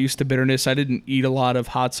 if you're not used to bitterness, I didn't eat a lot of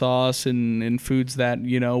hot sauce and foods that,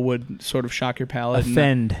 you know, would sort of shock your palate.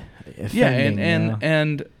 Offend. Yeah, Offending, you know?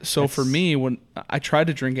 and so for That's- me, when I tried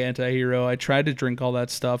to drink Anti-Hero, I tried to drink all that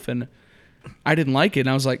stuff, and I didn't like it. And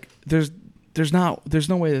I was like, there's no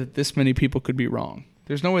way that this many people could be wrong.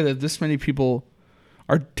 There's no way that this many people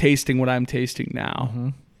are tasting what I'm tasting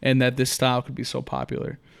now, and that this style could be so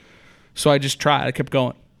popular. So I just tried. I kept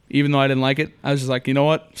going, even though I didn't like it. I was just like, you know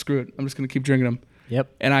what? Screw it. I'm just gonna keep drinking them. Yep.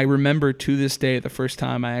 And I remember to this day the first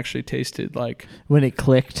time I actually tasted like. When it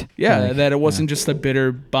clicked. Yeah, like, that it wasn't just a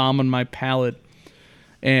bitter bomb on my palate,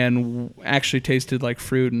 and actually tasted like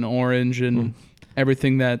fruit and orange and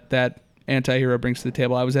everything that Anti-Hero brings to the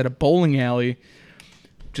table. I was at a bowling alley,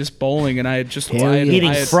 just bowling, and I had just Hell I had, yeah. Eating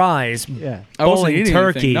I had- fries. Yeah. I wasn't bowling eating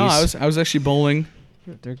anything. No, turkeys. I was actually bowling,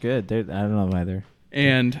 They're good. I don't know why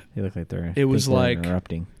and they look like they're. It was think they're like-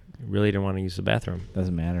 interrupting. Really didn't want to use the bathroom.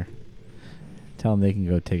 Doesn't matter. Tell them they can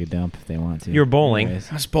go take a dump if they want to. You're bowling.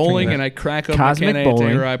 Anyways. I was bowling, Drink and I crack up Cosmic my can of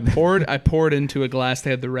bowling. Anti-Hero. I poured into a glass.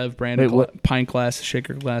 They had the Rev brand Wait, what? pint glass,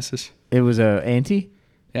 shaker glasses. It was a anti.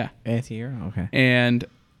 Yeah, Anti-hero. Okay. and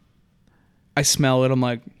I smell it. I'm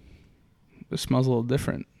like, this smells a little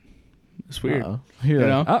different. It's weird. Uh-oh. You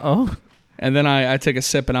know? Uh-oh. And then I take a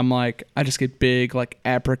sip, and I'm like, I just get big, like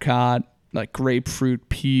apricot, like grapefruit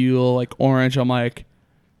peel, like orange. I'm like,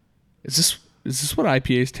 is this what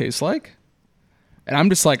IPAs taste like? And I'm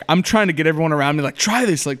just like, I'm trying to get everyone around me like, try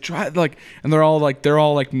this, like try, like, and they're all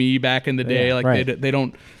like me back in the day, Yeah, like right.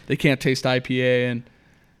 they can't taste IPA, and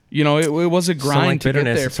you know, it was a grind like to get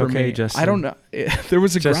bitterness, there it's for okay, me. Justin. I don't know. There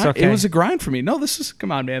was a Just grind. okay. It was a grind for me. No,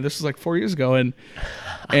 come on, man. This was like 4 years ago, and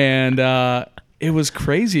it was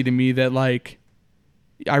crazy to me that like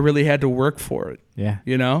I really had to work for it. Yeah.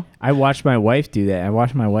 You know? I watched my wife do that. I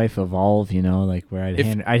watched my wife evolve, like where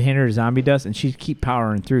I'd hand her zombie dust and she'd keep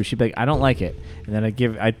powering through. She'd be like, I don't like it. And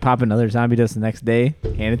then I'd pop another zombie dust the next day,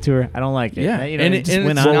 hand it to her. I don't like it. Yeah. And it just and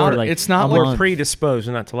went it's on not, for like it's not a like We're month. predisposed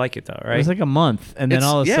not to like it though, It right? was like a month. And then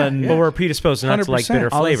It's- all of a yeah, sudden, yeah. But we're predisposed not to like 100%. bitter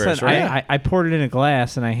all of a flavors, sudden, right? I poured it in a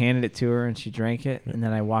glass and I handed it to her and she drank it. And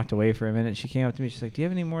then I walked away for a minute. She came up to me. She's like, do you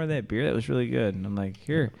have any more of that beer? That was really good. And I'm like,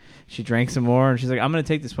 here. She drank some more and she's like, I'm going to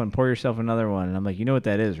take this one. Pour yourself another one. And I'm like, you know what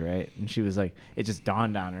that is, right? And she was like, it just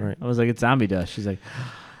dawned on her. Right. I was like, it's zombie dust. She's like,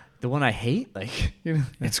 the one I hate? Like,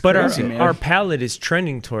 it's But crazy, man. our palate is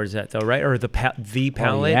trending towards that though, right? Or the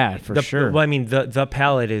palate. yeah, for sure. Well, I mean, the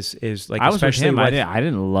palate is like I was with especially him. with, I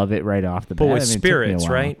didn't love it right off the bat. but with I mean, it took me a spirits,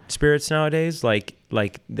 while. right? Spirits nowadays, like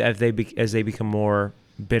as they become more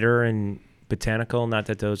bitter and botanical. Not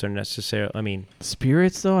that those are necessarily. I mean,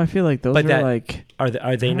 Spirits, though, I feel like those But are that- like... are they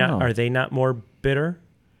I not? don't know. Are they not more bitter?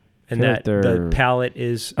 And feel that like the they're- palate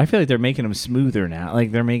is. I feel like they're making them smoother now.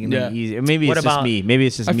 Like, they're making them Yeah. easier. Maybe What it's just about- me. Maybe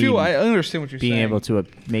it's just I me feel I understand what you're being saying. able to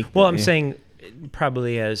make... Well, I'm yeah. saying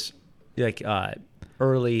probably as like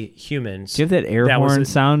early humans. Do you have that air That was horn a-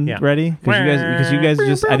 sound yeah. ready? Because you guys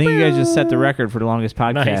just, I think you guys just set the record for the longest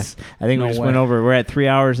podcast. Nice. I think No we just way. went over. We're at 3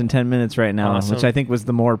 hours and 10 minutes right now, Awesome. which I think was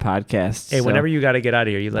the more podcast. Hey, so whenever you got to get out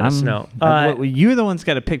of here, you let us know. you're the one's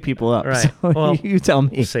got to pick people up. Right. So Well, you tell me.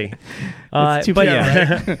 We'll see. It's 2 but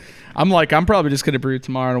p.m., I'm probably just gonna brew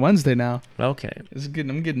tomorrow and Wednesday now. okay.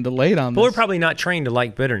 I'm getting delayed on But this. we're probably not trained to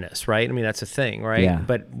like bitterness, right? I mean, that's a thing, right? Yeah.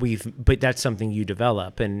 But that's something you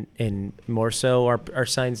develop, and more so, our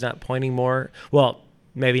signs not pointing more. Well,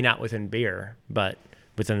 maybe not within beer, but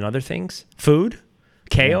within other things, food,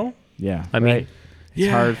 kale. Yeah. I mean, right. It's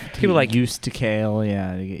hard to People get like- used to kale.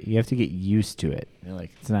 Yeah, you have to get used to it.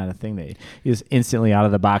 Like, it's not a thing that you just instantly out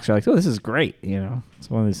of the box. You're like, oh, this is great. It's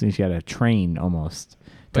one of those things you got to train almost.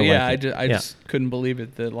 But to yeah, like it. I just couldn't believe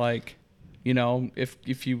it that like,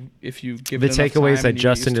 if you give the it enough takeaway is time that and you get Justin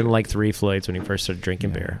used to didn't it. like Three Floyds when he first started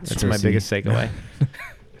drinking beer. That's my Seriously. biggest takeaway.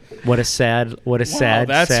 What a sad That's sad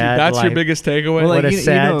your life. biggest takeaway. Well, What like,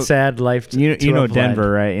 a sad life. You to know have led.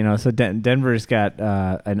 Denver, right? So Denver's got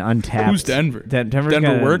an untapped. Who's Denver? Denver's Denver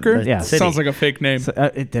got worker? Yeah, City. Sounds like a fake name. So,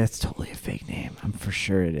 that's totally a fake name. I'm for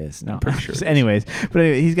sure it is. No, pretty sure it is. Anyways, but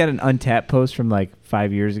anyway, he's got an untapped post from like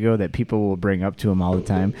 5 years ago that people will bring up to him all the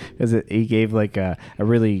time because he gave like a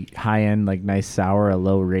really high end, like nice sour, a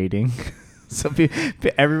low rating. So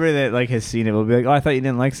everybody that like has seen it will be like, "Oh, I thought you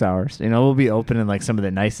didn't like sours." We'll be opening like some of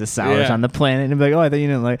the nicest sours Yeah. on the planet, and be like, "Oh, I thought you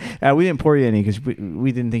didn't like." We didn't pour you any because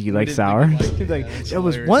we didn't think you liked didn't sour. think you liked it. He's like, Yeah, that's "It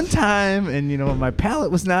was hilarious. one time, and my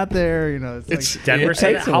palate was not there." It's- like, Denver it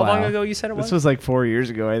said takes that? a How long while. ago you said it was? This was like 4 years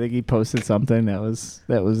ago. I think he posted something that was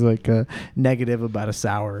like negative about a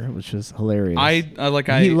sour, which was hilarious.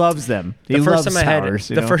 He loves them. He the first loves time I had sours.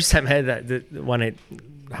 the first time I had that when it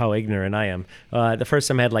how ignorant I am. The first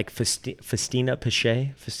time I had like Festina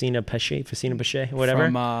Pesce, whatever.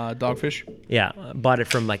 From Dogfish. Yeah, bought it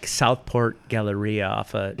from like Southport Galleria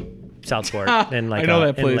off of Southport and like I know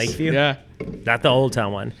that in place. Lakeview. Yeah. Not the Old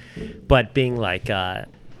Town one, but being like,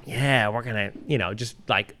 yeah, we're gonna, just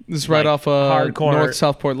like This is right like off hardcore North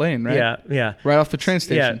Southport Lane, right? Yeah. Right off the train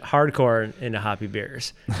station. Yeah, hardcore into hoppy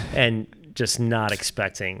beers, and just not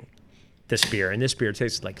expecting this beer, and this beer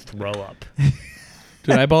tastes like throw up,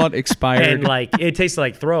 Dude, I bought expired. and like it tastes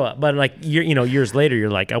like throw up. But like years later, you're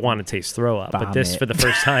like, I want to taste throw up, but this Vomit. for the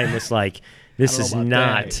first time, it's like this I is don't know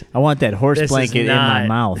about not. I want that horse This blanket is in my not-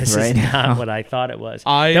 mouth This right is now. not what I thought it was.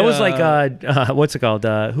 I, that was like what's it called?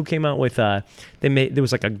 Who came out with there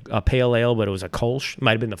was like a pale ale, but it was a Kolsch.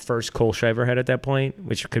 Might have been the first Kolsch I ever had at that point,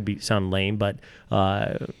 which could sound lame, but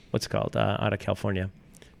what's it called? Out of California,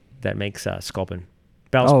 that makes Sculpin.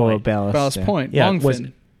 Ballast Point. Ballast. Ballast Point. Yeah,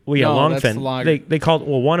 Longfin. Well, yeah, No, that's the Longfin. lager. They called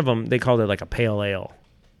one of them. They called it like a pale ale,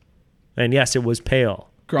 and yes, it was pale,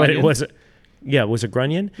 but it Grunion? was. Yeah, was it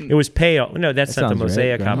Grunion? It was pale. No, that's That not the sounds right,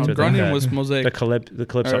 Mosaic Grunion. hops. No, with like Grunion the- was Mosaic. the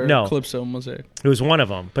Calypso. or No, Calypso Mosaic. it was one of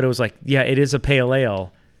them, but it was like, yeah, it is a pale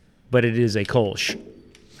ale, but it is a Kolsch. And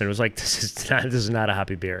it was like, this is not a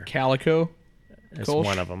hoppy beer. Calico. It's Kolsch?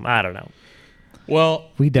 one of them. I don't know. Well,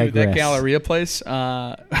 We dude, that digress. Galleria place. Me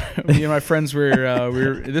and my friends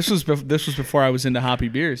were. This was before I was into hoppy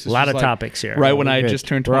beers. A This lot was of like topics here. Right when I Good. just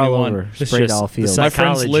turned We're all 21. over. It's Sprayed just all the fields. My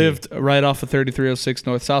friends Psychology. lived right off of 3306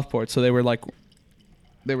 North Southport, so they were like,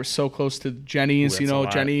 they were so close to Jenny's. Ooh, that's a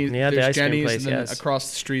lot. Jenny's. Yeah, the there's ice cream Jenny's, place, and then yes. across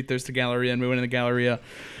the street there's the Galleria, and we went in the Galleria,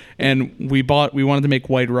 and we wanted to make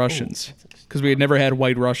White Russians because we had never had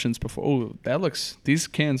White Russians before. Oh, these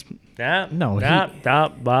cans.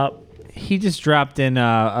 He just dropped in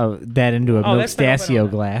that into a Oh, that's not open Milkstachio on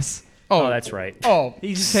that. glass. Oh, that's right. Oh,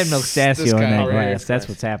 He just had milk this pistachio in guy that over here. glass. That's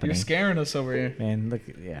what's happening. You're scaring us over here. Man, look,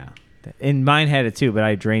 yeah. And mine had it too, but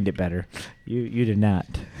I drained it better. You did not.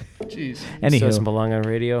 Jeez. So it Anywho, doesn't belong on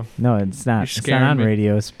radio. no, it's not. You're It's not scaring on me.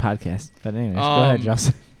 radio. It's a podcast. But anyways, go ahead,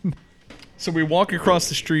 Justin. So we walk across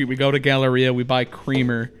the street. We go to Galleria. We buy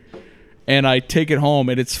creamer, and I take it home,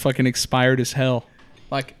 and it's fucking expired as hell,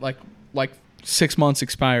 like 6 months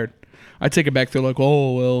expired. I take it back. They're like,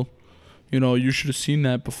 oh well, you should have seen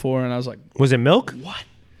that before. And I was like, Was it milk? what?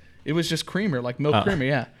 It was just creamer, like milk Oh. creamer,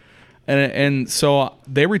 yeah. And so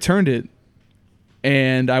they returned it,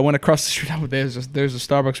 and I went across the street. There's a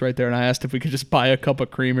Starbucks right there, and I asked if we could just buy a cup of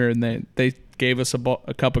creamer, and they gave us a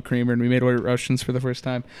cup of creamer, and we made White Russians for the first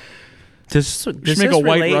time. Does make this a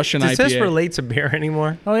White relate- Russian Does this IPA. relate to beer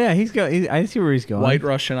anymore? Oh yeah, I see where he's going. White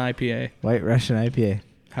Russian IPA. White Russian IPA.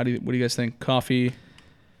 What do you guys think? Coffee,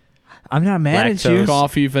 I'm not mad at Lactose. you.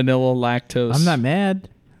 coffee, vanilla, lactose. I'm not mad.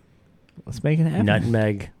 Let's make it happen.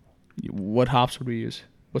 Nutmeg. What hops would we use?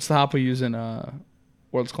 What's the hop we use in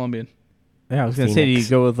World's Columbian? Yeah, I was gonna say, do you Phoenix.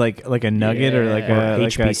 go with like a nugget or like Yeah. a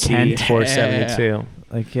HBC Kent? 472.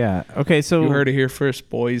 Like yeah. Okay, so You heard it here first,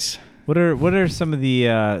 boys. what are some of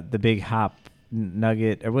the big hop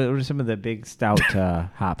nugget or what are some of the big stout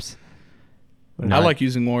hops? I like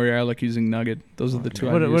using Warrior. I like using Nugget. Those are the two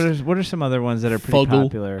What I've are, used. what are some other ones that are pretty Fuggle.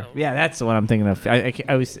 popular? Yeah, that's the one I'm thinking of.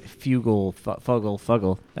 I was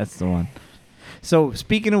Fuggle. That's the one. So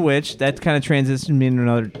speaking of which, that kind of transitioned me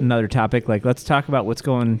into another topic. Like, let's talk about what's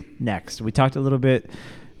going next. We talked a little bit.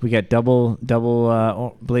 We got double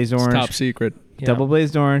blazed It's orange, top secret. Yeah. double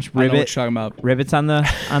blazed orange, I know what ribbit. you're talking about. Ribbit's on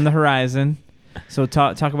the horizon. So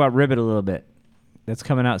talk about Ribbit a little bit. That's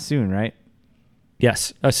coming out soon, right?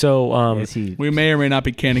 Yes. So Is he? We may or may not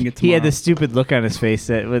be canning it tomorrow. He had this stupid look on his face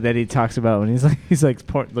that he talks about when he's like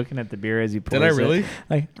looking at the beer as he pours Did I it. really?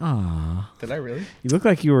 Like, ah, Did I really? you look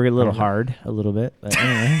like you were a little hard, a little bit. But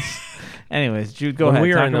anyways, Jude, go When ahead. we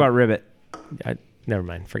were Talk in the- about Ribbit. never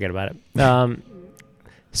mind. Forget about it.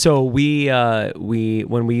 So we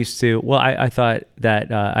when we used to, well, I thought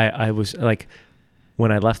that I was like,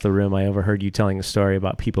 when I left the room, I overheard you telling a story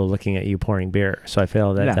about people looking at you pouring beer. So I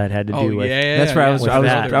feel that Yeah. that had to do Oh, with. yeah. That's where I was. with I was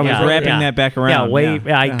that. wrapping Yeah. that back around.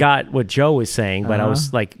 I Yeah. got what Joe was saying, but I was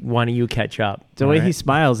Uh-huh. like, why don't you catch up? The way All he right?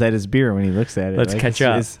 smiles at his beer when he looks at it. Let's like, catch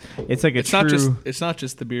it's, up. It's like a It's true. not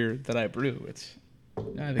just the beer that I brew. It's I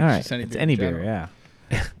think all it's right, just any it's beer. any in beer. general. Yeah.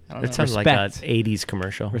 I don't It know. sounds like a Respect. 80s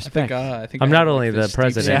commercial. Respect. I think I'm I not have, like, only the this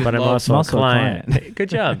president, deep-seated but I'm love- also a also a client. client. Good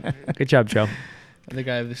job. Good job, Joe. I think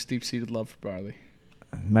I have this deep-seated love for barley.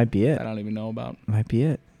 Might be it. I don't even know about. Might be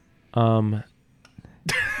it.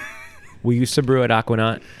 We used to brew at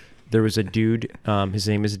Aquanaut. There was a dude, his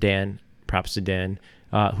name is Dan, props to Dan,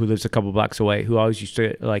 who lives a couple blocks away, who always used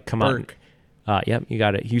to like come Burke. out. Yep, you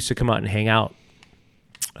got it. He used to come out and hang out,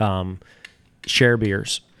 share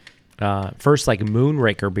beers. First, like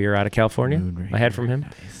Moonraker beer out of California, I had from him.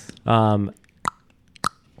 Nice.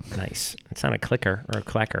 Nice. It's not a clicker or a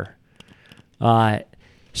clacker.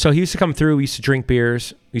 So he used to come through. We used to drink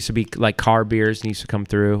beers. We used to be like car beers, and he used to come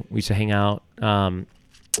through. We used to hang out. And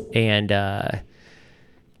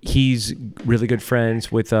he's really good friends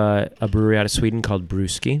with a brewery out of Sweden called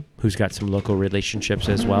Brewski, who's got some local relationships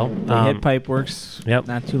as well. They hit Pipeworks Yep.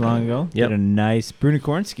 not too long ago. Yep. Did a nice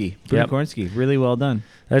Brunikornsky. Yep. Brunikornsky. Really well done.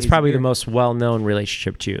 That's Easy probably beer. the most well-known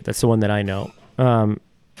relationship too. That's the one that I know.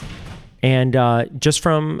 And just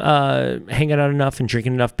from hanging out enough and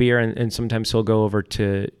drinking enough beer, and sometimes he'll go over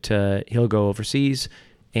he'll go overseas,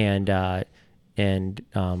 and I'll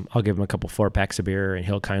give him a couple 4-packs of beer, and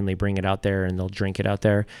he'll kindly bring it out there, and they'll drink it out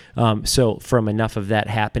there. So from enough of that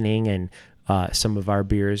happening, and some of our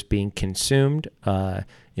beers being consumed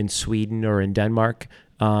in Sweden or in Denmark,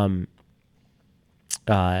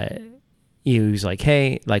 he was like,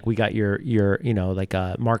 hey, like we got your like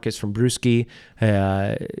Marcus from Brewski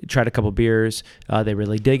tried a couple beers. They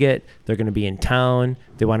really dig it. They're going to be in town.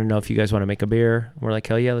 They want to know if you guys want to make a beer. We're like,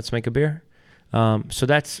 hell yeah, let's make a beer. So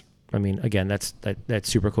that's, I mean, again, that's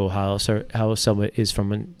super cool. How else someone is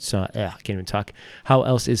from, I can't even talk. How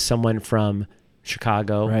else is someone from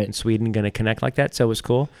Chicago and Sweden going to connect like that? So it was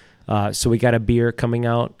cool. So we got a beer coming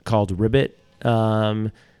out called Ribbit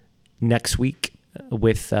next week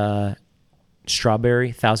with strawberry,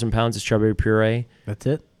 1,000 pounds of strawberry puree. That's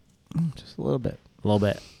it. Just a little bit. A little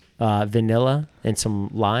bit. Vanilla and some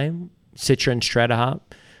lime, Citra and Strata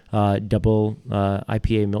hop, double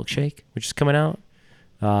IPA milkshake, which is coming out.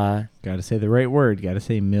 Got to say the right word. Got to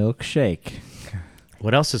say milkshake.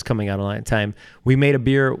 What else is coming out a lot of time? We made a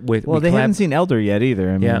beer with... Well, they haven't seen Elder yet either.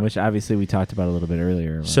 I mean, Yeah. which obviously we talked about a little bit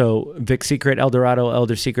earlier. So Vic Secret, Eldorado,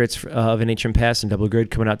 Elder Secrets of NHM Pass, and Double Grid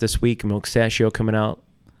coming out this week. Milk Pistachio coming out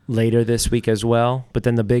later this week as well. But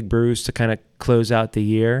then the big brews to kind of close out the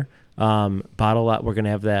year. We're going to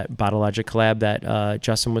have that Bottle Logic collab that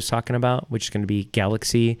Justin was talking about, which is going to be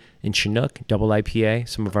Galaxy and Chinook, double IPA,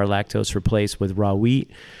 some of our lactose replaced with raw wheat.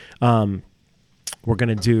 We're going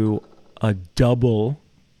to do a double,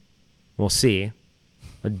 we'll see,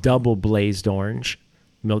 a double glazed orange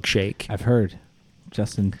milkshake. I've heard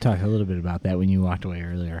Justin talk a little bit about that when you walked away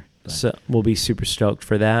earlier. But. So we'll be super stoked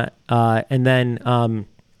for that. And then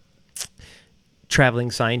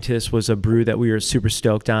Traveling Scientist was a brew that we were super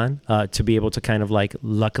stoked on to be able to kind of like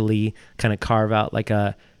luckily kind of carve out like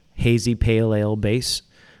a hazy pale ale base.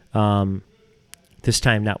 This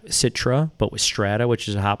time not with Citra, but with Strata, which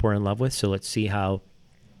is a hop we're in love with. So let's see how,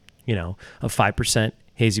 a 5%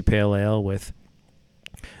 hazy pale ale with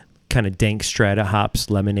kind of dank Strata hops,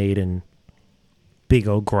 lemonade, and big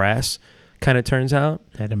old grass kind of turns out.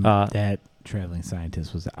 That Traveling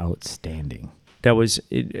Scientist was outstanding. That was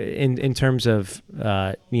in terms of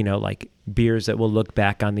like beers that we'll look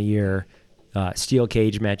back on the year. Steel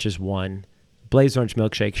Cage Match is 1. Blaze Orange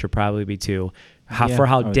Milkshake should probably be 2. For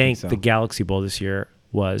how dank the Galaxy Bowl this year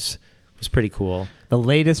was pretty cool. The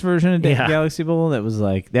latest version of Galaxy Bowl it was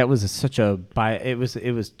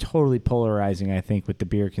totally polarizing, I think, with the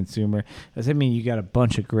beer consumer. I mean, you got a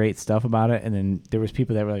bunch of great stuff about it, and then there was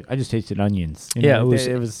people that were like, I just tasted onions.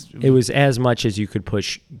 It was as much as you could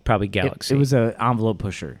push probably Galaxy. It was an envelope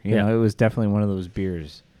pusher. You know, it was definitely one of those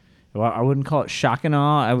beers. Well, I wouldn't call it shock and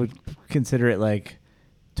awe. I would consider it like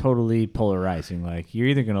totally polarizing. Like, you're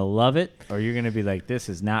either gonna love it or you're gonna be like, this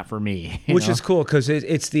is not for me. Which is cool because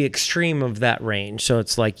it's the extreme of that range. So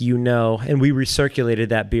it's like, and we recirculated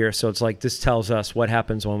that beer. So it's like, this tells us what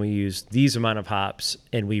happens when we use these amount of hops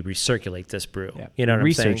and we recirculate this brew. Yeah. You know what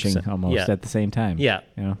I'm saying? Researching almost at the same time. Yeah.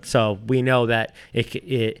 So we know that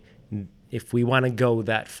if we want to go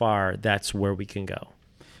that far, that's where we can go.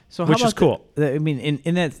 So which is cool. I mean,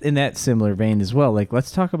 in that similar vein as well. Like,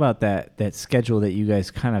 let's talk about that schedule that you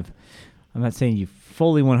guys kind of. I'm not saying you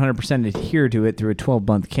fully 100% adhere to it through a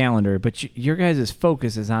 12-month calendar, but your guys'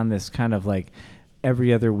 focus is on this kind of like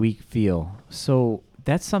every other week feel. So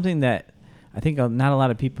that's something that I think not a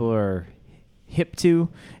lot of people are hip to.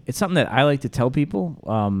 It's something that I like to tell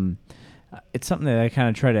people. It's something that I kind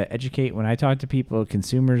of try to educate when I talk to people,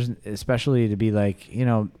 consumers especially, to be like,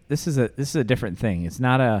 this is a different thing. It's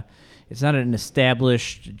not an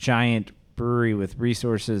established giant brewery with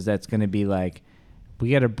resources that's going to be like, we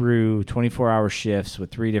got to brew 24-hour shifts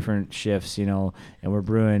with 3 different shifts, and we're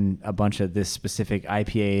brewing a bunch of this specific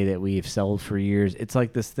IPA that we've sold for years. It's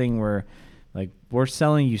like this thing where like we're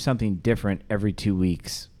selling you something different every 2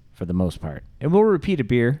 weeks for the most part. And we'll repeat a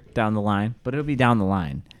beer down the line, but it'll be down the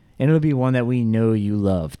line. And it'll be one that we know you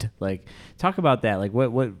loved. Like, talk about that. Like,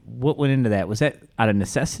 what went into that? Was that out of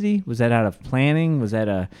necessity? Was that out of planning? Was that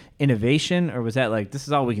a innovation? Or was that like, this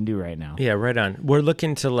is all we can do right now? Yeah, right on. We're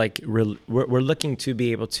looking to we're looking to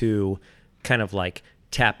be able to kind of like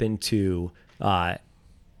tap into from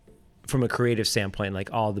a creative standpoint,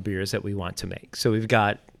 like all the beers that we want to make. So we've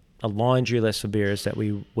got a laundry list of beers that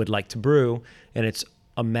we would like to brew, and it's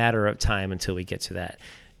a matter of time until we get to that.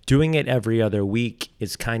 Doing it every other week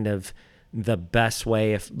is kind of the best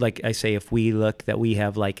way. If, like I say, if we look that we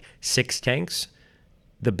have like 6 tanks,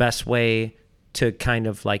 the best way to kind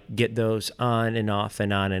of like get those on and off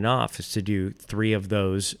and on and off is to do 3 of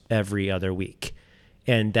those every other week.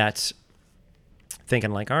 And that's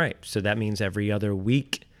thinking like, all right, so that means every other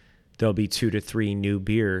week there'll be 2 to 3 new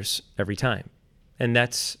beers every time. And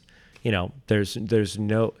that's, there's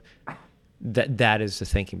no, that is the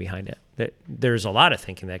thinking behind it. There's a lot of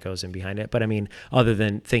thinking that goes in behind it, but I mean, other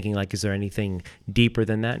than thinking like, is there anything deeper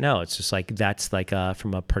than that? No, it's just like, that's like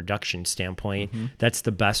from a production standpoint, that's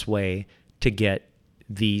the best way to get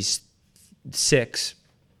these 6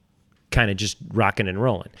 kind of just rocking and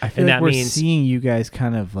rolling. I feel like we're seeing you guys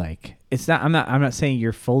kind of like, it's not, I'm not saying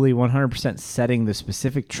you're fully 100% setting the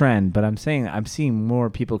specific trend, but I'm saying I'm seeing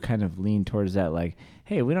more people kind of lean towards that. Like,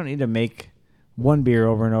 hey, we don't need to make one beer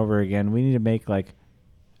over and over again. We need to make like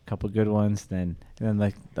couple good ones, and then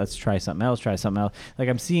like, let's try something else. Like,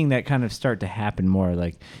 I'm seeing that kind of start to happen more.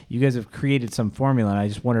 Like, you guys have created some formula, and I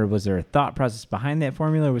just wondered, was there a thought process behind that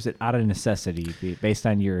formula, or was it out of necessity based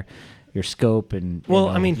on your scope and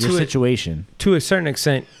your situation? To a certain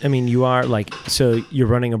extent, I mean, you are like, so you're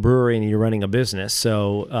running a brewery and you're running a business,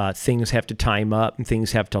 so things have to time up and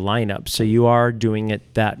things have to line up. So you are doing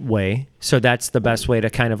it that way. So that's the best way to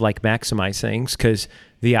kind of like maximize things, because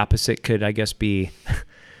the opposite could, I guess, be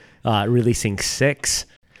releasing 6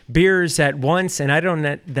 beers at once. And I don't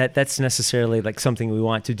know that's necessarily like something we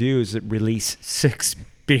want to do, is release 6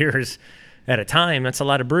 beers at a time. That's a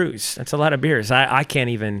lot of brews. That's a lot of beers. I can't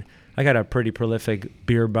even. I got a pretty prolific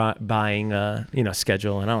beer buying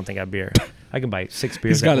schedule, and I don't think I beer. I can buy 6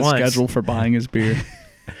 beers. He's got at a once. schedule for buying his beer.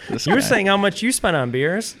 You were saying how much you spent on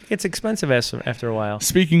beers. It's expensive after a while.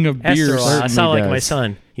 Speaking of beers, Ester, I sound like my does.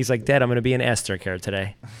 son. He's like, Dad, I'm going to be in Aftercare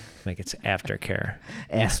today. Like it's Aftercare.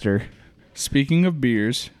 Aster. speaking of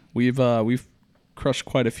beers, we've crushed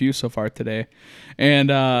quite a few so far today, and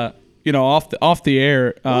off the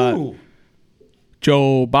air,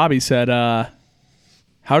 Joe Bobby said,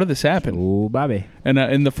 "How did this happen?" Ooh, Bobby.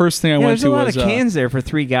 And the first thing I Yeah, went there's a to lot was of cans there for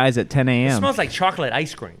 3 guys at 10 It a.m. smells like chocolate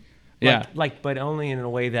ice cream. Yeah. But only in a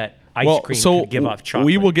way that ice cream could give off chocolate.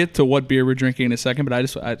 We will get to what beer we're drinking in a second, but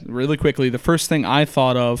I really quickly, the first thing I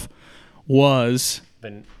thought of was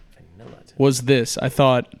Vanilla. this. I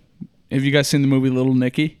thought, have you guys seen the movie Little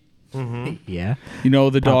Nicky? Yeah. You know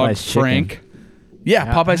the dog Popeye's chicken. Frank?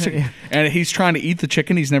 Yeah, Popeye's chicken. And he's trying to eat the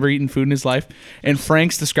chicken. He's never eaten food in his life. And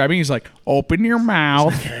Frank's describing, he's like, open your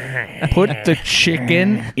mouth, put the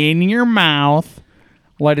chicken in your mouth,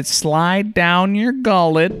 let it slide down your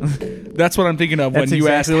gullet. That's what I'm thinking of when That's you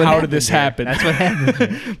exactly asked, what how happened did this there. happen? That's what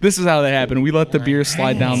happened. This is how that happened. We let the beer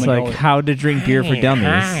slide down It's the like gullet. how to drink beer for dummies.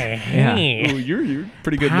 Yeah. Ooh, you're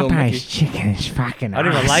pretty good, Little Nicky. Popeye's chicken is fucking I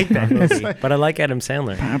don't even like that movie, but I like Adam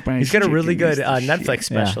Sandler. Popeye's He's got a really chicken is good the Netflix shit.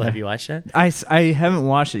 special. Yeah. Have you watched that? I haven't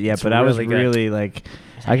watched it yet, It's but I was really good. really like,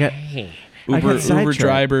 I got Uber sidetracked.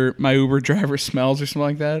 driver, my Uber driver smells or something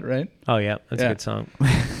like that, right? Oh yeah, that's Yeah. a good song.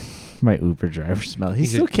 my Uber driver smell. He's He's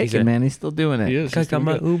still a- he's kicking, a- man. He's still doing it. He is. I He's got doing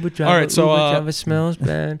my good. Uber driver. All right, so, Uber driver smells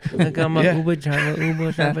bad. I got my Yeah. Uber driver.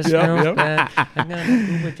 Uber driver Yep, smells yep. bad. I got my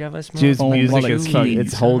Uber driver smells Dude's Phone music wallet is keys. fucking,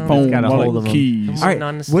 it's hold, Phone it's got a wallet hold of him. keys. All right,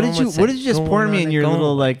 what did you just pour me in your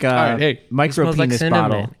little like All right, hey, micro Smells like penis cinnamon.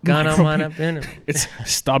 bottle? Gonna wind up in it. It's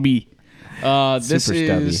stubby. This Super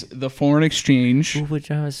is the Foreign Exchange Uber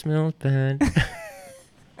driver smells bad.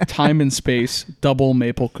 Time and Space Double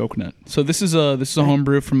Maple Coconut. So this is a home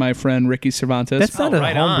brew from my friend Ricky Cervantes. That's not Oh, a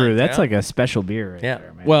right homebrew. on, That's yeah. like a special beer. Right Yeah.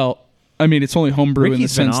 there, man. well, I mean, it's only home brew in the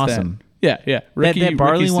Ricky's been sense awesome. that yeah. that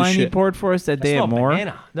barley Ricky's the wine he shit. poured for us that day at Moore.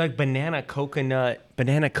 Banana, like banana coconut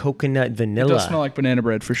It vanilla. does smell like banana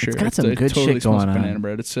bread for sure. got some It good totally shit smells going like on. Banana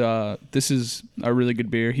bread. It's this is a really good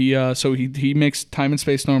beer. He makes Time and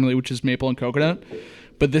Space normally, which is maple and coconut,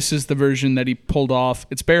 but this is the version that he pulled off.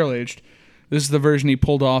 It's barrel aged. This is the version he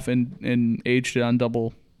pulled off and aged it on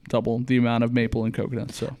double the amount of maple and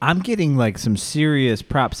coconut. So I'm getting like some serious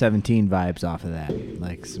Prop 17 vibes off of that.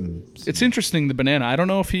 Like some it's interesting, the banana. I don't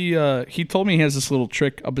know if he told me he has this little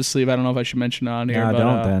trick up his sleeve. I don't know if I should mention it on here. No, but,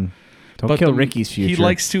 don't then. Don't but kill Ricky's future. He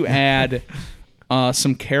likes to add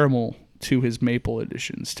some caramel to his maple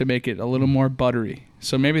additions to make it a little more buttery.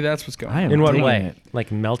 So maybe that's what's going I on. am In what digging way? it.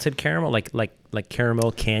 Like melted caramel, like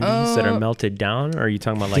caramel candies that are melted down, or are you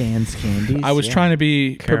talking about like? Dan's candies. I was yeah. trying to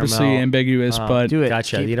be purposely Caramel. ambiguous, but Do it.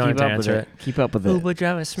 Gotcha. You don't have to up with answer it. Keep up with it. Uber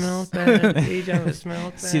driver smells bad. Uber driver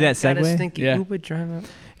smells bad. See that Got a segue? stinky Yeah. Uber driver.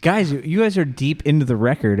 Guys, you guys are deep into the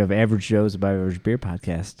record of Average Joe's Above Average Beer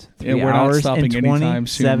podcast. Yeah, 3 we're not hours stopping and anytime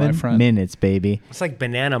soon, my 27 friend. minutes, baby. It's like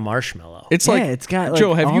banana marshmallow. it's Yeah, like it's got, like,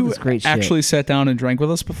 Joe. Have all you this great shit. actually sat down and drank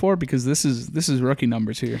with us before? Because this is rookie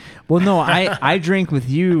numbers here. Well, no, I drink with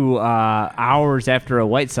you hours after a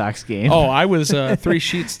White Sox game. Oh, I was 3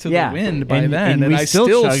 sheets to yeah. the wind by And- then, and we I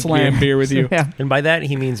still chugged slam beer with you. yeah. And by that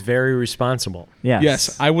he means very responsible. Yes.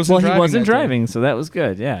 Yes, I wasn't Well, he driving wasn't that day. driving, so that was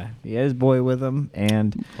good. Yeah, he had his boy with him,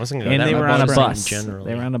 and Wasn't gonna go they that were much on a in bus.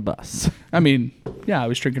 generally. They were on a bus. I mean, yeah, I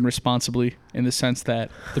was drinking responsibly in the sense that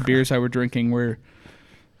the beers I were drinking were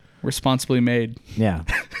responsibly made. Yeah,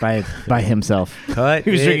 by himself. Cut.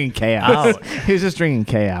 He was it drinking chaos. out. He was just drinking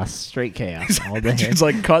chaos, straight chaos all day. It's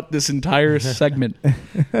like cut this entire segment.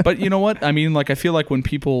 But you know what? I mean, like I feel like when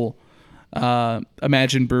people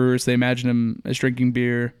imagine brewers, they imagine them as drinking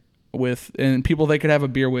beer with and people they could have a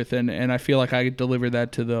beer with, and I feel like I deliver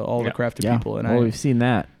that to all the Yeah. crafted Yeah, people. And well, we've seen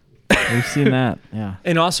that. We've seen that. Yeah.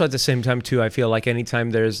 And also at the same time too, I feel like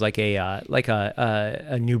anytime there's like a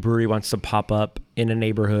new brewery wants to pop up in a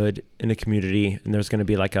neighborhood, in a community, and there's going to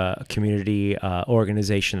be like a community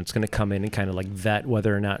organization that's going to come in and kind of like vet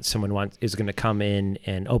whether or not someone is going to come in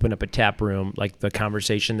and open up a tap room, like the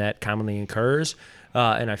conversation that commonly occurs.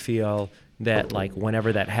 And I feel that like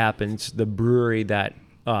whenever that happens, the brewery that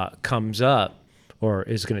comes up or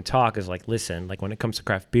is going to talk is like, listen, like when it comes to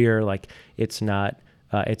craft beer, like it's not.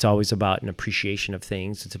 It's always about an appreciation of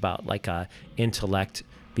things. It's about like a intellect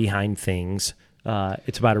behind things.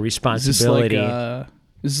 It's about a responsibility.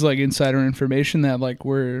 This is like insider information that like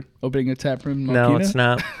we're opening a tap room in No, Mokina? it's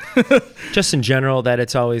not. Just in general, that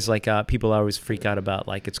it's always like people always freak out about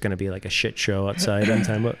like it's going to be like a shit show outside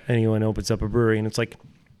anytime anyone opens up a brewery, and it's like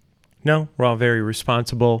No, we're all very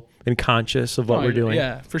responsible and conscious of what we're doing.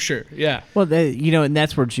 Yeah, for sure. Yeah. Well, and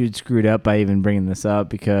that's where Jude screwed up by even bringing this up,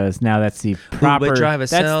 because now that's the proper. Uber driver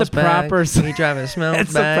that's smells the proper. bag. He driver smells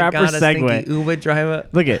That's bag. the proper Got a segue. stinky Uber driver.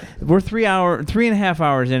 Look we're 3.5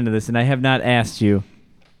 hours into this, and I have not asked you,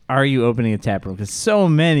 are you opening a tap room? Because so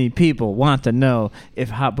many people want to know if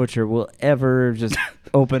Hot Butcher will ever just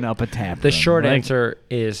open up a tap room. The short Like, answer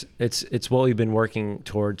is it's what we've been working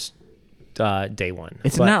towards day one.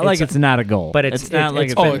 It's But not like it's not a goal. But it's not like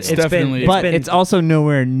it's definitely- But it's also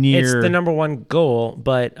nowhere near. It's the number one goal,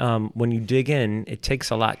 but when you dig in, it takes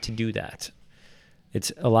a lot to do that.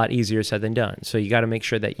 It's a lot easier said than done. So you got to make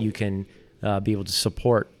sure that you can be able to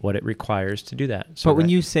support what it requires to do that. So But when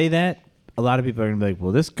you say that, a lot of people are going to be like,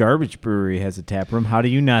 well, this garbage brewery has a tap room. How do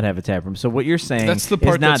you not have a tap room? So what you're saying That's the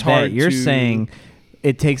part is not that's hard that. You're to- saying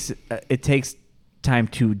it takes time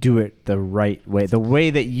to do it the right way, the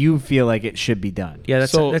way that you feel like it should be done. yeah,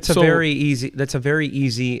 that's So- a so- very easy. That's a very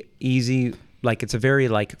easy. Like it's a very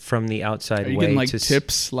like from the outside Are you way getting like to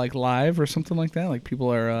tips like live or something like that? Like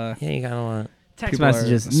people are. Yeah, you got a lot. Text People are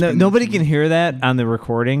messages. spending Nobody some- can hear that on the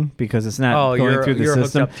recording because it's not Oh, going you're- through the you're hooked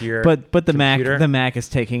system. up to your but the computer? Mac is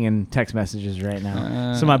taking in text messages right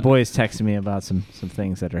now. So my boy is texting me about some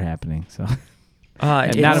things that are happening. So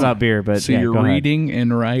And not about beer, but So yeah, you're go ahead. reading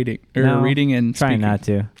and writing, or No, reading and trying speaking. not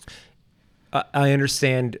to. I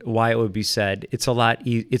understand why it would be said. It's a lot.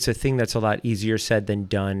 It's a thing that's a lot easier said than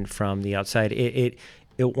done from the outside.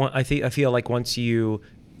 I feel like once you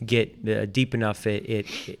get deep enough,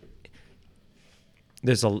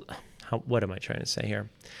 there's a. What am I trying to say here?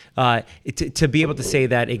 To be able to say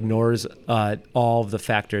that ignores all of the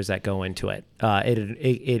factors that go into it.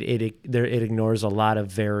 It ignores a lot of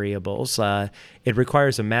variables. It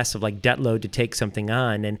requires a massive debt load to take something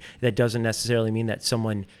on, and that doesn't necessarily mean that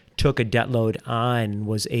someone took a debt load on,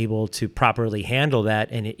 was able to properly handle that,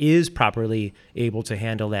 and it is properly able to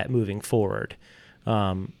handle that moving forward.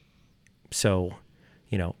 So,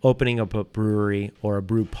 opening up a brewery or a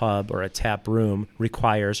brew pub or a tap room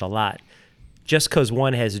requires a lot. Just because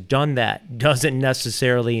one has done that doesn't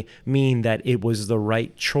necessarily mean that it was the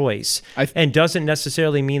right choice, and doesn't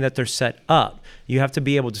necessarily mean that they're set up. You have to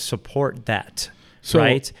be able to support that,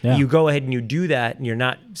 right? Yeah. You go ahead and you do that and you're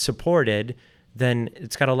not supported, then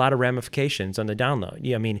it's got a lot of ramifications on the download.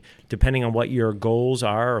 Yeah, I mean, depending on what your goals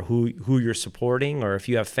are or who you're supporting, or if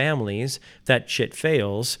you have families, that shit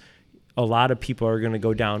fails, a lot of people are going to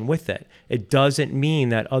go down with it. It doesn't mean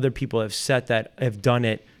that other people have done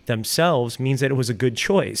it themselves means that it was a good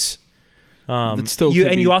choice. That still you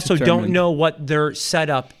could be also don't determined. know what their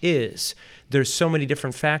setup is. There's so many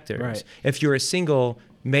different factors. Right. If you're a single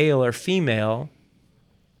male or female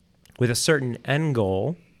with a certain end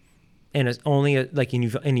goal, and it's only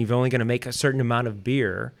you've only going to make a certain amount of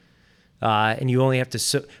beer, and you only have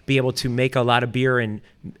to be able to make a lot of beer, and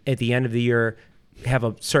at the end of the year have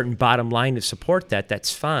a certain bottom line to support that.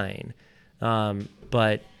 That's fine,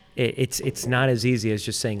 but it's not as easy as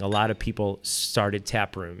just saying a lot of people started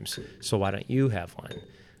tap rooms, so why don't you have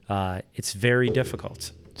one? It's very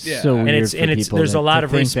difficult. Yeah. So And weird it's- for and it's- people there's a that- lot to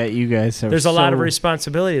of think that you guys are There's a lot of so-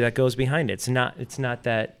 responsibility that goes behind it. It's not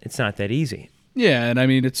that easy. Yeah, and I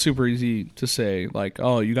mean, it's super easy to say,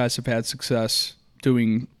 oh, you guys have had success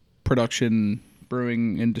doing production,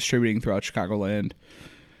 brewing, and distributing throughout Chicagoland.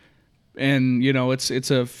 And,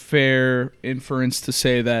 it's a fair inference to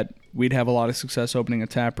say that we'd have a lot of success opening a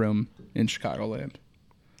tap room in Chicagoland.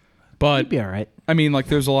 But, You'd be all right. I mean,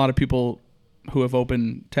 there's a lot of people who have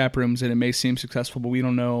opened tap rooms, and it may seem successful, but we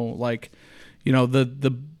don't know,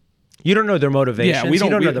 the You don't know their motivations. we You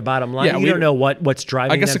don't we- know the bottom line. yeah, You we don't know what's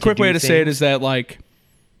driving. I guess them the quick to way do to say it things. is that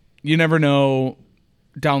you never know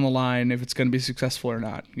down the line if it's going to be successful or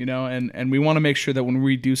not, and we want to make sure that when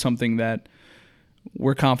we do something that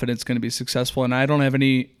we're confident it's going to be successful. And I don't have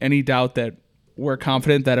any doubt that we're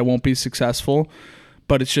confident that it won't be successful,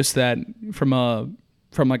 but it's just that from a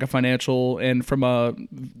financial and from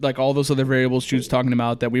all those other variables Jude's talking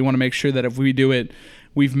about, that we want to make sure that if we do it,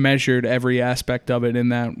 we've measured every aspect of it,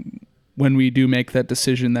 and that when we do make that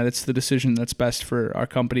decision, that it's the decision that's best for our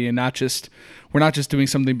company, and we're not just doing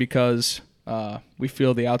something because we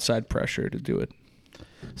feel the outside pressure to do it.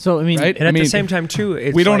 So I mean, Right? And at the same time, too,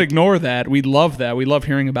 it's we don't like, ignore that. We love that. We love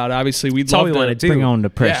hearing about it. Obviously, we'd It's all love we wanna do. bring on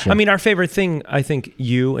the pressure. I mean, our favorite thing, I think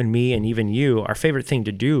you and me and even you, our favorite thing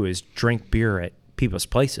to do is drink beer at people's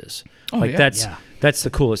places. Oh, yeah. That's the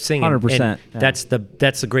coolest thing. And- 100%, and yeah.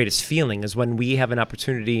 That's the greatest feeling, is when we have an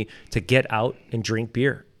opportunity to get out and drink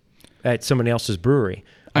beer at somebody else's brewery.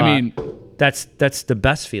 I mean, that's the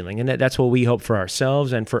best feeling, and that's what we hope for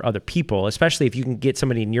ourselves and for other people, especially if you can get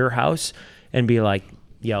somebody in your house and be like,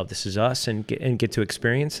 this is us, and get to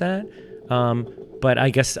experience that. But I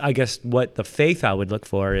guess what the faith I would look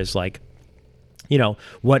for is like,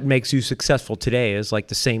 what makes you successful today is like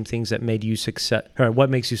the same things that made you or what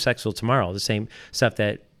makes you successful tomorrow, the same stuff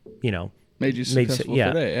that, made you successful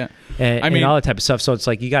today. Yeah. And all that type of stuff. So it's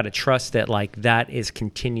like, you got to trust that like that is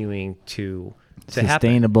continuing to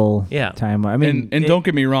sustainable happen. Time. I mean, and don't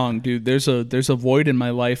get me wrong, dude, there's a void in my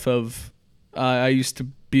life of, I used to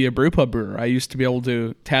be a brew pub brewer. I used to be able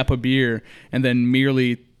to tap a beer and then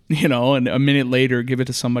merely, and a minute later give it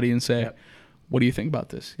to somebody and say, what do you think about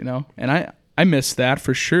this? And I miss that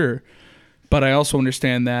for sure. But I also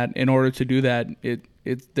understand that in order to do that,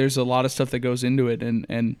 there's a lot of stuff that goes into it.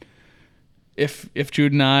 And if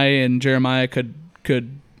Jude and I and Jeremiah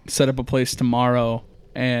could set up a place tomorrow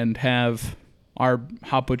and have our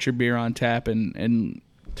Hop Butcher beer on tap and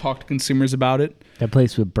talk to consumers about it, that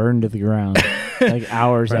place would burn to the ground like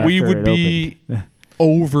hours after we would be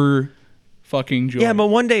over fucking joy. Yeah, but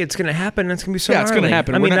one day it's going to happen, and it's going to be so. Yeah, it's going to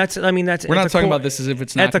happen. We're not talking about this as if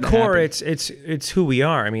it's not at the gonna core. happen. It's who we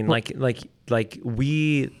are. I mean, I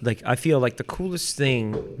feel like the coolest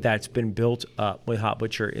thing that's been built up with Hop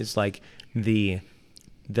Butcher is like the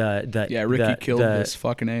Ricky killed this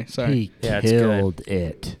fucking A. Sorry. He killed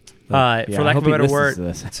it. For lack of a better word,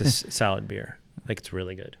 this. it's a salad beer. Like, it's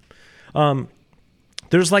really good.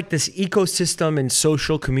 There's like this ecosystem and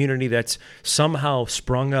social community that's somehow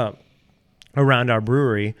sprung up around our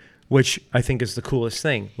brewery, which I think is the coolest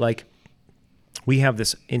thing. Like, we have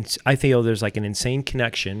this, I feel there's like an insane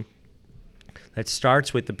connection that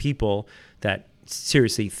starts with the people that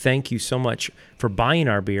seriously thank you so much for buying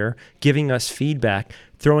our beer, giving us feedback,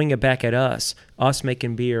 throwing it back at us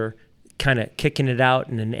making beer, kind of kicking it out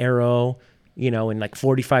in an arrow, in like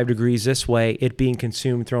 45 degrees this way, it being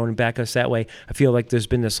consumed, throwing it back us that way. I feel like there's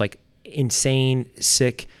been this like insane,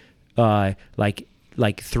 sick, like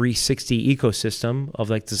 360 ecosystem of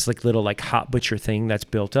like this like little like Hop Butcher thing that's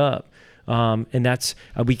built up. And that's,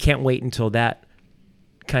 we can't wait until that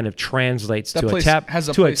kind of translates that to place a tap has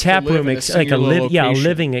a to a place tap to live room, in a like a location.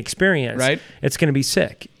 living experience. Right? It's going to be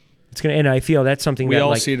sick. And I feel that's something we that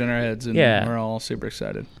all like, see it in our heads, and Yeah. we're all super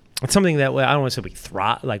excited. it's something that I don't want to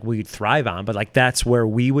say we'd thrive on, but like that's where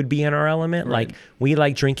we would be in our element. Right. Like, we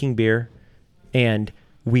like drinking beer, and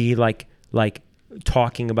we like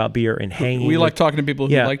talking about beer and hanging. We like talking to people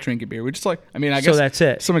who Yeah. like drinking beer. We just like, I mean, I So guess that's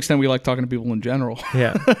it. to some extent we like talking to people in general.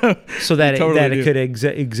 Yeah. So that Totally it do. could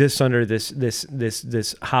exist under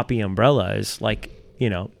this hoppy umbrella is like,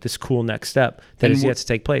 this cool next step that And is we're- yet to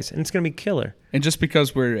take place, and it's going to be killer. And just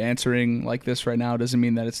because we're answering like this right now doesn't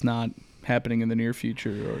mean that it's not happening in the near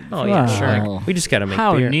future. Oh yeah, Wow. sure. We just got to make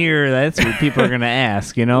How beer. near? That's what people are going to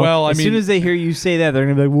ask, Well, I as mean- soon as they hear you say that, they're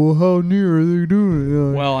going to be like, well, how near are they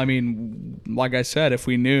doing it? Well, I mean, like I said, if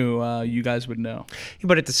we knew, you guys would know.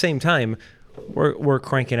 But at the same time, we're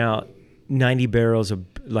cranking out 90 barrels of,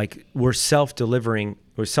 like, we're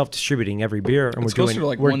self-distributing every beer, and It's we're closer doing to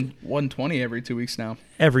like we're 120 every 2 weeks now.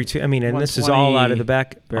 every two. I mean, and this is all out of the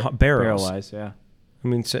back barrels. Barrel-wise, yeah. I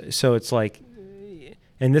mean, so it's like,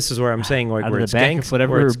 and this is where I'm saying like Out where of it's the back gangster, of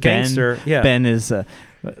whatever where it's Ben, gangster. Yeah. Ben is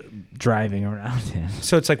driving around in.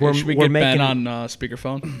 So it's like we're Should we we're get making Ben on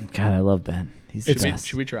speakerphone? God, I love Ben. He's the best.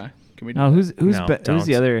 Should we try? Can we do No, that? who's No, Ben, who's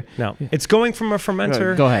the don't. other? No, it's going from a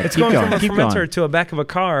fermenter. Go ahead. It's Keep going going. from a Keep fermenter going. to a back of a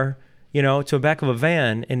car, to a back of a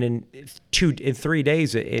van, and in 3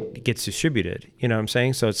 days it gets distributed. You know what I'm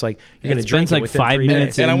saying? So it's like you're going to drink Ben's it like within 5 3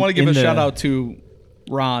 minutes days. And I want to give in a the- shout out to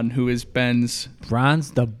Ron, who is Ben's.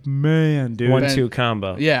 Ron's the man, dude. 1-2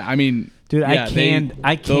 combo. Yeah, I mean, Dude, yeah, I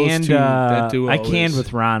that duo canned is-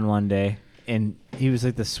 with Ron one day, and he was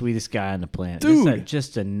like the sweetest guy on the planet. Dude.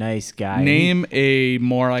 Just a nice guy. Name a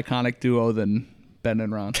more iconic duo than Ben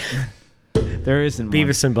and Ron. There isn't one.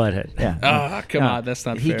 Beavis and Butthead. Yeah. Ah, come No. on, that's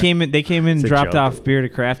not He fair. came in. They came in, It's a dropped joke. off beer to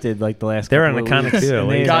Crafted like the last. They're couple an of iconic weeks, duo.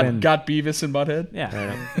 and they've got been- got Beavis and Butthead.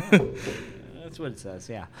 Yeah. That's what it says.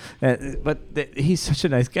 Yeah. He's such a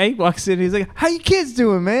nice guy. He walks in. He's like, "How you kids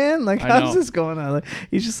doing, man? Like, I know. how's this going on?" Like,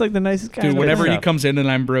 he's just like the nicest guy. Dude, I've whenever ever he met. comes in and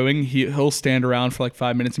I'm brewing, he'll stand around for like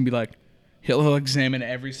 5 minutes and be like, he'll examine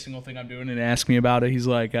every single thing I'm doing and ask me about it. He's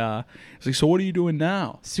like, so what are you doing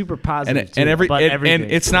now? super And positive. and too, about everything.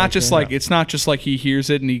 it's not just like it's not just like he hears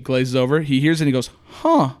it and he glazes over. He hears it and he goes,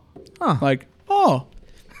 huh, like, oh,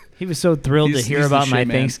 he was so thrilled to He's- hear he's the about my shit,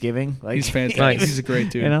 man. Thanksgiving. Like, he's fantastic. Nice. He's a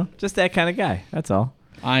great dude. just that kind of guy. That's all.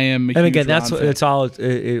 I am. A And huge again, that's Ron what fan. it's all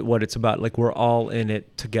what it's about. Like, we're all in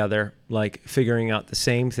it together, like figuring out the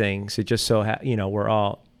same things. It just so we're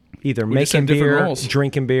all either We just making have different beer, roles.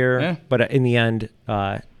 drinking beer, Yeah. but in the end,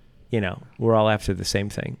 we're all after the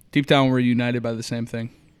same thing. Deep down, we're united by the same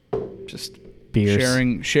thing. Just Beers.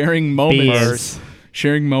 sharing moments. Beers.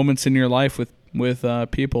 sharing moments in your life with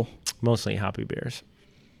people. Mostly hoppy beers.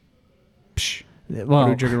 Psh, what are Well,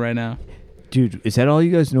 we drinking right now? dude, is that all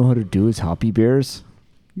you guys know how to do? Is hoppy beers?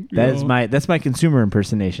 That's my consumer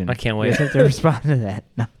impersonation. I can't You wait. guys have to respond to that.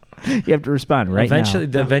 No. You have to respond right Eventually,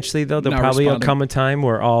 now. eventually though, there'll Not probably responding. come a time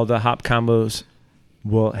where all the hop combos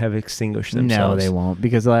will have extinguished No, themselves. they won't,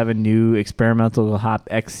 because they'll have a new experimental hop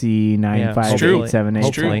Yeah, it's true. XC95878. It's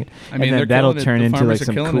true. I mean, and then they're that'll killing it. turn The into farmers like are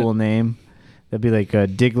some killing cool it. name. There'll be like a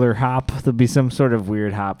Diggler hop. There'll be some sort of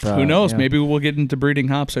weird hop. Who knows? yeah. Maybe we'll get into breeding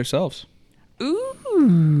hops ourselves.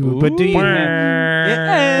 Ooh. But do you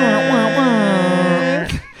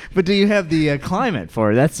have, but do you have the climate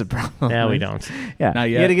for it? That's the problem. No, we don't. Yeah, Not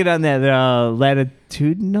you yet. got to get on that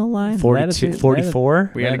latitudinal line.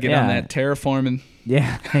 44. We got to get on Yeah. that terraforming.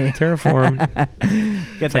 Yeah, Terraform.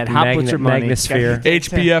 get that like hop with your money. Magnosphere.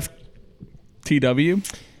 HPF TW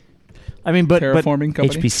I mean, but terraforming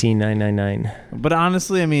company. HPC 999. But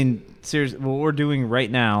honestly, I mean, seriously, what we're doing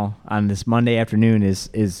right now on this Monday afternoon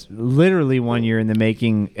is literally 1 year in the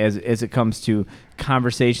making as it comes to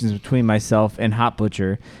conversations between myself and Hop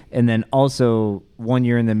Butcher, and then also 1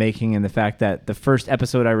 year in the making in the fact that the first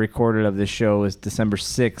episode I recorded of this show was December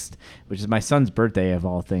 6th, which is my son's birthday of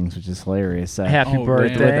all things, which is hilarious. Happy Oh,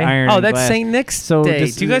 birthday. with Iron Oh, and that's Glass. St. Nick's So Day.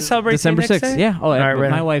 this- Do you guys celebrate December St. Nick's 6th? Day? Yeah. Oh, All right,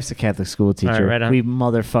 right my on. wife's a Catholic school teacher. All right, right on. We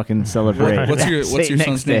motherfucking celebrate. What's your Saint son's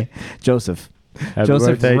Nick's name? Day. Joseph. Happy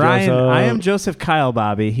Joseph birthday, Ryan. Joseph. I am Joseph Kyle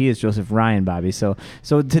Bobby. He is Joseph Ryan Bobby. So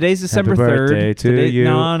today's December Happy 3rd. birthday to Today, you.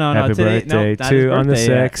 No. Happy Today, birthday not to his on the birthday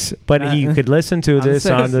yet. 6th. But he could listen to on the this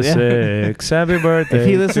on the 6th, yeah. 6th. Happy birthday If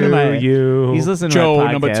he listened to my, you. he's listening Joe to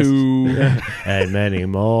my number podcast. 2. and many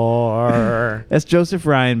more. That's Joseph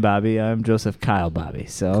Ryan Bobby. I'm Joseph Kyle Bobby.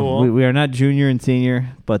 So Cool. we are not junior and senior,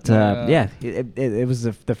 but Yeah. yeah, it was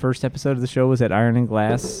the first episode of the show was at Iron and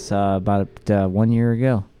Glass about 1 year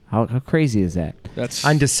ago. How crazy is that? That's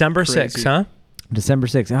On December crazy. 6th, huh? December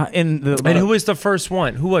 6th. And who was the first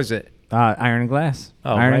one? Who was it? Iron and Glass.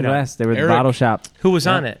 Oh, Iron right and on. Glass. They were the Eric. bottle shop. Who was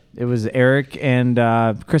Yeah. on it? It was Eric and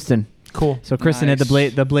Kristen. Cool. So Kristen had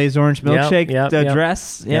Nice. the Blaze Orange milkshake yep, the yep.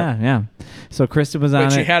 dress. Yep. Yeah. So Kristen was on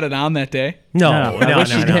Wait, she it. had it on that day? No, I wish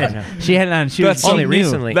she did. no. She had it on. She That's was only she knew.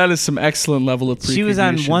 recently. That is some excellent level of She was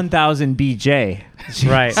on precognition. 1000 BJ.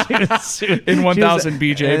 Right. In 1000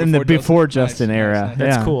 BJ in the before Justin. Justin Nice, era. nice, nice.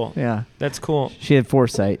 That's Yeah. cool. Yeah. That's cool. She had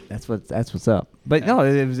foresight. That's what's up. But no,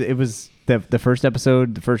 it was the first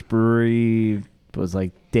episode, the first brewery was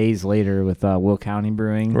like days later with Will County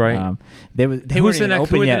Brewing. Right. They Who's weren't the even next-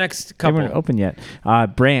 open who are the yet. next They couple? weren't open yet.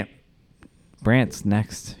 Brant's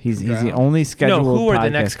next. He's the Okay. only scheduled. No, who are the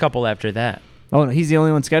podcast. next couple after that? Oh, no, he's the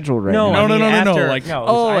only one scheduled right No, now. No, I mean, no, no, no, after- like- no,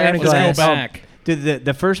 Oh, Iron after and Let's Glass. go back. Dude,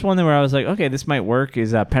 the first one where I was like, okay, this might work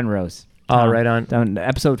is Penrose. Oh, right on. Down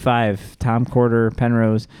episode 5, Tom Quarter,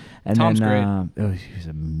 Penrose, and Tom's then he was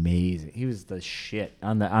amazing. He was the shit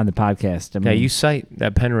on the podcast. I Yeah, mean, you cite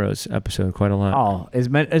that Penrose episode quite a lot. Oh, as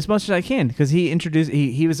much as I can, because he introduced.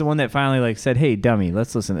 He was the one that finally like said, "Hey, dummy,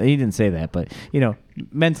 let's listen." He didn't say that, but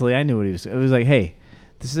mentally, I knew what he was. It was like, "Hey,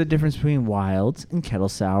 this is the difference between wilds and kettle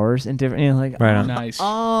sours and different." Like, Right on. Nice.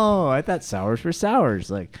 Oh, I thought sours were sours.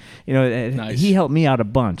 Like, Nice. he helped me out a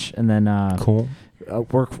bunch, and then Cool.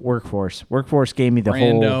 Workforce gave me the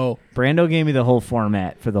whole. Brando gave me the whole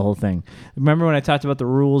format for the whole thing. Remember when I talked about the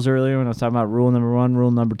rules earlier? When I was talking about rule number 1,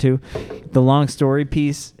 rule number 2, the long story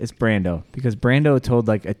piece is Brando, because Brando told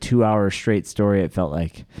like a 2-hour straight story. It felt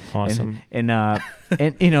like Awesome. and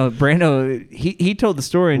Brando he told the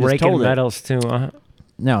story and just Raking told medals too.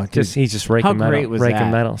 No, dude, He's just raking how medals. great was raking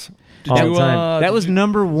that? medals. Did all you, the time. that was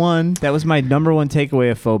number one. That was my number one takeaway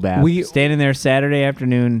of Fobab. We- Standing there Saturday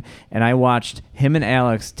afternoon, and I watched him and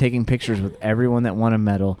Alex taking pictures with everyone that won a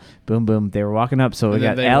medal. Boom, boom. They were walking up. So we And then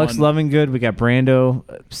got they Alex won. Lovingood. We got Brando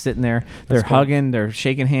sitting there. They're cool. hugging. They're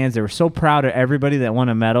shaking hands. They were so proud of everybody that won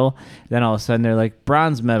a medal. Then all of a sudden, they're like,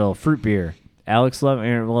 bronze medal, fruit beer. Alex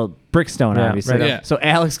Brickstone, Yeah, obviously. right. Yeah. So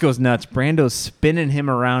Alex goes nuts. Brando's spinning him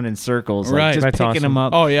around in circles, like, Right. just That's picking awesome. him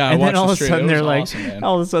up. Oh, yeah, I and then watched all the of a stream. sudden It was they're like, awesome, man.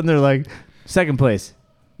 all of a sudden they're like, second place,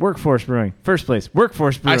 Workforce Brewing. First place,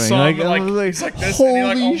 Workforce Brewing. I saw him, I like, was he's like this, and he,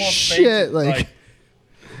 like, holy almost shit! fainted, Like,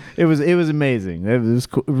 it was amazing. It was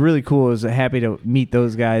really cool. I was happy to meet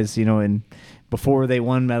those guys, and before they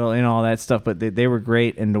won medal and all that stuff. But they were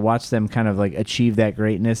great, and to watch them kind of like achieve that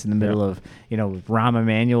greatness in the middle of Rahm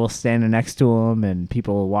Emanuel standing next to him and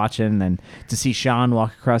people watching, and to see Sean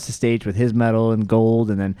walk across the stage with his medal in gold,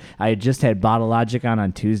 and then I had just had Bottle Logic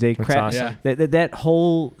on Tuesday. That's Crap, awesome. Yeah. that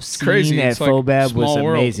whole scene crazy. at It's like Fobab was small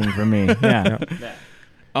world. amazing for me.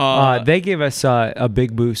 Yeah. They gave us a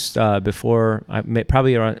big boost before,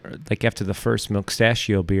 probably around like after the first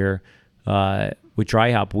Milkstachio beer. with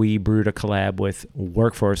Dry Hop, we brewed a collab with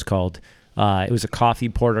Workforce called, it was a coffee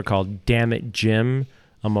porter called Damn It Jim.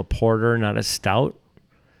 I'm a porter, not a stout.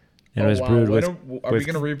 And it was brewed with. Are we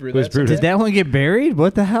going to rebrew that? Did that one get buried?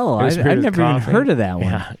 What the hell? I've never even heard of that one.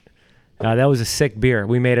 Yeah. That was a sick beer.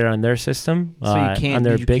 We made it on their system. So you can't on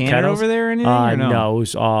their did you big can kettles. it over there or anything? Or no? No, it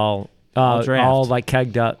was all draft. like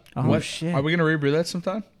kegged up. Oh shit! Are we going to rebrew that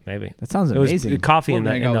sometime? Maybe That sounds it was amazing. coffee in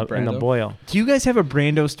We'll hang out the with Brando. boil. Do you guys have a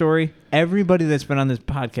Brando story? Everybody that's been on this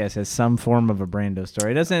podcast has some form of a Brando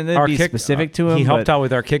story. It doesn't be specific to him. He helped but out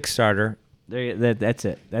with our Kickstarter that's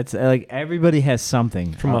it. That's like everybody has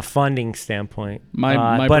something from a funding standpoint.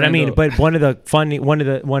 My but I Brando- mean, but one of the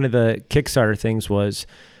Kickstarter things was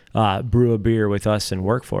brew a beer with us and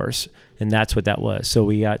Workforce, and that's what that was. So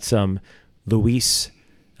we got some Luis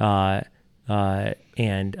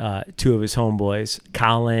and two of his homeboys,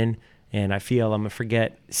 Colin, and I feel I'm gonna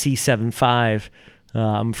forget C75. I'm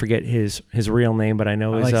gonna forget his real name, but I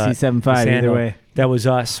know I his like C75 his either handle. way. That was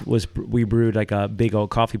us. We brewed like a big old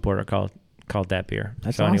coffee porter called that beer.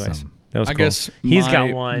 That's so anyways, awesome. that was I cool. guess He's my-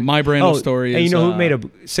 got one. my Brando story and is, you know who made a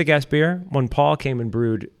sick ass beer? When Paul came and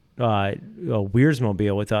brewed a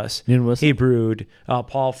Weirdsmobile with us, Noon Whistle? he brewed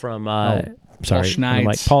Paul from sorry, Schneider.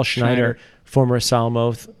 like Paul Schneider, former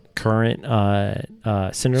Salamoth, current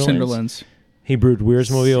Cinderlands. Cinderlands. He brewed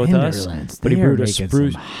Weirdsmobile with us, Cinderlands. but he They are brewed a making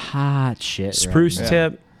spruce some hot shit. spruce right now.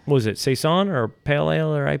 tip. What was it Saison or Pale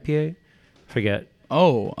Ale or IPA? Forget.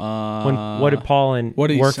 What did Paul and what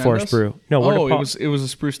did he Workforce send us? brew? No, what did Paul, it was a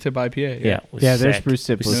spruce tip IPA. yeah, it was Yeah, their sick. spruce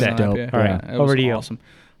tip It was sick. dope. IPA. All right, Yeah, it over was to you. awesome.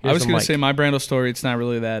 Here's I was the going mic. to say my Brando story. It's not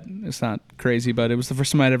really that. It's not crazy, but it was the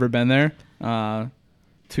first time I'd ever been there to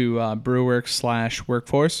Brewworks /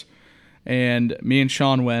 Workforce, and me and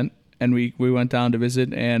Sean went, and we went down to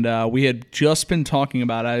visit, and we had just been talking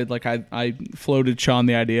about it. I floated Sean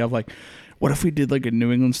the idea of like, what if we did like a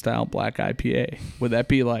New England style black IPA? Would that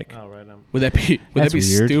be like? Oh, right on. Would that be That's weird.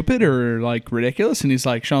 stupid or like ridiculous? And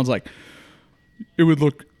Sean's like, it would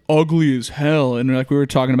look ugly as hell. And like we were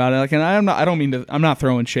talking about it, like, and I'm not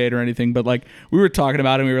throwing shade or anything, but like we were talking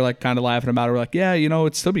about it and we were like kind of laughing about it. We're like, yeah,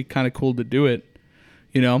 it'd still be kind of cool to do it,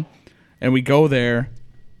 And we go there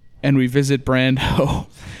and we visit Brando.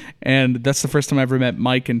 And that's the first time I ever met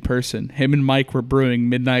Mike in person. Him and Mike were brewing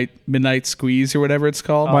Midnight Squeeze or whatever it's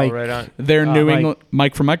called. Oh, Mike. right on. They're New Mike- England.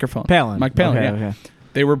 Mike from Microphone. Palin. Mike Palin. Okay, yeah. okay.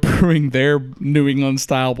 They were brewing their New England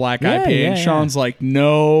style black Yeah, IPA, yeah, and Sean's like,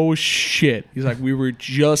 "No shit." He's like, "We were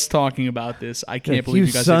just talking about this. I can't believe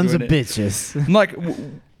you guys sons are of doing it." bitches. I'm like,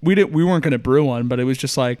 we weren't gonna brew one, but it was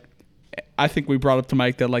just like, I think we brought up to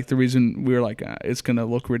Mike that like the reason we were like, it's gonna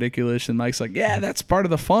look ridiculous, and Mike's like, "Yeah, that's part of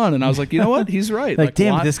the fun." And I was like, you know what? He's right. Like,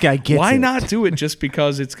 damn, why, this guy gets Why it. not do it just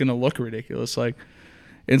because it's gonna look ridiculous? Like.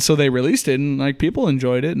 And so they released it, and like people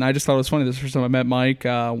enjoyed it, and I just thought it was funny. This is the first time I met Mike.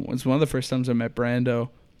 It was one of the first times I met Brando,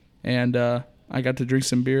 and I got to drink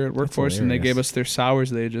some beer at Workforce, and they hilarious. gave us their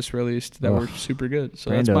sours they had just released that were super good.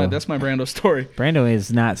 So Brando. that's my Brando story. Brando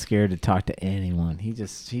is not scared to talk to anyone. He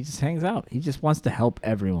just hangs out. He just wants to help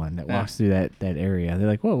everyone that walks through that area. They're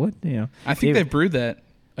like, whoa, what? I think they've brewed that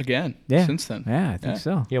again since then. Yeah, I think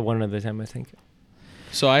so. Yeah, one other time I think.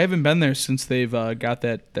 So I haven't been there since they've got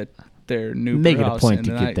that their new Make it a brew house, point and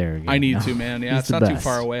to then get there again. I need No. to, man. Yeah, He's it's the not too best.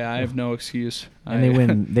 far away. I have no excuse.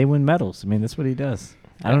 And they win medals. I mean, that's what he does.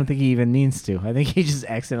 I don't think he even needs to. I think he just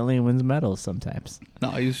accidentally wins medals sometimes. No,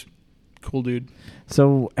 he's cool, dude.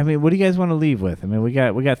 So, I mean, what do you guys want to leave with? I mean, we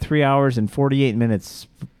got 3 hours and 48 minutes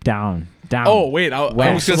down. Oh wait, I was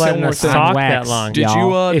going to say one letting more us thing. talk Wax. that long. Did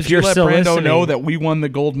y'all. you If did you you're let still Brando listening- know that we won the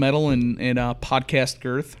gold medal in podcast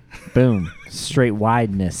girth? Boom. Straight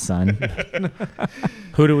wideness, son.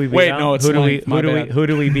 Who do we beat Wait, out? no, it's who do we length, my bad. who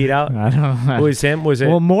do we beat out? I don't know. Was him? Was it?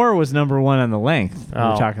 Well, Moore was number one on the length.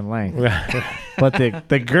 Oh. We're talking length. But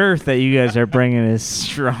the girth that you guys are bringing is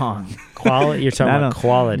strong. quality. You're talking I about don't-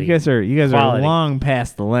 quality. You guys are Quality. long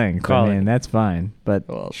past the length. Quality. I mean, that's fine. But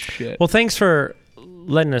Well, shit. Well, thanks for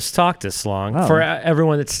letting us talk this long. Oh. For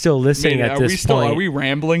everyone that's still listening Man, at are we this still point. are we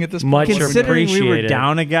rambling at this Much point? considering we were appreciated.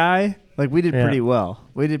 down a guy, like we did Yeah. pretty well.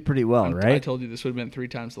 We did pretty well, I right? told you this would have been 3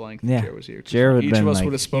 times the length Yeah. if Jared was here. 'cause Jared would've each of been us like-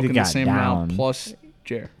 would have he'd spoken the got same down. amount plus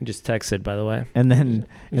Jared. Just texted, by the way. And then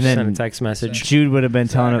Just sent a then text message. Jude would have been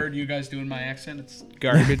I telling him. heard you guys doing my accent. It's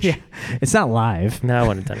garbage. Yeah, it's not live. No, I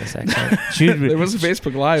wouldn't have done this accent. Jude There would, was a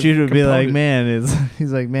Facebook Live. Jude would be like, component.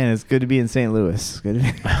 he's like, man, it's good to be in St. Louis. Good to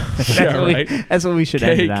be, that's, Yeah, what right. that's what we should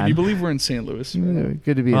end Hey, it can on. you believe we're in St. Louis?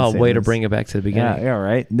 Good to be in Oh, St. way Louis. to bring it back to the beginning. Yeah,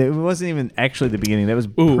 right. It wasn't even actually the beginning. That was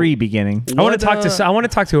Ooh. pre-beginning. I want What, to talk to. I want to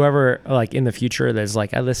talk to whoever, like in the future, that's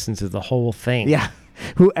like I listened to the whole thing. Yeah.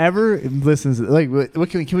 Whoever listens, like, what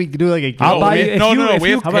can we do? Like a I'll giveaway? buy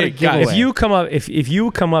you- How about a giveaway? If you come up, if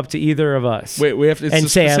you come up to either of us, Wait, we have to, it's and a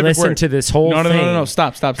say I specific listened word. to this whole thing. No.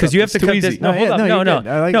 Stop. Because you have to It's too cut easy. this. No, hold yeah, up. no, No, you're no, good.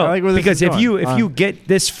 I like no. where this Because is if you going. get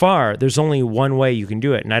this far, there's only one way you can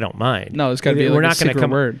do it, and I don't mind. No, it's got to be We're like not a gonna secret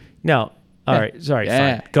come. word. No. All right. Sorry.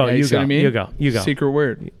 Yeah. Fine. Go. Yeah, You see what go. I mean? You go. You go. Secret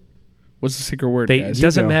word. What's the secret word, They guys?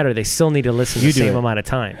 doesn't go. matter. They still need to listen You the do same it. amount of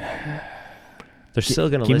time. They're still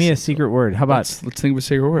gonna Give listen. me a secret word. How about Let's think of a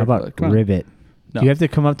secret word. how about Come on. rivet? No. You have to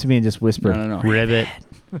come up to me and just whisper. No. Rivet.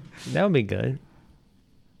 That would be good.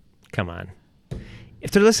 Come on. If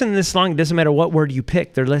they're listening this long, it doesn't matter what word you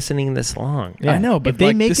pick. They're listening this long. Yeah. I know, but if they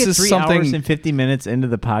like, make this it is 3 something- hours and 50 minutes into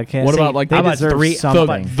the podcast, What about, like, they how about deserve 3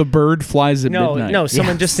 something? The bird flies at No, midnight. no.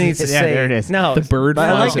 Someone just needs to Yeah, say. there it is. No. The bird But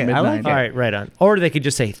I flies like at it. I midnight. like All right, right on. Or they could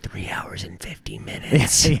just say 3 hours and 50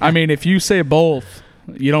 minutes. Yeah. I mean, if you say both,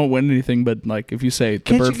 you don't win anything. But like, if you say the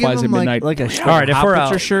Can't bird you give flies at them, midnight, like a All right, if we're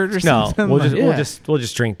out, shirt or no, something. we'll just Yeah. we'll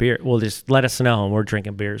just drink beer. We'll just let us know, and we're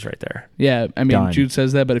drinking beers right there. yeah. I mean, Done. Jude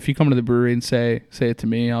says that, but if you come to the brewery and say it to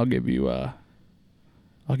me, I'll give you a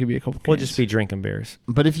couple. Cans. We'll just be drinking beers.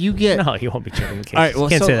 But if you get, No, you won't be drinking. Cans. All right, well,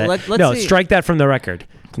 can't so say that. let's no, see. strike that from the record.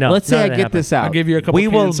 No, let's say none I of that get happened. this out. I'll give you a couple. We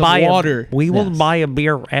will cans buy of water. We will Yes. buy a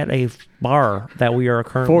beer at a bar that we are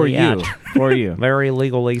currently for you, at. for you. Very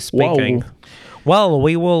legally speaking. Whoa. Well,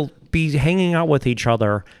 we will be hanging out with each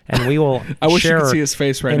other, and we will I wish you share could see his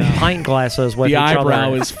face right in now. pint glasses with The each eyebrow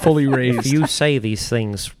other. is fully If raised. you say these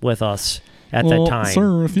things with us at that time,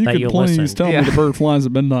 sir, if you that could you please listen. tell me the bird flies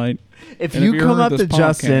at midnight. If And you if you come heard up to this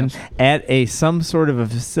Justin podcast- at some sort of a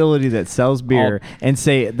facility that sells beer and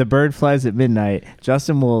say the bird flies at midnight,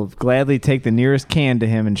 Justin will gladly take the nearest can to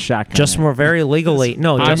him and shotgun. Justin it. will very legally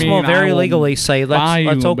I will very will legally say buy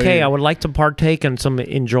that's you a okay. beer. I would like to partake in some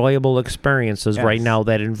enjoyable experiences right Yes. now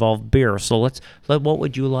that involve beer. So what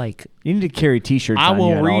would you like? You need to carry T-shirts. I on will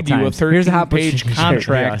you at all read you a times. Here's a hot butcher 13-page t-shirt.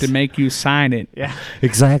 contract Yes. and make you sign it, Yeah.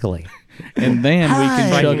 Exactly. and then we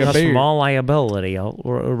can Hi. chug Striking a us from beer. all liability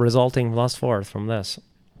resulting thus forth from this.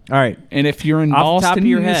 All right, And if you're in Off the top Boston, of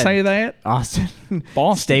your you can head. say that. Austin.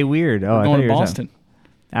 Boston. Stay weird. Oh, We're I going thought to you were Boston. saying-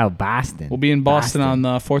 Oh, Boston. We'll be in Boston on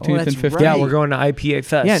the 14th that's and 15th. right. Yeah, we're going to IPA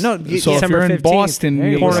Fest. Yeah, no. So yeah, if December you're in 15th, Boston, there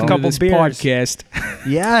you you can go. listen Pour a to couple this beers. podcast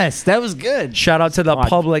yes, that was good. Shout out to the Watch.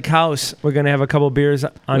 Public House. We're gonna have a couple beers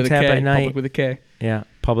on with a tap K. at night. Public with a K. Yeah,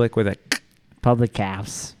 Public with a Public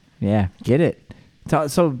house. Yeah, get it.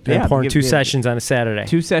 So yeah, yeah, pouring give- two yeah, sessions on a Saturday.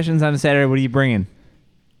 2 sessions on a Saturday. What are you bringing?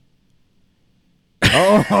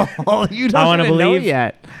 Oh, you don't I wanna even know believe-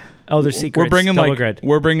 yet. Elder Secrets. We're bringing double grid.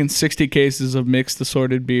 we're bringing 60 cases of mixed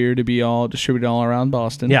assorted beer to be all distributed all around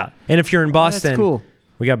Boston. Yeah, and if you're in Boston, That's cool.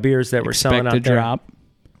 we got beers that we're selling Expect out to there. drop.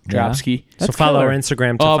 Dropski. So That's follow killer. our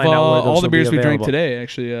Instagram to Of find out where those all the will be beers we drank available. today,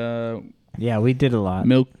 actually, Yeah, we did a lot.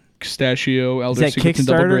 Milk, Pistachio, Is Elder that Secrets, and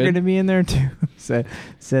Double Kickstarter Grid. going to be in there too? said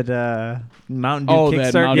Mountain Dew Oh,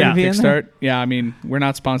 Kickstart that Mountain gonna Dew be in Kickstart. Yeah, I mean, we're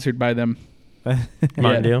not sponsored by them. there?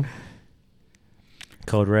 Mountain Yeah. Dew.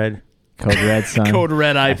 Code Red. Code Red, son. Code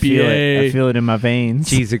Red I feel it. I IPA. feel it in my veins.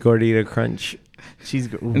 Cheesy Gordita Crunch.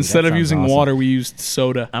 Instead of using water, we used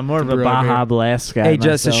soda. I'm more to of a brew our Baja beer. Blast guy. Hey,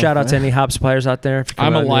 just a myself. shout out to any hop suppliers out there. If you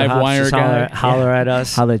I'm come a out with live new hops, wire just guy. Holler at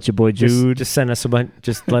us. Holla at your boy Jude. Just send us a bunch.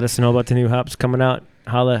 Just let us know about the new hops coming out.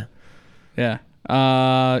 Holla. Yeah.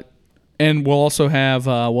 And we'll also have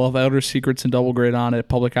Elder Secrets and Double Grid on at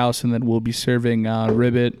Public House, and then we'll be serving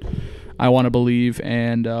Ribbit, I Want to Believe,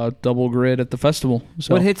 and Double Grid at the festival.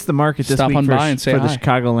 So What hits the market this stop week on for, by and say for the hi.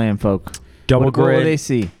 Chicagoland folk? Double What will Grid. they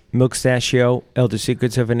see? Milk Stachio. Elder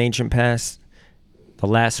Secrets of an Ancient Past. The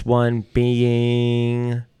last one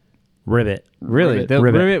being Ribbit. Really? Ribbit. The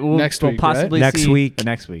Ribbit. Ribbit will, Next will week, right? possibly Next see week.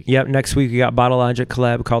 Next week. Yep, next week we got Bottle Logic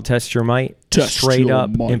collab called Test Your Might. Test Straight your up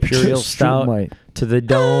might. Imperial Test your Stout might. to the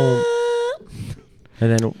dome.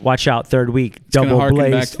 And then watch out, third week, gonna Double harken back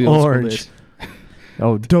Blazed to the old school Orange. days.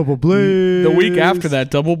 Oh, Double Blaze. The week after that,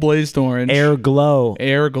 Double Blazed Orange, Air Glow.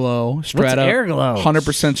 Air Glow, Strata, Air Glow?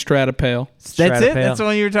 100% Strata Pale, That's Strata it? Pale. That's the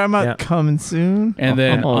one you were talking about? Yeah. Coming soon? and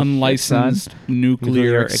then Oh, shit, unlicensed son.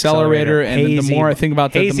 nuclear accelerator. And then the Hazy- more I think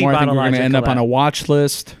about that, the hazy more I think we're Bottle going to Logic end up on collab. a watch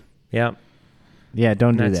list. Yep. Yeah,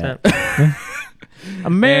 don't do That's that. it.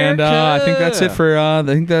 America. And I think that's it for. I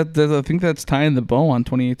think that's tying the bow on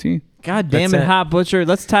 2018. God damn That's it, it. Hot Butcher.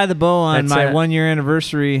 Let's tie the bow on That's my it. 1 year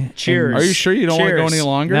anniversary. Cheers. Are you sure you don't want to go Cheers. any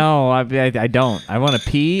longer? No, I don't. I want to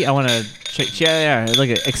pee. I want to. Yeah, look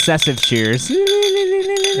at excessive cheers.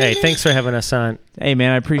 Hey, thanks for having us on. Hey,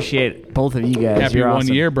 man, I appreciate both of you guys. Happy You're 1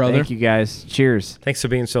 awesome. year, brother. Thank you, guys. Cheers. Thanks for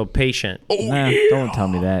being so patient. Nah, don't tell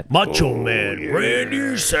me that. Macho Man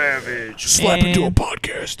Randy Savage. Slap into a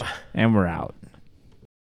podcast. And we're out.